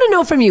 Well, I want to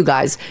know from you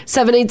guys.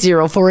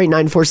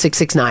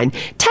 780-489-4669.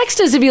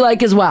 Text us if you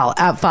like as well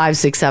at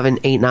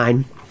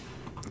 56789.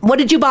 What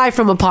did you buy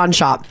from a pawn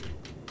shop?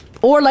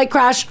 Or like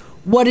Crash,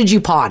 what did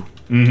you pawn?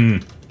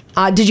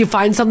 Mm-hmm. Did you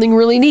find something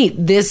really neat?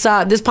 This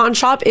pawn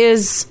shop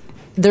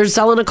they're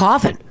selling a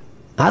coffin.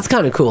 That's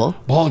kind of cool.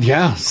 Well,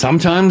 yeah.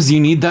 Sometimes you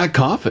need that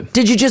coffin.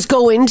 Did you just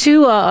go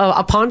into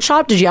a pawn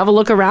shop? Did you have a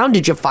look around?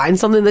 Did you find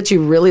something that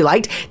you really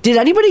liked? Did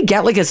anybody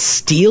get like a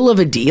steal of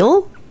a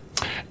deal?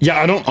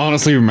 Yeah, I don't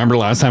honestly remember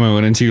last time I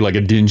went into like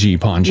a dingy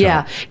pawn shop.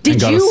 Yeah. And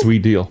got a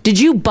sweet deal. Did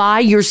you buy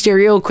your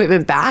stereo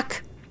equipment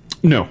back?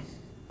 No,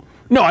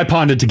 I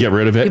pawned it to get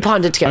rid of it. You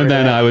pawned it to get rid of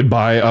And it. then I would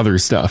buy other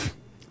stuff.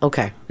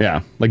 Okay.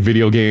 Yeah, like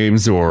video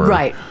games or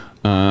Right.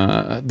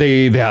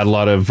 They had a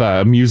lot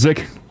of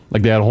music.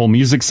 Like they had a whole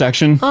music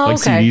section, Oh, like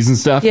okay. CDs and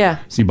stuff. Yeah.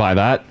 So you buy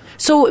that.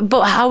 So,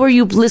 but how were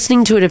you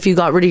listening to it if you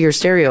got rid of your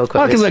stereo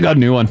equipment? Because I got a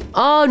new one.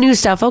 Oh, new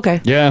stuff.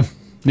 Okay. Yeah.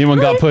 New one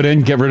got put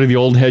in. Get rid of the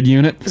old head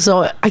unit.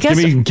 So I guess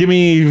give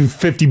me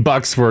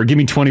 $50 for it. Give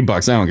me $20. I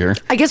don't care.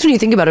 I guess when you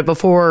think about it,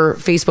 before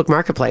Facebook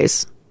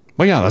Marketplace,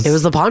 Well, yeah, it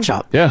was the pawn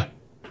shop. Yeah.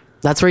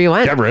 That's where you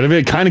went. Get rid of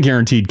it. Kind of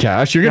guaranteed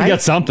cash. You're gonna Right?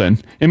 get something.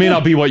 It may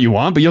not be what you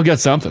want, but you'll get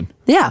something.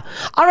 Yeah.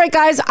 All right,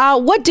 guys.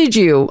 What did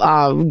you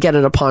get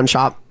at a pawn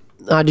shop?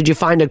 Did you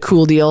find a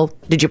cool deal?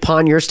 Did you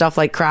pawn your stuff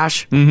like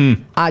Crash?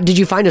 Mm-hmm. Did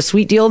you find a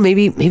sweet deal?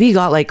 Maybe you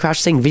got like Crash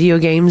saying video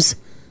games,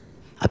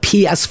 a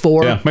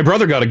PS4. Yeah. My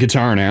brother got a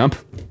guitar and amp.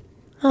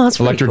 Oh, that's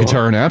pretty electric cool.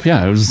 guitar and amp.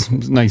 Yeah, it was a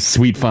nice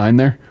sweet find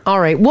there. All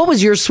right. What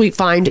was your sweet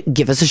find?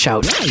 Give us a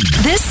shout.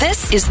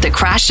 This is the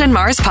Crash and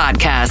Mars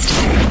podcast.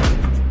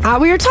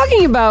 We were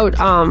talking about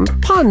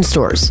pawn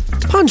stores,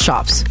 pawn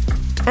shops,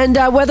 and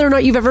whether or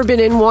not you've ever been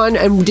in one,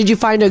 and did you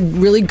find a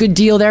really good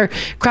deal there?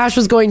 Crash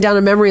was going down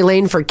a memory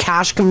lane for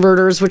cash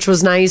converters, which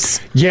was nice.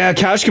 Yeah,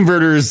 cash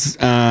converters,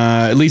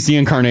 at least the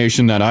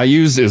incarnation that I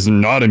use, is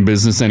not in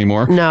business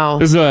anymore. No.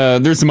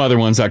 There's some other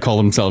ones that call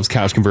themselves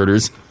cash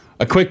converters.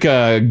 A quick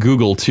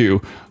Google,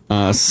 too.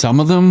 Some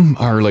of them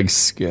are like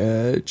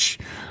sketch.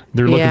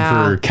 They're looking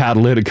for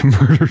catalytic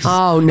converters.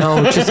 Oh,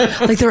 no. Just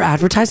like they're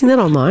advertising that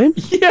online?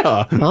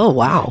 Yeah. Oh,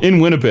 wow. In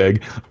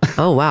Winnipeg.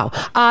 Oh, wow.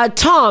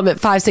 Tom at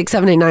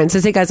 56789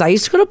 says, hey, guys, I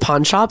used to go to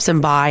pawn shops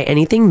and buy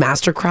anything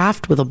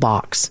Mastercraft with a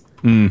box.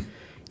 Mm.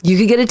 You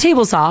could get a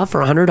table saw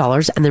for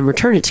 $100 and then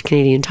return it to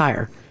Canadian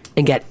Tire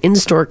and get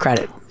in-store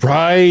credit.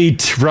 Right.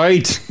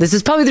 This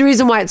is probably the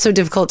reason why it's so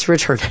difficult to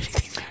return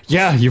anything.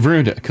 Yeah, you've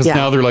ruined it. Because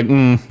now they're like,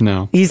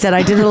 no. He said,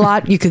 I did it a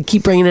lot. You could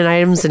keep bringing in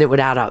items and it would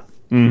add up.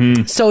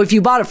 Mm-hmm. So if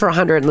you bought it for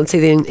 100, and let's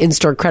say the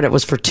in-store credit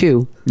was for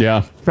 2.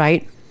 Yeah.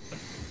 Right?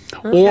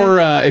 Or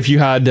if you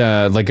had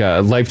like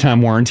a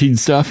lifetime warranted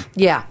stuff.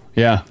 Yeah.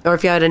 Yeah. Or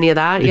if you had any of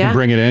that, You can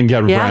bring it in,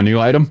 get a brand new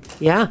item.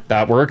 Yeah.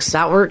 That works.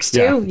 That works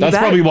too. Yeah. You That's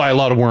bet. probably why a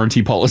lot of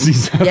warranty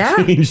policies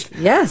have changed.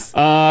 Yes.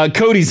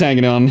 Cody's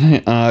hanging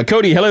on.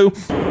 Cody, hello.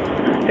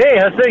 Hey,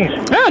 how's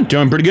things? Yeah,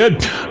 doing pretty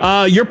good.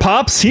 Your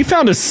pops, he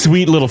found a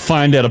sweet little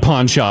find at a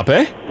pawn shop,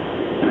 eh?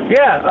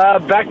 Yeah,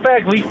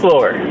 backpack leaf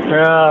blower. It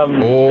was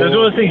one of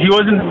those things. He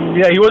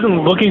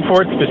wasn't looking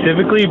for it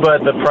specifically,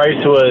 but the price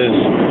was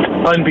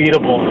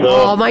unbeatable.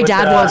 So my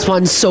dad wants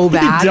one so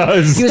bad. He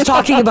does. He was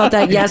talking about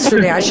that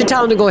yesterday. I should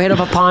tell him to go hit up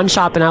a pawn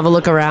shop and have a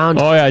look around.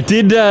 Oh yeah,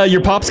 did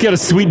your pops get a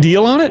sweet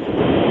deal on it?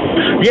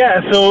 Yeah,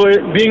 so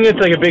being it's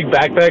like a big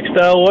backpack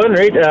style one,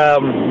 right?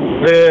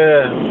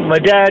 My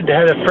dad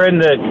had a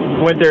friend that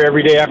went there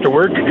every day after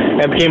work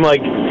and became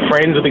like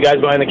friends with the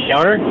guys behind the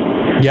counter.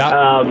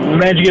 Yeah.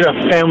 Managed to get a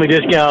family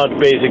discount,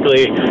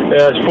 basically.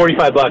 It's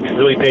 $45 is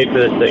what he paid for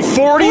this thing.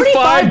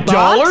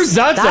 $45?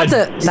 That's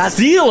a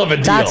steal of a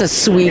deal. That's a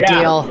sweet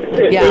deal.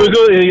 Yeah.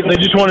 They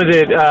just wanted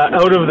it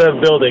out of the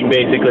building,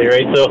 basically,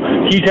 right? So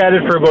he's had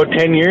it for about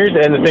 10 years,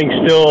 and the thing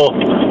still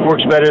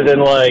works better than,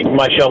 like,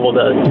 my shovel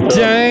does. So.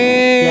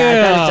 Damn. Yeah, I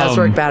bet it does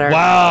work better.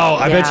 Wow.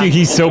 I bet you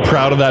he's so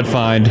proud of that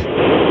find.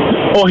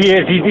 Oh, he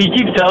is. He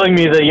keeps telling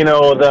me that,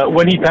 that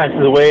when he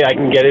passes away, I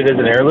can get it as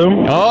an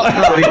heirloom. Oh.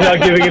 But he's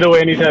not giving it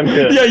away anytime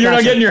soon. Yeah, you're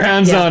not getting your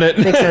hands on it.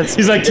 Makes sense.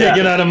 He's like, take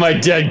it out of my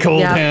dead,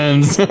 cold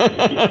hands.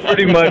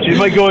 Pretty much. He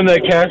might go in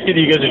that casket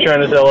you guys are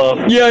trying to sell off.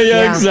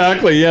 Yeah,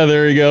 exactly. Yeah,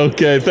 there you go.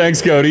 Okay,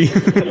 thanks, Cody.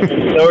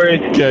 No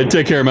worries. Okay,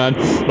 take care, man.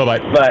 Bye-bye.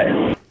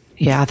 Bye.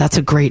 Yeah, that's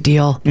a great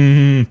deal.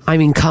 Mm-hmm. I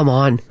mean, come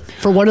on.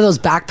 For one of those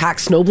backpack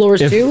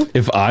snowblowers, too?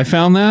 If I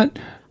found that...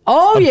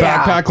 Oh, a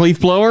yeah. backpack leaf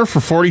blower for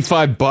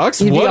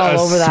 $45? You'd be What all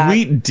a over that.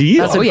 sweet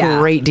deal. That's a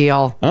great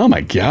deal. Oh, my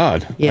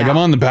God. Yeah. Like, I'm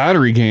on the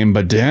battery game,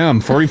 but damn,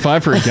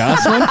 45 for a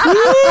gas one?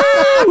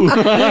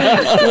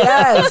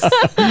 Yes.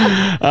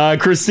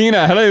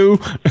 Christina, hello.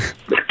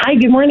 Hi,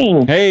 good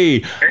morning.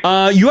 Hey,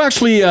 you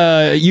actually,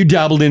 you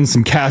dabbled in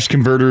some cash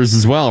converters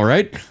as well,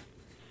 right?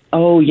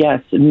 Oh,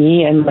 yes.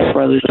 Me and my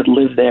brothers would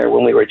live there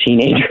when we were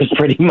teenagers,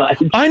 pretty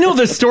much. I know,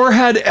 the store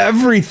had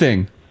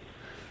everything.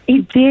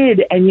 It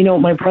did. And,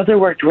 my brother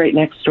worked right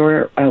next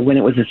door when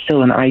it was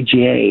still an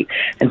IGA.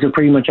 And so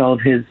pretty much all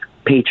of his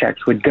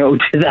paychecks would go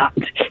to that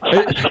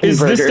cash Is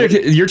converter.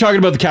 you're talking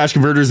about the cash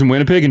converters in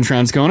Winnipeg and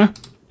Transcona?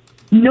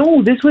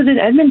 No, this was in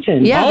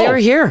Edmonton. Yeah, they were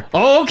here.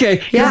 Oh,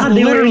 okay. Yeah,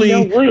 they were in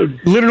the woods.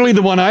 Literally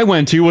the one I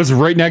went to was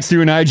right next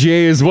to an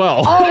IGA as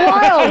well. Oh,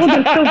 wild. Oh,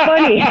 that's so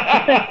funny.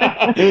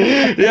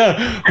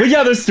 Yeah. But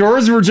yeah, the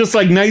stores were just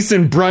like nice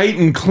and bright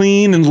and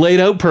clean and laid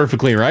out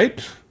perfectly,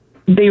 right?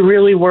 They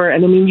really were.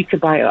 And I mean, you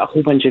could buy a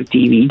whole bunch of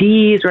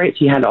DVDs, right?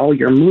 So you had all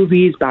your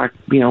movies back,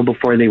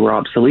 before they were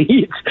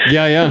obsolete.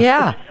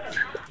 Yeah.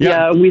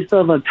 Yeah, we still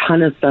have a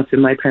ton of stuff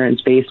in my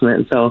parents'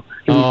 basement. So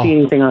if you see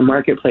anything on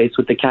Marketplace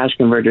with the cash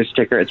converter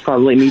sticker, it's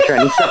probably me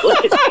trying to sell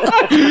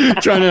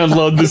it. Trying to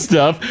unload the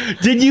stuff.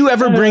 Did you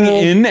ever bring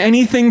in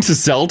anything to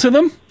sell to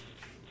them?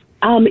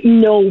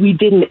 No, we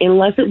didn't,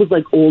 unless it was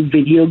like old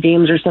video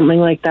games or something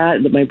like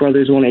that my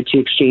brothers wanted to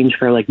exchange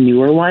for like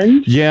newer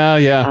ones. Yeah.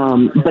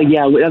 But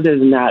yeah, other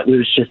than that, it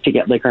was just to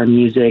get like our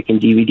music and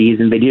DVDs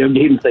and video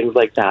games, things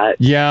like that.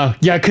 Yeah,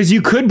 because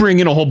you could bring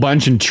in a whole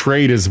bunch and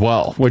trade as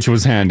well, which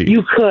was handy.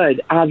 You could,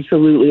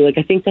 absolutely. Like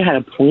I think they had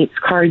a points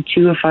card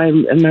too, if I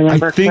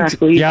remember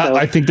correctly. Yeah, so,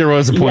 I think there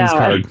was a points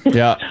card.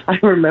 Yeah. I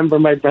remember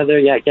my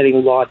brother,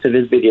 getting lots of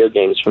his video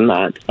games from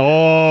that.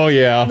 Oh,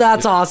 yeah.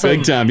 That's awesome.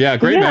 Big time. Yeah,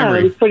 great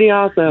memory. It was pretty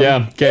awesome.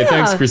 Yeah. Okay,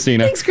 thanks,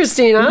 Christina. Thanks,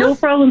 Christina. No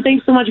problem.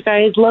 Thanks so much,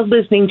 guys. Love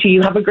listening to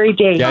you. Have a great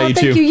day. Yeah, you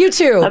Thank too. you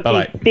too. Okay,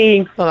 Bye-bye.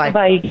 Thanks. Bye-bye.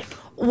 Bye.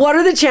 What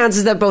are the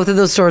chances that both of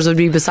those stores would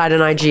be beside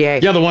an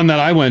IGA? Yeah, the one that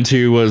I went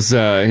to was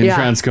in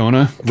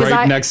Transcona,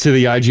 right next to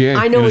the IGA.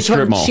 I know in a which strip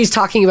one mall. she's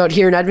talking about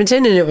here in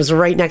Edmonton, and it was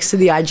right next to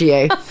the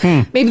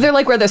IGA. Maybe they're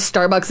like where the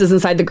Starbucks is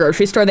inside the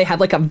grocery store. They have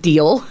like a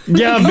deal.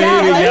 Yeah, maybe.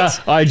 Yeah,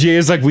 IGA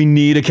is like, we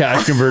need a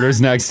cash converters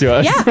next to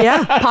us.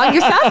 Yeah. Pawn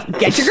your stuff.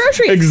 Get your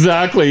groceries.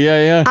 Exactly.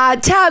 Yeah.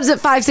 Tabs at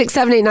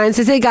 56789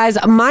 says, "Hey guys,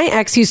 my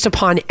ex used to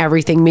pawn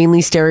everything, mainly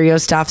stereo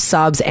stuff,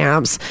 subs,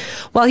 amps.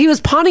 While he was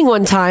pawning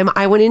one time,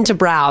 I went in to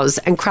browse,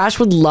 and Crash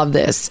would love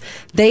this.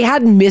 They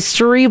had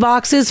mystery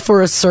boxes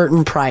for a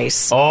certain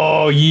price.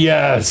 Oh,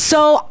 yes.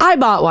 So I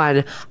bought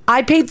one.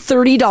 I paid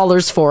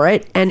 $30 for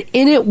it, and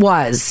in it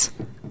was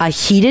a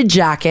heated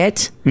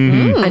jacket, an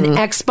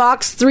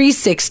Xbox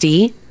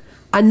 360,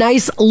 a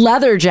nice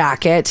leather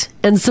jacket,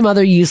 and some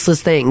other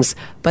useless things.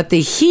 But the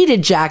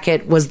heated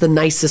jacket was the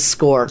nicest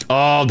score.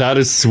 Oh, that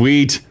is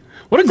sweet.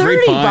 What a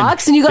great find.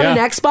 $30 and you got an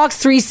Xbox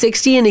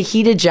 360 and a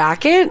heated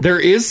jacket? There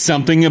is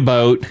something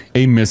about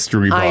a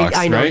mystery box,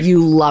 I know, right? you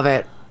love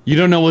it. You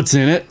don't know what's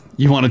in it.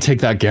 You want to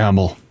take that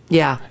gamble.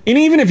 Yeah. And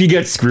even if you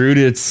get screwed,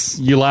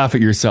 you laugh at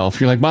yourself.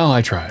 You're like, well,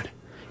 I tried.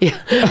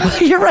 Yeah.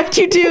 You're right,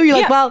 you do. You're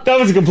like, well, that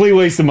was a complete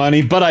waste of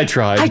money, but I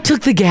tried. I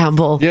took the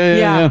gamble.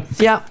 Yeah.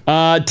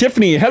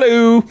 Tiffany,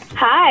 hello.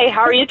 Hi, how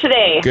are you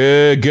today?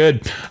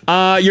 Good.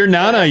 Your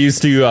Nana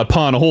used to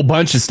pawn a whole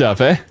bunch of stuff,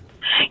 eh?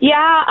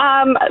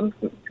 Yeah,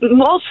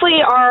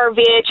 mostly our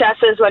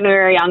VHSs when we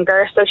were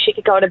younger, so she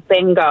could go to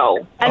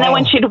bingo. And then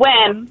when she'd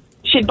win,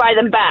 she'd buy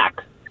them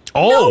back.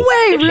 Oh. No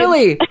way,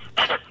 really?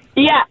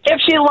 Yeah, if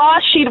she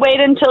lost, she'd wait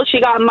until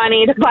she got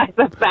money to buy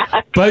them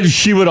back. But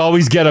she would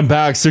always get them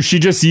back, so she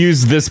just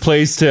used this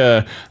place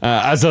to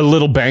as a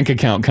little bank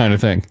account kind of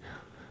thing.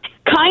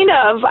 Kind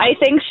of. I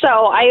think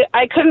so.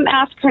 I couldn't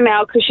ask her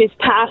now because she's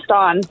passed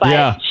on, but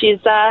Yeah. she's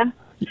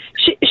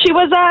she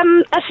was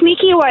a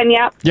sneaky one.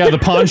 Yep. Yeah, the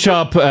pawn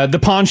shop. The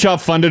pawn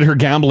shop funded her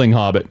gambling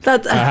habit.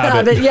 That's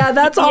habit. Yeah,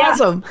 that's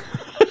awesome.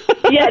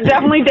 Yeah,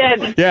 definitely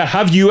did. Yeah,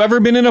 have you ever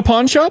been in a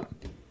pawn shop?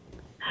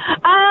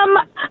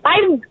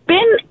 I've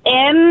been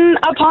in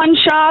a pawn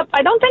shop.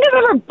 I don't think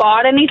I've ever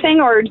bought anything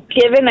or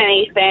given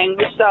anything.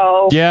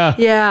 So Yeah.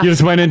 You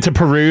just went into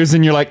peruse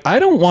and you're like, I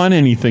don't want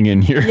anything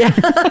in here. Yeah.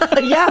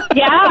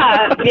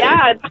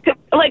 It's,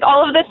 like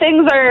all of the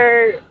things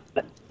are,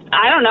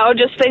 I don't know,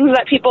 just things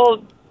that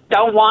people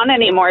don't want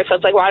anymore. So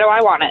it's like, why do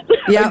I want it?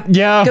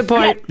 Yeah. Good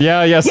point.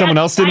 Yeah. Someone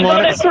else didn't want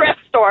I it. go to thrift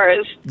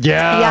stores.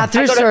 Yeah. I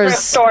go to thrift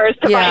stores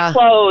to buy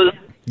clothes.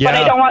 But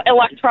I don't want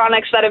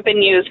electronics that have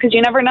been used because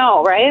you never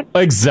know, right?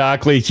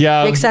 Exactly.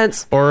 Yeah. Makes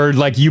sense. Or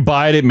like you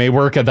buy it, it may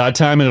work at that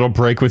time and it'll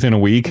break within a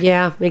week.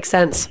 Yeah, makes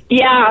sense.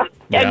 Yeah,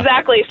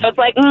 exactly. So it's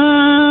like,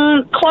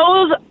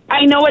 clothes,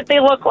 I know what they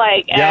look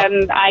like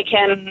and I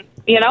can,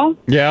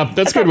 Yeah,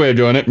 that's a good way of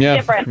doing it. Yeah.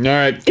 Different. All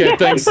right. Okay,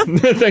 thanks.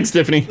 Thanks,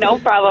 Tiffany. No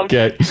problem.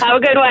 Okay. Have a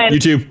good one. You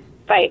too.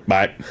 Bye.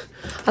 Bye.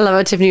 I love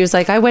how Tiffany was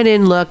like, I went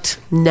in, looked.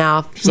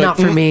 No, it's not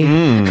for me.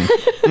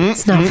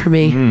 It's not for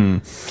me.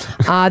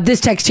 This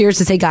text here is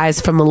to say,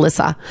 guys, from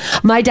Melissa.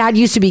 My dad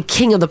used to be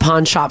king of the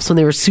pawn shops when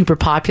they were super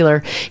popular.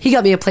 He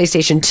got me a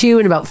PlayStation 2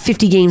 and about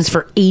 50 games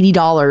for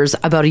 $80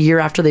 about a year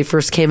after they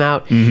first came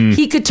out.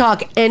 He could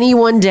talk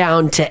anyone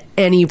down to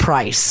any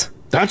price.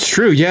 That's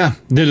true, yeah.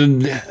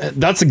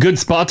 That's a good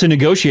spot to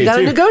negotiate, You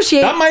gotta too.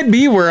 negotiate. That might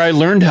be where I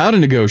learned how to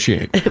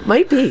negotiate. It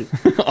might be.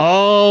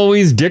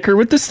 Always dicker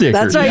with the sticker.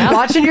 That's right. Yeah.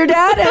 Watching your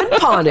dad and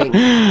pawning.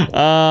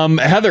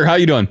 Heather, how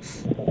you doing?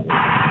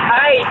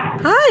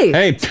 Hi.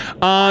 Hey,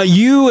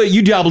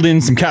 you dabbled in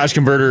some cash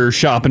converter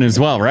shopping as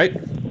well, right?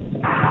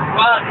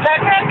 Well,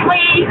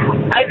 technically,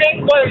 I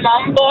think what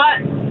Mom bought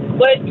it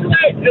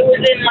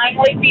was in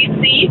Langley,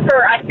 BC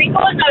for, I think it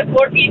was my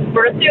 14th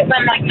birthday. It was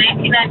in like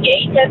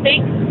 1998, I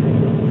think.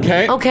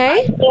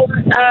 Okay. So,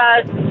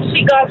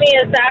 she got me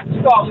a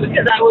saxophone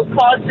because I was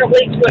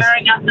constantly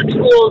swearing at the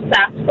school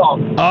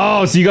saxophone.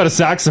 Oh, so you got a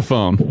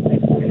saxophone.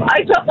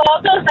 I took all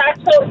the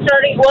saxophone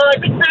starting, I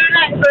took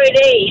that in grade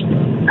 8,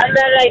 and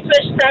then I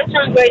switched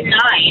saxophone in grade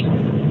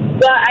 9.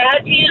 But I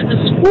had to use the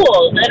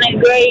schools, and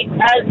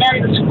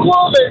the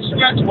school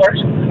instruments were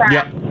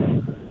crap.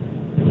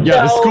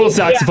 Yeah, the school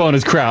saxophone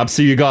is crap,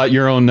 so you got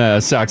your own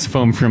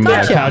saxophone from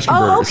Cash Converters.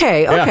 Oh,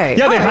 okay.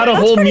 Yeah, they had a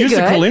whole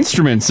musical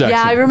instrument section.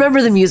 Yeah, I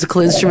remember the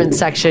musical instrument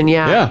section.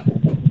 Yeah.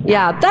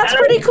 Yeah, that's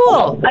pretty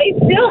cool. I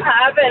still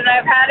have it, and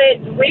I've had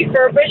it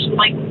refurbished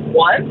like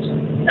once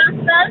since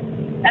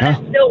then, and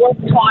it still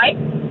works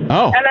fine.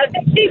 Oh. And I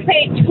think she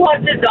paid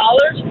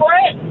 $200 for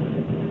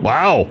it.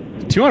 Wow.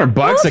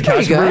 $200 at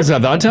Cash Converters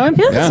at that time?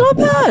 Yeah, that's not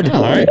bad.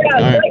 All right. Yeah,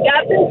 all right. like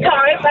at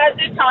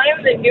the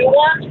time, the new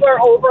ones were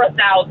over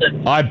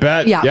 1,000. I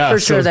bet. Yeah, for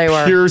sure so they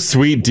were. Pure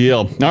sweet deal.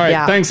 All right.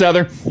 Yeah. Thanks,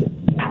 Heather.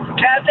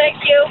 Thank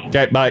you.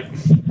 Okay, bye.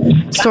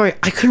 Sorry,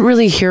 I couldn't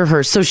really hear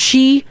her. So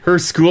her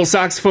school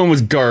saxophone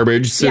was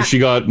garbage, so she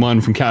got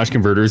one from Cash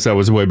Converters that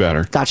was way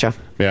better. Gotcha.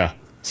 Yeah.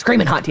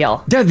 Screaming hot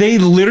deal. Yeah, they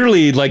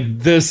literally,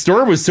 the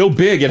store was so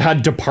big, it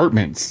had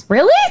departments.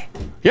 Really?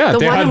 Yeah, The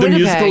they one had in the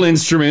Winnipeg. musical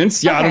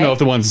instruments. Yeah, I don't Okay. know if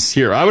the ones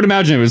here. I would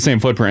imagine it was the same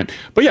footprint.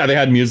 But yeah, they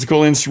had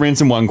musical instruments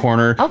in one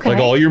corner. Okay. Like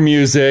all your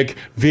music,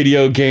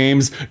 video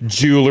games,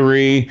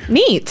 jewelry.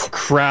 Neat.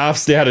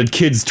 Crafts. They had a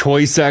kids'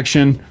 toy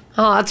section.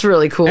 Oh, that's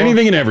really cool.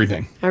 Anything and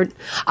everything.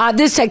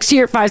 This text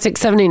here at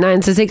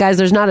 56789 says, hey guys,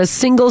 there's not a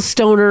single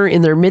stoner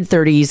in their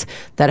mid-30s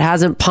that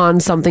hasn't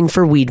pawned something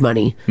for weed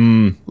money.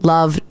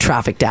 Love,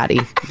 Traffic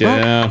Daddy.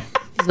 Yeah.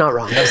 He's not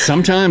wrong. Yeah,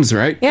 sometimes,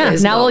 right? Yeah,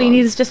 now all you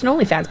need is just an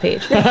OnlyFans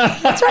page.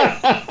 That's right.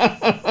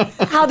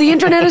 How the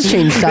internet has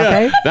changed stuff, Yeah,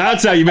 eh?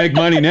 that's how you make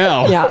money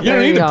now. Yeah, you there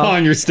don't you need to go.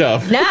 pawn your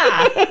stuff.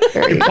 Nah.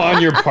 You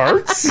pawn your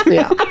parts?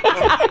 Yeah.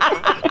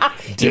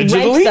 You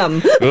Digitally?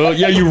 rent them. Oh,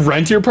 yeah, you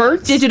rent your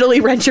parts?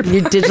 Digitally rent your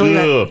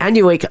digitally Ugh. and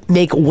you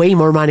make way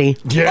more money.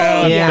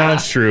 Yeah,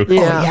 that's true.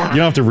 Yeah. You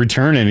don't have to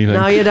return anything.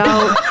 No, you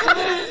don't.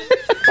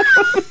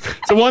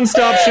 It's a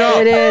one-stop shop.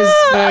 It is.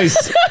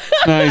 Nice.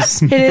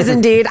 Nice. It is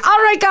indeed.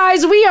 All right,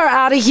 guys, we are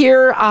out of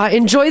here.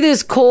 Enjoy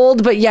this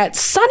cold but yet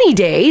sunny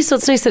day. So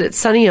it's nice that it's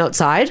sunny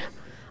outside.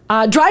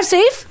 Drive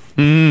safe.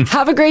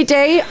 Have a great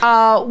day.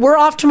 We're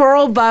off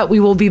tomorrow, but we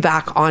will be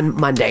back on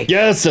Monday.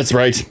 Yes, that's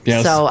right.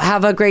 Yes. So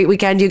have a great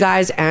weekend, you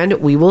guys, and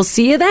we will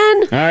see you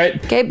then. All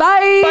right. Okay,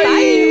 bye.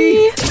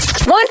 Bye.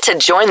 Want to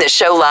join the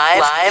show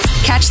live?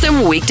 Catch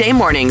them weekday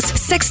mornings,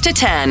 6 to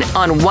 10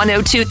 on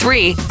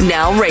 102.3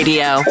 Now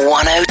Radio.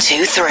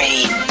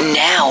 102.3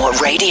 Now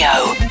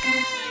Radio.